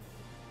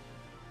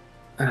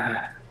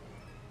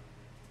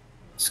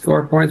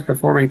 Score points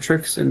performing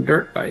tricks in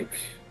dirt bike.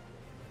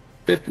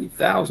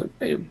 50,000.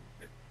 Damn.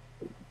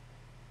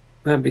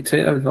 That'd be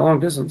that was a long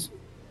distance.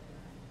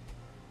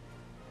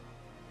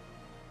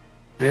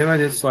 Maybe I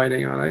did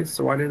sliding on ice,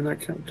 so why didn't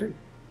that count too?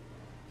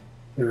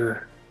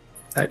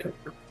 I don't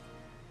know.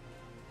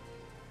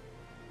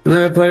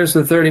 11 players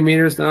to 30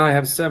 meters. Now I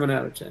have 7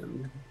 out of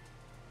 10.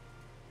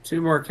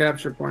 2 more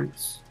capture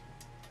points.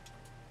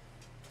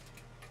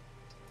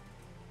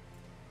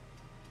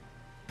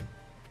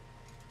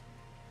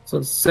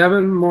 So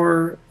 7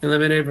 more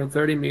eliminated from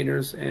 30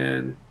 meters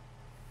and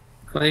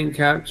claim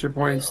capture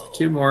points,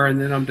 2 more, and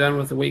then I'm done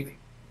with the week.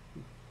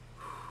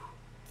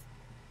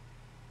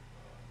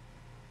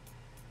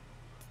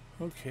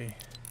 Okay.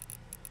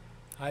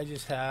 I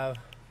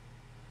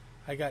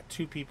got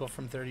 2 people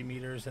from 30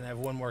 meters and I have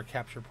 1 more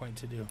capture point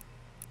to do.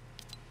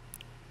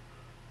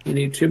 You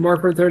need 2 more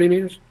for 30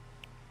 meters?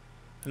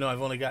 No,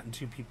 I've only gotten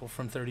 2 people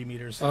from 30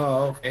 meters.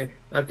 Oh, okay.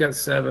 I've got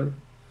 7.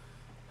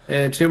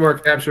 And 2 more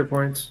capture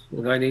points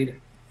that I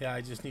need. Yeah,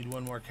 I just need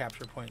 1 more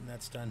capture point and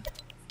that's done.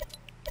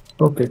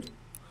 Okay.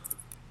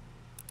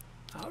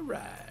 All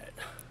right.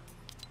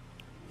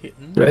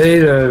 Hitting. Ready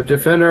to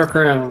defend our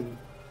crown.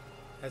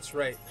 That's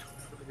right.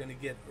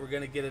 We're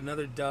gonna get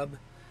another dub,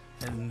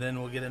 and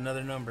then we'll get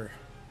another number.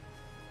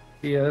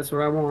 Yeah, that's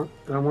what I want.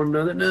 I want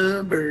another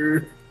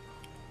number.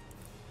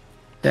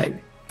 That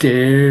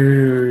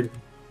dude.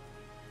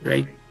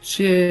 Right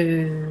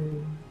there.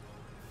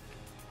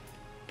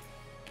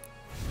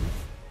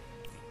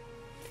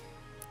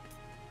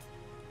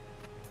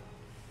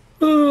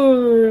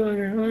 Oh,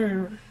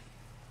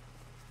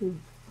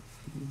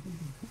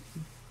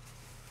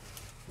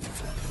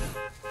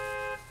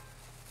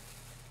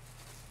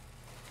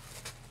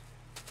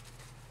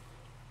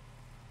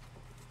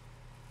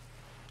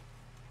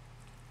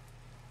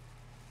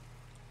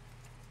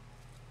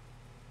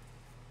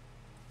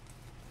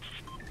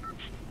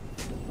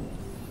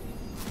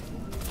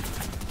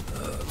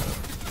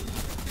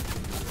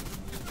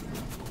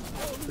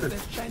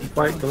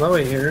 quite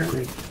glowy here.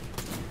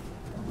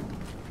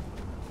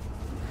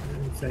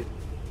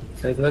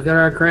 It's like, look at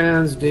our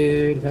crowns,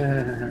 dude.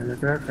 Look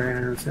at our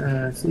crowns.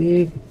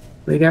 See?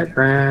 We got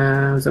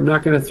crowns. I'm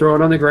not going to throw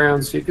it on the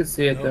ground so you can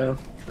see it, though.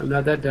 I'm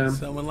not that dumb.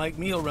 Someone like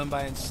me will run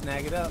by and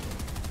snag it up.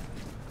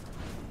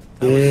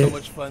 That was so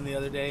much fun the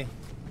other day.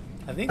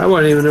 I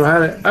wouldn't even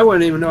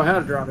know how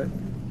to drop it.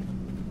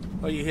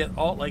 Oh, you hit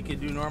Alt like you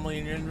do normally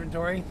in your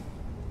inventory?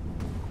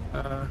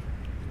 And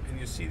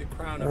you see the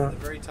crown up at the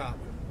very top.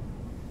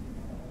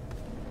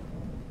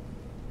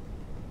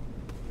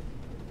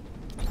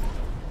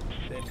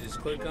 Then just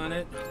click on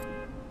it.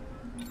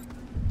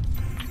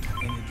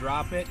 And you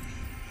drop it.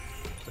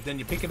 But then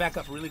you pick it back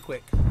up really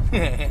quick.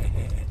 Look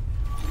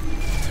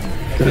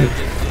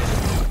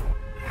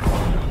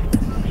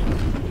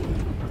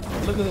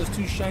at those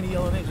 2 shiny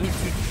yellow names.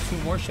 There's two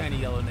more shiny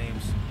yellow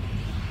names.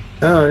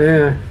 Oh,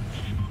 yeah.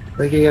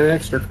 Like you got an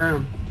extra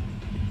crown.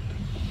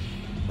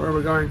 Where are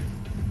we going?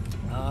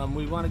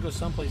 We want to go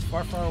someplace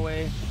far, far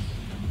away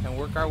and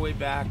work our way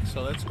back.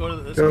 So let's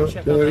go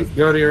check out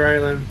go to your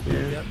island.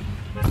 Yeah. Yep.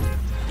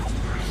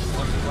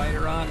 Walk the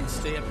lighter on and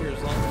stay up here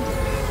as long as we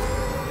can.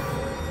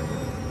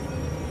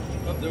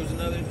 Oh, there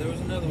was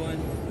another one.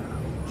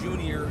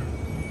 Junior.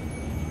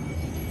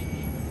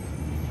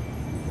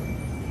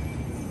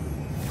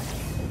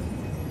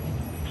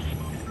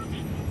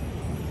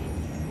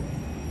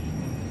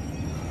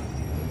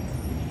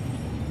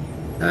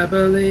 I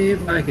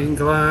believe I can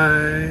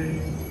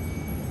glide.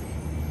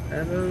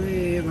 I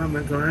believe I'm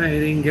a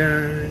gliding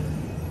guy.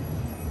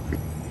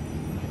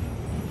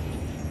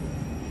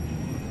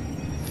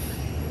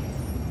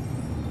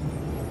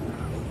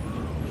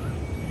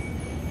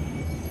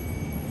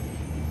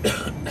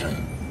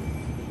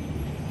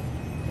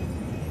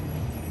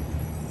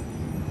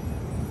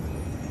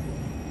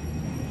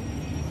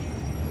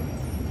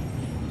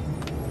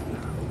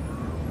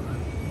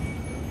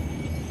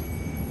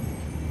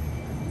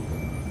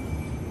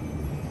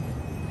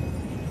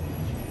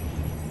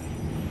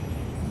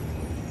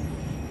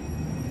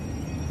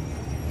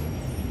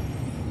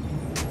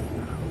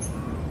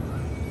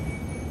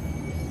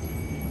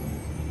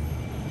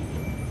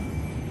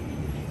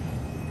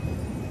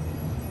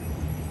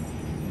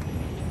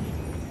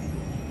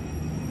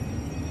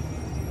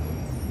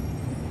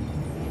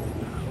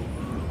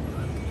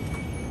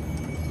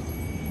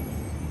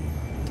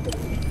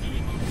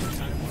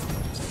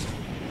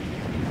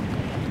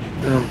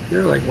 Oh,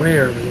 you're like way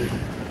over there.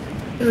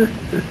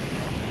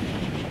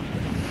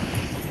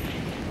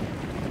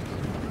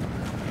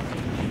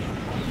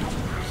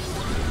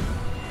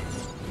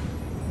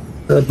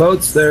 The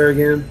boat's there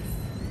again.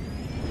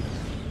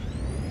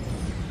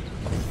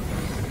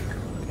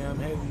 Okay, I'm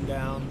heading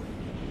down.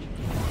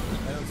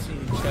 I don't see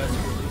any chests,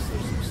 but at least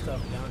there's some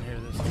stuff down here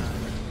this time.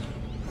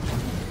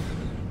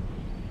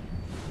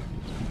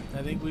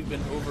 I think we've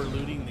been over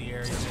looting the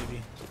area,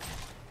 maybe.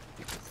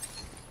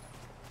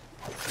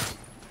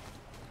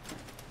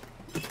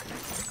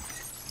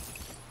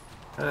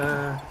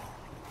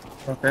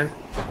 Okay.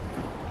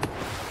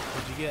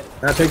 What'd you get?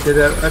 I picked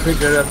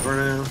it up for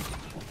now.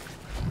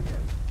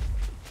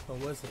 What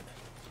was it?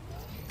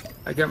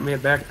 I got me a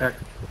backpack.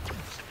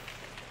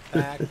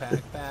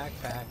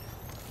 Backpack.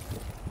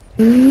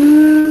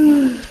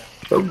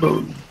 Boom,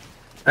 boom.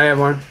 I have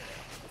one.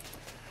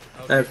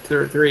 Okay. I have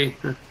 3.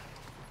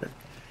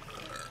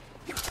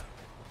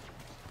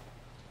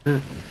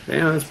 Damn,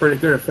 that's pretty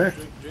good effect.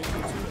 Drink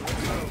into it.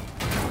 Let's go.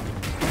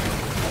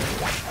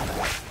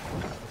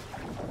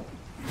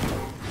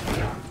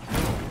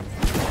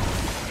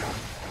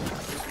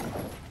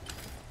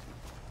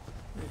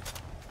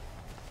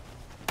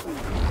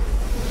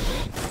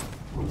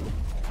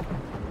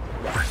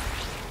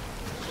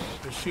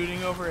 They're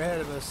shooting over ahead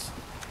of us.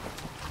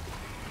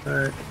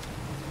 Alright.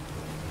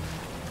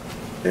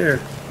 Here.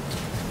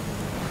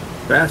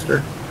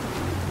 Faster.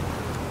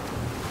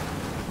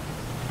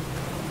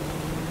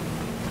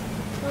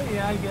 Oh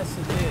yeah, I guess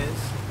it is.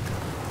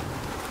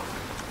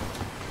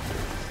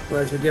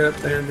 Well, I should get up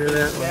there and do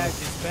that It's one. bad,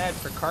 it's bad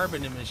for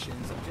carbon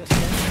emissions. I'm just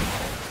saying.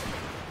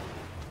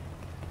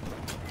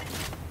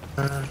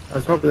 I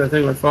was hoping that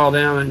thing would fall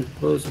down and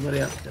blow somebody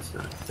up. Guess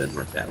not. It didn't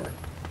work that way.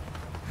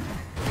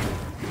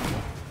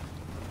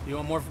 You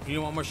want more?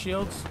 You want more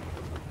shields?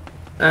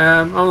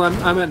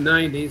 I'm at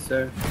 90,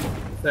 so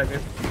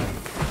second.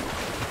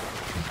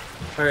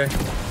 Okay.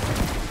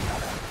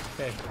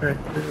 Okay, Alright.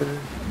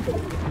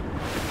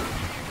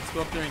 let's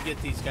go up there and get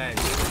these guys.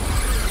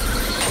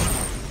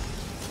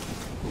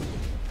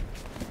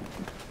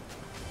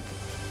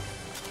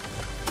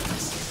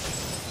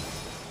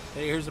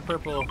 Hey, here's the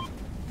purple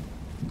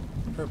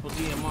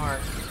DMR.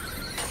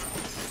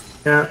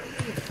 Yeah,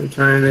 I'm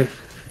trying to.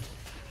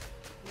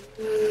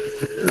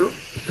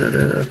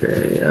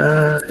 Okay.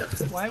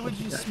 Why would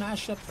you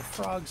smash up the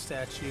frog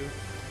statue?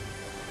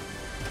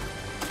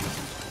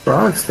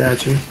 Frog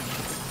statue.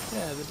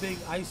 Yeah, the big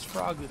ice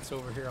frog that's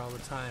over here all the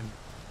time.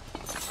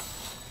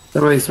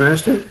 Somebody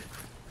smashed it.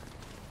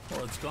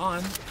 Well, it's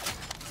gone.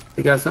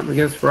 You got something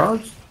against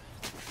frogs?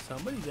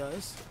 Somebody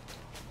does.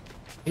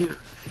 Yeah.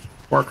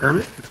 Poor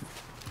Kermit.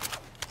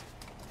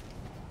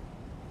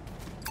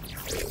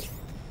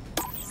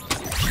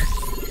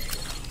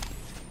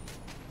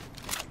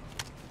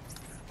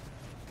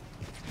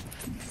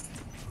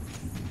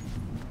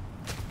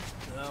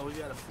 No, we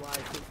gotta fly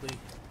quickly.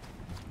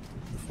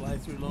 Fly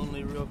through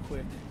Lonely real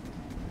quick.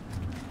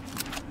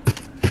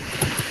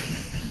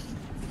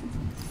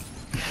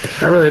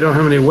 I really don't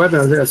have any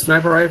weapons. I got a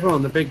sniper rifle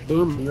and the big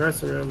boom, and the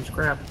rest of it was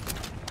crap.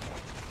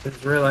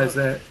 Just realized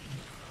that.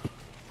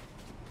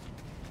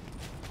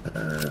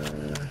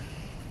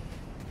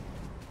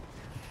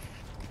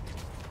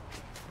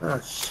 Oh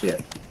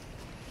shit.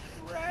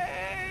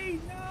 Ray,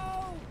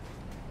 no!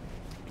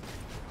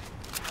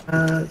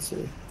 Let's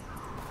see.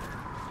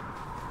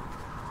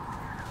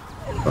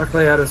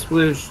 Luckily, I had a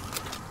sploosh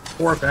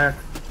 4-pack,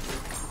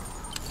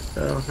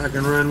 so I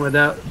can run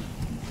without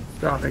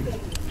stopping.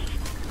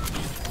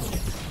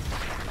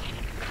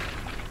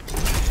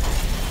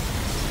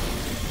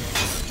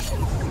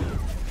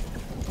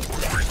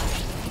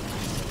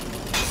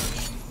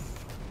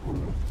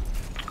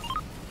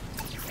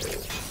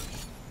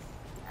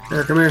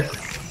 Here, come here.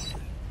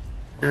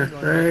 Here,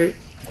 right.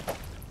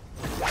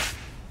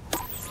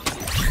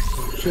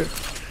 Shit.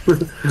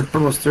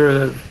 Almost threw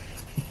the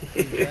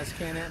Gas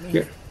can at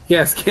me?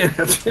 gas can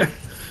up there.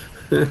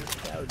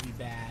 That would be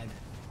bad.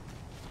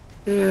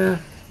 Yeah,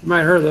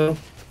 might hurt though.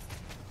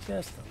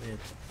 Just a bit.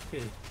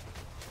 Okay.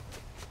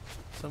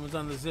 Someone's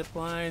on the zip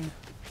line.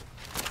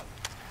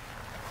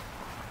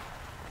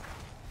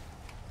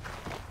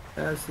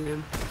 I see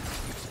him.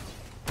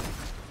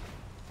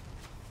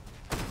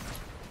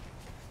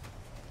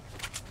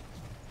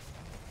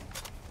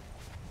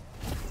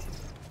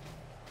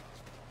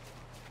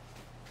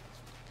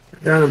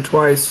 Got him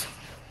twice.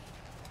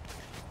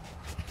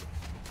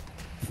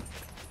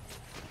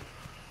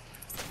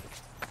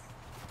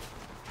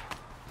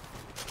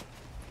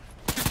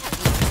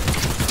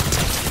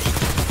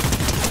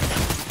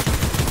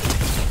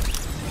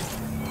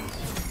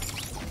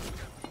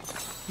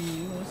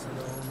 He was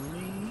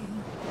lonely.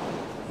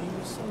 He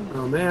was so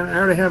Oh man, I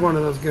already have one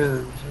of those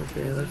guns.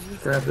 Okay, let's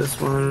grab this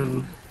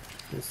one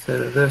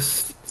instead of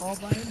this. all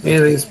by himself.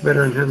 Anything's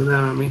better than having that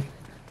on me.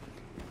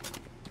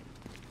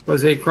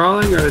 Was he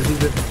crawling or is he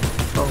just...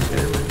 Oh,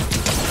 damn it.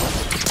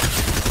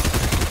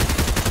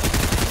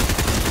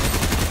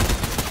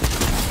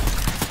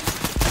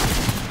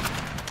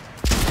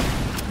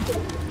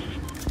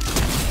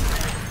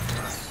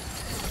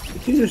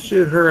 Did you just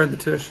shoot her in the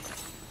tush?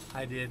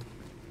 I did.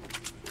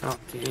 Oh,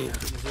 damn.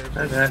 Deserved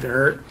That it. had to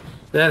hurt.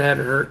 That had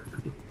to hurt.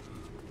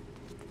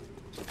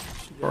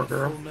 She Poor got a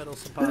girl. full metal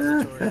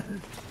suppository.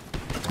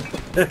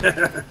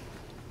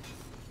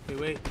 Hey,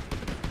 wait.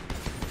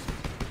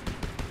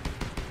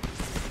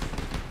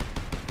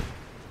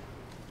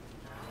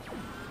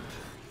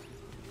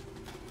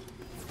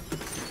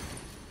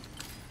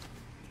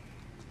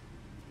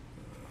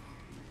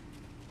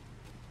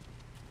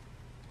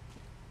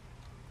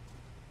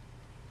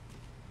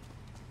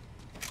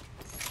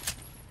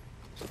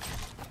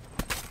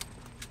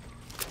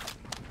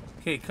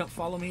 Okay, come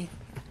follow me.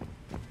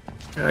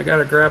 I got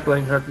a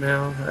grappling hook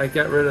now. I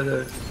got rid of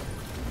the...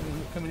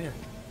 Come in here.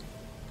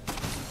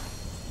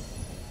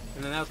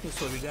 And then out this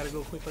way. We gotta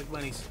go quick like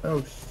bunnies. Oh,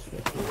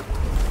 shit.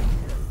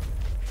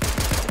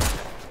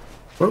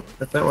 Whoop,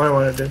 that's not what I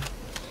wanted to do.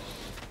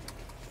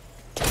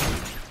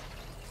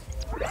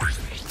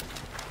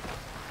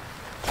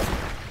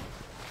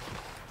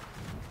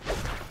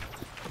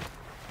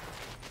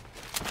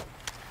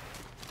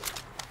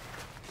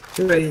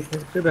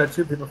 Too bad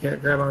two people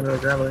can't grab onto a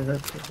grappling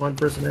hook. One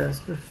person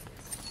has. Here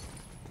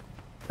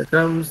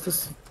comes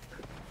this.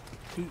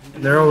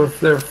 And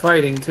they're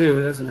fighting too.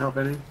 It doesn't help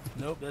any.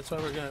 Nope, that's why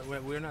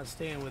we're not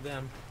staying with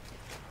them.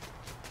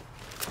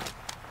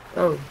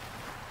 Oh,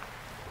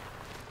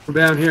 we're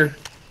down here.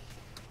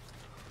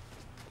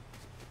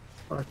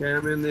 Okay,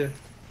 I'm in there.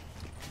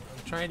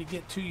 I'm trying to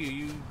get to you.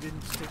 You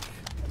didn't stick.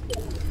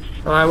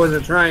 Oh, I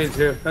wasn't trying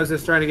to. I was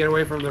just trying to get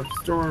away from the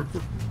storm.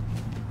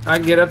 I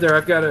can get up there.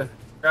 I've got a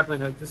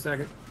grappling hook. Just a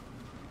second.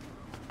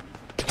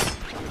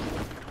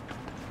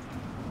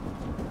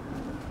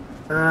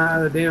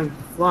 The damn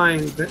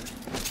flying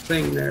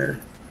thing there.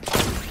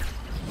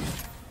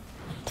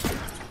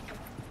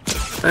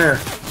 There.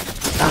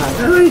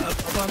 Really?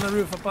 Up on the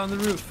roof, up on the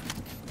roof.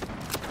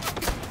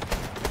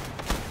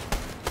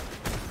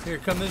 Here,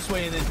 come this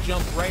way and then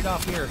jump right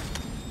off here.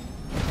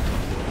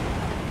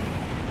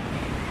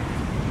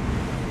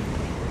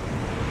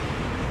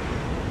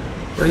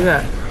 Where you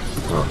at?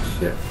 Oh,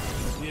 shit.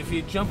 If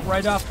you jump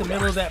right off the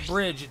middle of that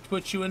bridge, it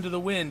puts you into the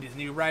wind and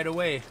you ride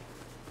away.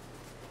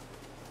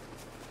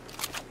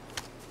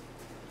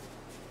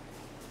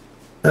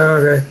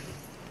 Okay.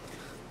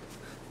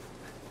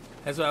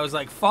 That's why I was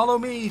like, follow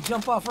me,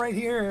 jump off right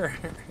here.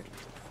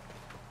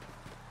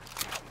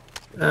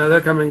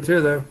 They're coming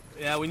too, though.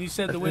 Yeah, when you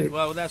said the wind,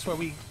 well, that's why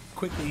we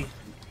quickly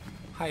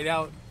hide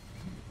out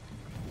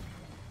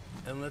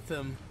and let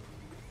them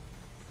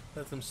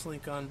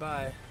slink on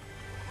by.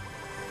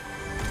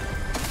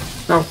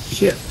 Oh,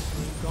 shit.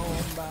 Slink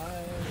on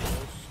by,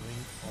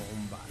 slink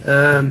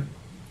on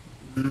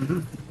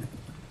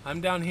by.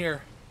 I'm down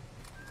here.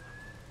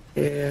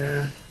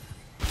 Yeah.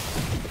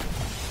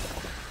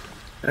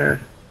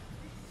 There.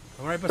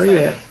 I'm right beside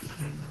you.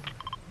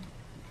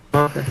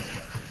 Okay.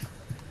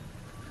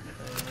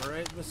 I'm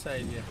right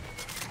beside you.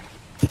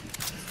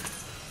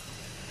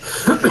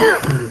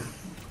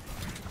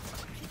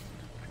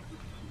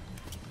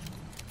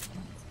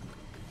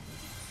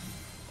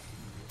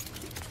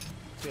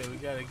 Okay, we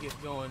gotta get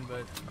going,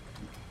 but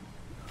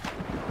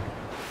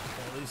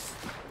at least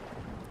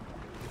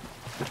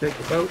You take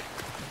the boat.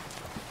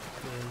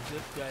 the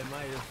zip guy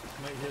might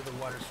hear the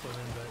water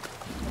swimming, but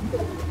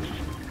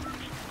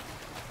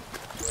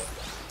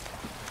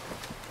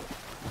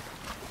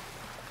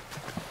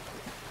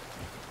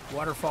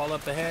waterfall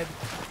up ahead.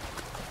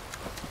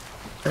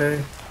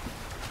 Okay.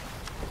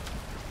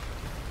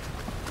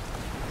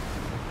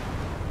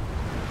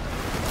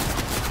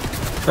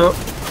 Oh,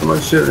 I'm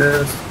gonna shoot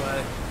this.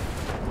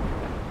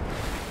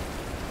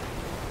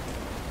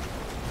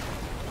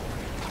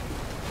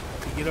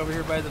 But you get over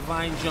here by the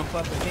vine, jump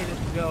up and hit it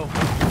and go.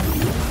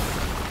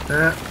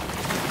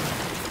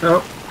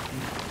 Oh.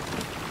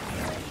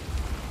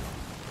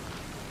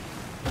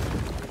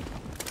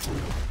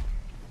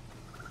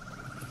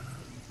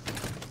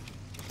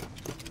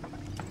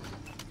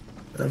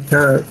 I'm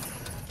kind of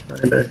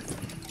trying to.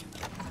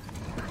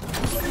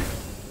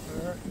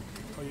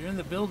 Oh, you're in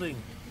the building.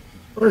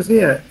 Where's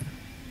he at?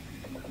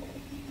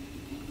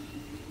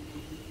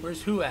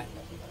 Where's who at?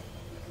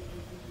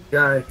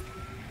 Guy.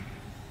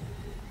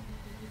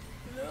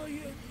 No,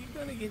 you're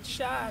gonna get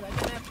shot. I'm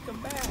gonna have to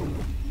come back.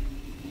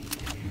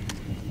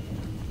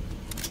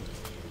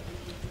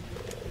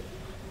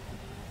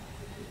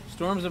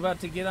 Storm's about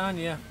to get on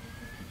you.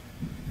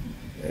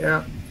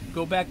 Yeah.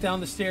 Go back down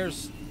the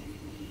stairs.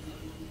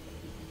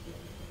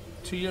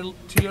 To your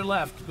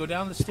left. Go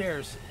down the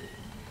stairs.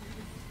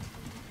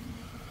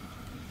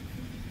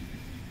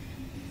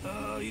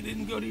 Oh, you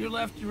didn't go to your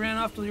left. You ran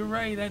off to your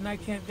right, and I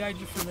can't guide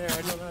you from there.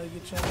 I don't know how to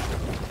get you out.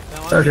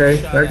 Now I'm Okay.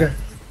 getting shot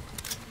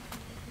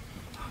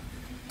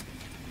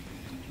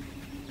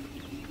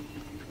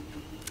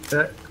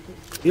Okay.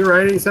 You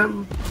writing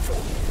something?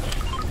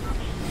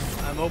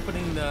 at. I'm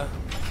opening the.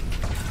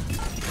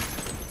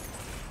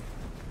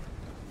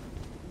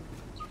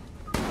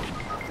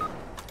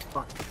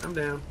 Fuck, I'm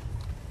down.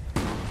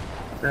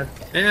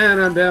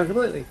 And I'm down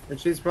completely. And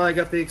she's probably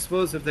got the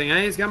explosive thing.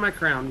 I just got my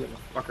crown, you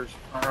fuckers.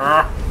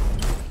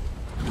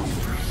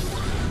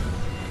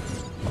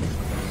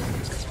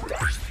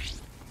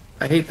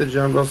 I hate the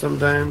jungle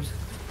sometimes.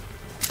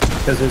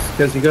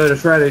 Because you go to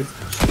try to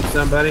shoot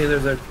somebody and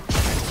there's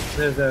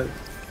a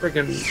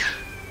freaking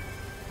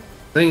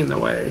thing in the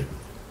way.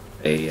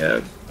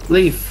 A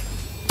leaf.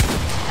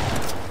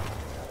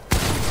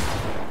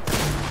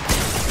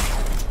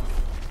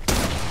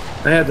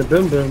 I had the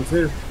boom boom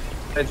too.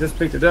 I just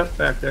picked it up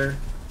back there.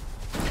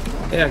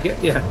 Yeah,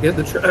 get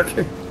the truck.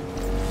 This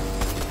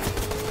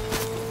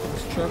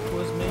truck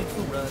was made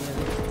for running.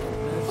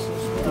 That's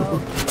just what I'll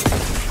do.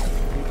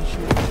 Pretty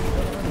sure it's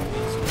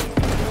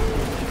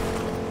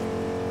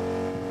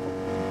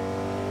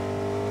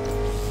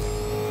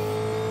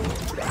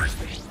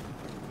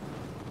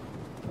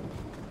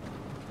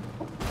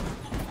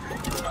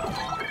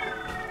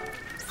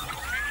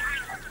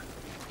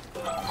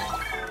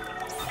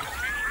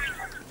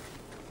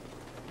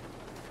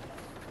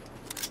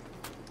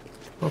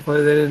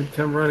Hopefully they didn't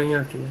come running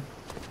after you.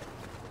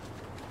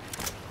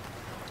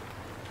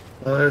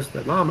 Well, there's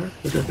the llama.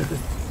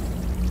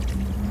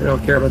 I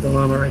don't care about the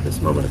llama right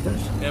this moment, of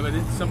course. Yeah, but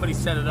somebody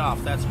set it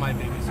off. That's my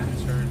biggest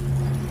concern.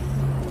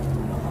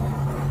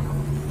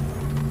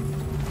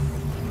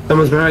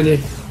 Someone's behind you.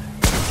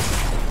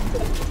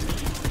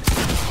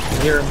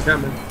 I hear him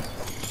coming.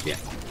 Yeah.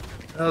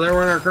 Oh, there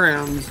went our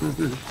crowns.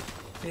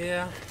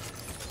 Yeah.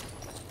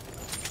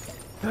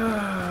 Oh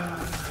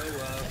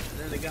well.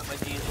 Then they got my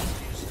diesel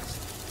fuses.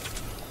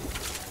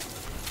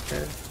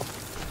 Okay.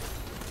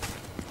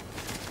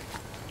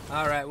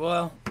 Alright,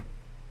 well.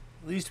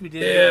 At least we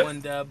did Yeah. get one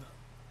dub.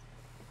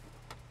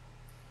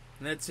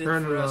 And that's it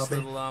Turn for the us, lobby.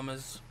 little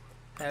llamas.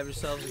 Have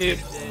yourselves a Yeah.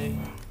 good day.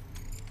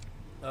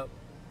 Oh,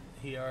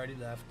 he already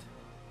left.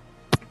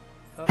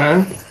 Oh,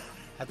 Huh?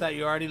 I thought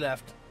you already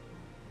left.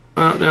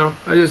 Oh, no.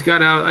 I just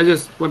got out. I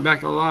just went back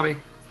to the lobby.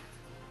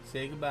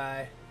 Say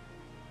goodbye.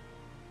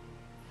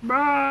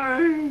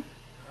 Bye.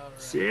 All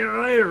right. See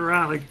you later,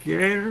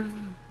 alligator.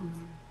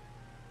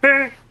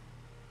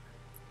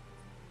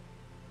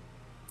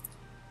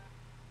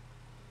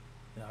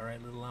 All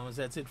right, little llamas,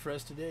 that's it for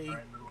us today.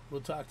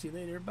 We'll talk to you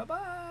later.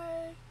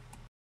 Bye-bye.